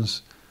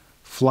comes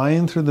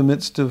flying through the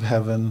midst of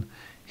heaven.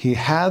 He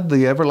had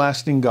the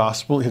everlasting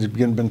gospel. It had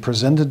been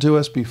presented to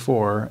us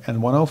before.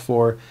 And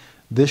 104,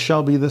 this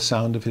shall be the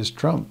sound of his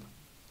trump,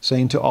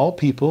 saying to all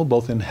people,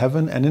 both in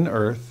heaven and in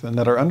earth, and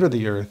that are under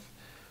the earth,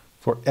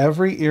 for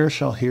every ear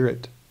shall hear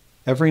it.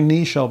 Every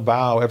knee shall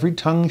bow, every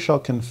tongue shall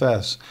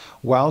confess,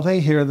 while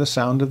they hear the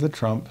sound of the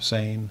trump,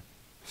 saying,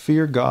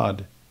 fear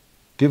God,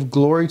 give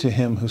glory to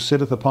him who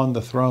sitteth upon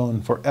the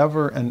throne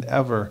forever and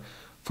ever,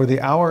 for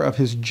the hour of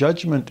his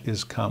judgment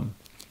is come.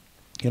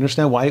 You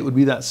understand why it would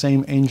be that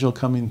same angel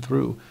coming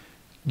through?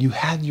 You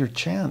had your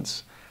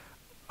chance.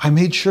 I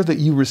made sure that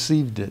you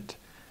received it.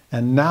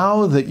 And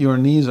now that your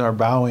knees are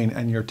bowing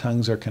and your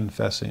tongues are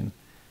confessing,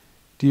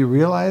 do you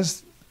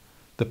realize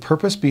the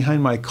purpose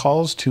behind my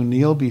calls to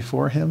kneel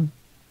before him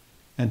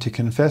and to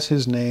confess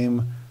his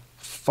name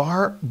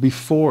far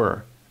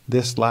before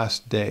this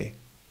last day?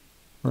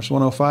 Verse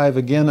 105,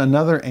 again,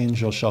 another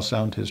angel shall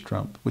sound his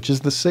trump, which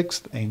is the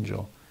sixth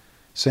angel,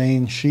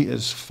 saying, she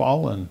is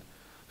fallen,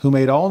 who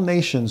made all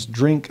nations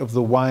drink of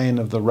the wine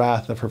of the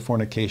wrath of her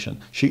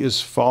fornication. She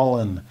is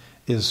fallen,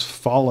 is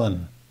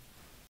fallen.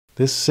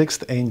 This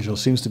sixth angel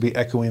seems to be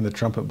echoing the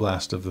trumpet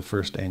blast of the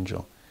first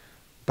angel.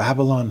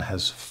 Babylon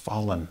has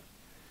fallen.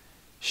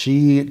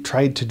 She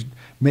tried to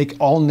make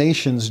all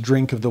nations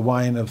drink of the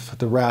wine of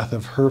the wrath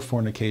of her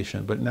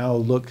fornication. But now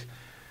look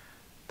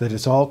that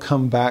it's all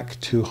come back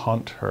to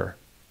haunt her.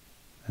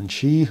 And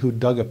she who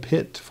dug a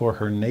pit for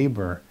her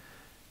neighbor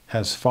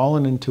has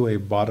fallen into a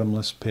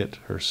bottomless pit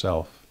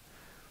herself.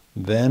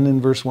 Then in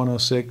verse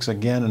 106,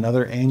 again,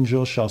 another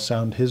angel shall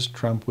sound his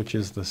trump, which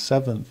is the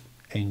seventh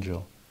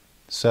angel.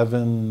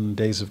 7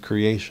 days of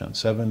creation,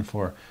 7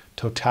 for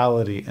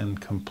totality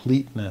and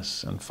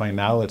completeness and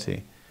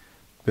finality.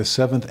 The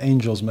seventh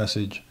angel's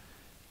message,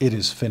 it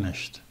is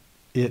finished.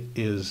 It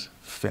is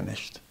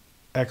finished.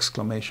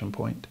 Exclamation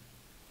point.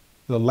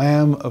 The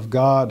Lamb of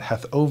God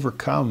hath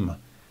overcome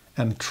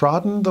and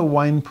trodden the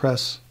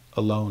winepress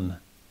alone,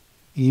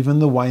 even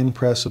the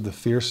winepress of the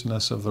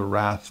fierceness of the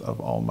wrath of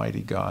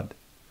Almighty God.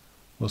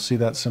 We'll see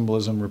that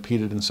symbolism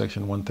repeated in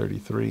section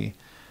 133.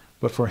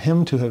 But for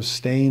him to have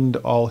stained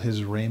all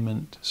his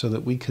raiment so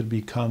that we could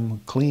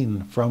become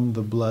clean from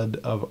the blood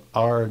of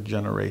our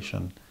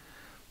generation,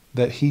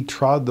 that he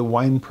trod the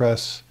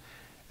winepress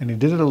and he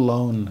did it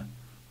alone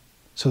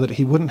so that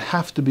he wouldn't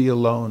have to be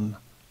alone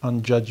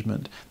on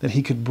judgment, that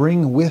he could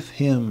bring with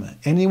him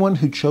anyone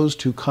who chose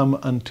to come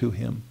unto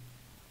him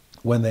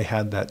when they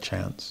had that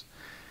chance.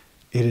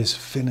 It is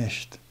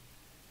finished.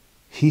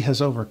 He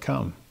has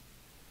overcome,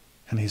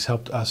 and he's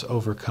helped us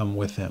overcome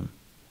with him.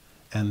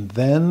 And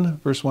then,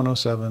 verse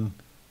 107,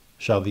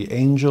 shall the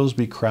angels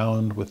be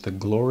crowned with the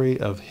glory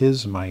of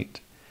his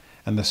might,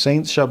 and the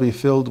saints shall be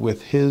filled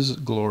with his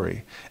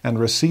glory, and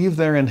receive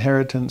their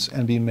inheritance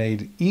and be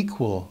made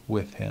equal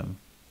with him.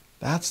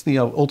 That's the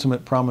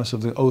ultimate promise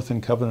of the oath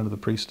and covenant of the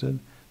priesthood.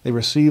 They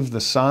receive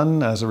the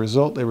Son. As a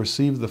result, they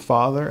receive the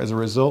Father. As a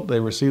result, they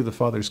receive the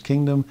Father's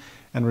kingdom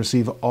and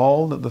receive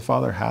all that the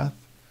Father hath.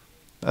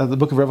 The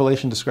book of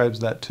Revelation describes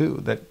that too,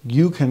 that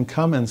you can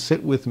come and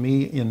sit with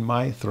me in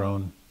my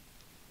throne,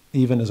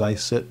 even as I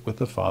sit with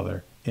the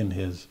Father in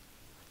his.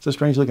 It's a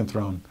strange looking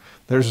throne.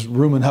 There's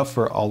room enough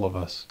for all of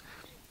us,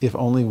 if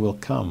only we'll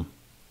come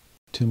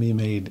to be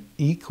made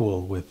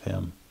equal with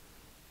him.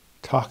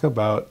 Talk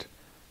about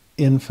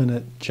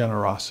infinite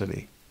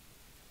generosity.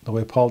 The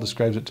way Paul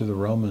describes it to the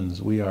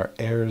Romans, we are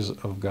heirs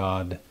of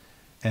God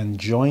and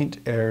joint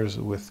heirs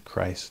with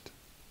Christ.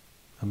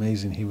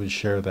 Amazing he would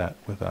share that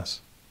with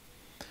us.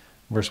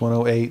 Verse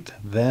 108,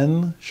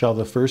 then shall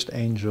the first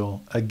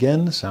angel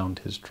again sound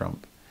his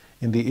trump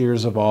in the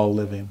ears of all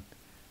living,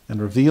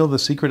 and reveal the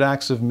secret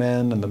acts of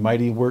men and the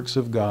mighty works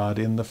of God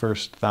in the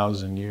first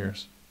 1,000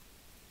 years.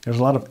 There's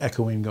a lot of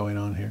echoing going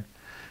on here.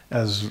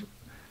 As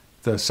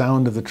the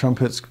sound of the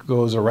trumpets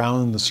goes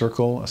around the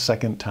circle a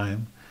second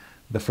time,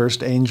 the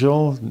first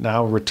angel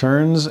now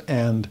returns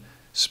and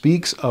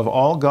speaks of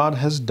all God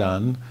has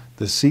done,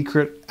 the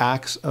secret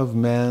acts of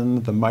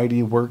men, the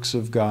mighty works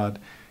of God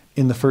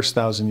in the first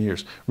 1,000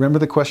 years. Remember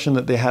the question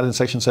that they had in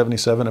section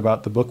 77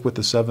 about the book with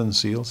the 7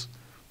 seals?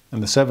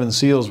 And the 7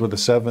 seals were the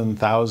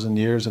 7,000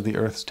 years of the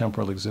earth's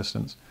temporal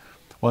existence.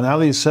 Well, now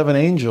these 7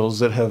 angels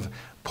that have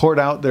poured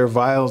out their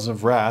vials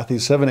of wrath,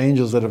 these 7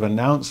 angels that have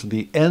announced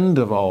the end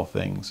of all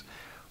things,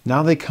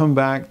 now they come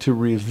back to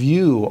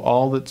review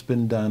all that's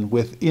been done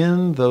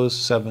within those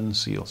 7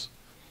 seals.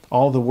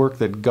 All the work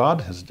that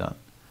God has done.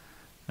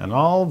 And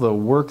all the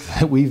work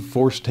that we've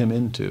forced him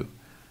into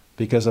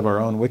because of our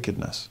own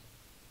wickedness.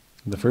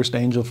 The first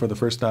angel for the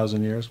first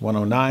 1,000 years,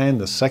 109,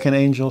 the second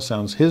angel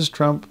sounds his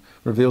trump,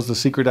 reveals the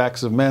secret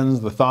acts of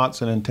men, the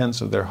thoughts and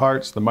intents of their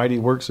hearts, the mighty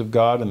works of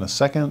God in the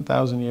second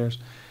 1,000 years,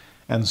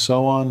 and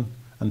so on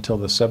until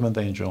the 7th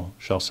angel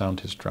shall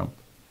sound his trump.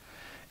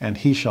 And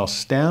he shall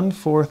stand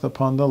forth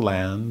upon the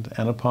land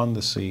and upon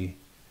the sea,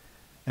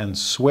 and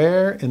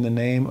swear in the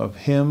name of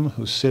him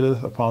who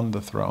sitteth upon the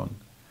throne,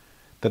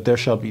 that there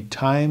shall be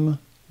time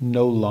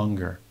no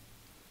longer.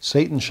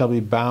 Satan shall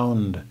be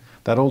bound,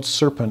 that old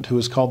serpent who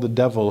is called the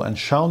devil, and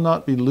shall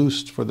not be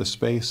loosed for the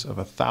space of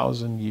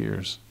 1,000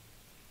 years.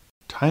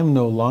 Time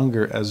no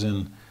longer as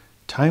in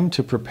time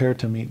to prepare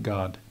to meet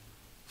God,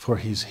 for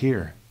he's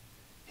here.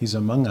 He's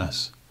among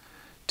us.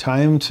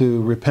 Time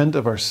to repent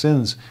of our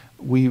sins.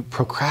 We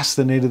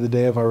procrastinated the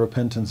day of our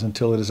repentance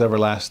until it is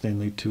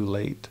everlastingly too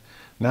late.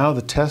 Now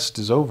the test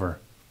is over.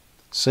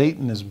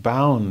 Satan is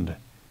bound.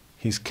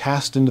 He's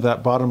cast into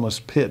that bottomless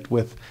pit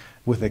with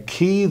a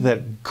key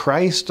that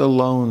Christ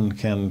alone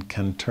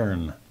can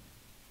turn.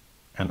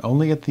 And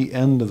only at the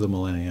end of the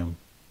millennium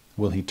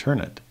will he turn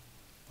it.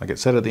 Like it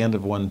said at the end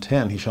of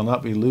 110, he shall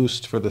not be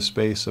loosed for the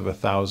space of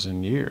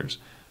 1,000 years.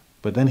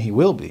 But then he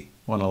will be,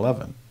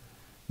 111.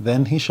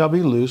 Then he shall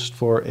be loosed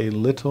for a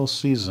little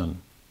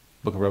season.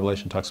 The book of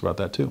Revelation talks about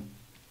that too.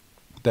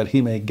 That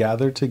he may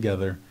gather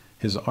together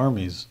his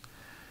armies.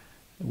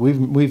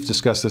 We've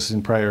discussed this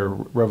in prior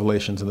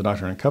revelations in the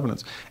Doctrine and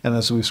Covenants. And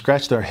as we've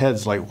scratched our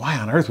heads like, why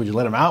on earth would you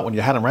let him out when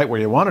you had him right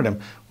where you wanted him?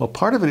 Well,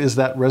 part of it is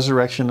that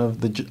resurrection of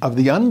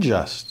the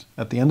unjust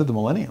at the end of the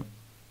millennium.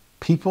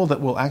 People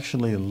that will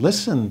actually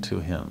listen to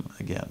him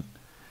again.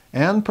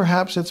 And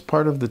perhaps it's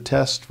part of the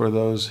test for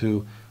those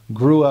who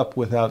grew up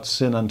without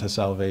sin unto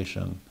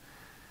salvation.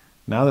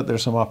 Now that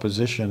there's some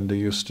opposition, do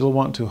you still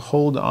want to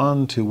hold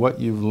on to what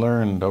you've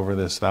learned over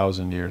this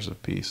 1,000 years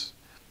of peace?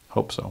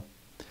 Hope so.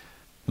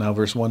 Now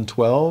verse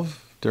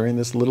 112, during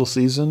this little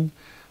season,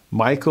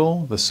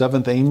 Michael, the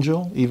 7th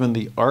angel, even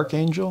the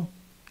archangel,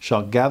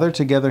 shall gather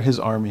together his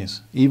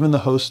armies, even the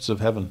hosts of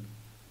heaven.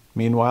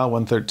 Meanwhile,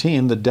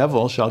 113, the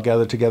devil shall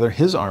gather together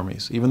his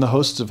armies, even the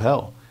hosts of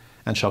hell,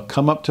 and shall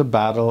come up to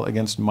battle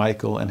against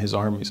Michael and his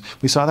armies.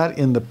 We saw that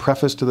in the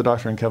preface to the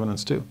Doctrine and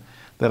Covenants too,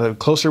 that the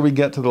closer we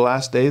get to the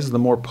last days, the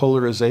more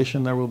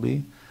polarization there will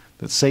be,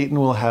 that Satan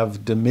will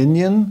have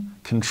dominion,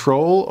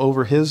 control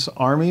over his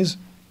armies,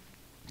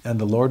 and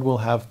the Lord will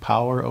have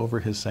power over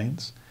his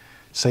saints.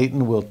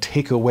 Satan will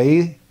take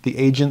away the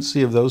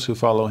agency of those who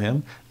follow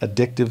him,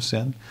 addictive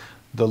sin.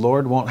 The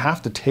Lord won't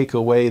have to take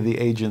away the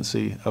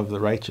agency of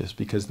the righteous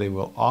because they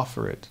will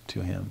offer it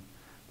to him.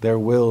 Their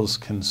wills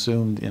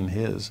consumed in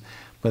his.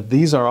 But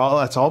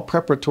that's all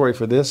preparatory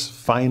for this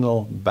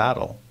final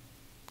battle.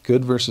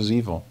 Good versus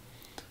evil.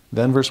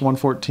 Then verse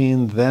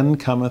 114, then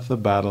cometh the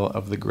battle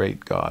of the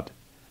great God.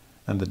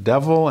 And the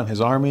devil and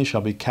his army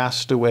shall be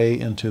cast away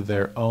into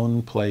their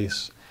own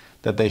place,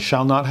 that they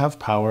shall not have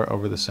power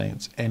over the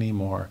saints any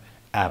more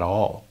at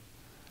all.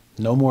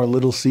 No more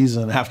little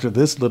season after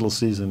this little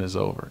season is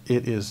over.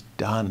 It is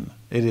done.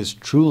 It is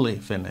truly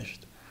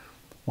finished.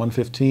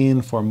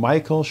 115, for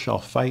Michael shall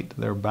fight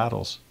their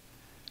battles,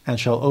 and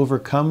shall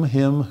overcome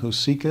him who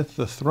seeketh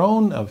the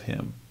throne of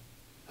him,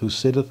 who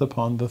sitteth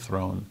upon the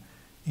throne,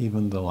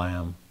 even the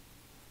Lamb.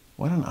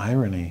 What an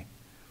irony.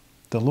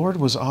 The Lord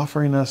was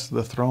offering us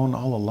the throne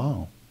all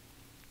along.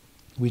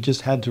 We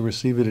just had to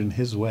receive it in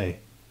his way.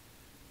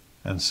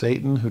 And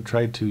Satan, who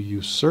tried to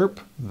usurp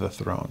the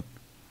throne,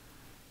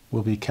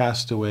 will be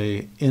cast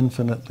away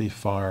infinitely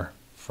far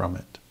from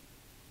it.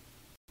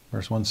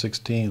 Verse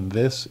 116,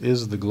 this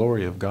is the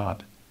glory of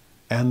God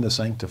and the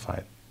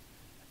sanctified,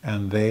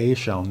 and they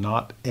shall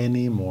not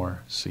any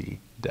more see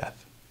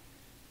death.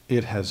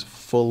 It has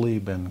fully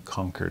been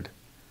conquered.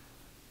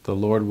 The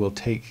Lord will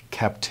take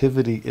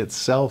captivity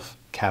itself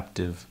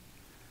captive,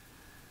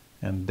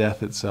 and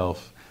death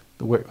itself.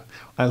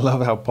 I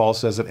love how Paul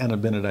says it and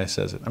Abinadi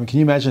says it. I mean, can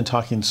you imagine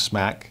talking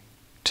smack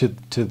to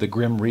the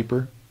grim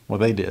reaper? Well,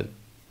 they did.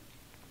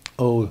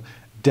 Oh,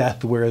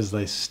 death, where is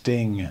thy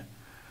sting?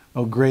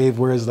 Oh, grave,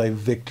 where is thy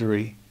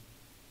victory?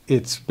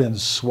 It's been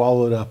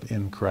swallowed up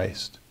in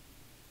Christ.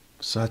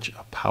 Such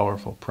a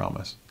powerful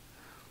promise.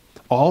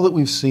 All that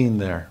we've seen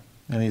there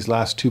in these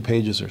last 2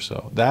 pages or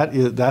so,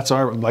 that's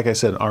our, like I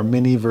said, our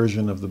mini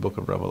version of the book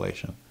of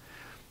Revelation.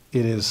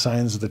 It is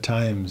signs of the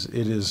times.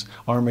 It is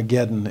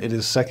Armageddon. It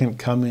is second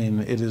coming.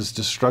 It is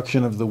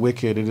destruction of the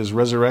wicked. It is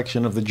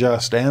resurrection of the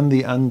just and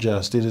the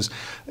unjust. It is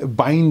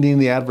binding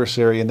the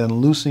adversary and then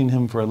loosing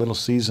him for a little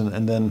season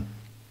and then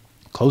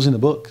closing the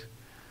book.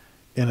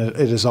 And it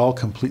is all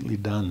completely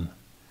done.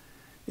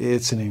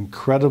 It's an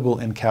incredible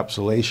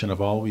encapsulation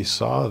of all we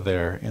saw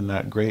there in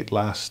that great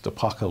last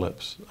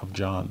apocalypse of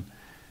John.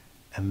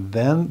 And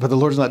then, but the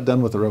Lord's not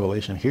done with the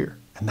revelation here.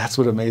 And that's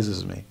what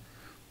amazes me.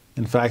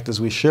 In fact, as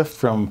we shift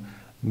from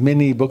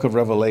mini book of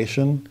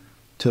Revelation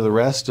to the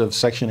rest of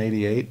section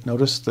 88,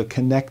 notice the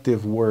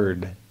connective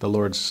word the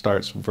Lord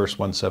starts verse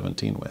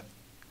 117 with.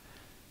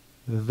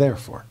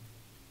 Therefore.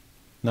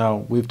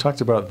 Now, we've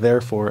talked about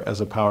therefore as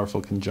a powerful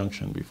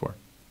conjunction before.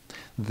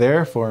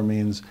 Therefore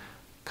means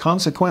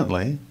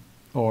consequently,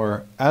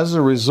 or as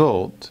a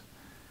result.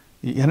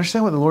 You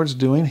understand what the Lord's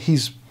doing?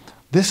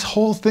 This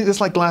whole thing, this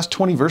like the last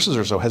 20 verses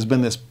or so, has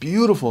been this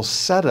beautiful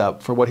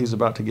setup for what he's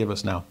about to give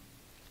us now.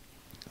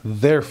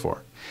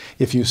 Therefore,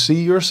 if you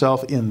see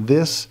yourself in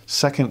this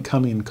second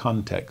coming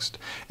context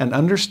and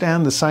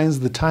understand the signs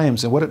of the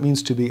times and what it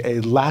means to be a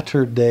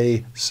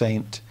latter-day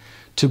saint,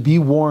 to be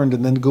warned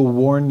and then go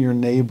warn your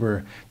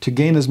neighbor, to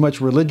gain as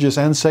much religious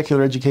and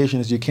secular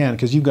education as you can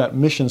because you've got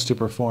missions to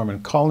perform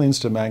and callings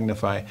to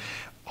magnify,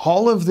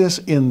 all of this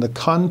in the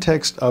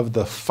context of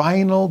the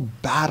final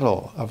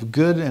battle of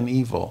good and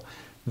evil.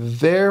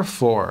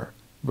 Therefore,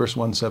 verse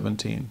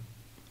 117,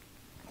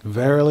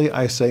 verily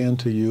I say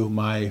unto you,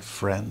 my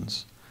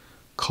friends,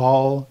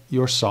 call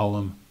your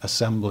solemn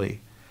assembly,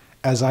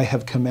 as I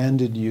have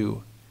commanded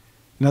you.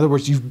 In other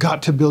words, you've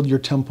got to build your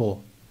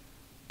temple.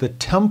 The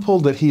temple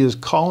that he is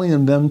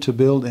calling them to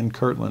build in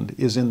Kirtland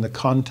is in the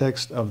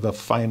context of the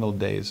final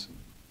days.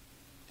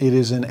 It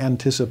is in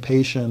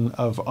anticipation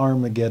of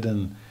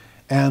Armageddon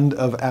and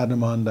of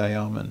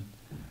Adam-on-Diamond.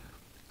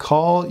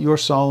 Call your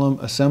solemn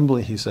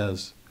assembly, he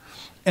says.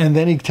 And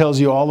then he tells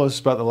you all this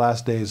about the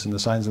last days and the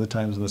signs of the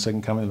times and the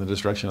second coming and the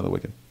destruction of the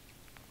wicked.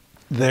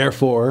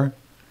 Therefore,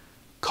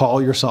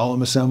 call your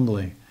solemn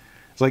assembly.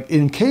 It's like,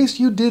 in case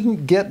you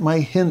didn't get my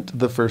hint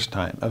the first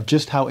time of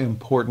just how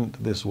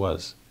important this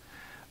was,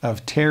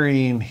 of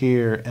tarrying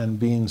here and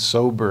being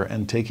sober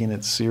and taking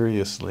it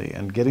seriously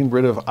and getting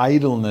rid of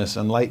idleness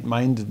and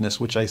light-mindedness,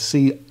 which I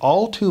see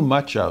all too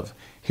much of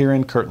here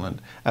in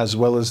Kirtland, as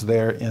well as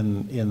there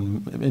in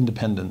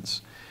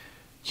Independence.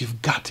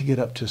 You've got to get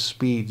up to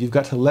speed. You've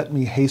got to let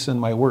me hasten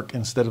my work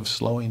instead of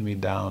slowing me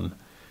down.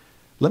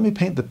 Let me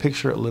paint the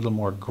picture a little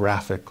more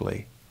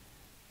graphically.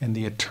 In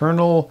the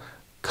eternal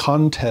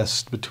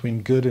contest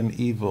between good and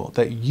evil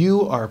that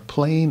you are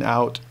playing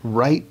out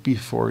right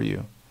before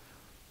you.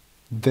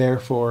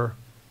 Therefore,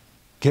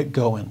 get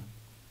going.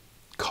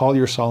 Call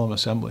your solemn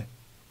assembly.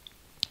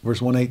 Verse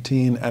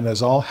 118, and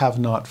as all have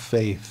not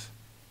faith,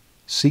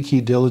 seek ye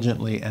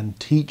diligently and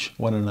teach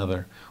one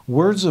another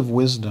words of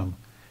wisdom.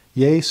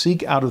 Yea,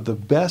 seek out of the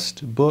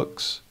best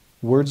books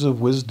words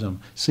of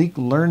wisdom. Seek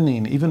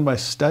learning, even by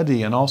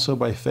study and also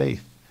by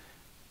faith.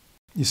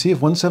 You see,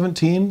 if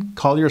 117,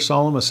 call your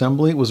solemn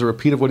assembly, was a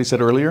repeat of what he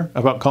said earlier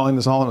about calling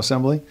the solemn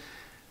assembly,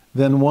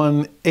 then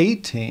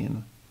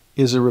 118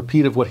 is a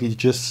repeat of what he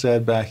just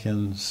said back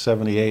in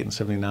 78 and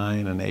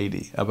 79 and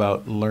 80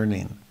 about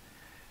learning.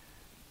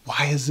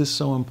 Why is this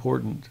so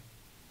important?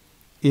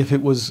 If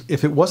it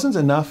wasn't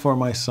enough for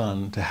my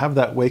son to have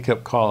that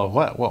wake-up call of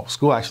what? Well,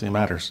 school actually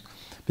matters,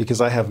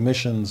 because I have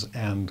missions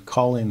and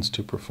callings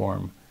to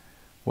perform.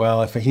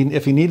 Well, if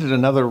he needed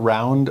another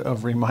round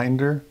of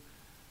reminder,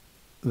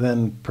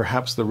 then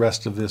perhaps the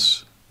rest of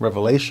this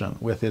revelation,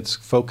 with its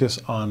focus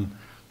on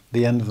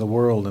the end of the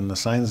world and the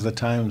signs of the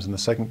times and the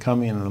second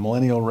coming and the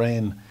millennial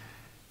reign,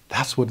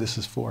 that's what this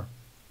is for.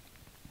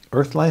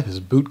 Earth life is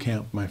boot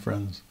camp, my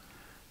friends,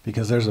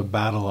 because there's a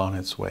battle on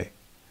its way,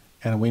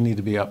 and we need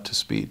to be up to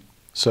speed.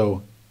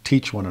 So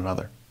teach one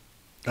another.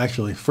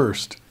 Actually,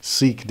 first,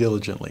 seek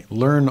diligently.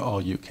 Learn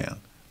all you can.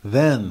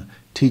 Then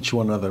teach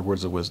one another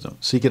words of wisdom.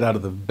 Seek it out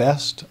of the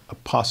best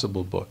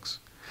possible books.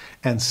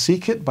 And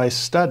seek it by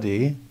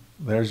study,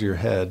 there's your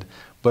head,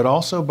 but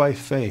also by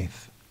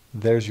faith.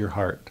 there's your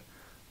heart.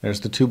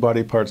 There's the two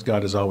body parts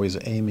God is always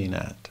aiming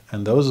at.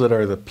 And those that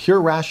are the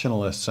pure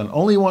rationalists and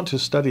only want to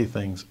study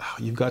things,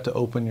 you've got to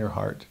open your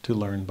heart to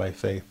learn by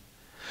faith.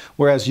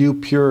 Whereas you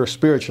pure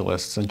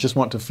spiritualists and just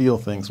want to feel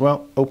things,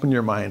 well, open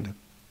your mind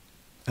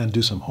and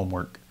do some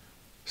homework.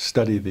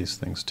 Study these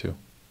things too.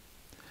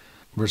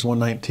 Verse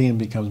 119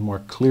 becomes more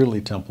clearly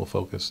temple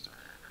focused.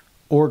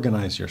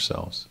 Organize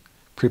yourselves.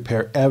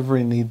 Prepare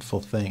every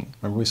needful thing.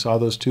 Remember we saw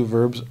those two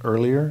verbs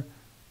earlier?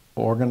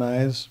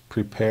 Organize,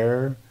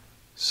 prepare,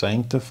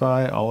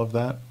 sanctify, all of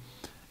that.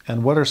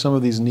 And what are some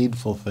of these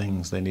needful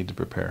things they need to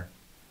prepare?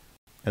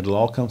 It'll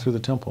all come through the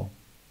temple.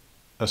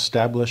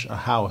 Establish a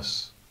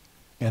house.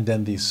 And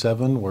then these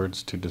 7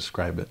 words to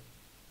describe it.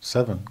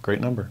 7,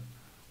 great number.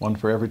 1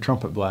 for every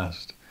trumpet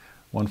blast.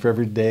 1 for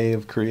every day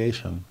of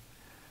creation.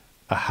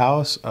 A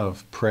house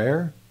of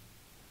prayer.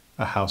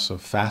 A house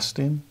of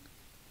fasting.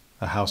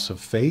 A house of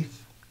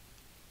faith.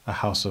 A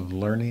house of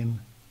learning.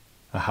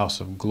 A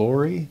house of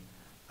glory.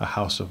 A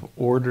house of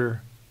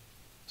order.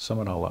 Sum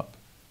it all up.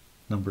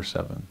 Number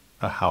 7,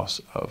 a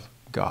house of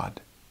God.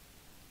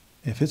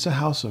 If it's a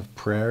house of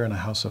prayer and a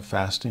house of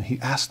fasting, he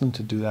asked them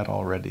to do that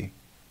already.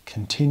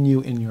 Continue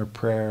in your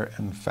prayer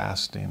and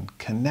fasting.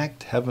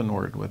 Connect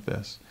heavenward with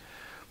this.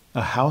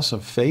 A house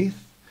of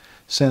faith,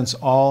 since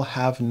all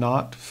have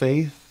not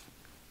faith,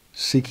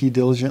 seek ye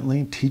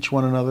diligently, teach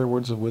one another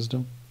words of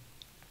wisdom.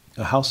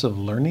 A house of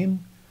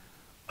learning,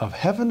 of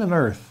heaven and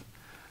earth,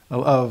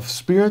 of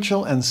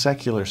spiritual and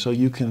secular, so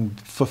you can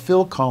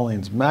fulfill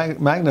callings,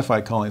 magnify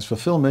callings,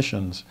 fulfill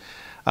missions.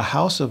 A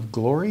house of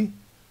glory.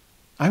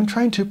 I'm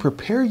trying to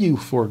prepare you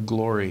for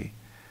glory,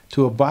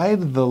 to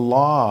abide the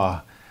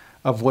law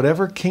of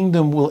whatever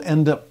kingdom will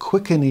end up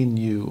quickening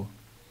you.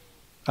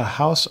 A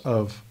house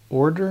of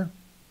order.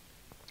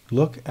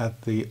 Look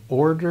at the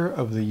order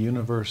of the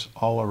universe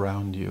all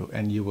around you,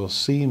 and you will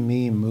see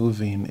me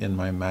moving in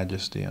my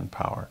majesty and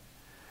power.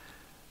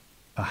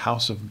 A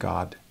house of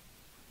God.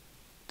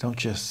 Don't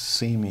just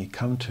see me,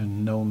 come to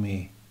know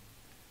me.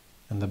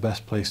 And the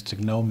best place to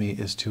know me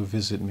is to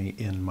visit me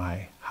in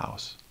my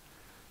house.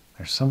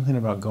 There's something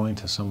about going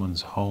to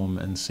someone's home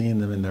and seeing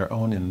them in their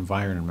own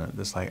environment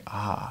that's like,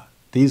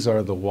 these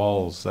are the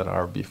walls that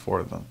are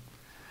before them.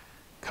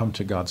 Come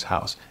to God's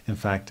house. In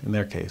fact, in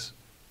their case,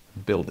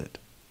 build it.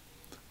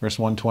 Verse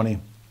 120,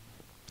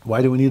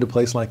 why do we need a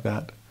place like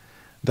that?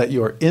 That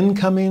your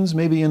incomings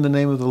may be in the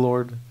name of the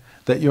Lord,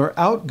 that your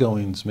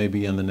outgoings may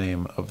be in the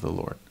name of the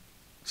Lord.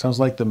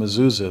 Sounds like the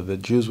mezuzah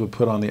that Jews would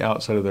put on the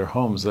outside of their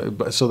homes,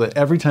 so that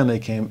every time they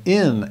came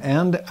in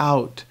and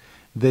out,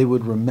 they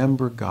would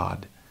remember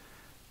God.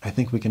 I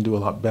think we can do a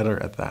lot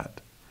better at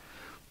that.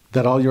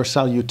 That all your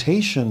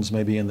salutations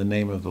may be in the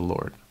name of the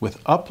Lord,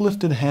 with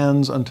uplifted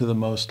hands unto the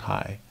Most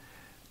High.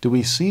 Do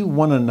we see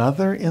one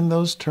another in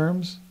those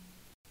terms?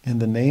 In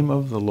the name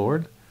of the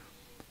Lord?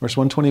 Verse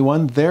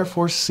 121,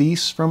 therefore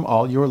cease from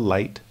all your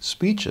light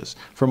speeches,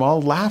 from all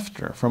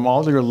laughter, from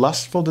all your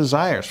lustful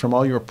desires, from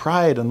all your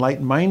pride and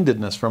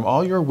light-mindedness, from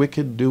all your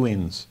wicked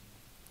doings.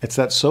 It's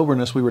that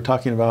soberness we were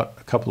talking about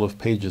a couple of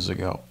pages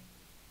ago.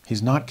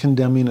 He's not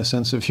condemning a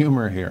sense of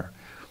humor here.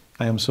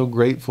 I am so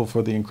grateful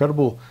for the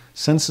incredible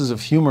senses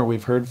of humor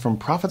we've heard from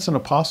prophets and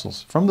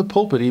apostles, from the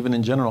pulpit, even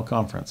in general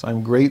conference.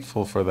 I'm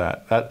grateful for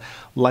that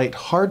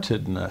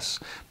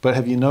lightheartedness. But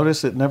have you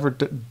noticed it never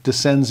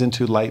descends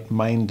into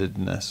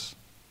light-mindedness?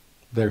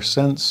 Their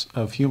sense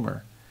of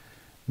humor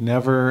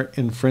never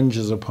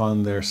infringes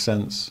upon their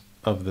sense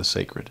of the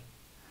sacred.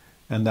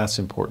 And that's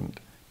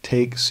important.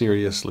 Take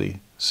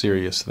seriously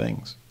serious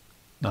things.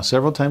 Now,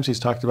 several times he's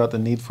talked about the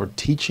need for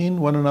teaching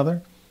one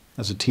another.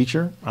 As a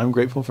teacher, I'm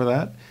grateful for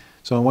that.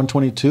 So in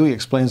 122, he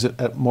explains it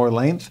at more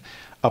length.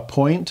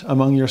 Appoint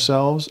among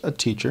yourselves a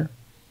teacher,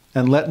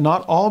 and let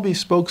not all be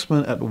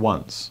spokesmen at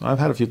once. I've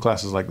had a few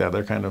classes like that.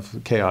 They're kind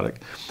of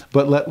chaotic.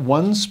 But let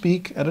one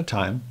speak at a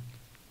time,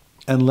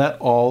 and let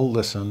all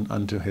listen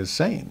unto his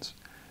sayings.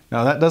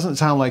 Now that doesn't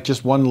sound like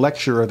just one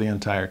lecturer the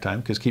entire time,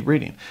 because keep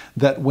reading.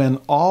 That when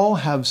all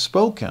have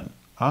spoken,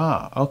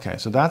 okay,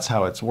 so that's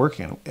how it's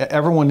working.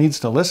 Everyone needs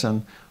to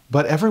listen,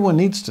 but everyone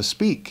needs to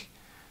speak.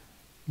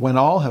 When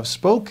all have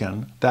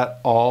spoken, that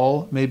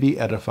all may be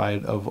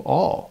edified of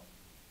all,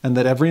 and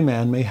that every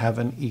man may have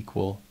an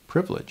equal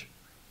privilege.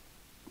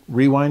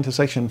 Rewind to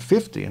section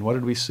 50, and what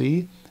did we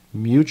see?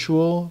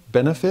 Mutual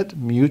benefit,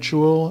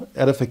 mutual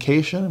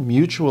edification,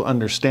 mutual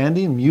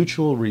understanding,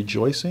 mutual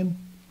rejoicing.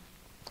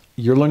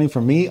 You're learning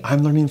from me,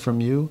 I'm learning from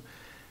you.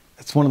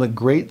 It's one of the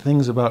great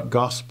things about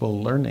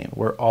gospel learning.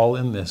 We're all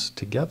in this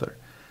together.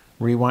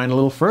 Rewind a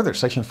little further,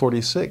 section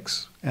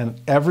 46, and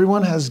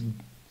everyone has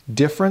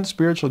different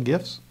spiritual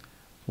gifts.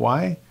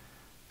 Why?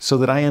 So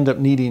that I end up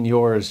needing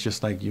yours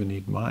just like you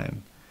need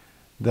mine.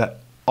 That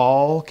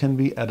all can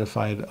be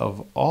edified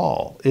of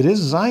all. It is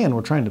Zion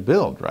we're trying to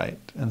build, right?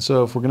 And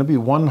so if we're going to be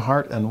one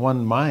heart and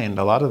one mind,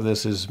 a lot of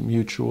this is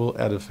mutual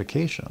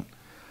edification.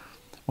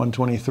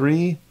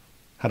 123,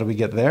 how do we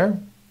get there?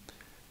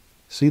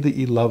 See that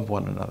ye love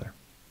one another.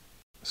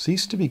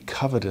 Cease to be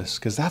covetous,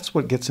 because that's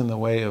what gets in the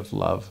way of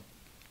love.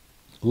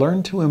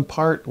 Learn to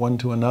impart one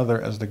to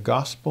another as the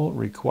gospel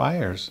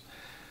requires.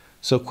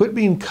 So quit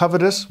being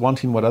covetous,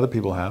 wanting what other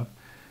people have.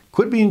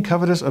 Quit being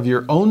covetous of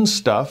your own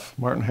stuff.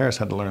 Martin Harris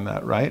had to learn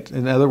that, right?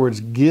 In other words,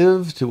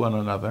 give to one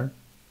another.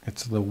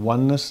 It's the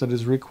oneness that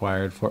is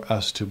required for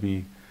us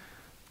to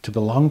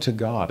belong to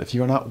God. If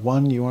you are not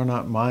one, you are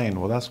not mine.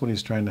 Well, that's what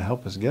he's trying to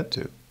help us get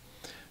to.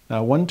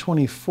 Now,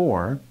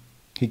 124,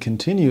 he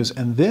continues,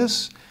 and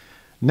this,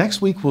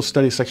 next week we'll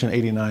study section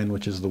 89,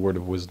 which is the word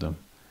of wisdom.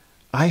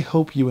 I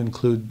hope you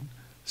include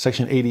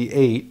section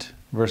 88,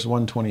 verse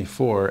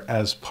 124,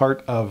 as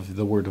part of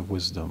the word of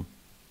wisdom.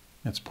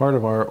 It's part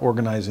of our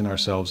organizing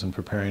ourselves and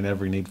preparing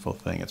every needful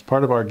thing. It's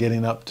part of our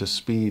getting up to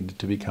speed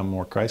to become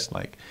more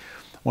Christ-like.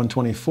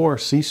 124,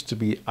 cease to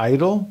be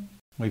idle.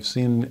 We've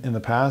seen in the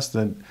past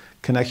the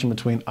connection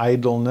between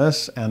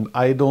idleness and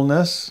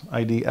idleness,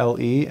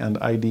 I-D-L-E and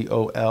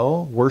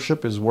I-D-O-L.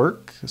 Worship is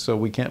work, so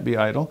we can't be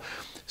idle.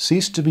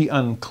 Cease to be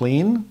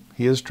unclean.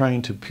 He is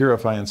trying to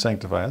purify and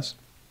sanctify us.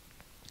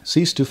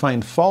 Cease to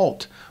find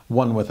fault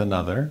one with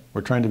another.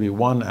 We're trying to be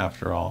one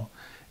after all.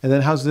 And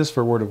then how's this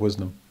for word of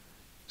wisdom?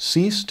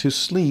 Cease to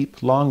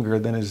sleep longer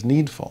than is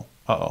needful.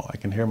 Uh-oh, I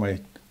can hear my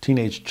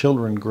teenage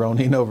children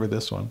groaning over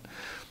this one.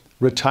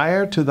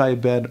 Retire to thy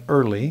bed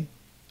early,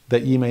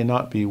 that ye may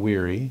not be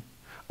weary.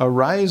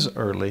 Arise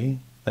early,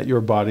 that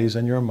your bodies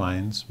and your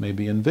minds may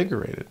be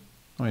invigorated.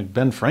 I mean,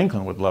 Ben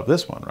Franklin would love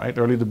this one, right?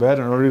 Early to bed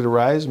and early to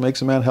rise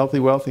makes a man healthy,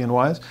 wealthy, and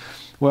wise.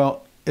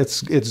 Well,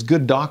 it's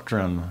good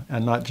doctrine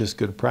and not just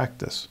good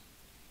practice.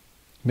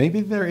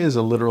 Maybe there is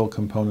a literal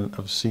component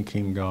of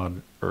seeking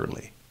God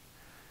early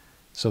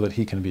so that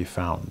he can be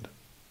found.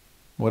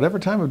 Whatever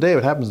time of day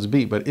it happens to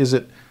be, but is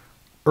it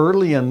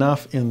early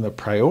enough in the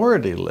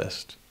priority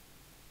list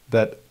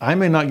that I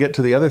may not get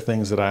to the other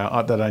things that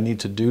I need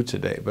to do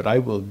today, but I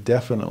will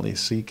definitely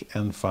seek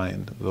and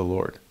find the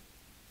Lord?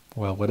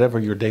 Well, whatever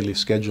your daily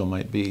schedule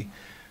might be,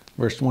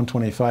 verse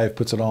 125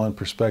 puts it all in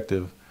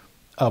perspective.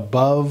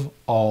 Above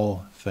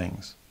all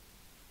things.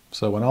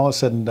 So when all is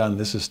said and done,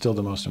 this is still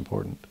the most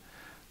important.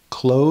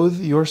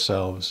 Clothe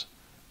yourselves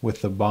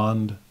with the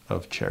bond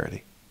of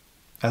charity,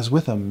 as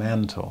with a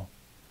mantle,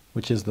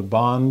 which is the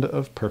bond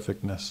of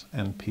perfectness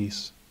and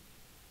peace.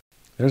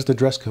 There's the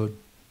dress code.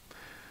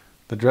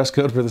 The dress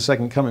code for the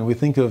second coming. We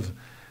think of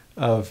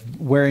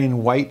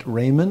wearing white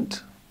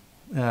raiment,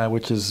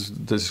 which is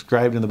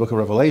described in the book of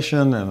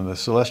Revelation and the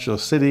celestial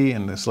city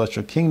and the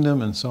celestial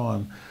kingdom and so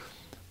on.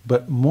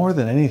 But more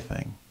than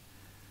anything,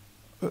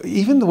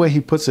 even the way he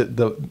puts it,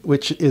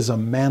 which is a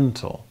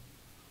mantle.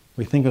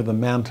 We think of the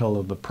mantle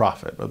of the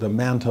prophet, or the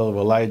mantle of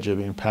Elijah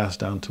being passed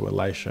down to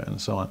Elisha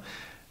and so on.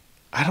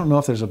 I don't know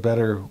if there's a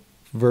better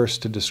verse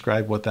to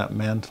describe what that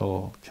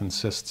mantle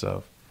consists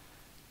of.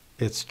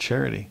 It's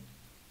charity.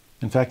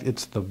 In fact,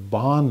 it's the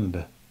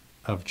bond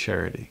of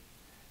charity.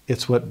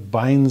 It's what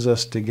binds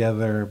us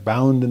together,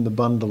 bound in the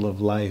bundle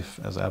of life,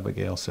 as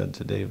Abigail said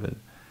to David.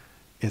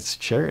 It's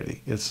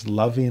charity. It's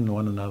loving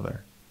one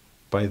another.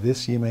 By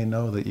this ye may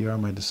know that you are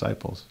my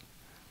disciples.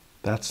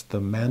 That's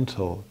the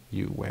mantle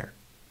you wear.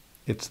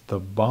 It's the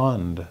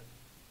bond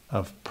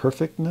of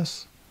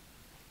perfectness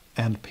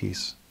and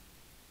peace.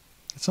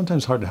 It's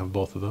sometimes hard to have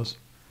both of those.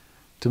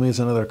 To me, it's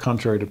another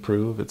contrary to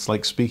prove. It's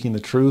like speaking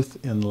the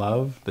truth in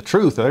love. The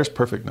truth, there's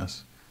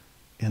perfectness.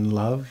 In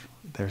love,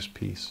 there's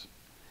peace.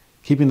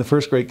 Keeping the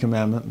first great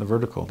commandment, the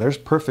vertical, there's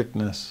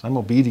perfectness. I'm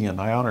obedient.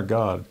 I honor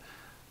God.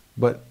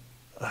 But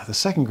the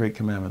second great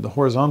commandment, the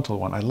horizontal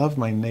one, I love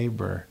my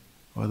neighbor.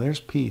 Well, there's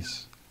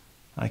peace.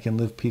 I can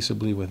live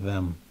peaceably with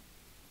them.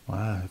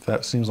 Wow, if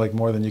that seems like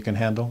more than you can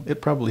handle,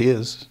 it probably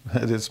is.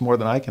 It's more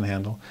than I can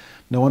handle.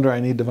 No wonder I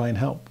need divine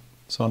help.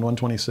 So in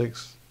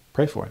 126,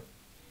 pray for it.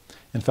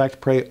 In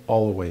fact, pray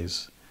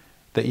always,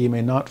 that ye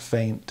may not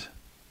faint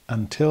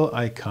until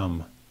I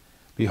come.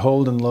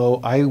 Behold, and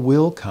lo, I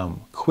will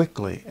come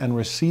quickly and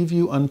receive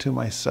you unto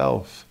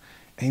myself.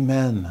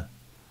 Amen.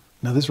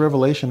 Now this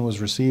revelation was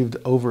received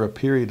over a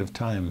period of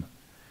time.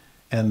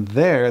 And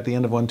there, at the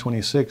end of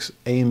 126,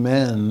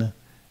 amen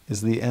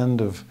is the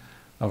end of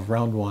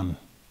round one.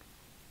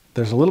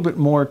 There's a little bit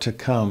more to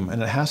come,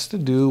 and it has to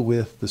do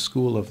with the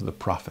school of the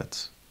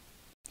prophets,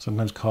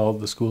 sometimes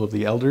called the school of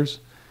the elders.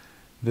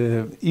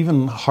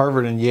 Even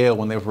Harvard and Yale,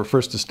 when they were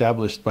first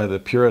established by the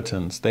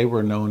Puritans, they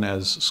were known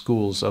as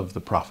schools of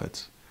the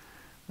prophets.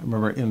 I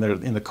remember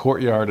in the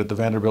courtyard at the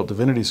Vanderbilt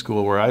Divinity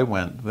School where I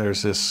went,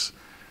 there's this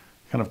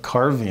kind of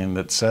carving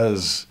that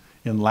says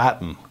in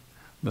Latin,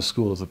 the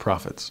school of the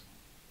prophets.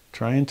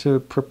 Trying to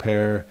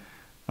prepare,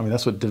 I mean,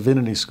 that's what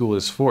divinity school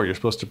is for. You're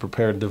supposed to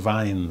prepare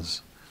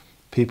divines,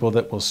 people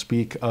that will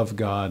speak of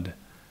God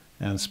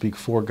and speak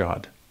for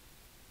God.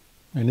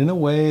 And in a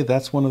way,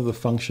 that's one of the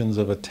functions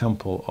of a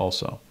temple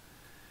also.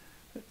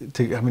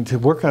 To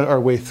work our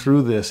way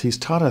through this, he's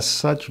taught us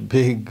such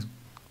big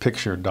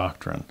picture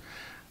doctrine.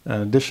 In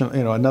addition,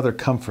 another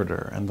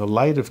comforter and the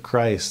light of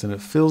Christ, and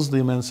it fills the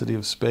immensity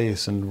of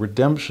space, and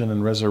redemption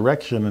and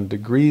resurrection and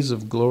degrees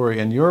of glory,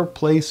 and your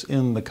place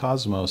in the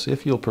cosmos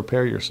if you'll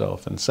prepare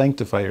yourself and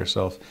sanctify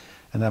yourself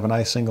and have an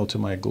eye single to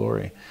my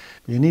glory.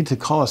 You need to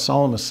call a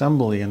solemn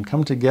assembly and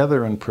come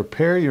together and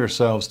prepare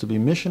yourselves to be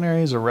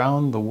missionaries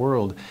around the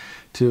world,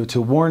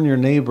 to warn your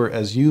neighbor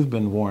as you've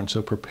been warned.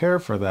 So prepare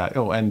for that.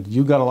 Oh, and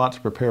you got a lot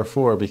to prepare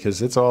for,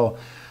 because it's all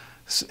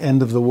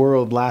end of the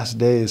world, last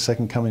days,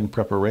 second coming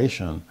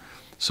preparation.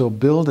 So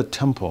build a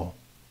temple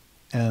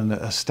and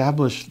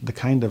establish the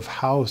kind of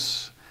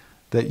house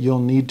that you'll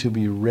need to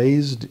be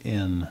raised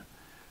in.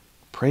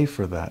 Pray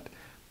for that.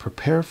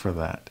 Prepare for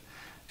that.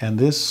 And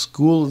this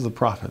school of the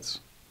prophets,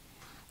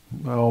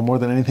 well, more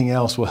than anything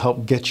else, will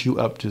help get you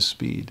up to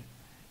speed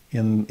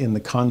in the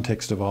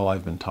context of all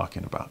I've been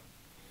talking about.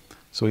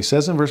 So he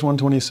says in verse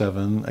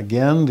 127,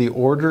 again, the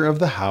order of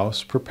the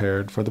house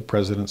prepared for the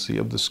presidency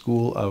of the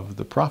school of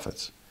the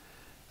prophets,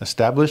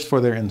 established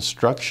for their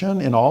instruction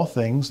in all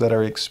things that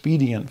are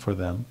expedient for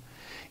them,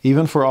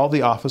 even for all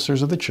the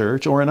officers of the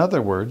church, or in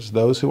other words,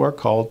 those who are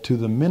called to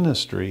the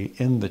ministry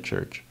in the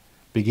church,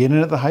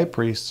 beginning at the high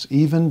priests,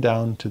 even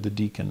down to the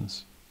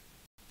deacons.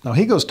 Now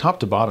he goes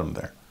top to bottom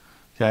there.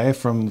 Okay,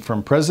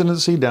 from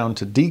presidency down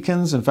to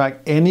deacons. In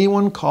fact,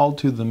 anyone called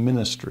to the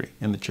ministry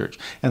in the church.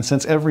 And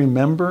since every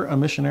member a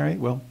missionary,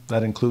 well,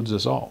 that includes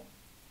us all.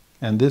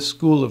 And this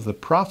school of the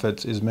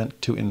prophets is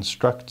meant to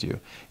instruct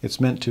you. It's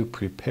meant to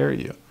prepare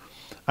you.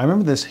 I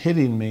remember this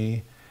hitting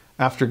me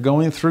after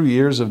going through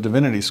years of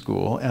divinity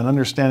school and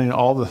understanding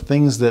all the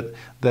things that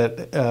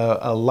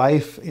a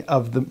life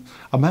of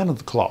a man of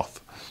the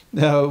cloth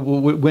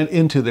went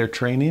into their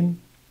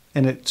training.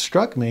 And it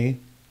struck me,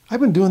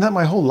 I've been doing that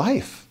my whole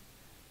life.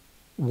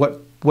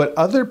 What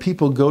other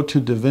people go to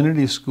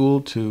divinity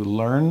school to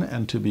learn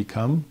and to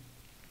become,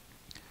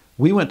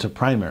 we went to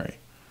primary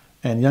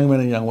and young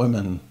men and young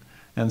women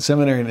and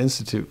seminary and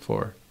institute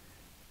for.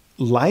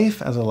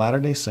 Life as a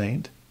Latter-day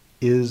Saint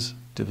is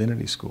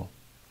divinity school.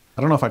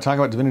 I don't know if I talk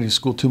about divinity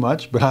school too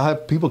much, but I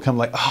have people come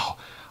like, oh,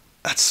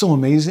 that's so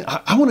amazing.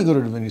 I want to go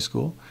to divinity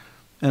school.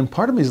 And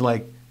part of me is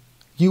like,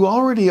 you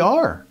already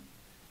are.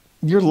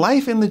 Your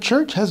life in the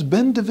church has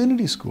been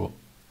divinity school.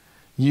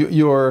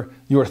 Your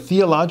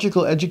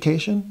theological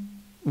education,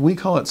 we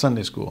call it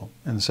Sunday school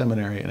and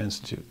seminary and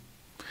institute.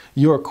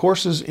 Your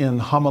courses in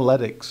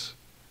homiletics,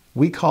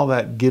 we call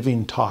that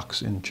giving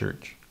talks in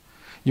church.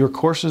 Your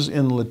courses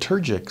in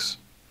liturgics,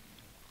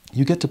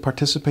 you get to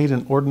participate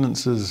in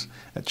ordinances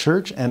at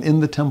church and in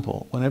the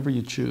temple whenever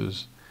you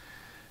choose.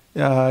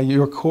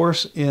 Your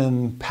course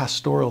in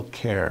pastoral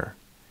care,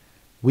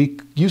 we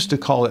used to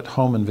call it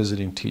home and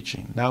visiting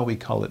teaching. Now we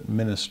call it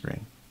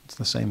ministering. It's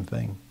the same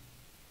thing.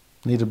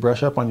 Need to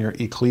brush up on your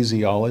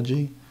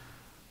ecclesiology?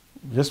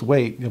 Just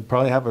wait. You'll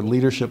probably have a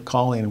leadership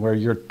calling where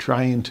you're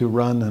trying to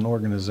run an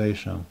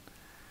organization.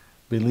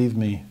 Believe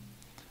me,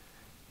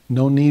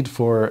 no need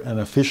for an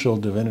official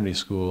divinity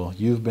school.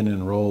 You've been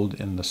enrolled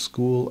in the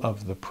school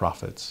of the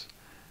prophets,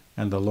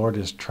 and the Lord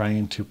is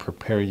trying to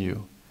prepare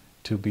you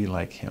to be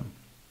like him.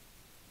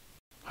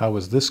 How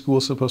is this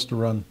school supposed to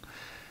run?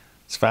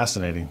 It's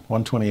fascinating.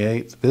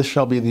 128, this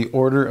shall be the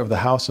order of the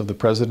house of the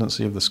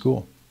presidency of the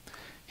school.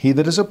 He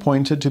that is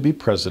appointed to be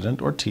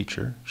president or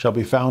teacher shall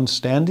be found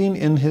standing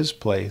in his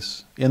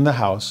place in the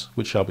house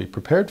which shall be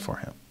prepared for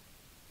him.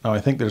 Now I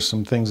think there's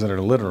some things that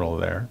are literal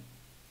there.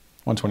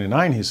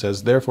 129, he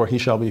says, therefore he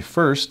shall be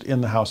first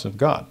in the house of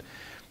God,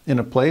 in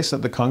a place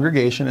that the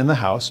congregation in the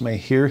house may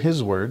hear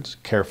his words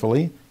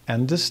carefully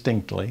and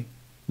distinctly,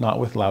 not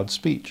with loud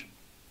speech.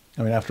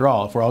 I mean, after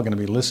all, if we're all going to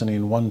be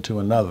listening one to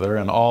another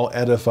and all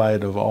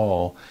edified of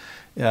all,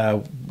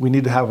 we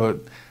need to have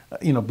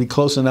be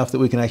close enough that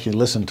we can actually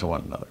listen to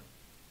one another.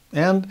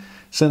 And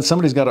since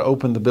somebody's got to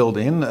open the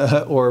building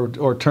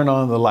or turn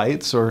on the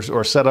lights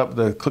or set up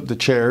the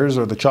chairs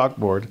or the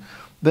chalkboard,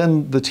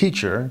 then the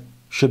teacher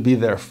should be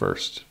there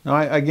first. Now,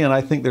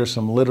 I think there's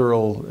some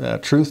literal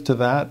truth to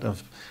that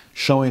of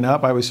showing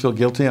up. I always feel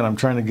guilty, and I'm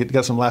trying to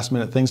get some last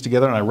minute things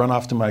together, and I run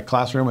off to my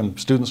classroom and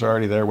students are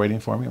already there waiting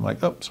for me. I'm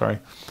like, oh, sorry,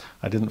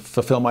 I didn't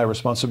fulfill my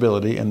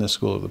responsibility in this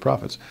school of the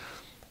prophets.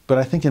 But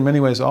I think in many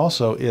ways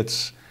also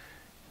it's,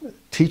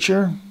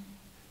 teacher,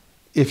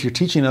 if you're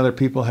teaching other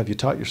people, have you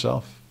taught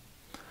yourself?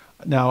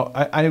 Now,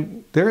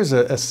 there is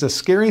a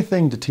scary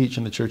thing to teach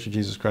in the Church of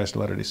Jesus Christ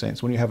of Latter-day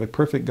Saints when you have a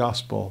perfect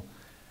gospel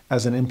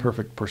as an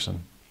imperfect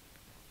person.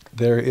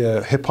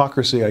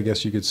 Hypocrisy, I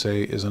guess you could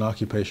say, is an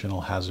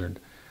occupational hazard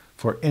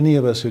for any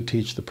of us who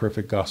teach the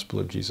perfect gospel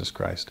of Jesus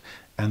Christ,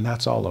 and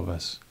that's all of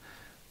us.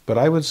 But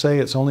I would say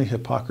it's only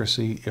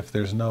hypocrisy if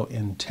there's no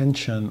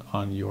intention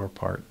on your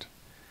part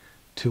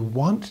to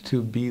want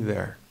to be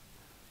there.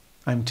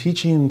 I'm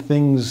teaching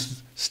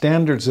things,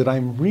 standards that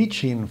I'm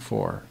reaching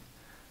for,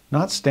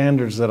 not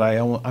standards that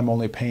I'm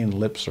only paying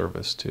lip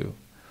service to.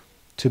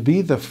 To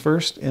be the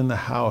first in the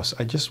house,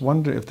 I just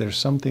wonder if there's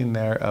something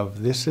there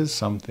of this is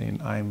something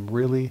I'm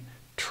really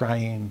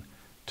trying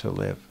to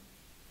live.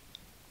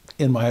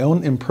 In my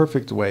own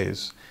imperfect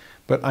ways,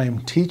 but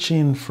I'm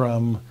teaching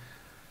from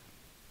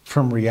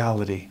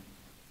reality.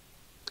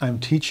 I'm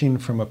teaching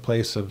from a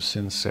place of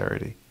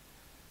sincerity.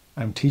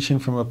 I'm teaching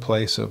from a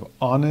place of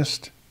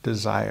honest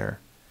desire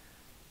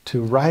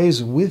to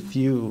rise with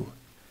you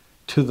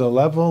to the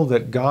level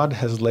that God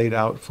has laid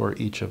out for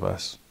each of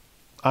us.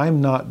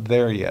 I'm not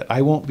there yet.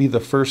 I won't be the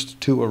first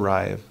to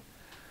arrive.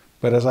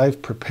 But as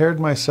I've prepared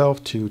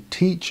myself to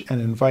teach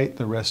and invite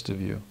the rest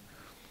of you,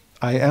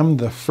 I am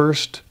the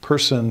first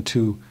person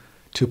to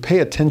pay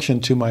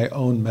attention to my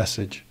own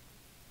message.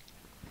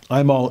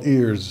 I'm all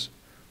ears,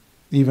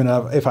 even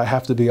if I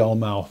have to be all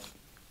mouth.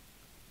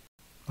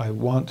 I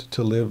want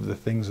to live the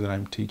things that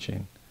I'm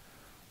teaching.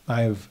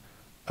 I've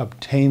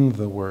obtained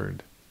the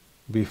word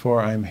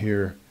before I'm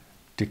here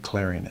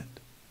declaring it.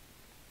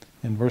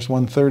 In verse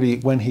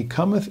 130, when he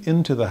cometh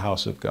into the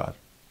house of God,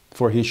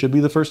 for he should be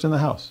the first in the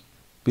house.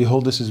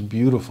 Behold, this is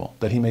beautiful,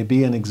 that he may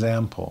be an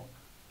example.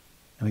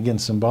 And again,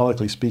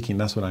 symbolically speaking,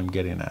 that's what I'm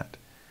getting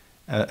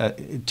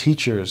at.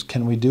 Teachers,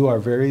 can we do our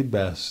very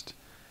best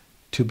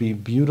to be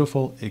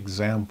beautiful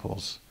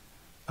examples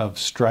of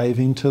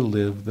striving to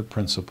live the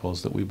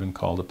principles that we've been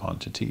called upon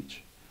to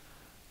teach?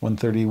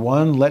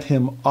 131, let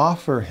him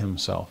offer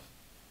himself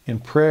in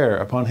prayer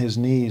upon his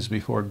knees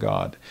before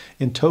God,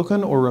 in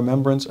token or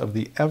remembrance of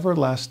the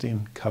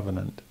everlasting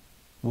covenant.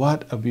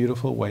 What a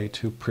beautiful way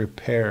to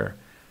prepare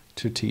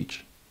to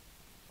teach.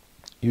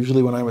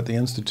 Usually when I'm at the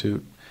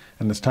Institute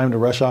and it's time to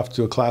rush off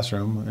to a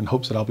classroom in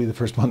hopes that I'll be the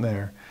first one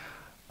there,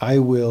 I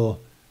will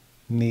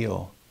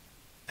kneel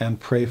and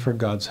pray for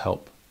God's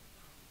help.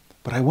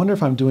 But I wonder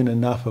if I'm doing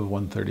enough of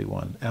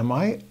 131. Am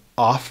I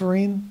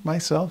offering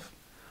myself?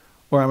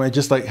 Or am I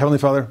just like, Heavenly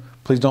Father,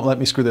 please don't let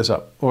me screw this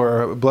up.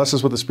 Or bless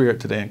us with the Spirit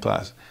today in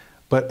class.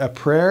 But a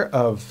prayer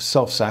of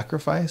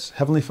self-sacrifice,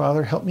 Heavenly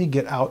Father, help me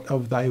get out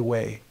of thy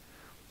way.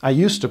 I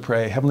used to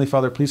pray, Heavenly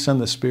Father, please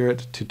send the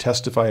Spirit to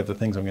testify of the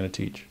things I'm going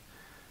to teach.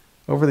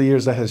 Over the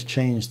years, that has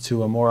changed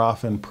to a more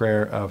often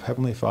prayer of,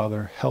 Heavenly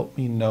Father, help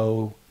me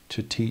know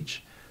to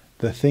teach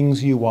the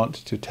things you want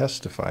to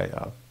testify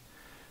of.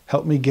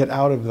 Help me get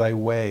out of thy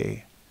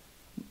way.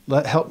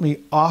 Help me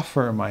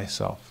offer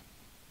myself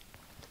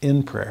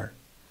in prayer.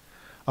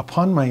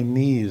 Upon my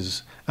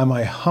knees, am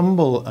I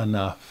humble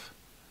enough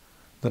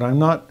that I'm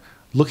not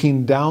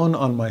looking down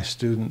on my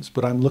students,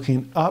 but I'm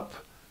looking up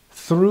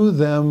through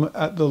them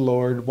at the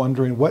Lord,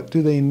 wondering, what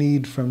do they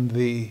need from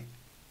thee?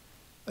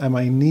 Am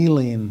I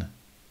kneeling?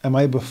 Am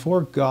I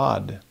before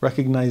God,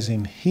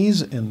 recognizing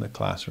he's in the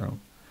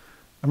classroom?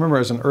 I remember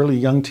as an early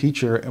young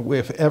teacher,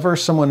 if ever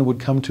someone would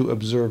come to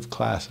observe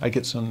class, I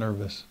get so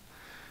nervous.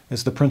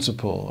 It's the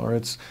principal or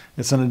it's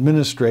an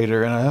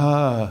administrator, and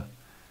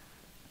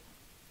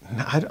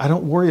I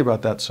don't worry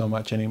about that so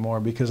much anymore,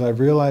 because I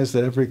realize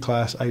that every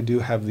class I do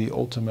have the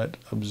ultimate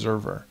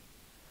observer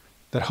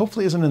that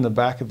hopefully isn't in the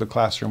back of the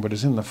classroom, but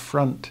is in the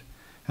front.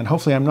 And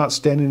hopefully I'm not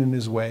standing in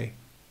his way.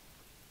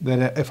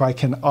 That if I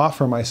can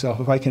offer myself,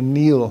 if I can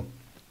kneel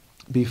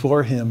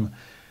before him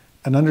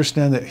and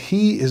understand that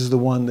he is the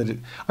one that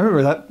I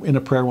remember that in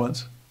a prayer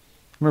once. I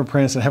remember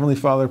praying and said, Heavenly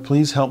Father,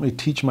 please help me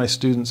teach my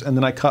students. And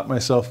then I caught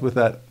myself with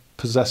that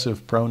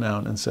possessive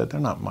pronoun and said, they're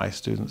not my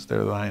students,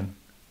 they're thine.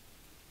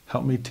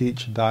 Help me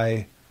teach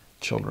thy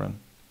children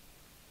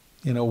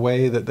in a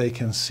way that they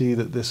can see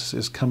that this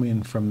is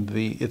coming from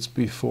thee. It's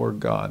before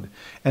God.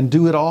 And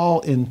do it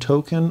all in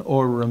token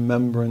or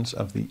remembrance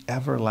of the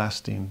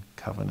everlasting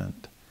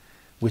covenant,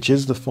 which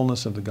is the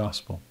fullness of the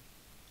gospel.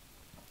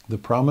 The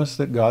promise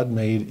that God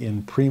made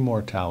in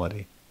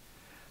premortality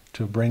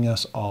to bring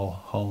us all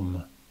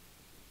home.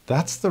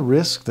 That's the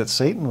risk that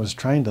Satan was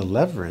trying to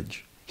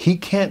leverage. He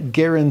can't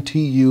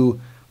guarantee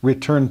you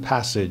return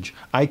passage.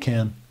 I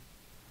can.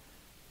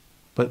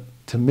 But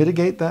to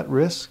mitigate that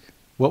risk,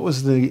 what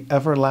was the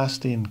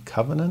everlasting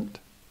covenant?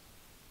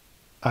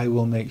 I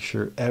will make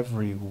sure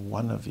every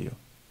one of you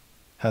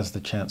has the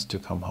chance to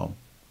come home.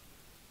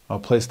 I'll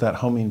place that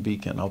homing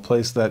beacon. I'll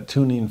place that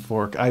tuning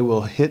fork. I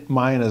will hit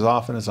mine as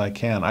often as I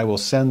can. I will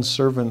send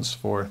servants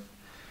forth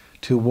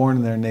to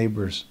warn their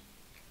neighbors.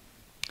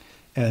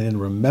 And in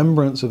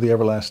remembrance of the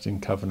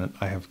everlasting covenant,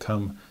 I have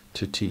come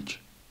to teach,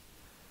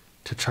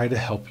 to try to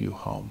help you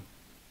home.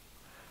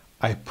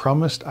 I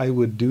promised I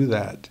would do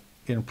that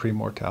in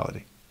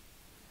premortality.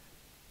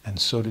 And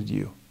so did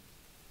you.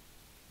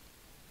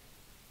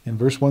 In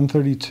verse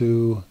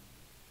 132,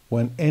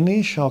 when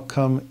any shall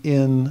come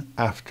in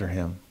after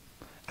him.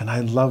 And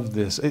I love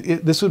this.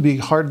 This would be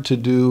hard to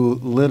do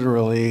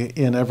literally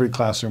in every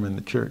classroom in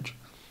the church.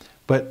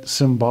 But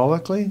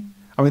symbolically,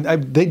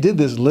 they did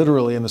this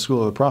literally in the School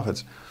of the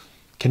Prophets.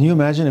 Can you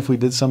imagine if we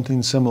did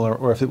something similar,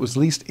 or if it was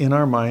at least in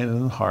our mind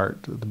and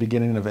heart at the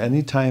beginning of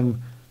any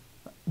time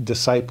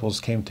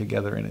disciples came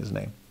together in his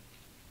name?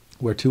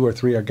 Where 2 or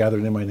 3 are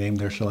gathered in my name,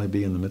 there shall I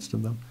be in the midst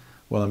of them.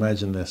 Well,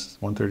 imagine this,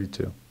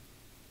 132.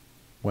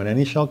 When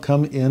any shall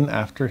come in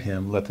after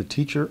him, let the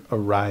teacher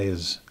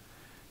arise.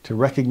 To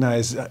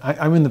recognize,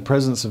 I'm in the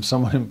presence of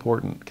someone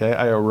important, okay?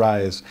 I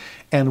arise.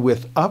 And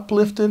with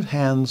uplifted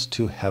hands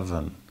to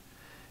heaven,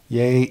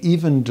 yea,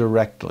 even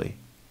directly,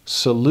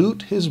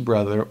 salute his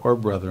brother or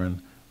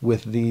brethren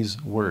with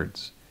these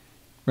words.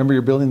 Remember,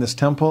 you're building this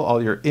temple,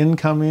 all your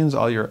incomings,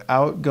 all your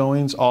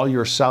outgoings, all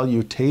your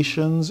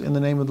salutations in the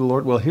name of the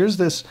Lord. Well, here's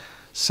this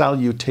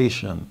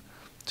salutation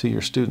to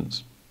your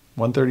students.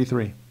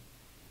 133.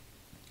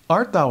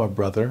 Art thou a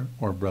brother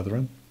or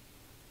brethren?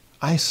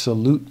 I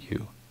salute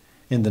you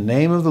in the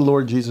name of the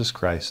Lord Jesus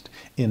Christ,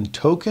 in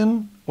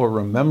token or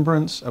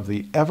remembrance of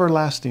the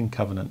everlasting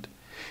covenant,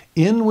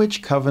 in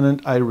which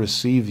covenant I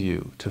receive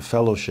you to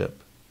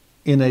fellowship,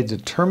 in a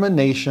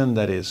determination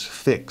that is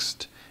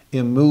fixed,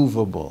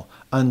 immovable,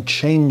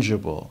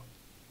 unchangeable,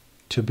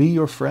 to be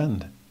your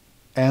friend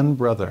and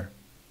brother,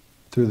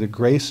 through the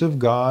grace of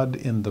God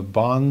in the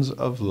bonds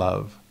of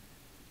love,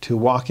 to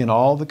walk in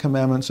all the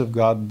commandments of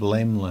God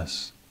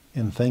blameless,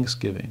 in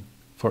thanksgiving,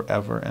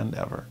 forever and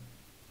ever.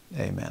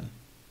 Amen.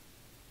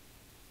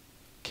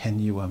 Can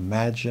you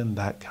imagine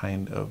that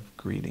kind of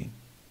greeting?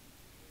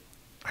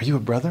 Are you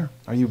a brother?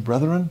 Are you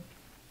brethren?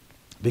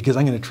 Because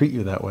I'm going to treat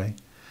you that way.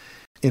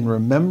 In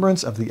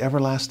remembrance of the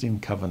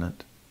everlasting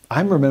covenant.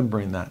 I'm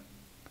remembering that.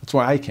 That's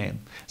why I came.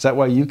 Is that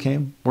why you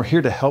came? We're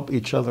here to help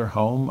each other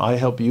home. I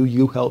help you,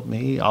 you help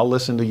me. I'll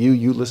listen to you,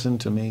 you listen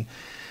to me.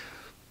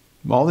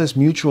 All this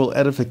mutual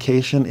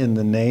edification in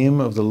the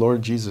name of the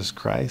Lord Jesus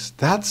Christ.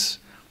 That's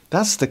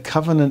the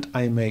covenant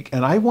I make.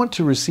 And I want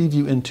to receive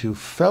you into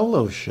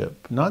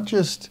fellowship, not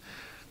just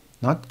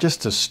a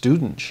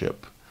studentship.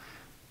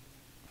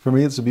 For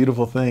me, it's a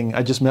beautiful thing.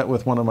 I just met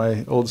with one of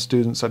my old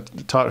students. I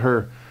taught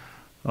her,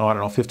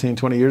 15,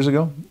 20 years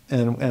ago.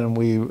 And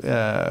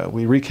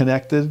we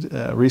reconnected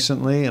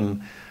recently.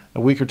 And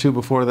a week or two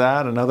before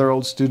that, another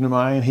old student of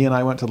mine, he and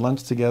I went to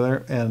lunch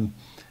together. And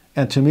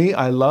to me,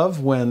 I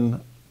love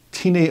when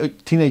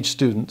teenage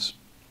students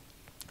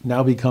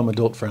now become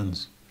adult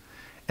friends.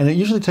 And it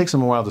usually takes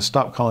them a while to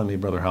stop calling me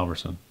Brother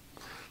Halverson.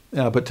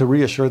 But to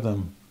reassure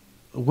them,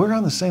 we're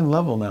on the same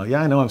level now.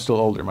 Yeah, I know I'm still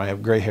older. I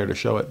have gray hair to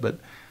show it, but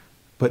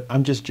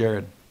I'm just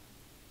Jared.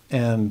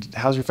 And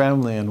how's your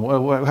family? And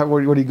what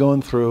are you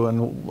going through?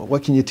 And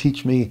what can you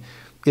teach me?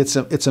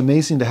 It's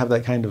amazing to have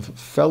that kind of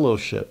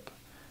fellowship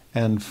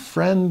and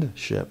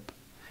friendship,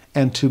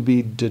 and to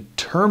be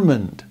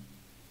determined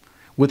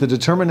with a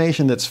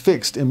determination that's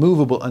fixed,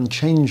 immovable,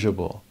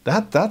 unchangeable.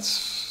 That's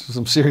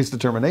some serious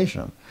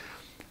determination.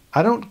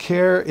 I don't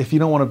care if you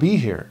don't want to be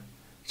here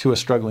to a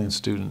struggling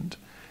student.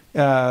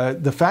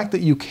 The fact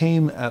that you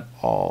came at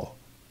all,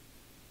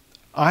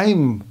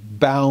 I'm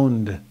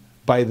bound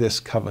by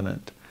this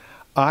covenant.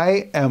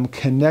 I am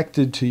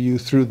connected to you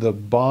through the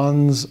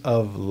bonds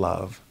of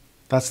love.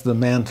 That's the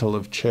mantle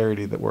of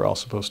charity that we're all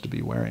supposed to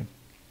be wearing.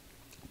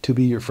 To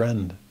be your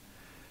friend,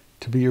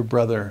 to be your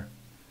brother.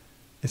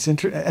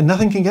 And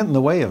nothing can get in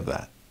the way of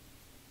that.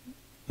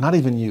 Not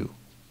even you.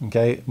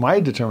 Okay? My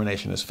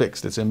determination is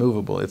fixed. It's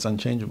immovable. It's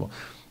unchangeable.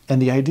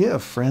 And the idea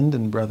of friend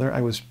and brother,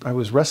 I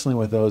was wrestling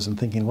with those and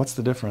thinking, what's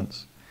the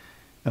difference?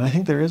 And I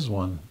think there is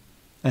one.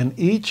 And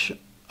each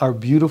are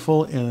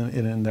beautiful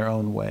in their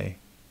own way.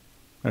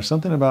 There's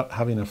something about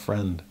having a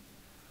friend.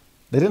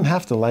 They didn't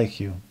have to like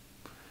you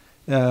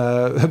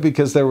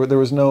because there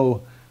was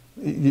no,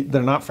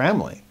 they're not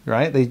family,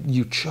 right?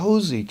 You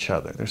chose each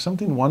other. There's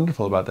something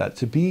wonderful about that,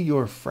 to be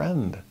your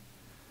friend.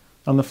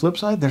 On the flip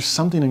side, there's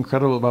something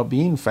incredible about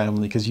being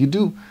family, because you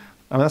do,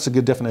 that's a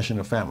good definition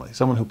of family,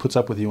 someone who puts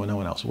up with you when no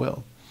one else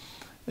will.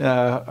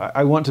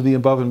 I want to be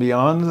above and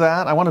beyond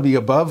that. I want to be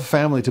above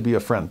family to be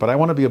a friend, but I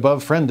want to be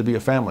above friend to be a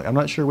family. I'm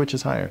not sure which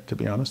is higher, to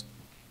be honest.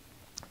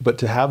 But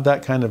to have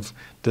that kind of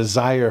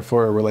desire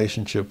for a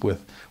relationship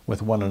with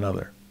one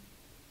another,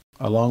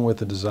 along with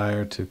the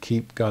desire to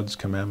keep God's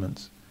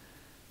commandments,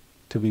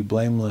 to be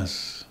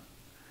blameless.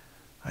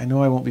 I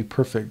know I won't be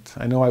perfect.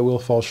 I know I will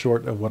fall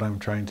short of what I'm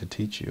trying to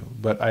teach you,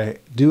 but I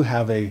do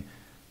have a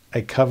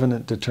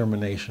covenant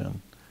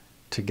determination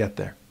to get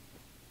there.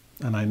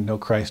 And I know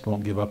Christ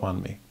won't give up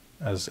on me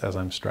as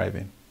I'm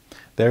striving.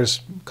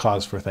 There's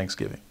cause for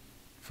thanksgiving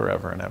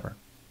forever and ever.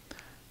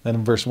 Then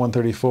in verse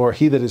 134,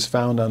 he that is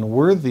found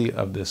unworthy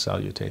of this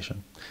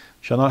salutation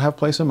shall not have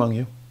place among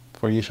you,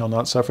 for ye shall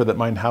not suffer that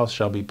mine house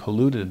shall be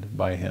polluted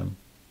by him.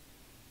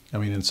 I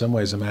mean, in some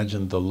ways,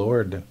 imagine the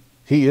Lord.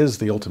 He is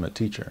the ultimate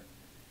teacher.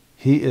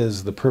 He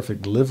is the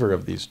perfect liver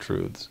of these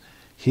truths.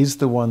 He's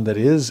the one that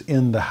is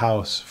in the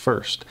house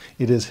first.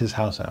 It is his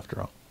house after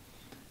all.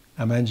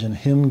 Imagine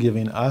him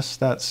giving us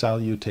that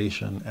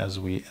salutation as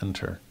we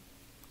enter,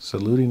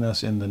 saluting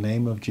us in the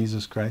name of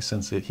Jesus Christ,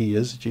 since he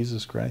is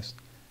Jesus Christ.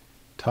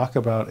 Talk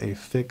about a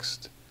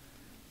fixed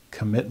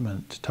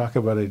commitment. Talk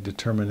about a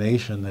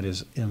determination that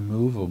is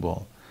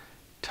immovable.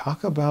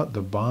 Talk about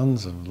the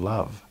bonds of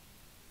love.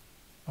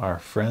 Our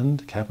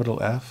friend,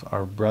 capital F,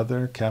 our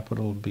brother,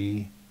 capital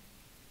B.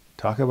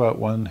 Talk about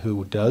one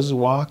who does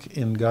walk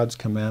in God's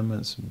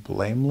commandments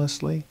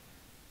blamelessly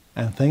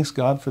and thanks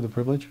God for the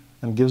privilege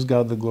and gives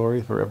God the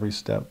glory for every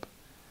step.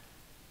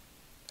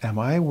 Am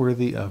I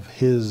worthy of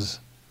his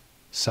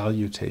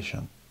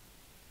salutation?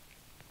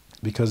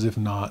 Because if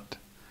not,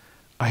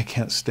 I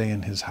can't stay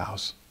in his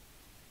house.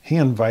 He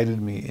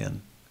invited me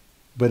in,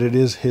 but it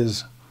is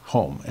his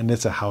home, and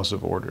it's a house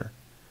of order.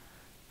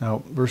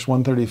 Now, verse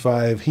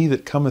 135, he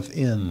that cometh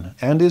in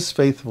and is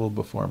faithful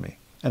before me,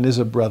 and is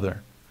a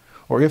brother,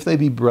 or if they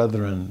be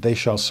brethren, they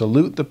shall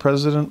salute the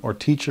president or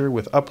teacher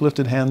with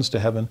uplifted hands to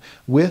heaven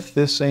with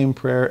this same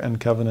prayer and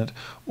covenant,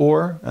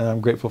 or, and I'm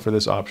grateful for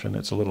this option,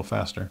 it's a little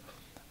faster,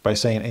 by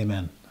saying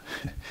amen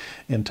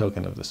in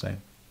token of the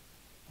same.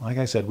 Like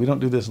I said, we don't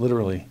do this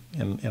literally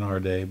in our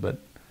day, but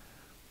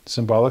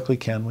symbolically,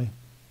 can we?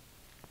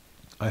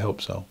 I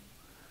hope so.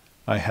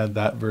 I had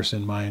that verse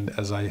in mind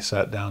as I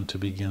sat down to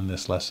begin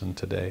this lesson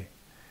today.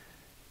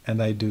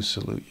 And I do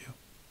salute you,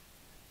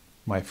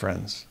 my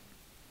friends,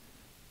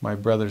 my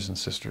brothers and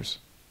sisters.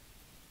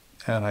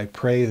 And I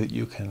pray that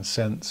you can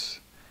sense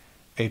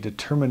a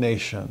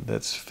determination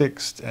that's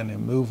fixed and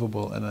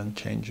immovable and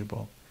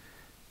unchangeable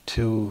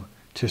to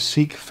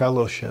seek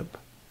fellowship,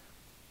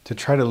 to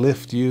try to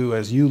lift you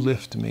as you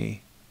lift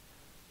me,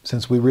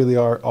 since we really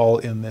are all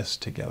in this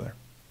together.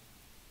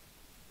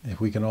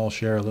 If we can all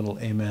share a little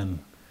amen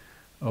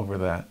over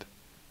that,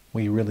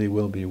 we really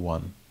will be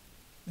one.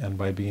 And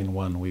by being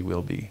one, we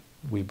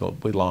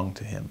belong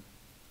to him.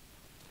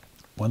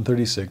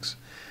 136,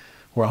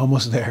 we're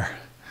almost there.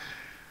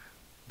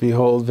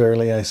 Behold,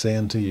 verily I say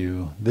unto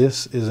you,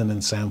 this is an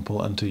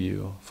ensample unto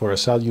you, for a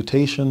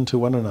salutation to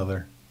one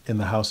another in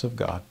the house of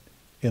God,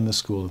 in the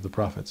school of the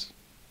prophets.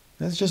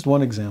 That's just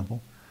one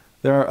example.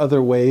 There are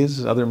other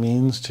ways, other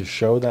means to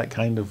show that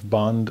kind of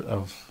bond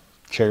of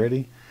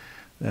charity,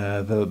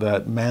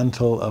 that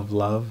mantle of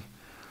love.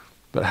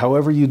 But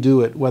however you do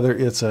it, whether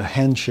it's a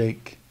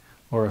handshake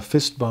or a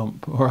fist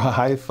bump or a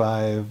high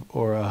five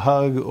or a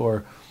hug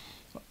or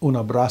un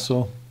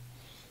abrazo,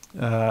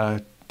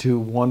 two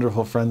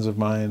wonderful friends of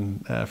mine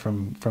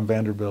from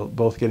Vanderbilt,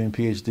 both getting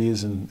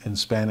PhDs in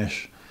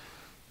Spanish.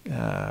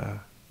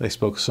 They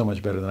spoke so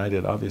much better than I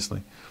did,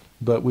 obviously.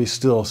 But we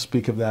still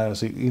speak of that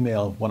as we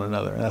email one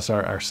another. And that's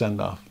our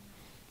send-off,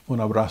 un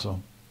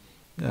abrazo.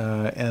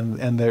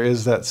 And there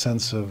is that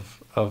sense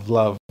of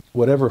love.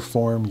 Whatever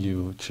form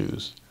you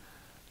choose,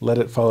 let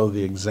it follow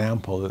the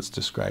example that's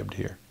described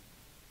here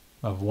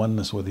of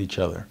oneness with each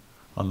other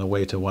on the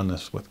way to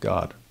oneness with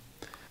God.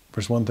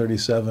 Verse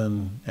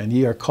 137, and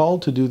ye are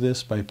called to do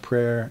this by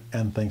prayer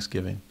and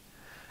thanksgiving,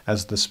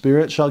 as the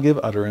Spirit shall give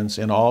utterance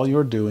in all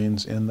your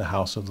doings in the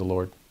house of the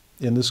Lord,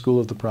 in the school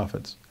of the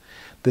prophets,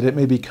 that it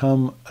may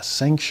become a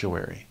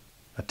sanctuary,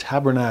 a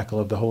tabernacle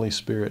of the Holy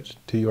Spirit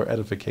to your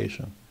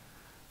edification.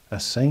 A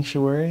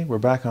sanctuary, we're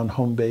back on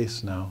home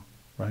base now,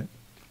 right?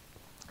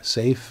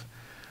 Safe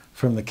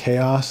from the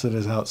chaos that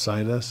is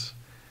outside us,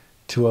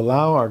 to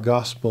allow our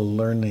gospel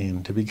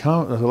learning to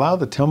allow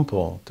the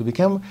temple to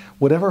become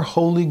whatever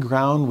holy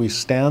ground we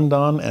stand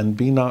on and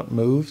be not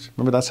moved.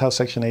 Remember, that's how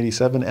section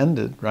 87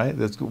 ended, right?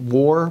 There's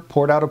war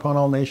poured out upon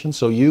all nations,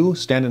 so you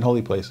stand in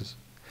holy places.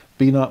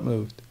 Be not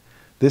moved.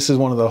 This is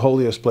one of the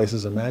holiest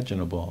places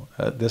imaginable.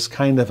 This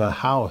kind of a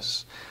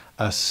house,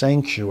 a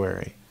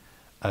sanctuary,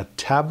 a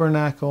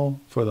tabernacle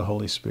for the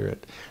Holy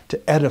Spirit,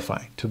 to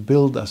edify, to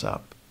build us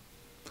up.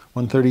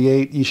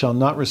 138, ye shall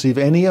not receive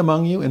any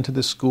among you into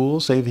this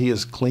school, save he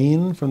is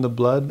clean from the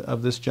blood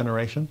of this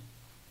generation.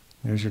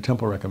 Here's your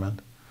temple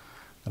recommend.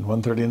 And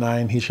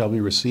 139, he shall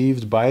be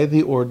received by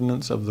the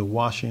ordinance of the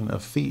washing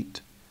of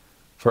feet.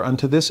 For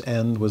unto this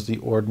end was the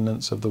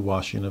ordinance of the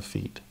washing of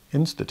feet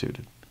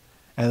instituted.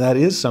 And that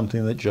is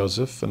something that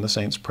Joseph and the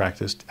saints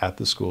practiced at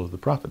the school of the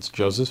prophets.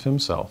 Joseph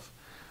himself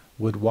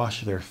would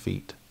wash their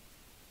feet.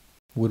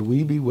 Would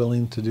we be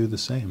willing to do the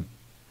same?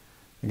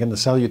 Again, the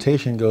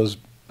salutation goes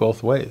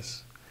both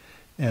ways.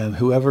 And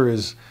whoever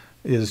is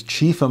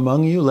chief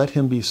among you, let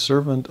him be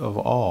servant of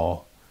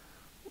all.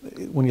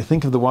 When you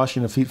think of the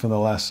washing of feet from the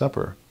Last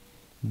Supper,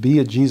 be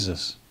a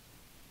Jesus.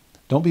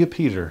 Don't be a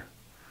Peter.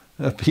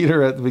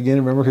 Peter at the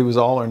beginning, remember, he was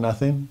all or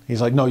nothing.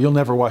 He's like, no, you'll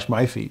never wash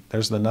my feet.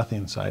 There's the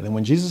nothing side. And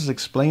when Jesus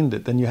explained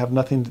it, then you have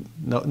nothing,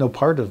 no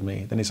part of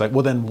me. Then he's like,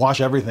 well, then wash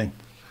everything.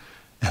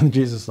 And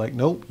Jesus is like,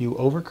 nope, you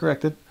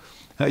overcorrected.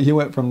 You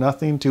went from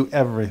nothing to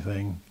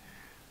everything.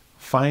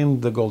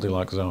 Find the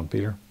Goldilocks zone,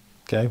 Peter.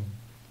 Okay?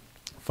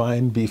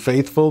 Be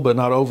faithful, but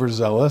not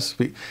overzealous.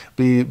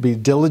 Be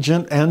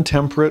diligent and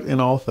temperate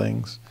in all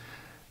things.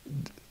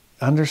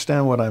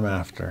 Understand what I'm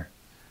after.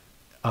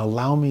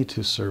 Allow me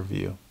to serve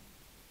you.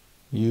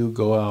 You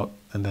go out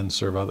and then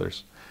serve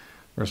others.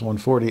 Verse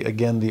 140,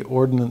 again, the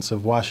ordinance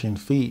of washing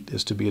feet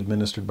is to be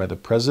administered by the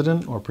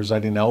president or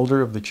presiding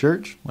elder of the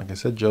church. Like I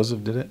said,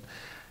 Joseph did it.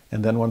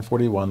 And then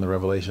 141, the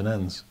revelation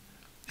ends.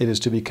 It is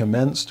to be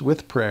commenced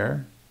with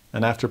prayer,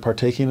 and after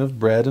partaking of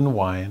bread and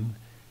wine,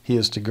 he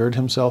is to gird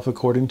himself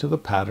according to the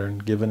pattern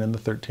given in the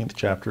 13th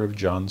chapter of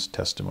John's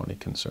testimony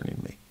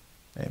concerning me.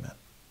 Amen.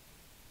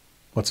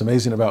 What's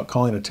amazing about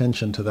calling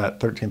attention to that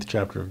 13th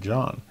chapter of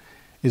John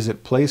is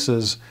it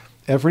places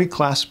every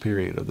class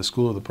period of the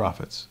School of the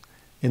Prophets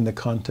in the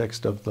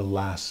context of the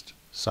Last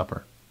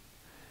Supper.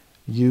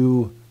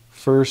 You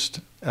first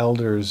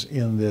elders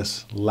in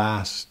this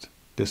last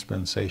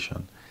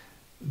dispensation,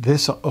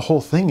 this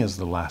whole thing is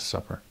the Last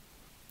Supper.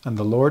 And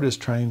the Lord is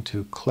trying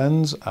to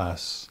cleanse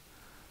us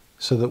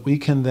so that we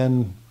can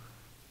then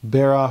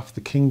bear off the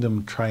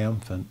kingdom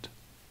triumphant.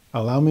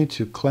 Allow me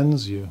to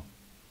cleanse you.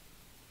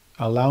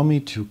 Allow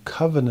me to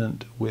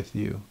covenant with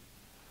you.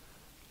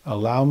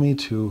 Allow me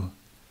to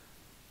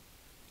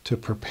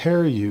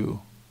prepare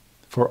you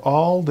for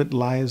all that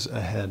lies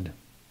ahead.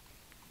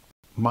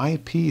 My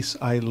peace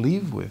I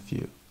leave with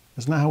you.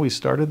 Isn't that how we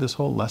started this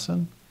whole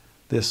lesson?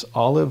 this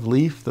olive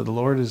leaf that the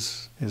Lord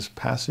is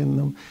passing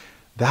them,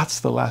 that's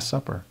the Last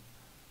Supper.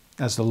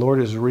 As the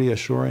Lord is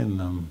reassuring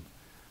them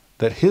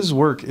that his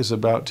work is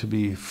about to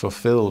be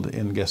fulfilled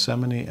in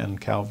Gethsemane and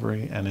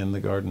Calvary and in the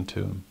garden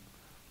tomb.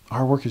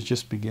 Our work is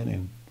just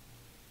beginning,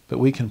 but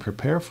we can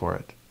prepare for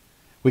it.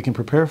 We can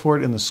prepare for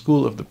it in the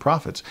school of the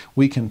prophets.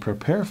 We can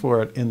prepare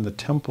for it in the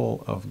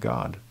temple of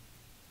God.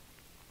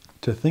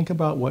 To think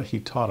about what he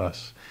taught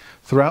us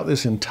throughout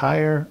this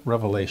entire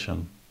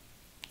revelation,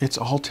 it's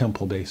all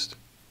temple-based.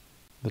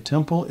 The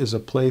temple is a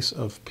place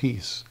of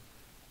peace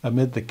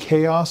amid the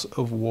chaos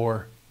of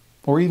war,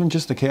 or even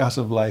just the chaos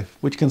of life,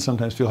 which can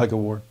sometimes feel like a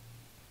war.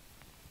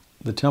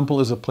 The temple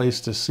is a place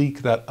to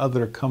seek that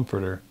other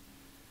comforter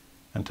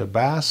and to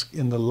bask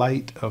in the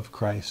light of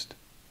Christ.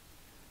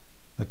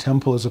 The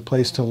temple is a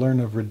place to learn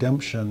of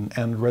redemption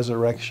and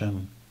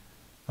resurrection,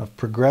 of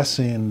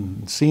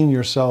progressing, seeing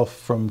yourself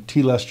from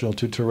telestial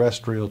to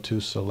terrestrial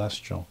to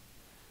celestial.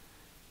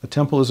 The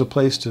temple is a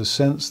place to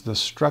sense the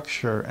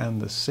structure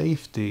and the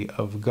safety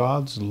of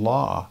God's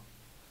law,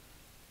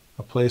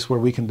 a place where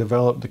we can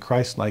develop the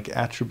Christ-like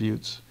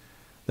attributes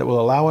that will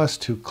allow us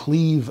to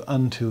cleave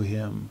unto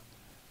him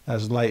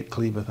as light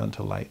cleaveth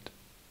unto light.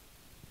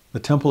 The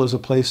temple is a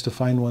place to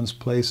find one's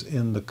place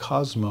in the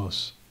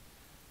cosmos,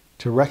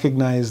 to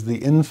recognize the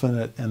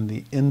infinite and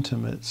the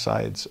intimate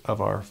sides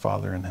of our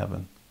Father in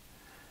heaven.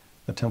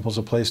 The temple is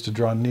a place to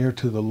draw near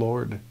to the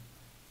Lord,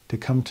 to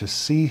come to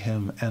see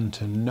him and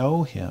to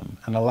know him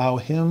and allow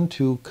him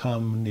to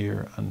come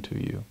near unto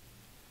you.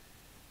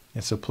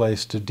 It's a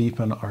place to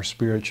deepen our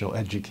spiritual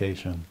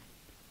education,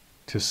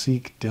 to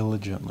seek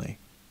diligently,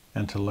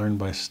 and to learn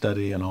by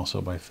study and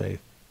also by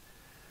faith.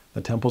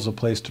 The temple is a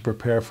place to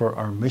prepare for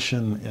our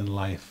mission in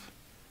life,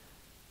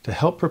 to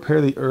help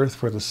prepare the earth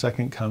for the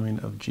second coming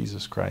of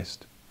Jesus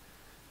Christ.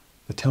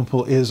 The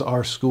temple is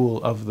our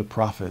school of the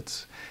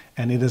prophets,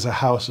 and it is a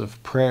house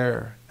of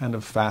prayer and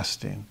of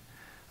fasting,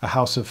 a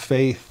house of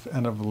faith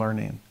and of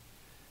learning.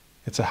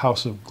 It's a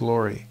house of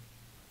glory.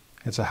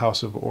 It's a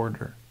house of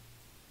order.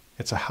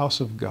 It's a house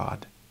of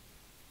God.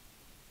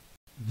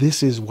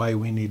 This is why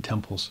we need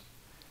temples.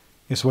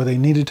 It's why they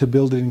needed to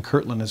build it in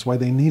Kirtland. It's why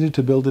they needed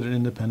to build it in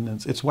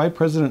Independence. It's why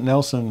President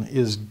Nelson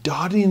is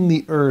dotting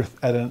the earth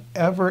at an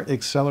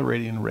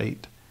ever-accelerating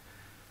rate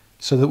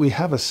so that we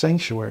have a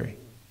sanctuary,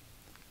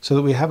 so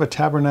that we have a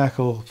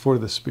tabernacle for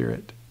the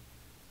Spirit,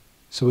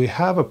 so we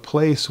have a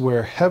place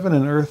where heaven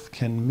and earth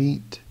can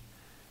meet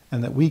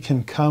and that we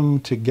can come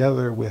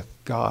together with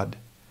God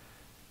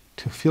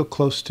to feel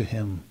close to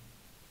him.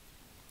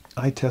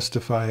 I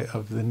testify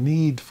of the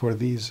need for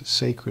these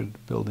sacred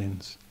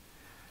buildings,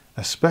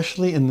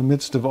 especially in the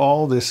midst of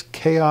all this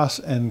chaos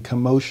and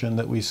commotion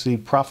that we see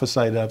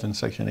prophesied of in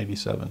section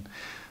 87.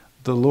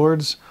 The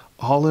Lord's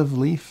olive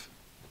leaf,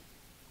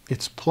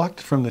 it's plucked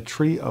from the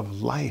tree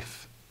of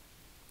life.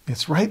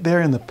 It's right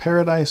there in the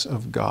paradise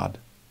of God.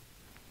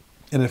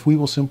 And if we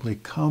will simply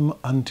come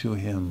unto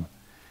him,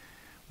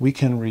 we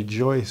can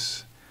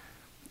rejoice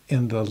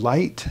in the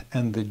light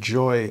and the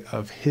joy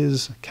of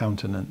his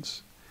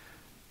countenance.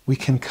 We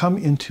can come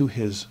into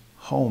his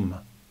home.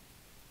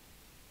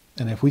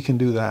 And if we can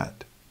do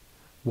that,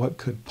 what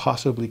could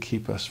possibly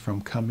keep us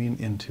from coming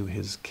into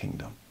his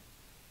kingdom?